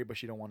get married, but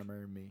she don't want to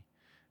marry me,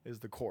 is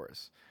the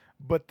chorus.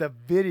 But the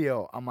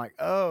video, I'm like,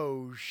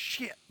 oh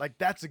shit. Like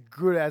that's a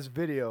good ass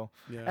video.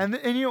 Yeah. And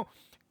you know,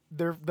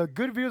 the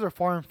good videos are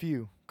far and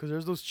few. Because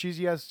there's those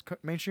cheesy ass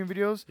mainstream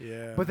videos.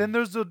 Yeah. But then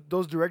there's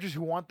those directors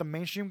who want the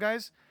mainstream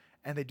guys,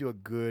 and they do a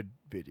good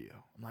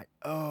video. I'm like,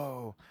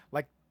 oh,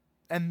 like,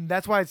 and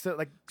that's why it's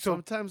like so.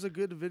 Sometimes a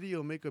good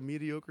video make a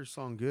mediocre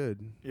song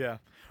good. Yeah,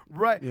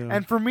 right. You know?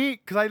 And for me,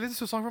 because I listen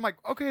to a song, I'm like,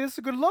 okay, this is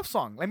a good love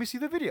song. Let me see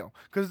the video.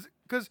 Because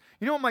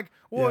you know, I'm like,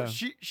 well,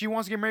 Yeah. she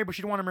wants to get married, but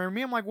she don't want to marry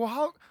me. I'm like,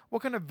 well,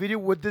 what kind of video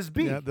would this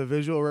be? Yeah, the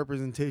visual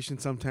representation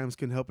sometimes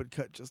can help it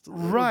cut just a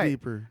little Right.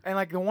 deeper. And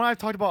like the one I've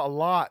talked about a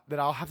lot that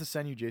I'll have to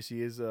send you, JC,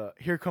 is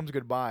 "Here Comes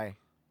Goodbye"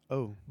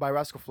 Oh. by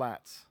Rascal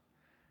Flatts.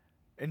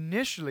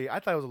 Initially, I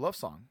thought it was a love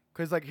song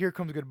because like here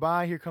comes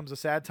goodbye, here comes the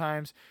sad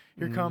times,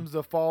 here comes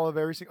the fall of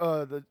every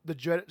the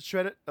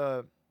dread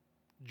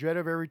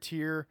of every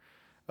tear.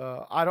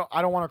 I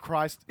don't want to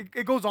cry.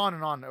 It goes on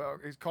and on.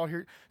 It's called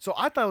here. So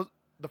I thought it was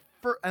the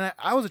first, and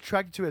I was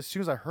attracted to it as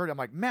soon as I heard it. I'm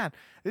like, man,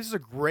 this is a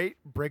great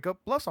breakup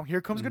love song.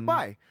 Here comes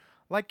goodbye.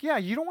 Like, yeah,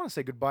 you don't want to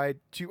say goodbye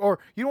to, or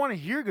you don't want to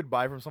hear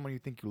goodbye from someone you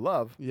think you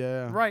love.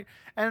 Yeah. Right.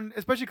 And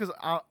especially because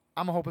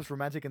I'm a hopeless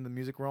romantic in the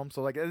music realm.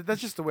 So, like,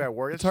 that's just the way I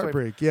work. It's just the way-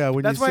 heartbreak. Yeah, when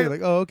you That's say why-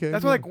 like, oh, okay.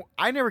 That's yeah. why, like,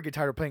 I never get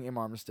tired of playing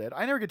Imam instead.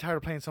 I never get tired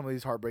of playing some of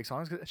these heartbreak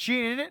songs. 'Cause She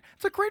Ain't In It.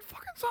 It's a great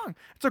fucking song.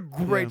 It's a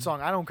great Yeah.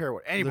 song. I don't care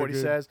what anybody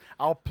good. says.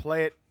 I'll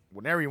play it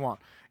whenever you want.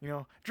 You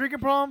know,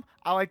 Drinking Prom.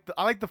 I like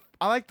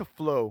the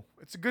flow.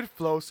 It's a good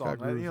flow song. got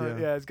groove, you know,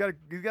 yeah. it's got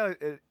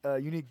a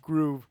unique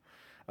groove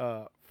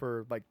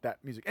for like that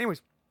music.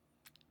 Anyways,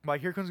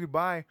 like Here Comes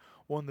Goodbye.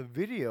 Well, in the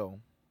video.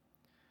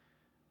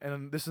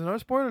 And this is another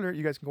spoiler alert.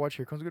 You guys can go watch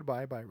Here Comes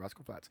Goodbye by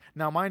Rascal Flatts.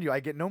 Now, mind you, I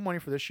get no money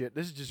for this shit.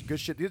 This is just good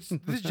shit. This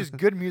is just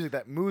good music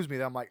that moves me.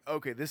 That I'm like,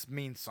 okay, this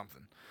means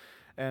something.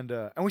 And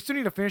we still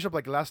need to finish up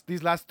like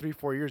these last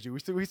 3-4 years. Dude.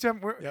 We still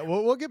have, Yeah,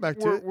 we'll get back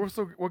to it.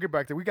 we'll get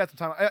back to it. We got some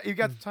time. You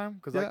got some time?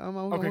 Cause Yeah, like, I'm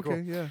okay, okay. cool.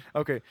 Yeah.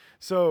 Okay,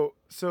 so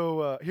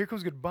Here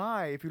Comes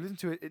Goodbye. If you listen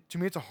to it, to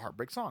me, it's a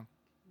heartbreak song.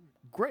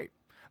 Great.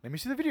 Let me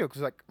see the video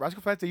because like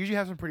Rascal Flatts, they usually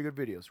have some pretty good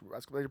videos.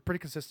 They're pretty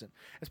consistent.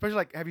 Especially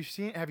like, have you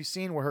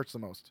seen What Hurts the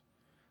Most?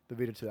 The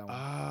video to that one.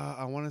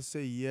 I want to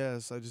say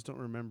yes. I just don't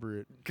remember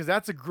it. Because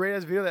that's a great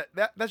ass video.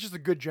 That's just a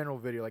good general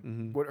video. Like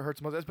What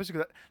Hurts Most, especially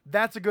because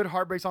that's a good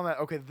heartbreak song. That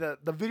okay, the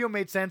video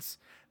made sense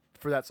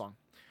for that song.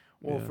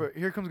 Well, Yeah. for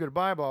Here Comes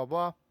Goodbye, blah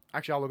blah blah.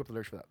 Actually, I'll look up the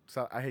lyrics for that.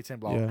 So I hate saying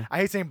blah. Yeah. Blah. I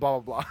hate saying blah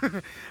blah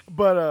blah.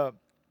 But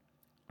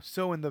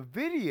so in the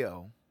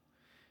video,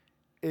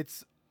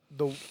 it's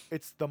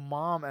the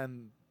mom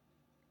and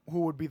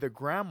who would be the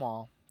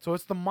grandma. So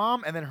it's the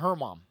mom and then her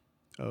mom.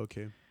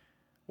 Okay.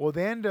 Well,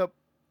 they end up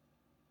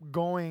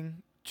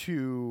going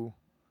to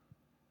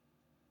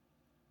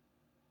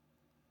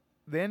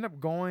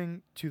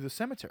the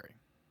cemetery.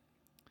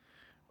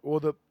 Well,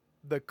 the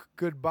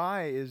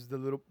goodbye is the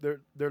little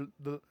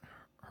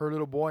her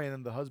little boy and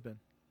then the husband.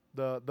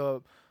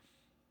 The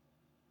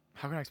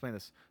how can I explain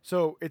this?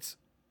 So it's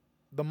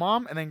the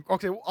mom and then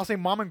okay, I'll say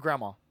mom and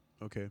grandma.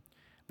 Okay.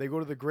 They go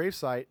to the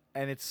gravesite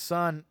and it's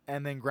son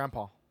and then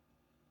grandpa.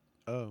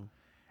 Oh.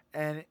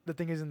 And the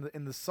thing is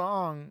in the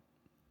song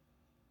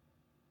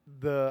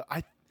the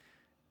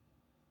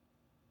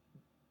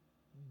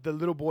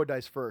little boy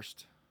dies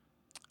first.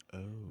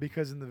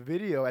 because in the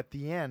video at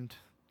the end,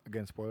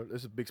 again, spoiler.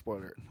 This is a big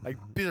spoiler. Like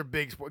these are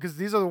big spoilers because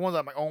these are the ones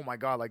I'm like, oh my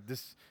god, like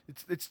this,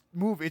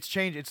 it's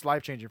changed, it's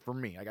life changing for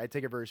me. Like I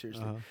take it very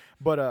seriously.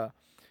 But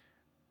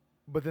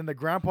then the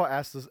grandpa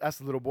asks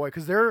the little boy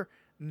because they're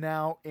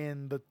now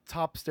in the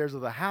top stairs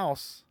of the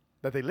house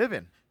that they live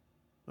in.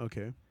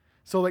 Okay.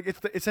 So like it's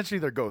essentially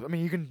their ghost. I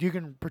mean, you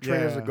can portray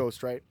it as a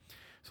ghost, right?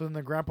 So then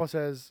the grandpa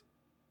says,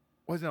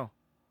 "What? No,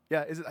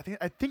 yeah, is it?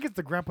 I think it's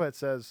the grandpa that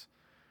says,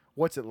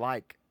 "What's it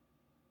like?"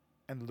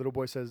 And the little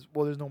boy says,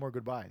 "Well, there's no more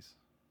goodbyes."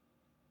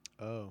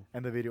 Oh.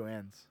 And the video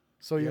ends.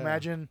 So you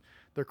imagine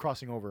they're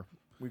crossing over.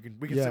 We can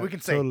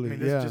say. Totally, I mean,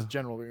 this is just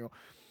general, you know.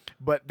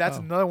 But that's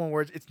another one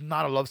where it's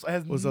not a love song. It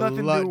has was nothing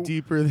a lot to do,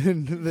 deeper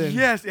than.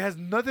 Yes, it has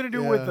nothing to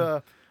do with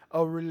a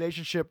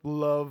relationship,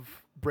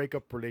 love,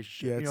 breakup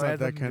relationship. Yeah, it's you know, not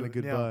that kind of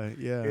goodbye.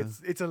 Yeah.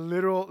 It's a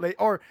literal, like,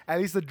 or at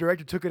least the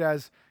director took it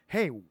as,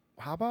 hey,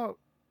 how about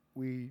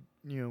we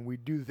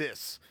do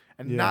this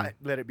and not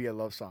let it be a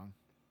love song.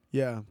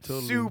 Yeah,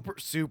 totally. Super,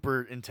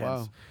 super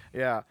intense. Wow.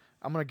 Yeah,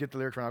 I'm gonna get the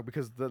lyrics right now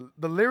because the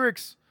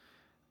lyrics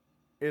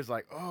is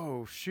like,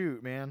 oh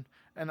shoot, man.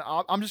 And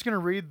I'm just gonna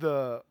read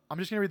the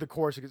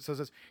chorus. It says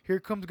this: "Here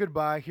comes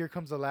goodbye. Here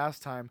comes the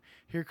last time.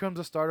 Here comes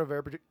the start of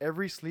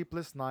every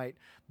sleepless night.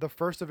 The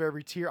first of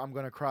every tear I'm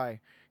gonna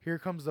cry. Here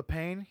comes the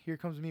pain. Here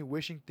comes me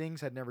wishing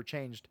things had never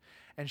changed.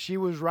 And she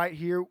was right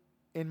here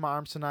in my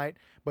arms tonight.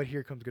 But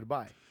here comes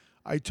goodbye."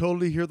 I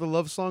totally hear the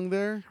love song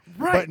there.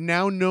 Right. But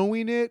now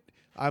knowing it,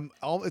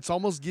 it's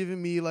almost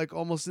giving me like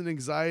almost an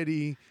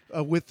anxiety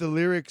with the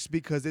lyrics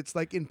because it's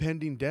like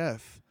impending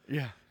death.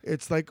 Yeah.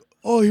 It's like,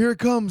 oh, here it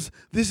comes.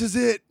 This is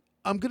it.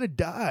 I'm gonna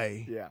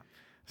die. Yeah.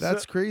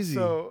 That's crazy.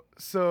 No.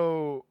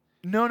 So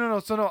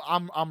no.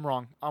 I'm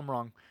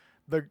wrong.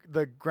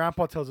 The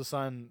grandpa tells the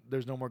son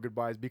there's no more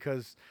goodbyes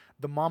because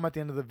the mom at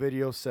the end of the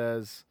video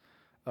says,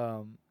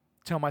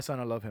 "Tell my son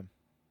I love him."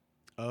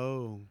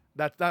 Oh.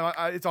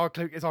 It's all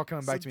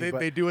coming back to me.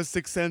 They do a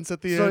Sixth Sense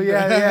at the So end.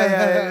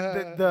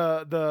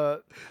 yeah.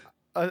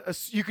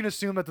 You can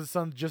assume that the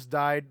son just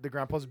died. The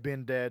grandpa's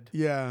been dead.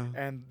 Yeah.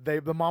 And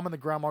the mom and the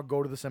grandma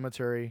go to the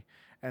cemetery,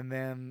 and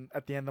then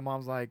at the end, the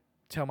mom's like,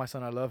 "Tell my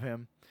son I love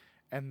him,"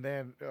 and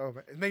then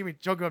it's making me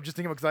choke up just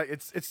thinking about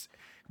it's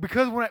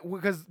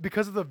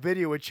because of the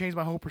video, it changed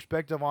my whole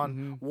perspective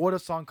on what a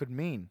song could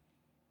mean.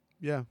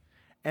 Yeah.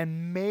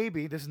 And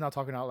maybe this is not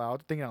thinking out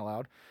loud,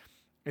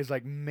 is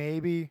like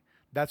maybe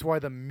that's why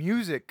the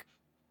music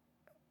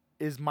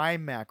is my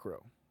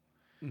macro,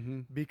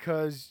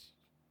 because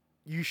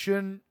you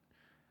should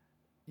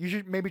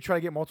maybe try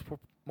to get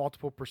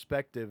multiple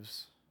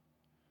perspectives.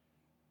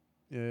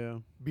 Yeah.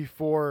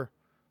 Before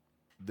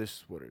this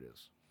is what it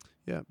is.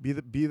 Yeah. Be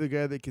the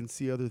guy that can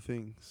see other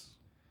things.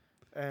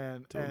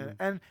 And Totally.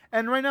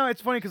 and right now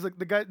it's funny because like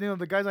the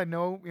guys I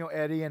know,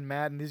 Eddie and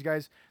Matt and these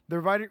guys,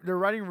 they're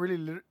writing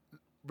really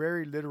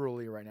very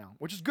literally right now,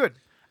 which is good.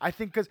 I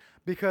think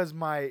because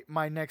my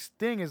next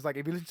thing is like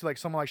if you listen to like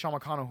someone like Sean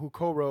McConnell who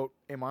co-wrote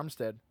Aim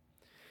Armstead.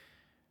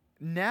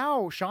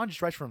 Now Sean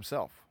just writes for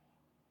himself.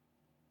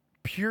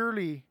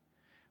 Purely,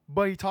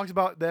 but he talks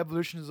about the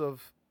evolutions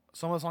of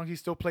some of the songs he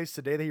still plays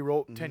today that he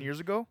wrote 10 years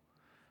ago.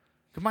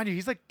 Because mind you,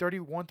 he's like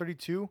 31,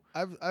 32.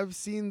 I've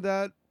seen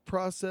that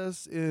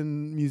process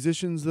in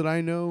musicians that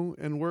I know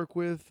and work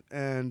with,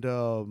 and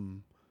I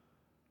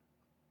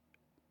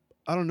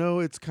don't know,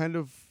 it's kind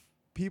of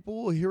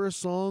people will hear a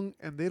song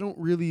and they don't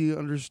really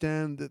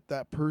understand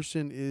that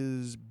person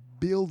is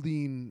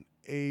building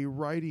a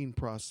writing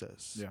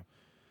process. Yeah.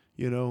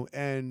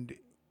 And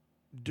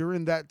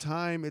during that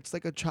time, it's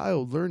like a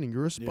child learning.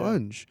 You're a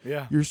sponge.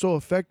 Yeah. You're so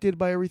affected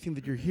by everything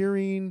that you're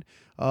hearing.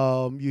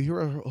 You hear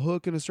a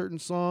hook in a certain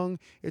song.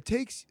 It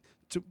takes,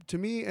 to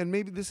me, and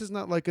maybe this is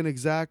not like an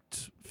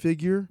exact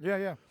figure.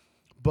 Yeah.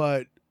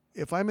 But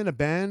if I'm in a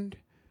band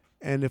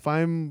and if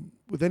I'm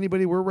with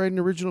anybody, we're writing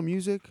original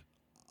music,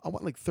 I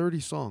want like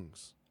 30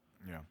 songs.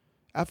 Yeah.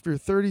 After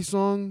 30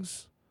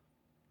 songs,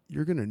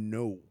 you're going to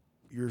know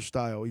your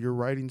style, your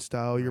writing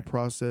style, your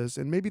process,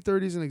 and maybe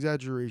 30 is an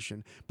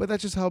exaggeration, but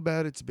that's just how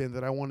bad it's been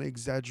that I want to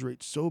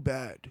exaggerate so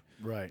bad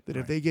that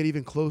if they get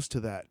even close to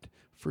that,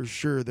 for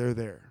sure they're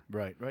there.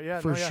 Right. Yeah.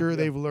 For sure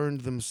they've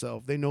learned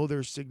themselves. They know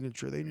their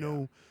signature. They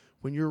know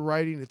when you're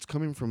writing, it's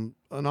coming from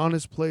an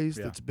honest place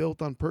that's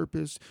built on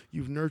purpose.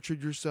 You've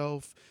nurtured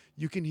yourself.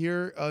 You can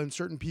hear in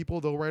certain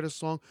people, they'll write a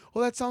song. Oh,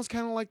 that sounds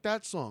kind of like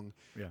that song.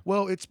 Yeah.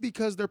 Well, it's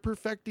because they're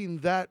perfecting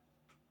that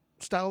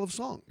style of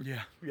song.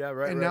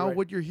 Right. And now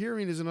what you're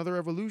hearing is another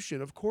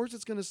evolution. Of course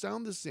it's going to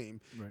sound the same.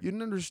 You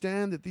didn't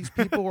understand that these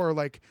people are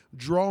like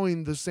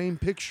drawing the same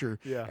picture.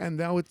 And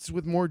now it's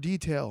with more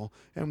detail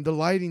and the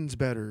lighting's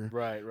better.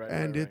 Right.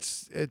 And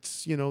it's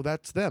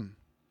that's them.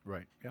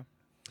 Right. Yeah.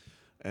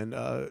 And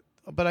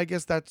but I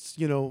guess that's,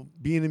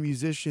 being a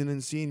musician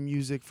and seeing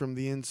music from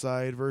the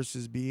inside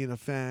versus being a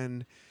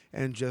fan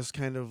and just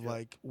kind of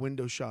like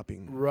window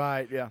shopping.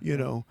 Right, yeah.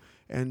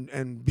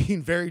 And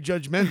being very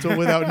judgmental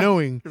without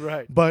knowing.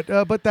 Right. But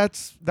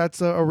that's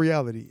a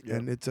reality,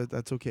 and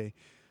that's okay.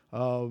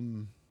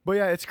 But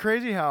yeah, it's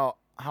crazy how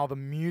the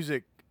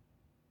music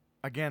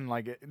again,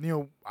 like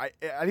I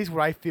at least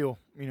what I feel,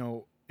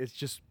 it's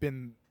just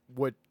been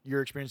what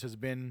your experience has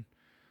been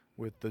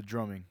with the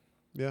drumming.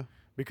 Yeah.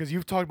 Because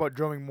you've talked about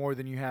drumming more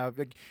than you have,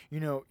 like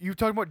you've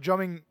talked about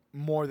drumming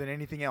more than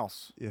anything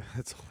else. Yeah,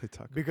 that's all I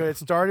talk about. Because it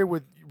started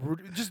with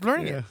just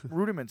learning Yeah. it,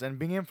 rudiments, and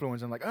being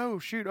influenced, and like, oh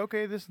shoot,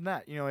 okay, this and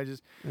that.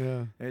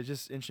 Yeah. It's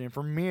just interesting.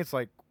 For me, it's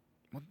like,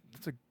 well,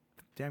 that's a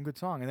damn good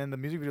song, and then the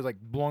music video is like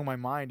blowing my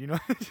mind.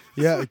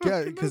 Yeah,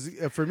 because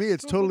for me,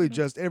 it's totally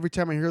just every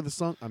time I hear the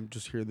song, I'm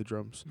just hearing the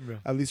drums. Yeah.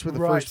 At least for the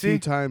Right, first few see?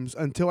 times,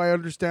 until I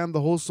understand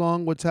the whole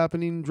song, what's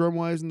happening drum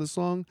wise in the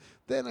song,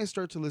 then I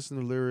start to listen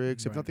to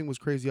lyrics. If Right. nothing was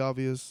crazy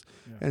obvious,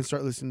 Yeah. and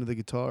start listening to the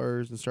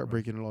guitars and start Right.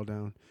 breaking it all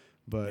down.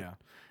 But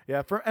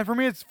Yeah. For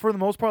me, it's for the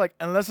most part like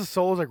unless the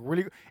solo is like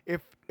really,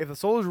 if the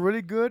solo is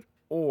really good,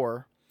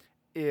 or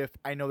if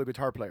I know the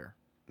guitar player.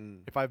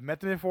 If I've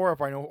met them before,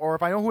 if I know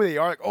who they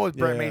are, like, oh, it's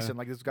Brett Yeah. Mason,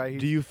 like this guy.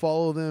 do you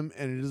follow them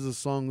and it is a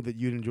song that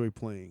you'd enjoy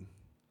playing?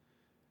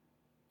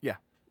 Yeah.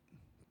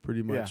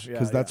 Pretty much. yeah,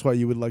 Because that's why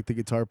you would like the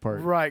guitar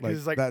part. Right, 'cause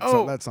it's like, that,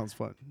 oh. that sounds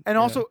fun. And Yeah.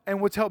 also, and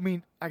what's helped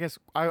me, I guess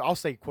I'll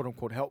say quote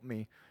unquote help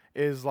me,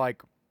 is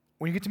like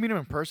when you get to meet them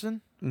in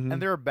person Mhm.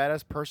 and they're a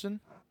badass person.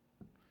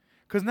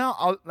 Because now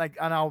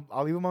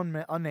I'll leave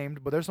them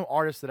unnamed, but there's some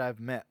artists that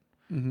I've met,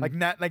 Mhm.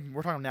 like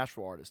we're talking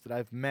Nashville artists that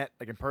I've met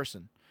like in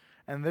person,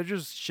 and they're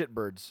just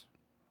shitbirds,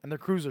 and their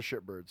crews are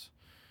shitbirds,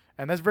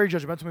 and that's very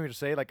judgmental of me to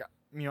say, like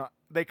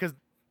because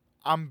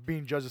I'm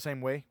being judged the same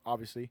way,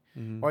 obviously,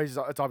 Mhm. or it's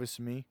obvious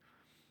to me,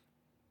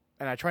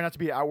 and I try not to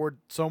be outward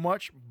so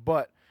much,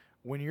 but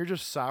when you're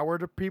just sour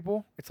to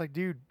people, it's like,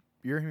 dude,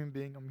 you're a human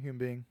being, I'm a human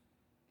being,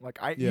 like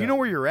Yeah. you know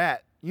where you're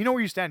at, you know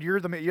where you stand, you're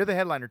the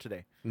headliner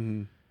today.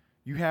 Mhm.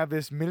 You have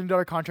this $1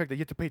 million contract that you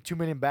have to pay $2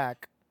 million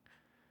back.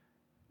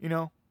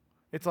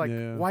 It's like,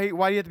 Yeah. why do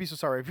you have to be so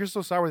sour? If you're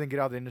so sour, then get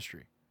out of the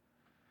industry.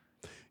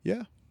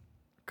 Yeah,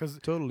 Because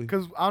totally.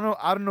 I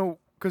don't know,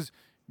 because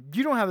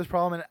you don't have this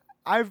problem, and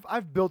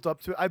I've built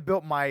up to it. I've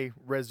built my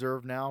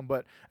reserve now,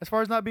 but as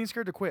far as not being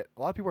scared to quit,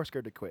 a lot of people are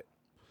scared to quit.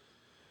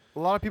 A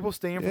lot of people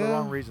stay in for the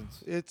wrong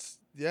reasons. It's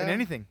And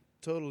anything,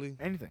 totally.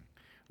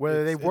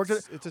 whether It's- they've worked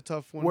it's a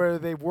tough one. whether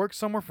they've worked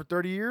somewhere for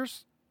 30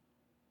 years,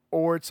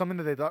 or it's something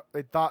that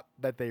they thought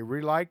that they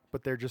really liked,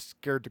 but they're just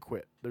scared to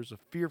quit. There's a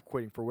fear of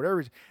quitting for whatever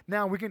reason.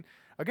 Now we can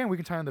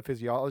tie on the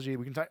physiology.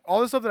 We can tie all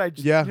this stuff that I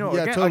just Yeah,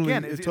 again, totally.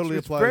 again, It it's, totally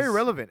it's applies. very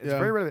relevant. It's Yeah.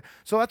 very relevant.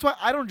 So that's why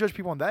I don't judge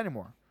people on that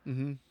anymore.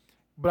 Mm-hmm.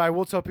 But I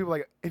will tell people,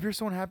 like, if you're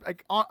so unhappy,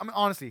 like, I mean,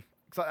 honestly,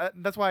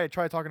 that's why I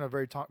try talking in a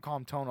very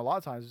calm tone a lot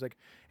of times. It's like,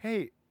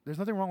 hey, there's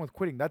nothing wrong with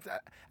quitting. At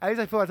least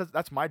I feel like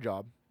that's my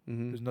job.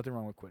 Mm-hmm. There's nothing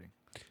wrong with quitting.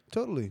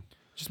 Totally.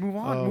 Just move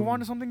on. Move on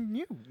to something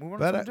new. Move on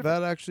to something different.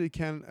 That actually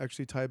can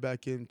tie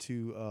back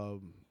into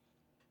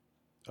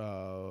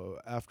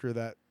after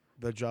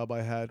the job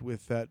I had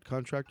with that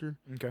contractor,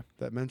 Okay.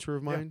 that mentor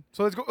of Yeah. mine.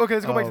 So let's go back to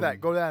that. Um,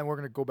 Go to that, and we're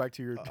gonna go back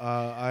to your.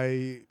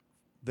 I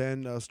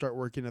then start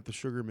working at the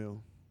sugar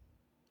mill,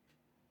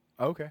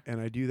 Okay. and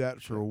I do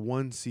that for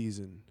 1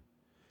 season.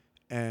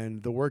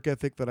 And the work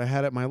ethic that I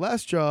had at my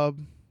last job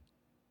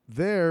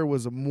there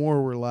was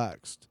more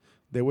relaxed.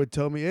 They would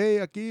tell me, hey,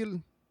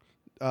 aquí,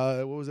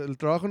 what was it? El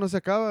trabajo no se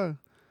acaba.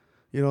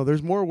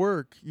 There's more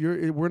work.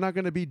 We're not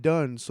going to be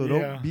done, so Yeah.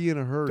 don't be in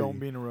a hurry. Don't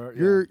be in a rush.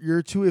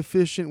 You're too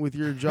efficient with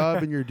your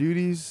job and your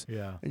duties,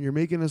 Yeah. and you're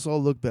making us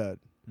all look bad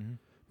Mhm.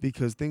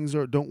 because things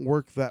don't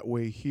work that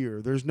way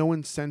here. There's no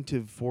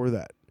incentive for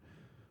that.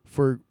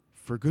 For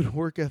good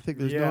work ethic,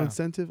 there's no Yeah.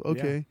 incentive.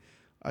 Okay,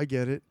 I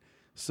get it.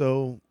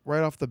 So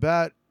right off the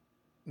bat,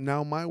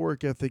 now my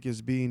work ethic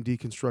is being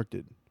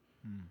deconstructed.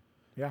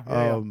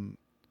 Yeah.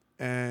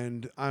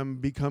 And I'm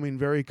becoming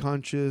very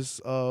conscious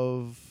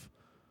of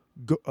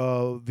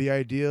the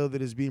idea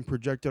that is being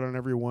projected on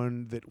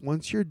everyone that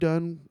once you're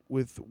done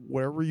with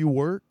wherever you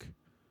work,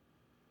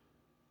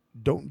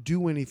 don't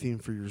do anything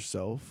for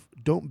yourself.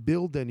 Don't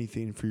build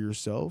anything for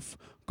yourself.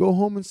 Go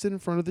home and sit in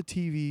front of the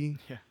TV,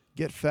 Yeah.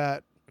 get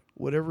fat,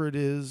 whatever it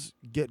is,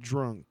 get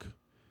drunk.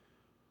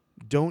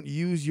 Don't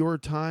use your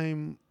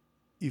time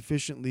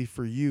efficiently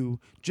for you.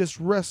 Just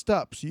rest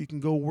up so you can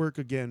go work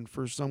again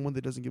for someone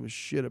that doesn't give a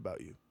shit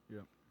about you.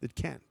 Yeah. That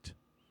can't.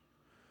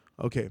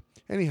 Okay.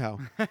 Anyhow,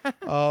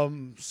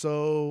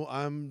 so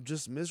I'm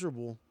just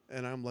miserable,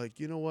 and I'm like,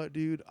 you know what,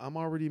 dude? I'm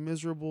already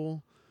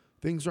miserable.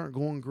 Things aren't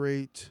going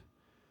great.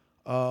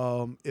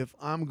 If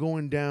I'm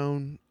going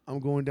down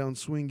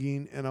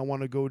swinging, and I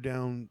want to go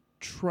down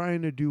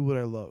trying to do what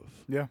I love.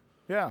 Yeah.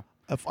 Yeah.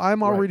 If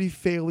I'm Right. already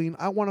failing,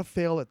 I want to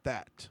fail at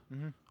that.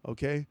 Mm-hmm.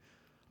 Okay.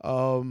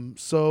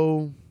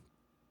 So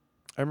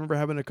I remember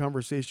having a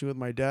conversation with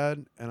my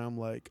dad, and I'm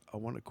like, I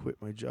want to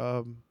quit my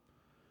job.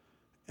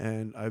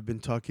 And I've been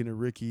talking to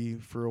Ricky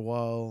for a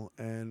while,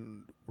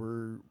 and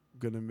we're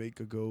going to make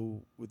a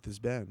go with this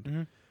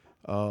band.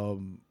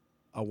 Mm-hmm.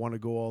 I want to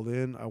go all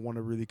in. I want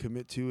to really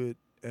commit to it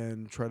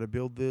and try to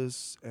build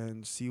this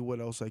and see what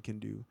else I can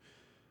do.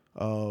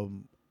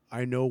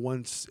 I know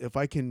once, if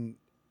I can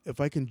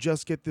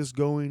just get this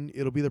going,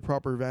 it'll be the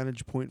proper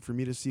vantage point for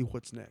me to see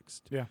what's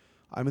next. Yeah.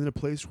 I'm in a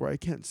place where I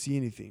can't see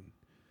anything.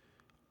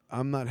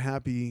 I'm not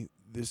happy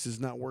this is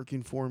not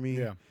working for me,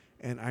 Yeah.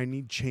 and I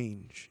need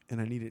change,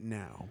 and I need it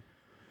now.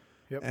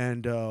 Yep.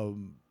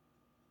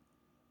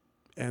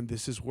 And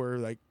this is where,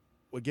 like,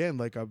 again,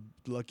 like, I'm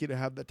lucky to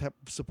have that type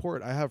of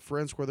support. I have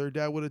friends where their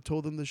dad would have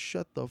told them to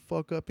shut the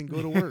fuck up and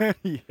go to work.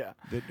 Yeah.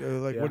 That,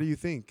 like, Yeah. what do you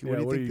think? Yeah, What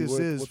do you think this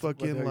is? what's the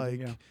Fucking, heck, like,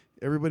 yeah.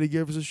 everybody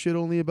gives a shit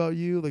only about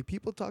you. Like,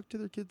 people talk to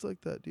their kids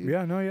like that, dude.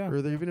 Yeah, no, yeah. Or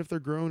even if they're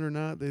grown or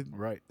not,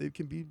 Right. they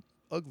can be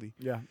ugly.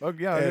 Yeah. Oh,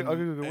 yeah. And, I'll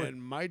give you a good word.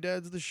 and my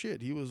dad's the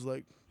shit. He was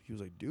like,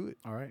 do it.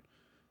 All right.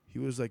 He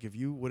was like, if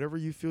you, whatever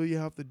you feel you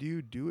have to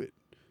do it.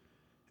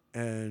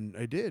 And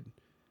I did.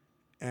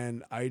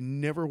 And I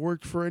never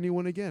worked for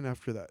anyone again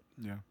after that.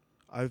 Yeah.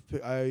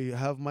 I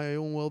have my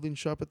own welding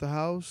shop at the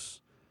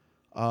house.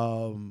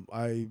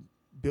 I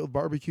build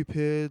barbecue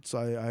pits.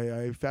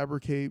 I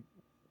fabricate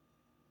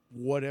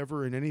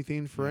whatever and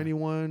anything for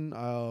anyone.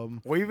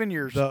 Well, even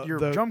your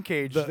drum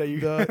cage that you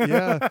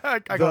yeah, I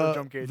call it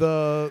drum cage.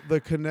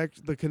 the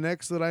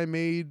connects that I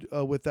made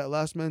with that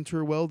last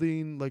mentor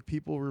welding, like,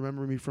 people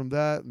remember me from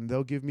that, and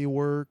they'll give me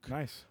work.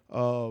 Nice.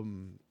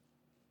 And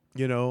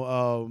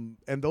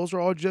those are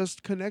all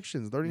just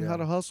connections, learning how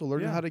to hustle,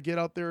 learning Yeah. how to get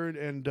out there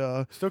and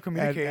Still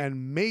communicate.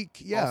 and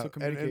make Also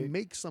communicate. and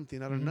make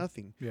something out of Mhm.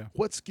 nothing. Yeah.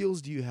 What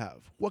skills do you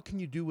have? What can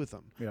you do with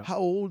them? Yeah. How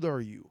old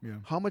are you? Yeah.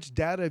 How much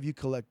data have you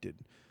collected?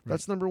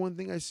 That's number one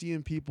thing I see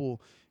in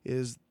people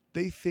is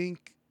they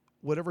think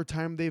whatever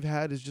time they've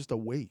had is just a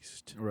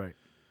waste. Right.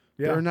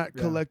 They're not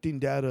collecting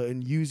data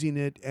and using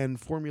it and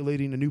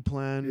formulating a new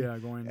plan. Yeah,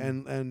 going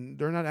and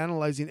they're not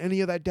analyzing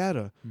any of that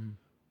data. Mhm.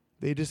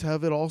 They just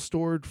have it all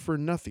stored for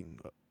nothing,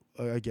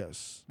 I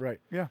guess. Right.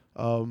 Yeah.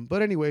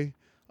 But anyway,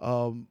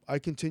 I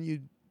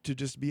continued to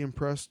just be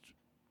impressed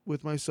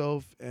with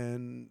myself,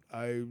 and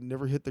I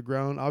never hit the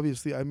ground.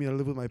 Obviously, I mean, I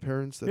live with my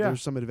parents. That Yeah.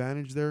 there's some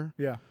advantage there.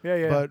 Yeah.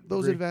 Yeah. But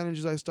those Agree.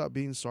 advantages I stopped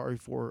being sorry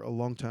for a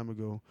long time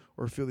ago,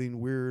 or feeling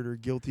weird or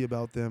guilty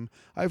about them.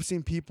 I've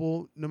seen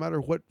people, no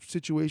matter what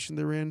situation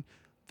they're in,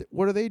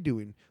 what are they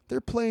doing? They're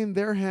playing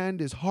their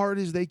hand as hard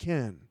as they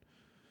can.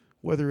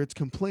 Whether it's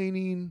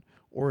complaining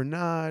or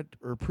not,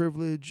 or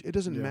privilege, it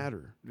doesn't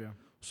matter. Yeah.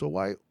 So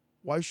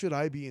why should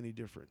I be any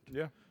different?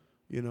 Yeah.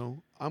 You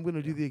know, I'm going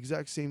to do the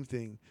exact same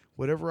thing.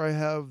 Whatever I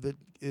have that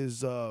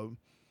is a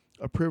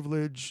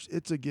privilege,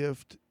 it's a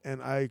gift,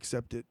 and I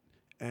accept it,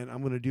 and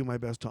I'm going to do my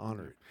best to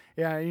honor it.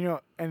 Yeah,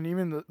 and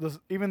even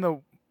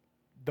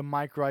the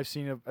micro I've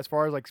seen of, as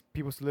far as, like,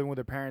 people still living with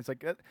their parents,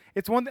 like,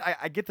 it's one thing.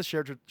 I get the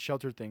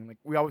shelter thing. Like,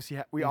 we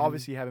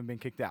obviously haven't been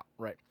kicked out,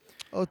 right?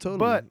 Oh,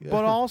 totally.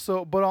 But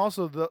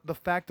also the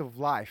fact of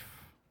life,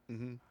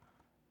 Mhm.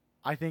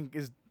 I think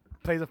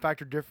plays a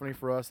factor differently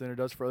for us than it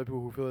does for other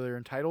people who feel they're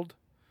entitled,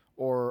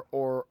 or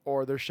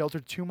they're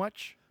sheltered too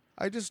much.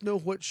 I just know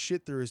what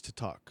shit there is to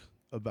talk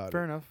about.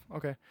 Fair enough.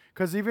 Okay.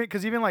 Because a lot of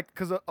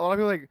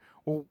people, like,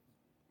 well,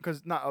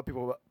 because not other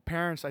people, but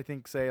parents, I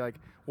think, say, like,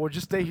 well,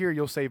 just stay here,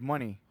 you'll save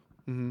money.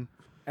 Mm-hmm.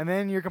 And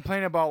then you're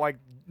complaining about, like,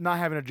 not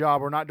having a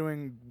job or not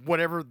doing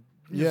whatever,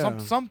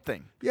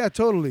 something. Yeah,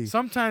 totally.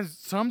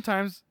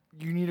 Sometimes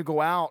you need to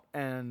go out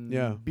and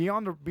be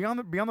on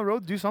the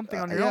road, do something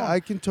on your own. I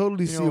can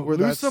totally see where lose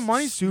that's some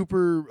money.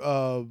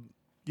 super.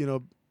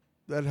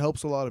 That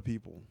helps a lot of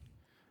people.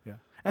 Yeah,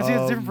 and see,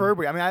 it's different for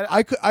everybody. I mean,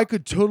 I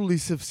could totally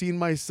have seen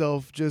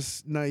myself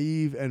just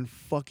naive and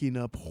fucking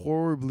up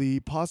horribly,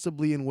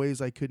 possibly in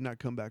ways I could not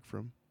come back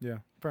from. yeah,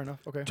 fair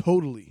enough. Okay,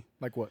 Totally.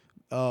 like what?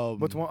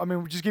 What's one? I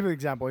mean, just give me an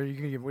example. You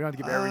can give. We don't have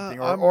to give everything,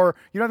 or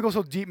you don't have to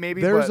go so deep.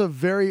 Maybe there's but, a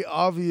very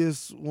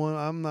obvious one.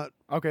 I'm not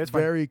okay. It's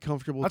fine. very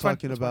comfortable That's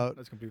talking fine. about.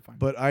 That's completely fine.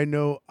 But I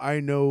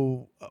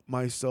know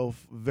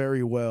myself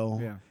very well.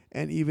 Yeah.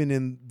 And even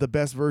in the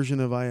best version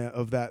of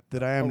that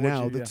I am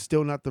now, that's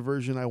still not the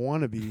version I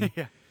want to be.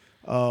 yeah.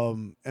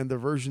 And the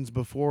versions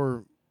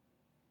before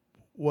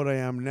what I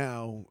am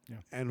now, Yeah.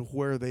 and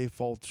where they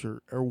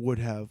falter or would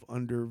have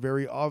under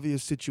very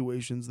obvious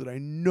situations that I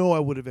know I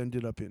would have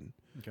ended up in.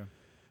 Okay.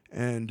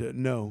 And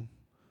no,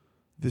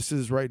 this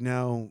is right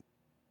now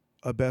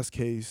a best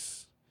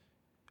case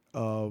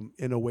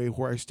in a way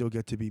where I still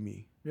get to be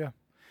me. Yeah,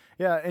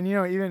 and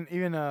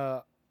even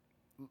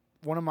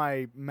one of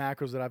my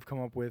macros that I've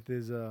come up with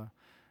is the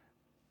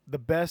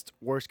best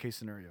worst case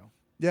scenario.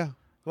 Yeah.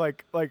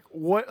 Like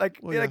what?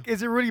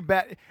 Is it really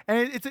bad?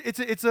 And is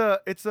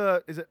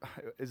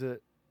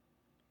it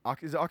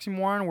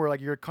oxymoron where,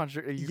 like, you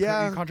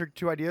contradict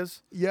two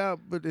ideas? Yeah,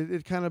 but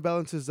it kind of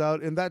balances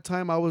out. In that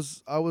time, I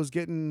was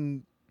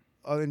getting,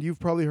 and you've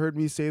probably heard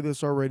me say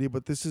this already,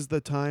 but this is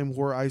the time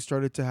where I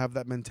started to have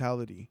that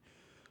mentality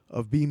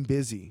of being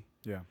busy.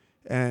 Yeah.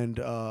 And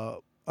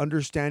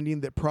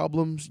understanding that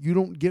you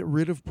don't get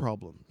rid of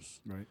problems.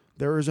 Right.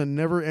 There is a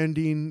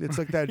never-ending. It's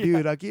like that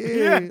dude.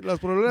 Aquí, los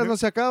problemas no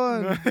se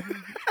acaban.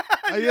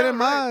 Ahí vienen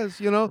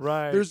más.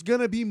 Right. There's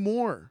gonna be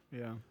more.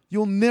 Yeah.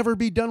 You'll never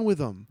be done with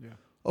them. Yeah.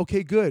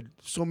 Okay, good.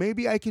 So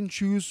maybe I can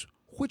choose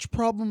which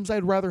problems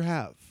I'd rather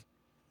have.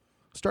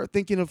 Start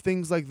thinking of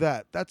things like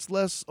that. That's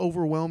less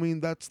overwhelming.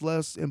 That's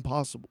less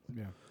impossible.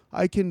 Yeah.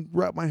 I can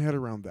wrap my head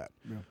around that.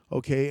 Yeah.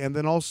 Okay, and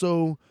then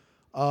also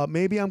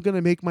Maybe I'm going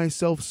to make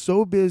myself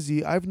so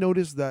busy. I've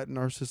noticed that in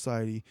our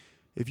society.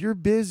 If you're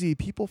busy,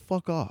 people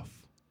fuck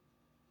off.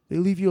 They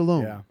leave you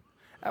alone. Yeah.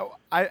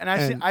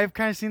 And- I've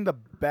kind of seen the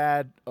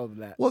bad of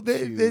that. Well,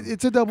 too.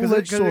 it's a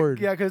double-edged sword.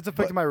 Yeah, because it's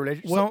affecting my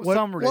relationship. Some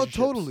Well, relationships.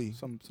 totally. You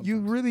sometimes.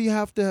 really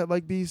have to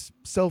like be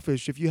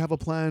selfish if you have a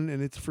plan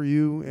and it's for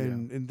you,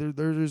 and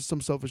there's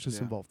some selfishness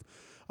Yeah. involved.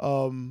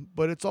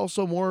 But it's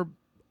also more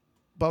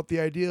about the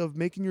idea of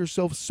making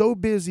yourself so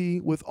busy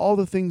with all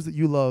the things that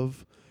you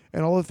love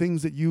and all the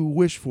things that you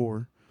wish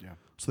for,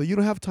 so that you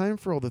don't have time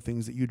for all the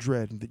things that you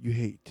dread and that you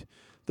hate.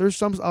 There's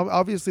some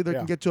obviously there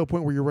can get to a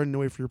point where you're running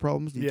away from your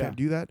problems. And you can't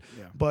do that.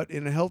 Yeah. But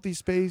in a healthy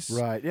space,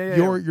 Right. Yeah.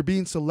 you're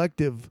being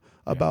selective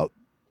about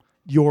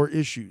your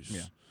issues.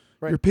 Yeah.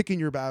 Right. You're picking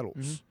your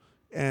battles,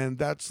 and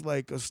that's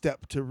like a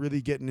step to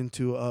really getting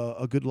into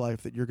a good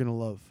life that you're gonna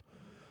love.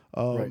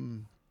 Right.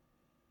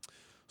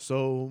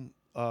 So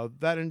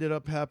that ended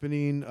up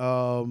happening.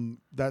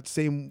 That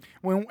same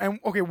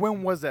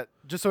When was that?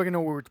 Just so I can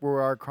know where we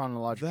are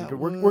chronologically. that 'Cause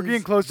we're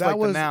getting close to that like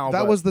was the now.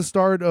 that but- was the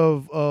start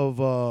of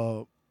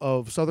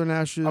Southern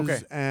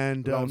Ashes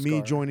and Lone me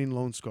Scar. joining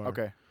Lone Scar.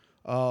 okay.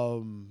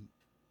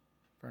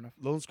 Fair enough.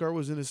 Lone Scar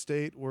was in a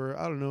state where,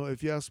 I don't know,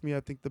 if you ask me, I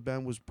think the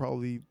band was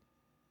probably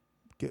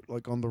get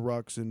like on the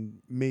rocks and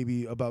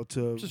maybe about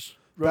to. Just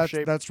rough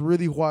shape. That's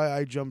really why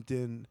I jumped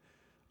in.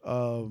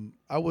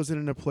 I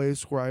wasn't in a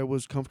place where I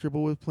was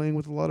comfortable with playing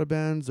with a lot of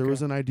bands. There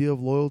was an idea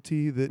of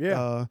loyalty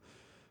that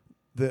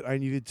that I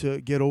needed to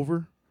get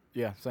over.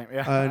 Yeah. Same.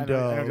 Yeah. And, I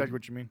know exactly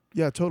what you mean.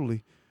 Yeah,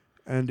 totally.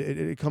 And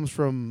it comes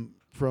from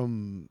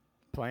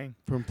Playing.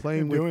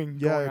 playing with Doing.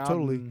 yeah, going out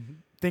totally.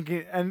 and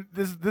thinking, and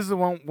this is the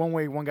one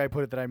way one guy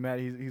put it that I met.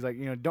 He's like,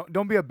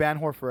 don't be a band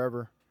whore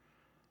forever.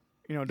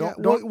 Don't.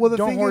 Well, the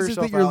don't thing whore is that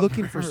yourself you're out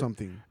looking for forever.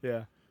 something.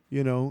 Yeah.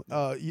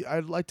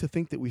 I'd like to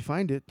think that we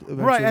find it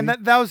eventually. Right, and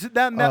that was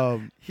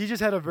that. He just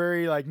had a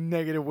very like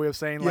negative way of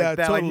saying like Yeah,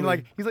 that. totally.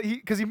 Like he's like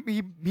because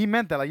he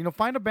meant that like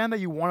find a band that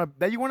you want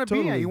to be in.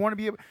 Totally. You want to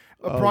be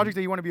a project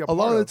that you want to be a part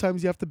lot of the of.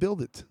 times you have to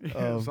build it.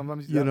 Yeah,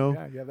 sometimes you know,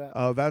 yeah, you have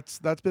that.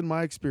 that's been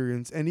my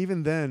experience. And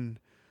even then,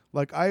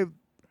 like I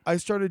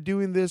started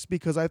doing this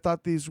because I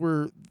thought this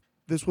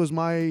was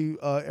my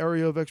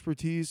area of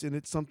expertise, and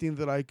it's something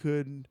that I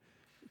could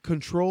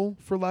control,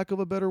 for lack of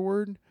a better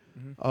word.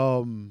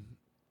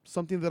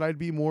 Something that I'd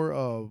be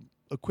more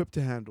equipped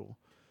to handle.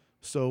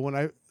 So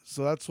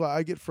that's why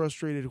I get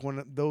frustrated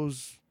when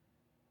those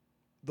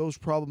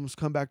problems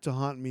come back to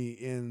haunt me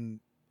in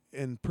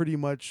pretty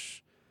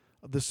much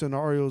the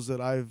scenarios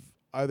that I've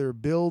either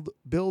built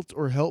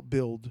or helped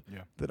build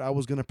that I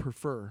was going to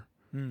prefer.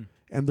 And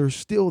they're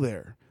still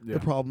there. Yeah. The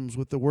problems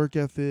with the work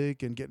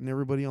ethic and getting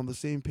everybody on the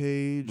same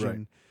page,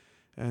 Right.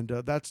 and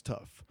that's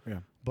tough. Yeah.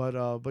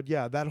 But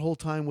yeah, that whole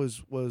time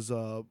was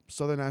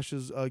Southern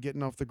Ashes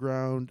getting off the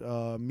ground.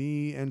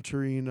 Me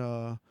entering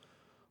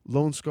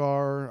Lone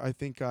Scar. I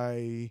think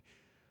I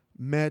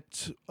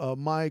met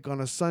Mike on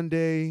a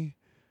Sunday.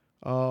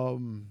 I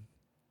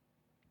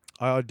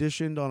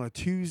auditioned on a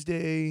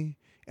Tuesday,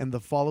 and the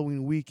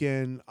following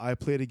weekend I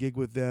played a gig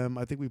with them.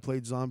 I think we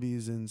played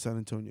Zombies in San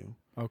Antonio.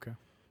 Okay.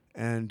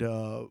 And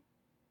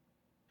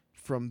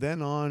from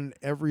then on,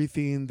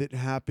 everything that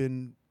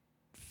happened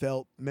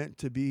felt meant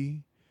to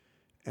be,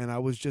 and I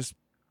was just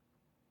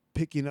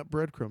picking up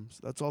breadcrumbs.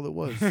 That's all it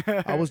was.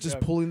 I was just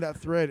pulling that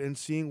thread and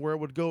seeing where it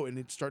would go, and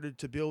it started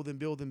to build and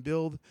build and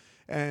build.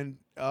 And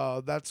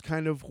that's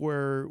kind of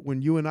where,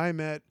 when you and I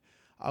met,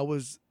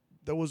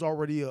 there was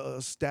already a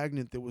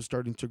stagnant that was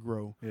starting to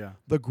grow. Yeah.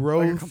 The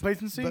growth, Like a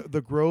complacency?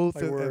 the growth,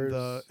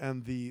 Like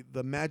and the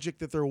magic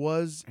that there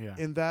was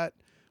in that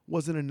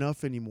wasn't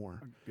enough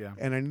anymore. Yeah.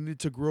 And I needed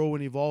to grow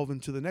and evolve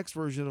into the next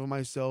version of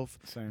myself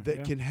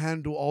that can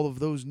handle all of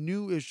those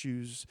new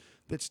issues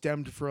that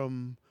stemmed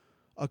from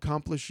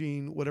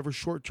accomplishing whatever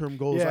short-term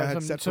goals I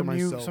had set for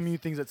myself. Some new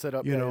things that set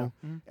up. You know,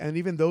 and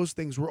even those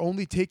things were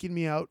only taking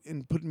me out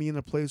and putting me in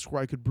a place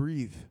where I could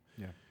breathe.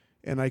 Yeah.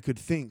 And I could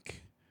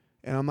think,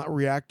 and I'm not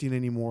reacting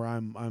anymore.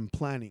 I'm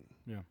planning.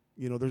 Yeah.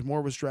 You know, there's more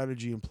of a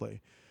strategy in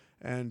play,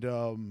 and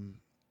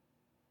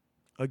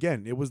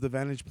again, it was the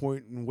vantage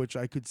point in which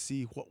I could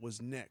see what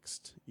was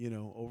next. You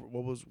know,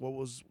 over what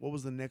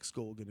was the next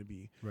goal going to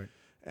be? Right.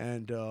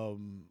 And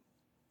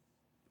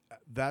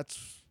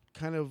that's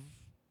kind of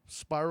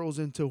spirals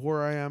into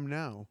where I am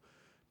now,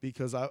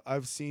 because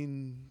I've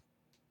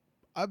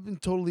been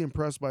totally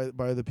impressed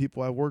by the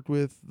people I've worked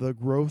with, the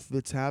growth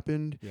that's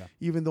happened. Yeah.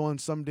 Even though on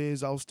some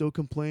days I'll still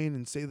complain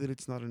and say that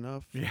it's not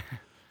enough. Yeah.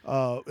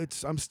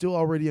 I'm still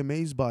already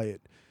amazed by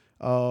it.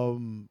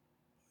 And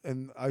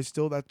I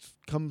still,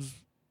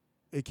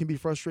 it can be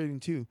frustrating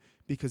too,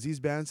 because these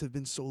bands have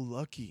been so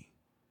lucky.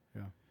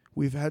 Yeah.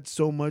 We've had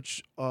so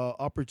much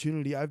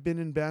opportunity. I've been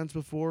in bands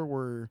before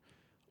where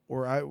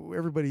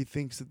everybody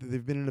thinks that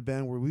they've been in a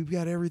band where we've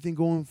got everything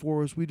going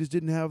for us. We just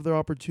didn't have the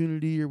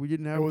opportunity, or we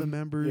didn't have the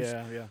members.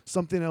 Yeah.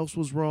 Something else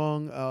was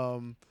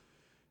wrong.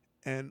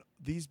 And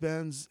these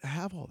bands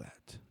have all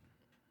that.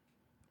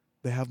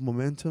 They have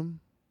momentum,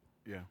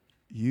 Yeah.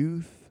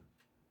 youth,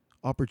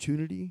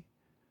 opportunity.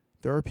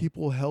 There are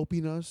people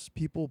helping us,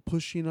 people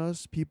pushing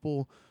us,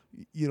 people,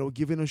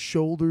 giving us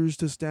shoulders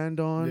to stand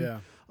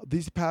on.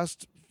 These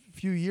past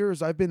few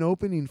years, I've been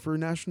opening for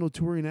national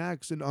touring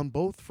acts and on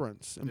both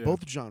fronts and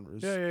both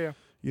genres. Yeah.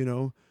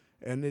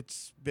 And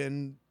it's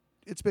been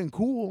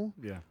cool.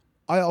 Yeah.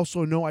 I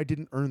also know I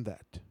didn't earn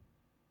that.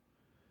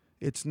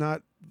 It's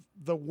not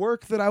the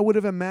work that I would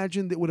have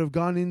imagined that would have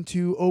gone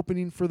into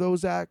opening for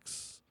those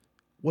acts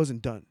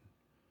wasn't done.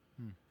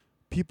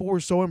 People were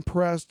so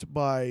impressed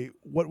by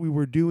what we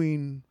were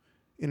doing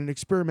in an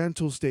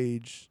experimental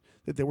stage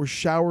that they were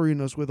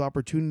showering us with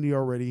opportunity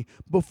already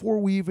before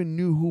we even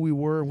knew who we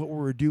were and what we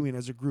were doing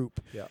as a group.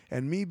 Yeah.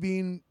 And me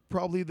being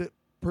probably the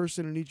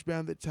person in each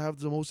band that have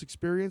the most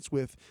experience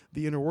with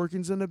the inner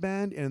workings in the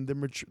band and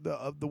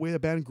the way a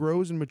band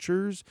grows and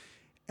matures,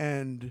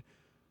 and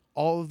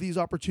all of these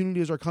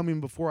opportunities are coming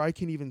before I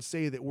can even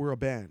say that we're a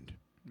band.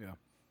 Yeah.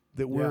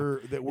 That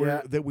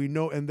we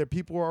know, and that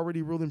people are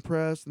already real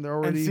impressed, and they're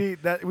already. And see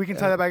that we can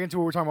tie that back into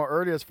what we were talking about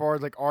earlier, as far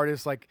as like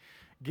artists like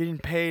getting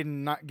paid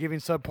and not giving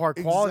subpar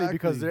quality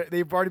because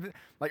they've already been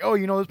like, oh,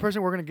 this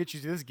person, we're gonna get you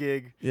to this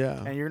gig,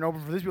 and you're gonna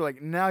open for this people.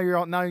 Like now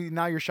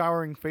you're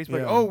showering Facebook.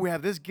 Like, oh, we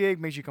have this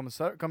gig, makes you come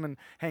and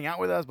hang out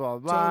with us, blah blah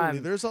blah. Totally.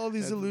 There's all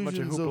these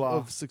illusions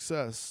of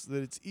success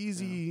that it's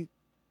easy. Yeah.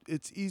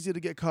 It's easy to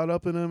get caught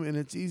up in them, and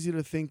it's easy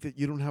to think that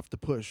you don't have to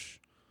push.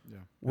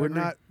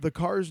 Yeah. The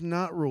car's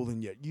not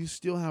rolling yet. You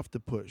still have to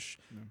push.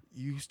 Yeah.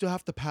 You still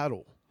have to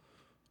paddle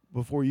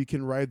before you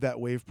can ride that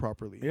wave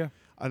properly. Yeah.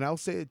 And I'll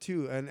say it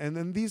too. And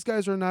then these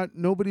guys are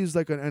nobody's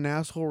like an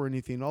asshole or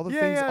anything. All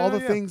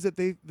the things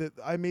that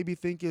I maybe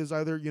think is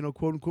either,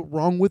 quote unquote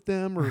wrong with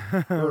them or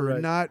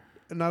right. not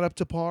up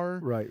to par.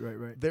 Right.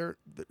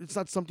 It's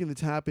not something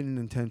that's happening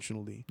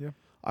intentionally. Yeah.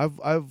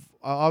 I've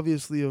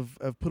obviously have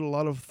put a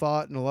lot of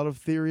thought and a lot of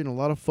theory and a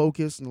lot of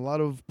focus and a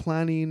lot of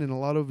planning and a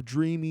lot of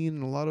dreaming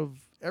and a lot of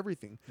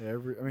everything. Yeah,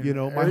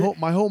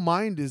 my whole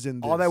mind is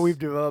in this. All that we've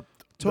developed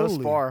thus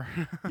far.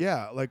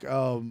 Yeah, like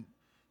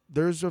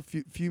there's a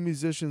few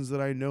musicians that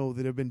I know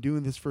that have been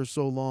doing this for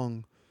so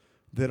long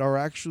that are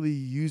actually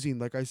using,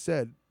 like I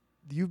said,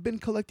 you've been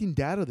collecting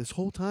data this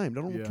whole time.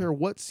 I don't care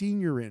what scene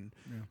you're in.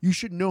 Yeah. You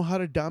should know how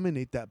to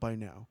dominate that by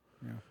now.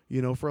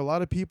 Yeah. For a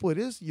lot of people it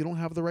is you don't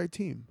have the right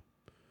team.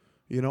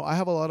 I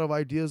have a lot of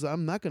ideas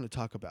I'm not going to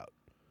talk about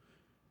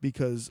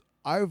because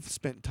I've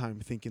spent time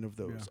thinking of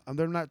those. And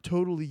they're not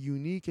totally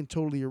unique and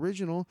totally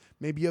original.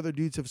 Maybe other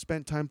dudes have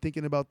spent time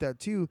thinking about that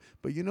too.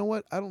 But you know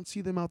what? I don't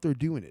see them out there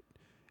doing it.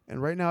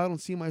 And right now I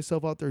don't see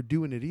myself out there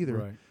doing it either.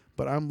 Right.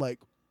 But I'm like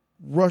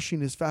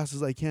rushing as fast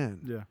as I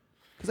can. Yeah.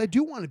 Because I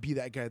do want to be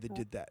that guy that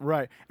did that.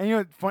 Right.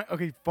 And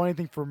funny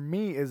thing for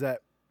me is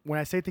that when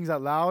I say things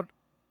out loud,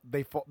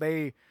 they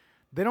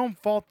don't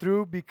fall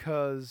through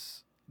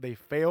because they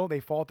fail.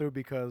 They fall through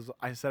because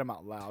I said them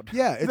out loud.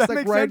 Yeah, it's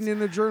like writing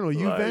in a journal.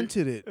 You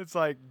vented it. It's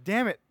like,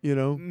 damn it.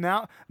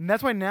 Now, and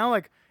that's why now,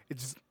 like,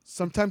 it's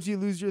sometimes you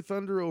lose your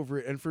thunder over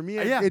it, and for me,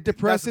 it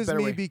depresses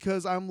me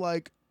because I'm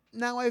like,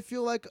 now I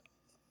feel like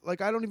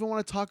I don't even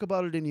want to talk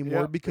about it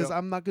anymore because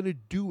I'm not gonna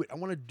do it. I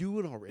want to do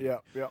it already.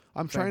 Yeah.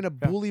 I'm trying to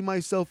bully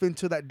myself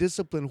into that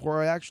discipline where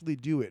I actually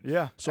do it.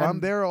 Yeah. So I'm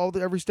there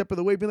every step of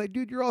the way, being like,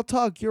 dude, you're all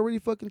talk. You already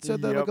fucking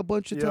said that like a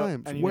bunch of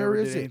times. Where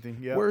is it?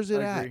 Where's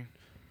it at?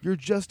 You're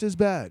just as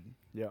bad.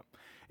 Yeah.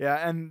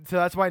 Yeah, and so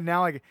that's why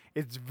now, like,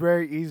 it's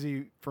very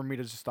easy for me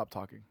to just stop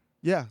talking.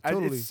 Yeah,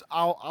 totally.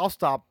 I'll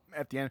stop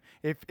at the end.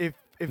 If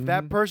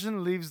that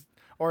person leaves,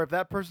 or if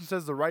that person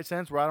says the right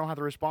sentence where I don't have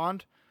to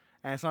respond,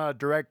 and it's not a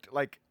direct,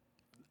 like,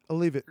 I'll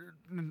leave it.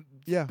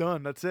 Yeah.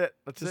 Done. That's it.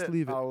 Just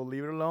leave it. I'll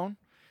leave it alone.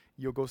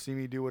 You'll go see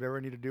me do whatever I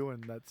need to do,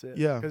 and that's it.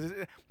 Yeah. Because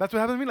that's what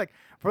happened to me. Like,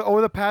 for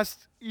over the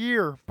past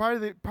year,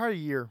 probably a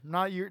year,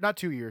 not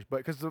 2 years, but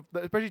because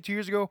especially 2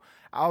 years ago,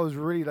 I was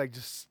really like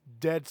just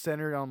dead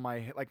centered on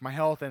my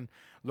health and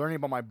learning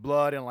about my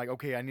blood and like,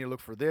 okay, I need to look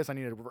for this. I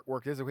need to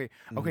work this.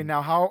 Okay,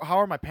 now how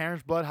are my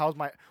parents' blood?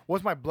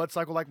 What's my blood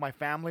cycle like? My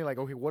family, like,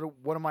 okay,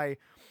 what am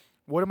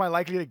I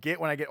likely to get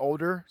when I get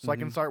older, so I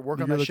can start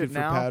working on that shit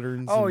now?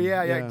 Patterns. Oh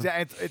yeah,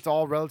 exactly. It's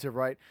all relative,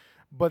 right?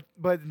 But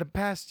in the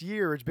past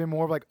year, it's been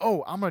more of like,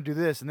 oh, I'm gonna do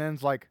this, and then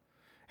it's like,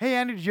 hey,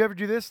 Andy, did you ever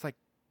do this? Like,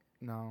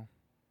 no,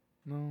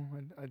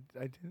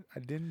 I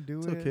didn't do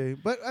it. It's okay,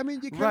 but I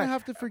mean, you kind of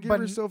have to forgive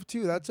yourself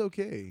too. That's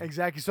okay.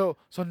 Exactly. So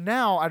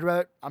now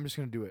I'm just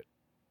gonna do it,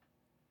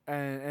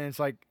 and it's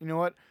like, you know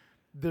what?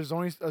 There's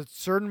only a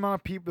certain amount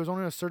of people. There's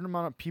only a certain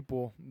amount of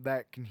people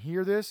that can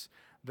hear this.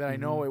 That I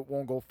know it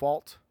won't go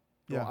fault.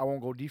 Yeah. I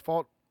won't go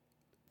default,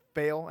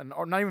 fail,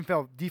 or not even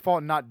fail, default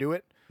and not do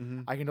it.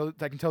 Mm-hmm.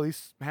 I can tell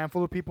these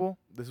handful of people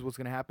this is what's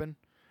gonna happen,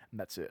 and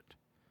that's it.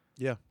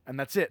 Yeah. And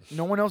that's it.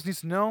 No one else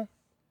needs to know,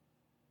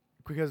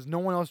 because no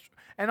one else.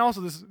 And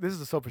also, this is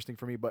a selfish thing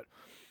for me, but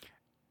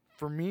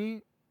for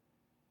me,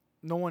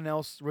 no one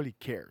else really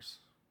cares.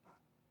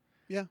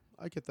 Yeah,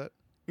 I get that.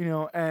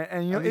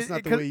 And it's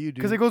not the way you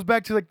do. Because it goes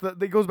back to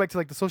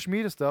the social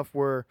media stuff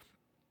where,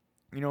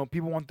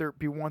 people want their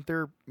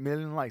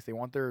million likes, they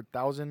want their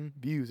 1,000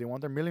 views, they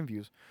want their million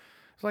views.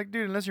 It's like,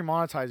 dude, unless you're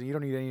monetizing, you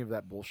don't need any of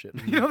that bullshit.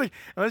 You know, like,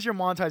 unless you're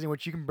monetizing,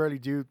 which you can barely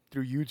do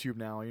through YouTube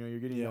now. You know, you're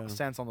getting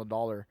cents on the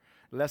dollar,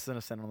 less than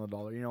a cent on the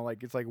dollar. You know,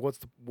 like it's like, what's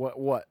the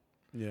what?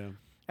 Yeah.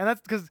 And that's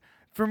because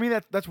for me,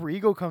 that's where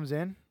ego comes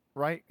in,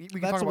 right? We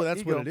can talk about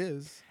That's ego, what it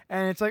is.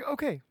 And it's like,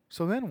 okay,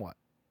 so then what?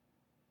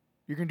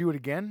 You're gonna do it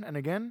again and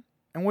again,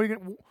 and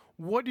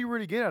what do you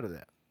really get out of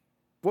that?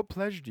 What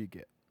pleasure do you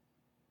get?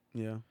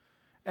 Yeah.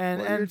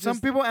 And some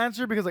people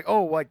answer because like,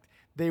 oh, like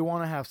they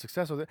want to have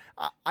success with it.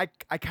 I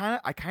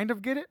kind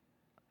of get it,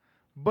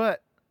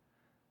 but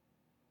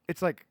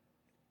it's like,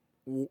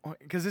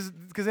 because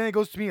then it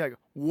goes to me like,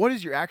 what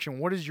is your action?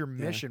 What is your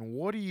mission?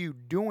 What are you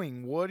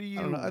doing? What are you?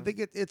 I don't know. I think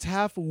it's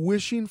half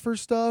wishing for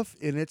stuff,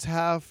 and it's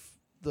half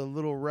the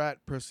little rat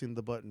pressing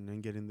the button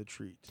and getting the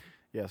treat.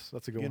 Yes,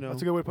 that's a good one. know?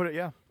 That's a good way to put it.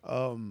 Yeah.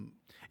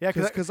 Yeah,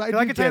 because I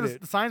can do tell get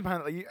it. the signs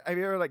behind it. Like, have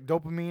you ever like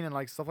dopamine and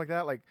like stuff like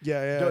that? Like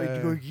Yeah.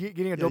 getting a Yeah,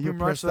 you dopamine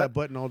press rush. So that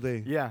button all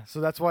day. yeah,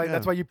 so that's why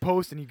Yeah. you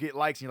post and you get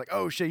likes and you're like,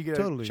 oh shit, you get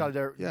Totally. a shot of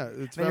there. Yeah,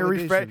 it's and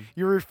validation.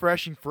 you're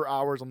refreshing for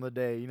hours on the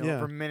day, you know, Yeah.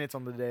 for minutes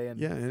on the day, and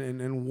Yeah,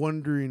 and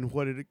wondering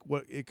what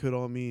it could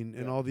all mean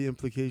and Yeah. all the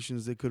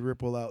implications that could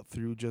ripple out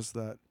through just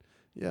that.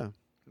 Yeah.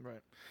 right.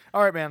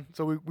 All right, man.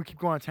 So we keep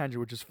going on a tangent,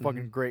 which is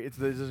fucking Mhm. great.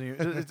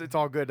 It's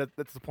all good.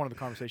 That's the point of the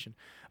conversation.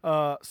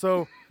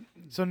 So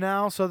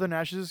now Southern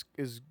Ashes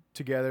is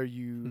together.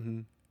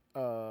 You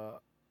Mm-hmm.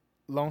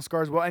 Lone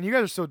Scar as well, and you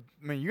guys are so.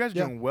 I mean, you guys are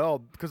Yeah. doing well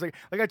because like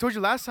I told you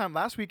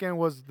last weekend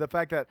was the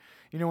fact that,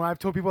 you know, when I've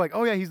told people like,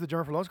 oh yeah, he's the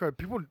drummer for Lone Scar,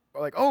 people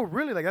are like, oh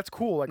really, like that's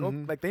cool, like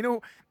Mhm. oh, like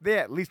they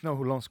at least know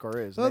who Lone Scar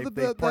is. Well, They've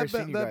that probably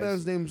seen you that guys.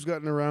 band's name's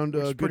gotten around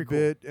Which a is pretty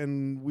good cool. bit,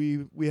 and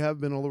we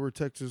have been all over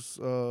Texas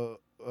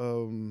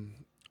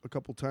a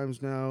couple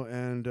times now,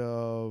 and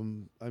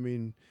I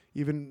mean,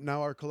 even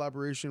now our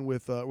collaboration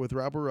with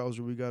Rabble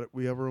Rouser,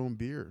 we have our own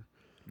beer.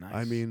 Nice.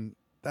 I mean,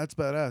 that's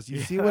badass. You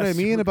Yeah, see what I that's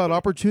mean super about cool.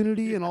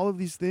 opportunity and all of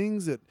these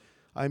things that,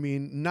 I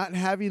mean, not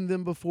having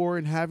them before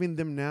and having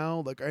them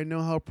now, like I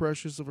know how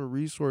precious of a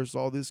resource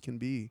all this can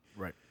be.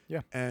 Right.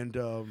 Yeah. And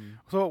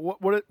So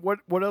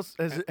what else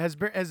has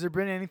there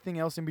been anything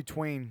else in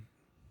between?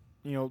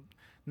 You know,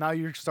 now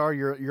you're a star,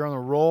 you're on a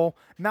roll.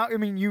 Now, I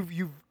mean, you've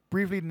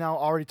briefly now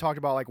already talked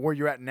about like where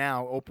you're at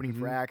now, opening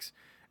for acts.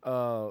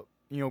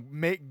 You know,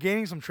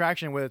 gaining some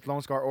traction with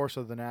Lone Scar or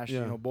Southern Ash.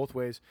 Yeah. You know, both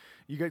ways.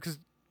 You get because.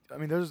 I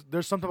mean,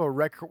 there's some type of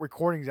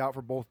recordings out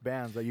for both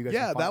bands that you guys.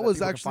 yeah, can find, that was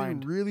people can actually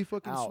find. really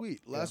fucking out.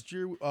 sweet. Yeah. Last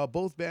year,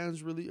 both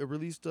bands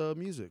released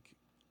music.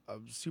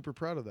 I'm super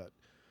proud of that.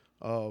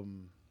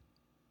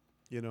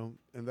 You know,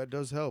 and that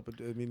does help.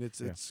 I mean,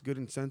 it's good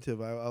incentive.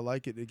 I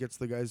like it. It gets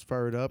the guys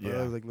fired up. Yeah.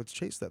 I was like, let's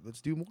chase that.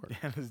 Let's do more.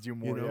 Yeah, let's do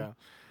more. know? Yeah,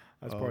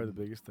 that's probably the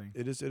biggest thing.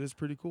 It is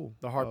pretty cool.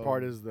 The hard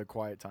part is the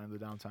quiet time, the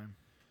downtime.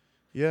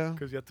 Yeah.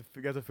 Because you have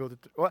to filter.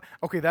 Well,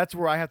 okay, that's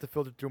where I have to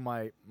filter through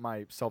my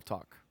self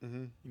talk.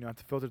 Mm-hmm. You know, I have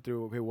to filter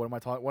through. Okay, what am I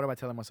talking? What am I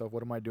telling myself?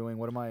 What am I doing?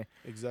 What am I?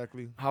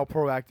 Exactly. How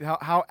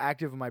proactive? How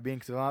active am I being?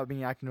 Because if I'm not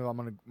being active, I'm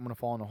gonna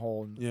fall in a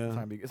hole. And Yeah. it's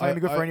not gonna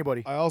be good for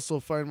anybody. I also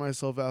find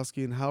myself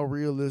asking how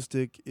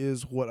realistic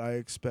is what I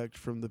expect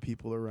from the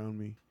people around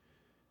me,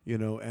 you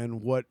know,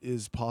 and what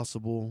is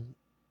possible.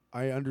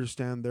 I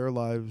understand their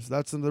lives.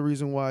 That's the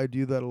reason why I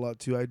do that a lot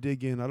too. I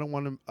dig in. I don't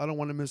want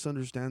to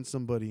misunderstand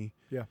somebody.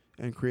 Yeah.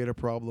 And create a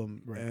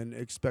problem Right. and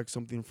expect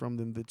something from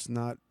them that's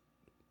not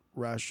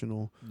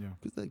rational. Yeah.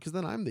 Because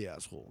then I'm the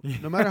asshole.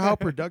 No matter how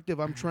productive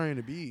I'm trying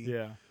to be.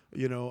 Yeah.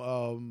 You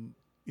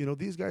know,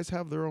 these guys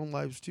have their own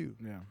lives too.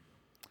 Yeah.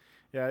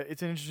 Yeah.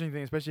 It's an interesting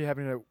thing, especially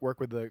having to work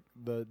with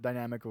the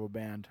dynamic of a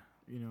band.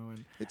 You know,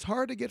 and It's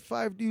hard to get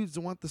 5 dudes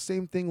to want the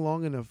same thing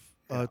long enough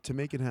to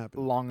make it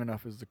happen. long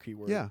enough is the key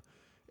word. Yeah.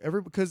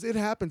 Because it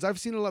happens. I've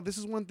seen a lot. This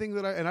is one thing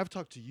that I've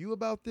talked to you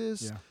about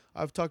this. Yeah.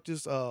 I've talked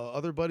to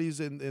other buddies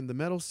in the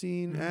metal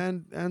scene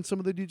and some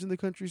of the dudes in the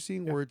country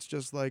scene where it's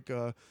just like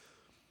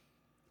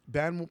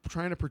band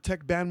trying to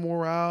protect band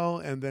morale,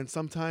 and then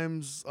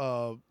sometimes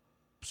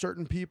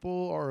certain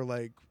people are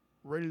like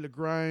ready to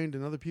grind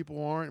and other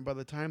people aren't. And by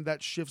the time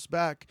that shifts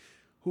back,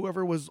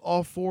 whoever was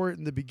all for it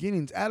in the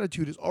beginning's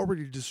attitude is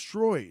already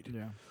destroyed.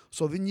 Yeah.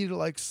 So they need to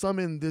like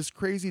summon this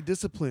crazy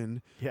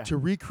discipline Yeah. to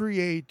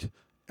recreate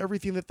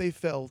everything that they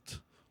felt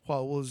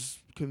while it was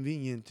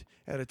convenient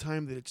at a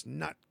time that it's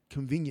not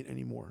convenient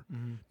anymore,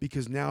 Mhm.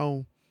 because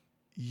now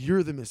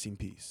you're the missing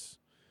piece.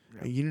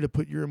 Yeah. And you need to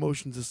put your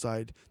emotions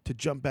aside to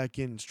jump back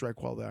in and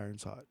strike while the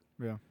iron's hot.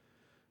 Yeah.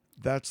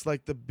 That's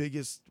like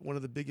one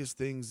of the biggest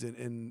things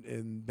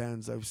in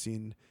bands I've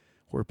seen,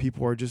 where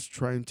people are just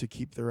trying to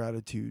keep their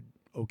attitude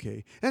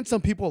okay. And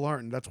some people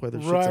aren't, and that's why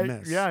their shit's a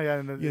mess. Yeah. Yeah.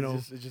 And You it know,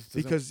 just doesn't-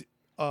 Because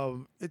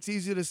it's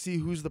easy to see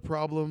who's the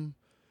problem,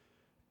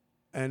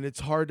 and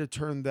it's hard to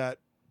turn that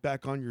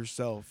back on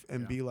yourself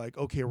and Yeah. be like,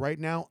 okay, right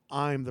now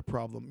I'm the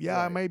problem. Yeah,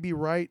 I Right. might be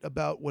right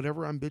about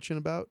whatever I'm bitching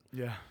about,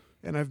 yeah.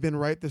 and I've been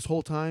right this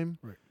whole time.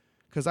 Right.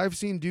 Because I've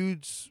seen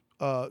dudes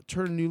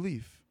turn a new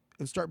leaf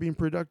and start being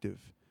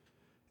productive,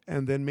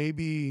 and then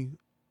maybe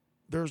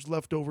there's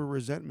leftover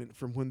resentment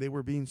from when they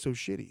were being so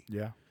shitty.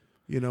 Yeah.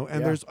 You know,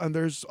 and Yeah.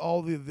 there's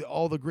all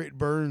the great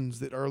burns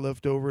that are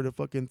left over to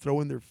fucking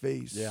throw in their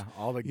face. Yeah,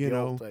 all the you guilt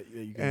know, that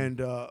you can.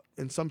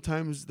 And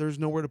sometimes there's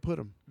nowhere to put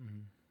them,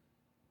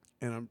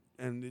 Mhm.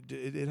 and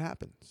it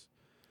happens,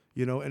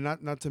 you know, and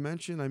not to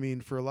mention, I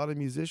mean, for a lot of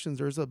musicians,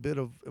 there's a bit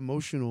of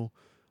emotional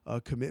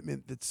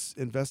commitment that's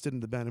invested in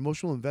the band,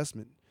 emotional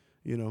investment,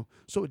 you know,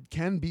 so it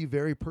can be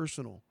very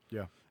personal.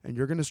 Yeah. And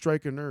you're gonna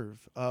strike a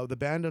nerve. The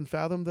band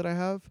Unfathom that I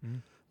have.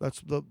 Mhm. That's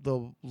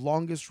the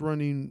longest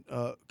running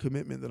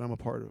commitment that I'm a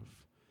part of.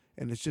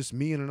 And it's just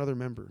me and another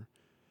member.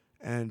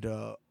 And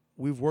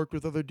we've worked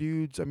with other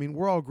dudes. I mean,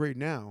 we're all great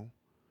now.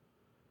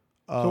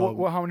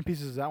 So how many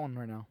pieces is that one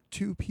right now?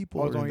 2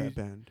 people Oh, are it's in only- that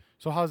band.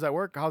 So how's that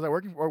work? How's that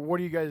working? Or what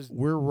do you guys?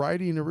 We're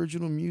writing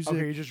original music.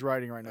 Okay, you're just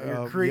writing right now.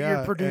 You're, Yeah,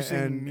 you're producing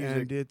and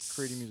music, it's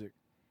creating music.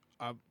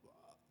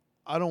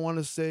 I don't want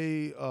to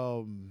say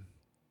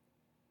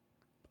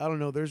I don't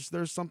know.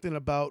 There's something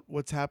about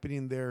what's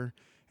happening there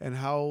and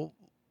how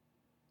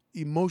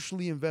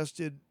emotionally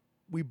invested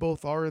we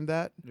both are in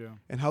that, Yeah.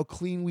 and how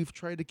clean we've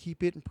tried to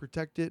keep it and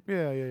protect it.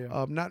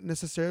 Yeah. Not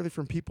necessarily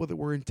from people that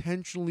were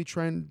intentionally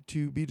trying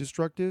to be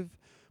destructive,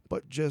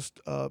 but just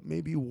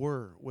maybe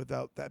were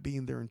without that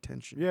being their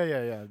intention. Yeah.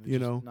 You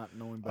Just know, not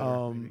knowing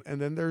better. Maybe.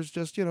 And then there's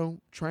just, you know,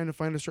 trying to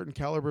find a certain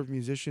caliber of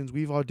musicians.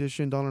 We've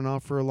auditioned on and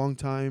off for a long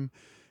time,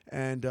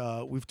 and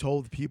we've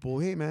told people,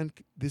 hey man,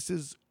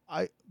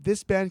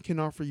 this band can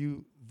offer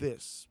you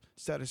this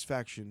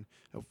satisfaction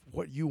of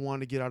what you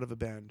want to get out of a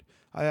band.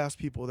 I ask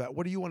people that,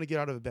 what do you want to get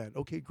out of a band?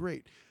 Okay,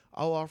 great.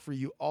 I'll offer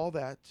you all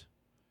that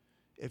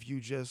if you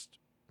just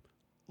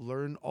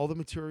learn all the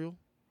material.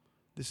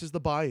 This is the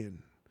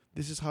buy-in.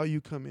 This is how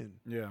you come in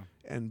Yeah.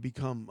 and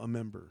become a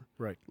member.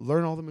 Right.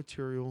 Learn all the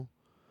material.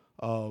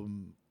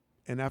 And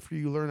after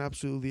you learn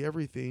absolutely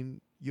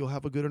everything, you'll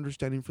have a good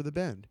understanding for the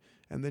band.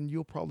 And then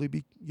you'll probably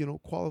be, you know,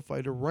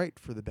 qualified to write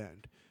for the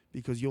band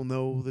because you'll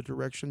know the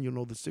direction, you'll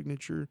know the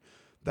signature.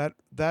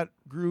 That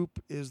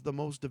group is the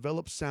most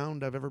developed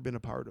sound I've ever been a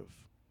part of.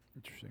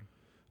 Interesting.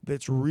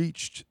 That's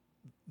reached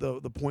the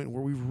point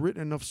where we've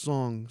written enough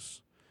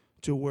songs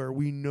to where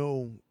we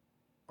know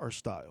our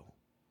style.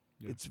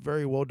 Yeah. It's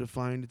very well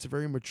defined. It's a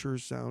very mature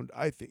sound,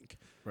 I think.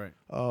 Right.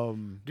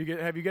 Um,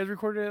 Have you guys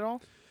recorded it at all?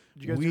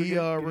 Did you guys we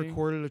get any-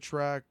 recorded a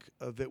track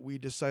that we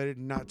decided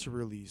not to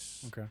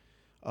release. Okay.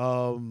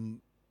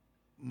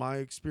 My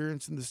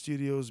experience in the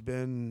studio has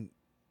been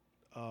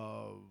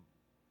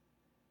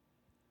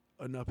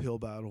an uphill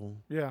battle.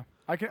 Yeah.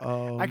 I can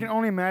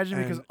only imagine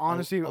because and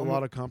honestly, a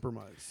lot of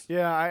compromise.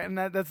 Yeah, and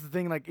that's the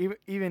thing. Like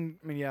even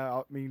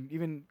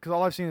because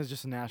all I've seen is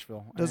just in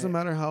Nashville. Doesn't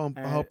matter how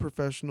and-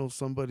 professional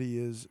somebody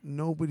is.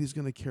 Nobody's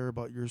gonna care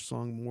about your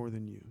song more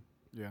than you.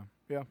 Yeah.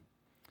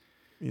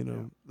 You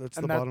know, that's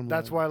And the bottom line.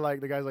 that's why like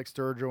the guys like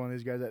Sturgill and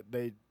these guys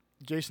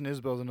Jason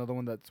Isbell's another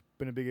one that's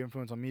been a big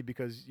influence on me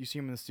because you see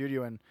him in the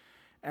studio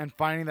and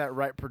finding that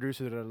right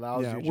producer that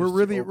allows you. we're just to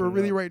really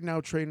open it up. right now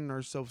training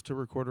ourselves to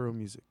record our own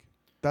music.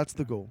 That's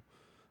the goal.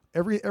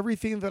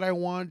 Everything that I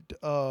want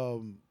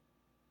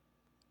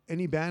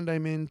any band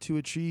I'm in to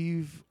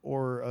achieve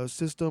or a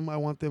system I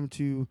want them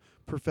to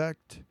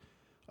perfect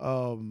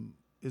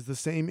is the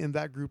same in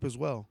that group as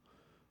well.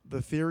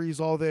 The theory's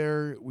all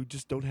there. We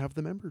just don't have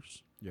the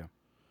members. Yeah.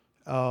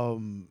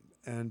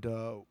 And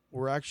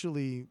we're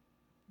actually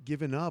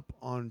giving up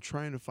on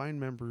trying to find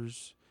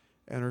members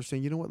and are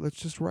saying, you know what, let's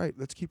just write.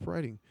 Let's keep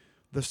writing.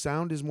 The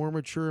sound is more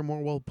mature and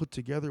more well put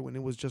together when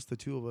it was just the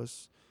two of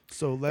us.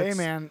 So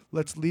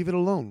let's leave it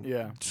alone.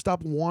 Yeah.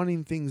 Stop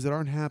wanting things that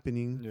aren't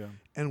happening Yeah.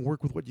 and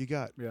work with what you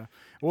got. Yeah.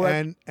 Well,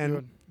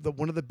 and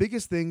one of the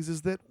biggest things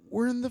is that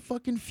we're in the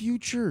fucking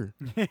future.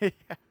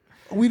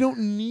 We don't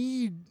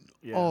need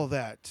all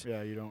that.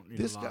 Yeah, you don't need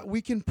This a guy, lot.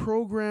 we can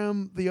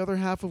program the other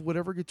half of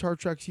whatever guitar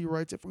tracks he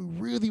writes. If we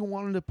really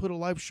wanted to put a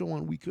live show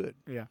on, we could.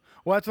 Yeah.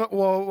 Well, what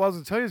I was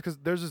going to tell you is because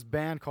there's this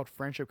band called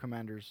Friendship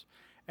Commanders,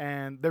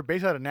 and they're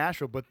based out of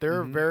Nashville, but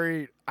they're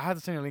very. I have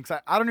to send you links. I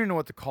don't even know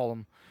what to call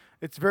them.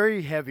 It's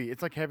very heavy.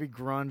 It's like heavy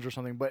grunge or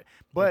something.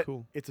 But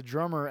cool. It's a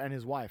drummer and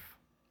his wife.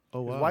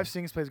 Oh wow. His wife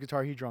sings, plays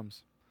guitar, he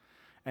drums,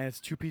 and it's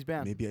a 2-piece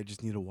band. Maybe I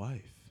just need a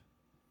wife.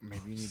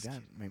 Maybe you need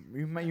that.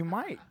 Maybe you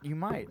might.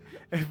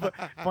 But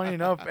funny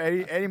enough,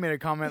 Eddie made a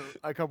comment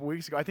a couple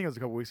weeks ago. I think it was a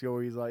couple weeks ago.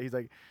 Where he's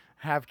like,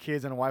 have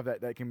kids and a wife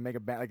that can make a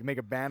band, like make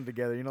a band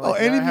together. You know.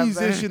 Like, any have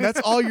musician, that's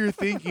all you're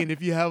thinking.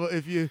 If you have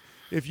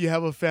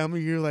a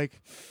family, you're like,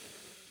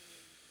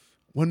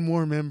 one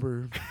more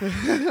member,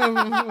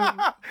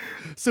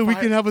 so we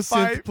can have a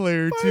synth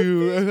player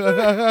too.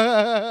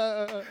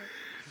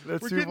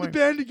 That's We're super getting funny. the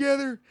band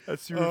together.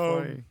 That's super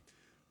funny.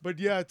 But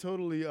yeah,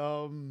 totally.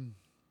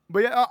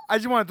 But yeah, I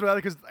just want to throw that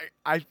because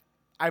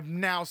I've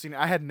now seen it.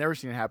 I had never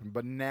seen it happen,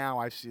 but now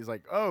I see it's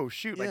like, oh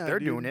shoot, like Yeah, they're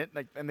dude. doing it,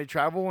 like, and they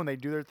travel and they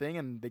do their thing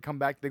and they come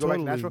back. They go back to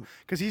Totally. Nashville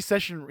because he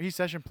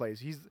session plays.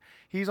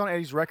 He's on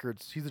Eddie's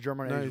records. He's the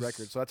drummer on Eddie's Nice.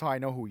 records, so that's how I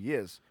know who he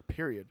is.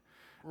 Period.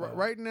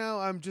 Right now,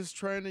 I'm just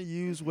trying to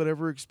use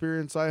whatever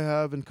experience I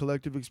have and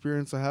collective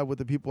experience I have with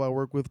the people I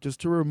work with, just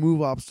to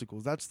remove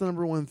obstacles. That's the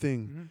number one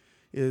thing. Mhm.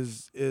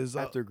 Is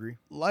I have to agree.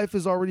 life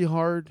is already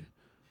hard.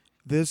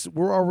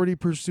 we're already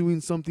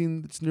pursuing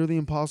something that's nearly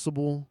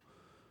impossible.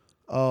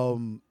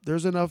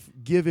 There's enough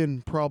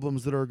given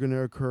problems that are going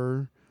to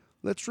occur.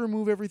 Let's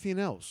remove everything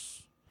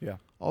else. Yeah.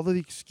 All the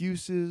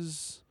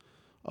excuses,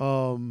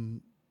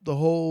 the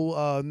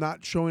whole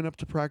not showing up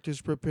to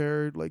practice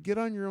prepared. Like, get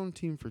on your own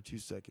team for 2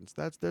 seconds.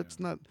 That's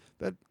not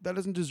that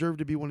doesn't deserve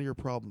to be one of your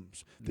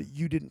problems that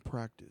you didn't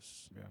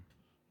practice. Yeah.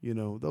 You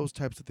know, those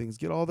types of things.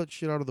 Get all that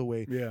shit out of the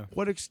way. Yeah.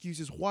 What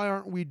excuses? Why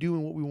aren't we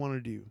doing what we want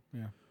to do?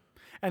 Yeah.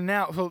 And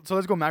now, so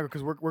let's go macro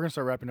because we're gonna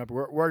start wrapping up.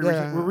 We're already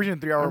Yeah, we're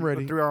reaching I'm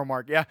ready. the 3 hour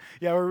mark. Yeah,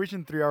 we're reaching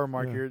the 3 hour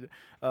mark Yeah. here.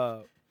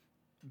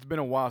 It's been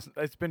a while.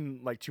 It's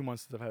been like 2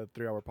 months since I've had a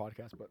 3 hour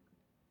podcast,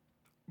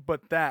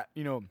 but that,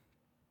 you know,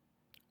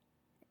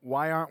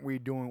 why aren't we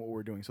doing what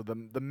we're doing? So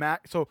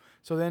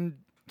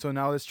so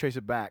now let's trace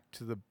it back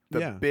to the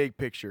Yeah. big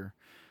picture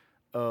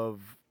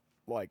of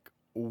like,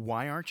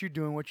 why aren't you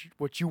doing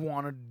what you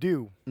want to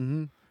do?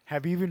 Mm-hmm.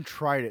 Have you even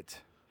tried it?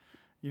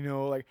 You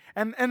know, like,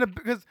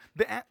 because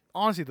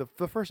honestly,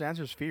 the first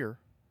answer is fear.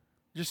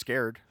 Just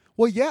scared.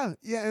 Well, yeah,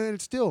 and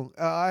it's still.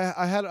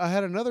 I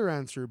had another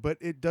answer, but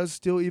it does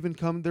still even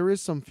come. There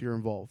is some fear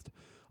involved.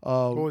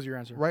 What was your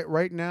answer?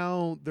 Right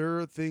now, there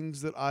are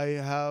things that I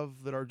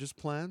have that are just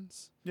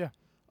plans. Yeah.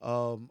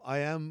 I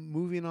am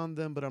moving on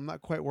them, but I'm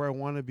not quite where I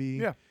want to be.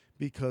 Yeah.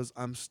 Because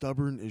I'm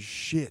stubborn as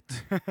shit.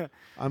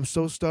 I'm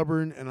so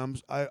stubborn,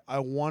 and I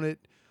want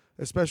it,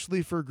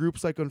 especially for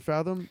groups like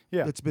Unfathom.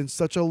 Yeah. It's been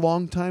such a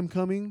long time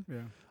coming.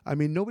 Yeah. I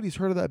mean, nobody's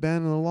heard of that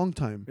band in a long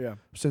time. Yeah.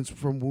 Since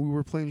from when we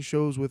were playing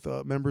shows with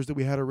members that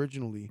we had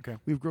originally. Okay.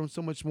 We've grown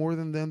so much more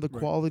than them. The Right.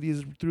 quality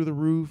is through the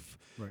roof.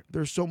 Right.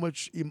 There's so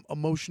much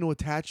emotional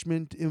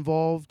attachment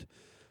involved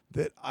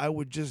that I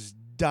would just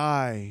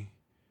die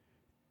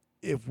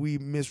if we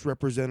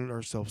misrepresented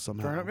ourselves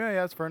somehow. Fair enough. Yeah,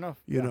 that's fair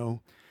enough. You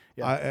know?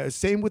 Yeah.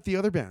 Same with the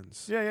other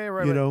bands. Yeah,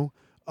 right. You right.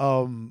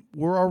 know?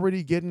 We're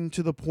already getting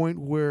to the point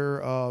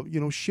where,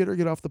 shit or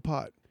get off the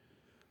pot.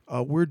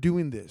 We're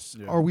doing this.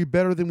 Yeah. Are we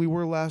better than we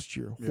were last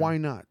year? Yeah. Why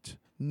not?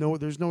 No,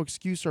 there's no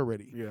excuse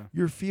already. Yeah.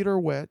 Your feet are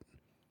wet.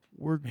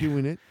 We're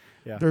doing it.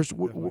 Yeah. There's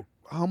definitely.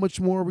 how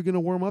much more are we going to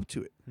warm up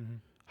to it? Mm-hmm.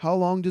 How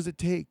long does it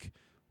take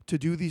to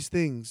do these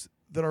things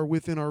that are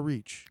within our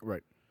reach?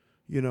 Right.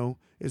 You know,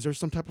 is there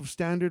some type of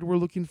standard we're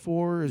looking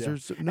for? Is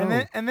Yeah. there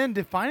no? And then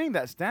defining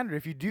that standard.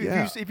 If you do,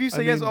 Yeah. if you say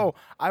I yes, mean-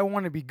 I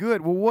want to be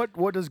good. Well,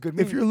 what does good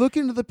mean? If you're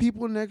looking to the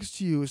people next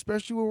to you,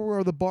 especially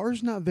where the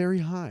bar's not very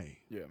high,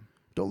 yeah.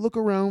 don't look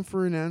around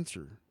for an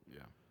answer.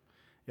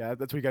 Yeah,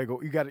 that's where you gotta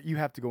go. You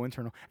have to go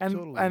internal. And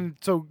Totally. and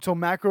so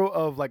macro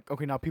of like,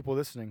 okay, now people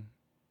listening,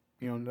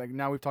 you know, like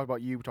now we've talked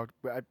about you.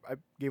 I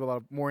gave a lot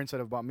of more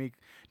insight about me,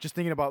 just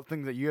thinking about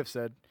things that you have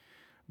said.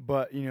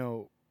 But you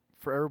know,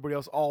 for everybody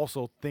else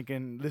also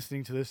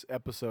listening to this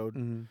episode,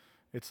 Mm-hmm.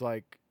 it's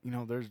like, you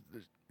know,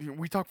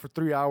 we talk for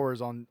 3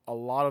 hours on a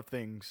lot of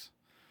things,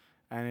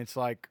 and it's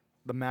like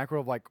the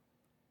macro of like,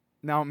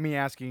 now me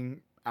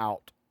asking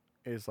out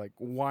is like,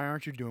 why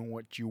aren't you doing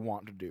what you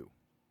want to do?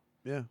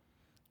 Yeah.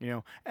 You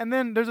know, and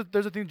then there's a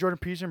thing Jordan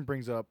Peterson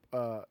brings up,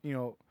 you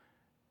know,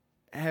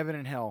 heaven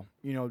and hell.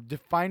 You know,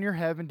 define your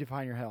heaven,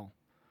 define your hell,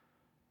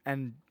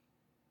 and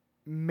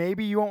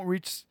maybe you won't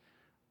reach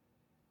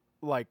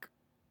like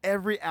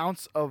every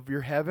ounce of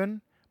your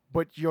heaven,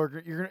 but you're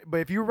gonna. But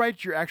if you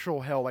write your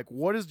actual hell, like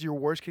what is your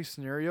worst case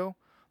scenario,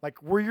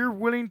 like where you're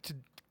willing to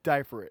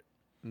die for it?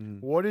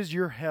 Mm-hmm. What is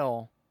your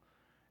hell,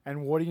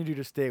 and what do you do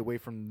to stay away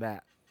from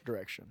that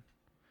direction?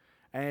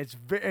 And it's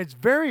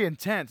very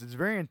intense. It's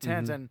very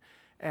intense, Mm-hmm.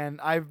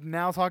 and I've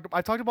now talked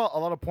about a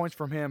lot of points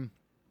from him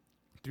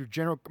through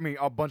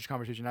a bunch of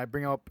conversation. I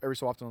bring up every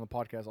so often on the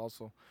podcast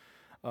also,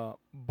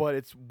 but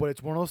it's one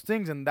of those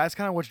things, and that's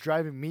kind of what's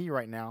driving me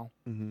right now.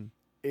 Mm-hmm.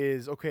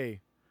 Is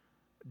okay,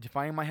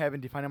 defining my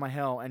heaven, defining my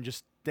hell, and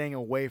just staying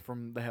away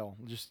from the hell.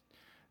 Just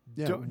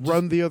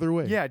Run the other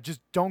way. Yeah, just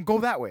don't go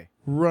that way.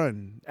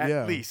 Run.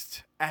 At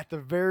the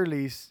very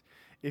least,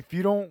 if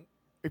you're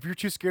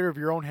too scared of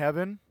your own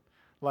heaven,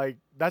 like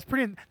that's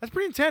pretty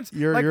intense.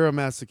 You're a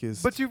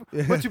masochist.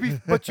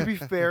 But to be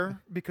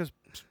fair, because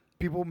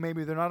people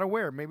maybe they're not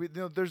aware. Maybe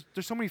there's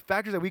so many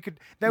factors that we can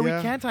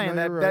tie in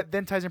that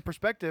then ties in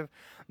perspective.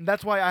 And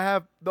that's why I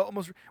have the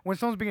almost when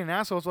someone's being an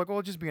asshole, it's like,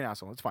 well, just be an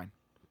asshole. It's fine.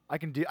 I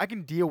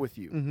can deal with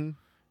you Mm-hmm.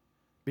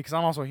 because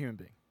I'm also a human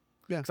being.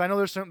 Yeah. Because I know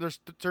there's certain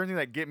things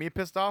that get me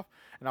pissed off,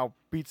 and I'll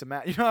beat some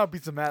ass. You know, I'll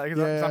beat some ass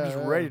because I'm just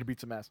ready to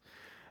beat some ass.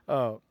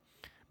 But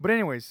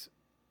anyways,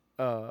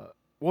 well,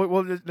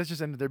 let's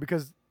just end it there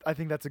because I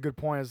think that's a good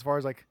point as far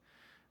as like,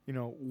 you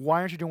know,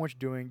 why aren't you doing what you're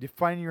doing?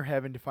 Defining your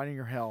heaven, defining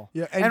your hell.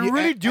 Yeah, and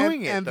really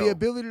doing it, and though. the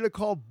ability to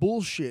call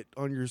bullshit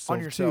on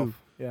yourself too.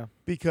 Yeah.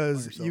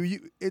 Because On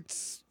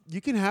yourself.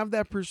 you can have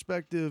that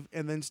perspective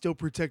and then still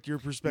protect your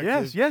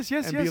perspective. Yes.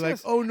 And be like,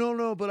 oh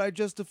no, but I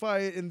justify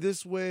it in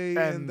this way,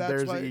 and that's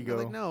there's why. the ego.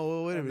 Like, no,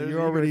 well, wait a And minute. there's You're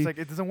the ego. already It's like,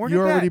 it doesn't work you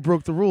like already that.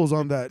 broke the rules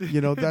on that. You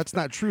know, that's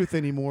not truth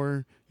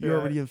anymore. You Yeah.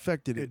 already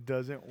infected it. It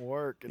doesn't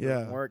work. It Yeah.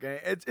 doesn't work. And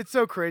it's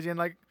so crazy. And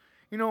like,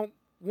 you know,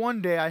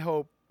 one day I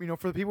hope, you know,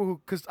 for the people who,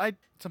 because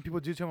some people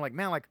do tell me like,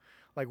 man, like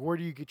where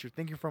do you get your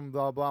thinking from?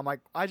 Blah blah. I'm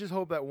like, I just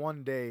hope that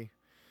one day,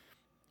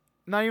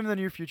 not even the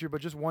near future,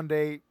 but just one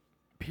day,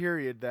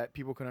 period, that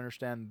people can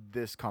understand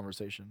this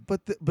conversation.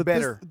 But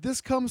better.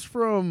 This comes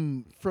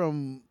from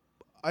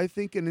I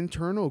think an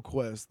internal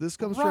quest. This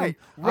comes Right,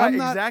 from right, I'm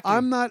not, exactly.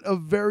 I'm not a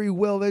very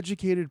well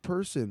educated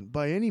person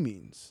by any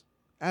means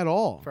at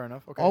all. Fair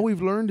enough. Okay. All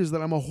we've learned is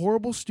that I'm a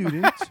horrible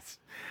student.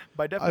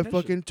 By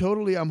definition.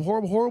 I'm a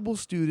horrible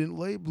student,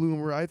 late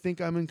bloomer. I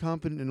think I'm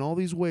incompetent in all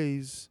these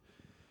ways.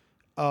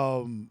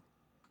 But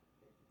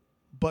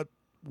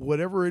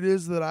whatever it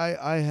is that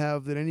I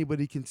have that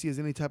anybody can see as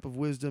any type of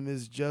wisdom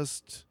is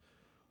just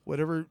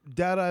whatever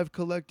data I've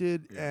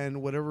collected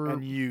and whatever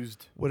and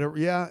used.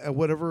 and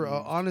whatever Used.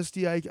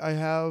 honesty I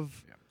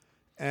have,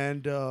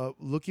 and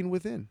looking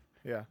within.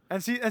 Yeah,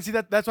 and see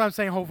that's why I'm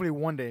saying hopefully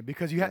one day,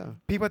 because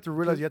people have to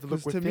realize you have to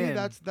look 'Cause within.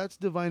 To me, that's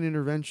divine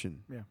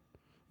intervention. Yeah.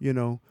 You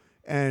know,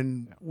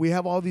 and we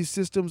have all these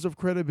systems of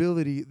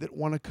credibility that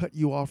want to cut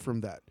you off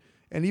from that.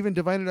 And even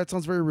divine, that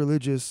sounds very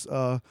religious.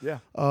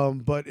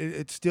 But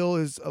it still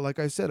is, like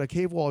I said, a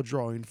cave wall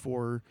drawing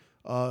for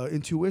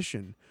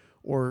intuition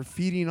or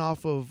feeding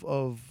off of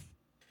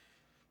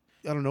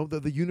I don't know,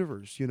 the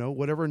universe. You know,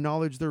 whatever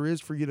knowledge there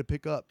is for you to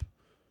pick up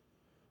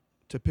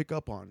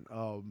on.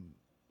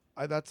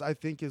 I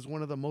think is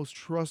one of the most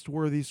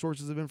trustworthy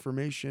sources of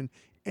information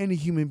any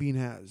human being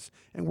has,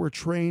 and we're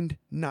trained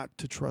not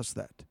to trust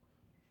that.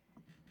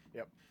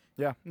 Yep.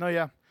 Yeah. No.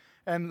 Yeah.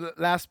 And the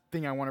last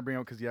thing I want to bring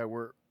up, because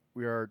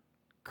we are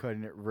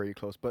cutting it very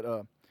close,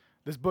 but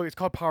this book is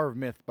called Power of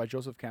Myth by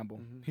Joseph Campbell.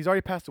 Mm-hmm. He's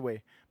already passed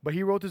away, but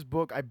he wrote this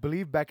book, I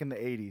believe, back in the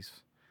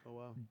 80s. Oh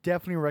wow!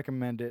 Definitely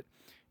recommend it.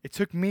 It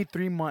took me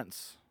 3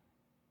 months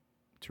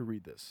to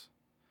read this,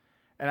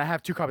 and I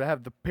have 2 copies. I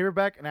have the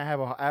paperback and I have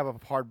a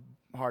hard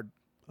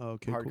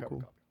Okay, hardcover cool.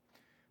 copy.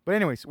 But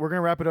anyways, we're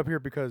gonna wrap it up here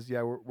because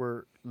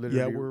we're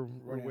literally We're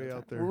running way of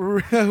out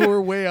time. there.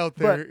 We're way out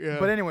there.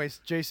 But anyways,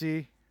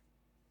 JC,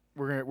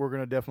 we're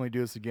gonna definitely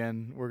do this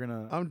again.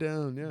 I'm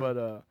down.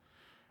 Yeah.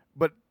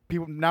 But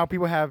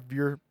people have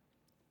your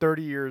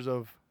 30 years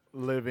of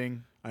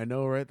living. I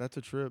know, right? That's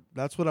a trip.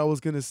 That's what I was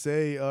gonna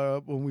say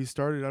when we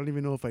started. I don't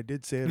even know if I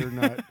did say it or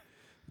not.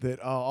 That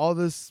all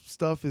this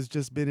stuff has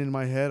just been in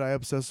my head. I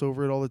obsess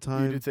over it all the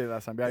time. You did say it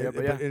last time,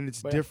 and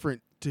it's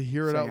different to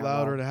hear it Saying out out loud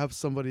loud. or to have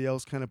somebody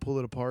else kind of pull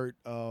it apart.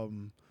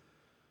 Some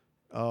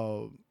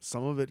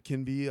of it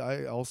can be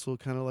I also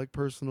kind of like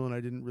personal, and I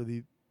didn't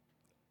really.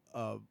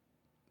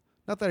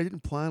 Not that I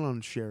didn't plan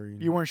on sharing.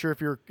 You weren't sure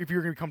if you're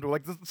gonna be comfortable,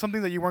 like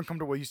something that you weren't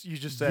comfortable. You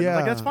just said, Yeah.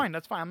 like that's fine.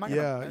 I'm not.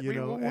 Yeah, gonna, you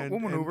know, we'll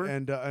maneuver.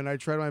 and I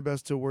tried my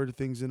best to word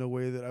things in a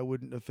way that I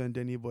wouldn't offend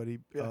anybody.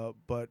 Yeah.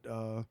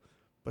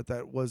 But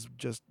that was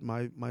just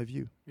my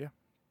view.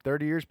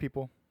 30 years,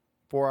 people.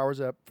 4 hours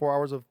of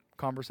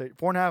conversation.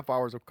 4.5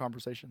 hours of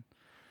conversation.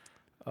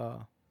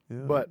 Yeah.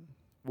 But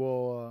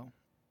we'll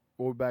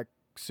be back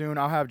soon.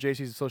 I'll have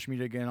JC's social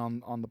media again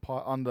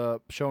on the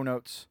show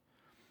notes,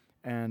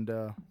 and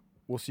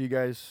we'll see you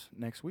guys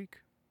next week.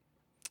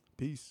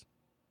 Peace.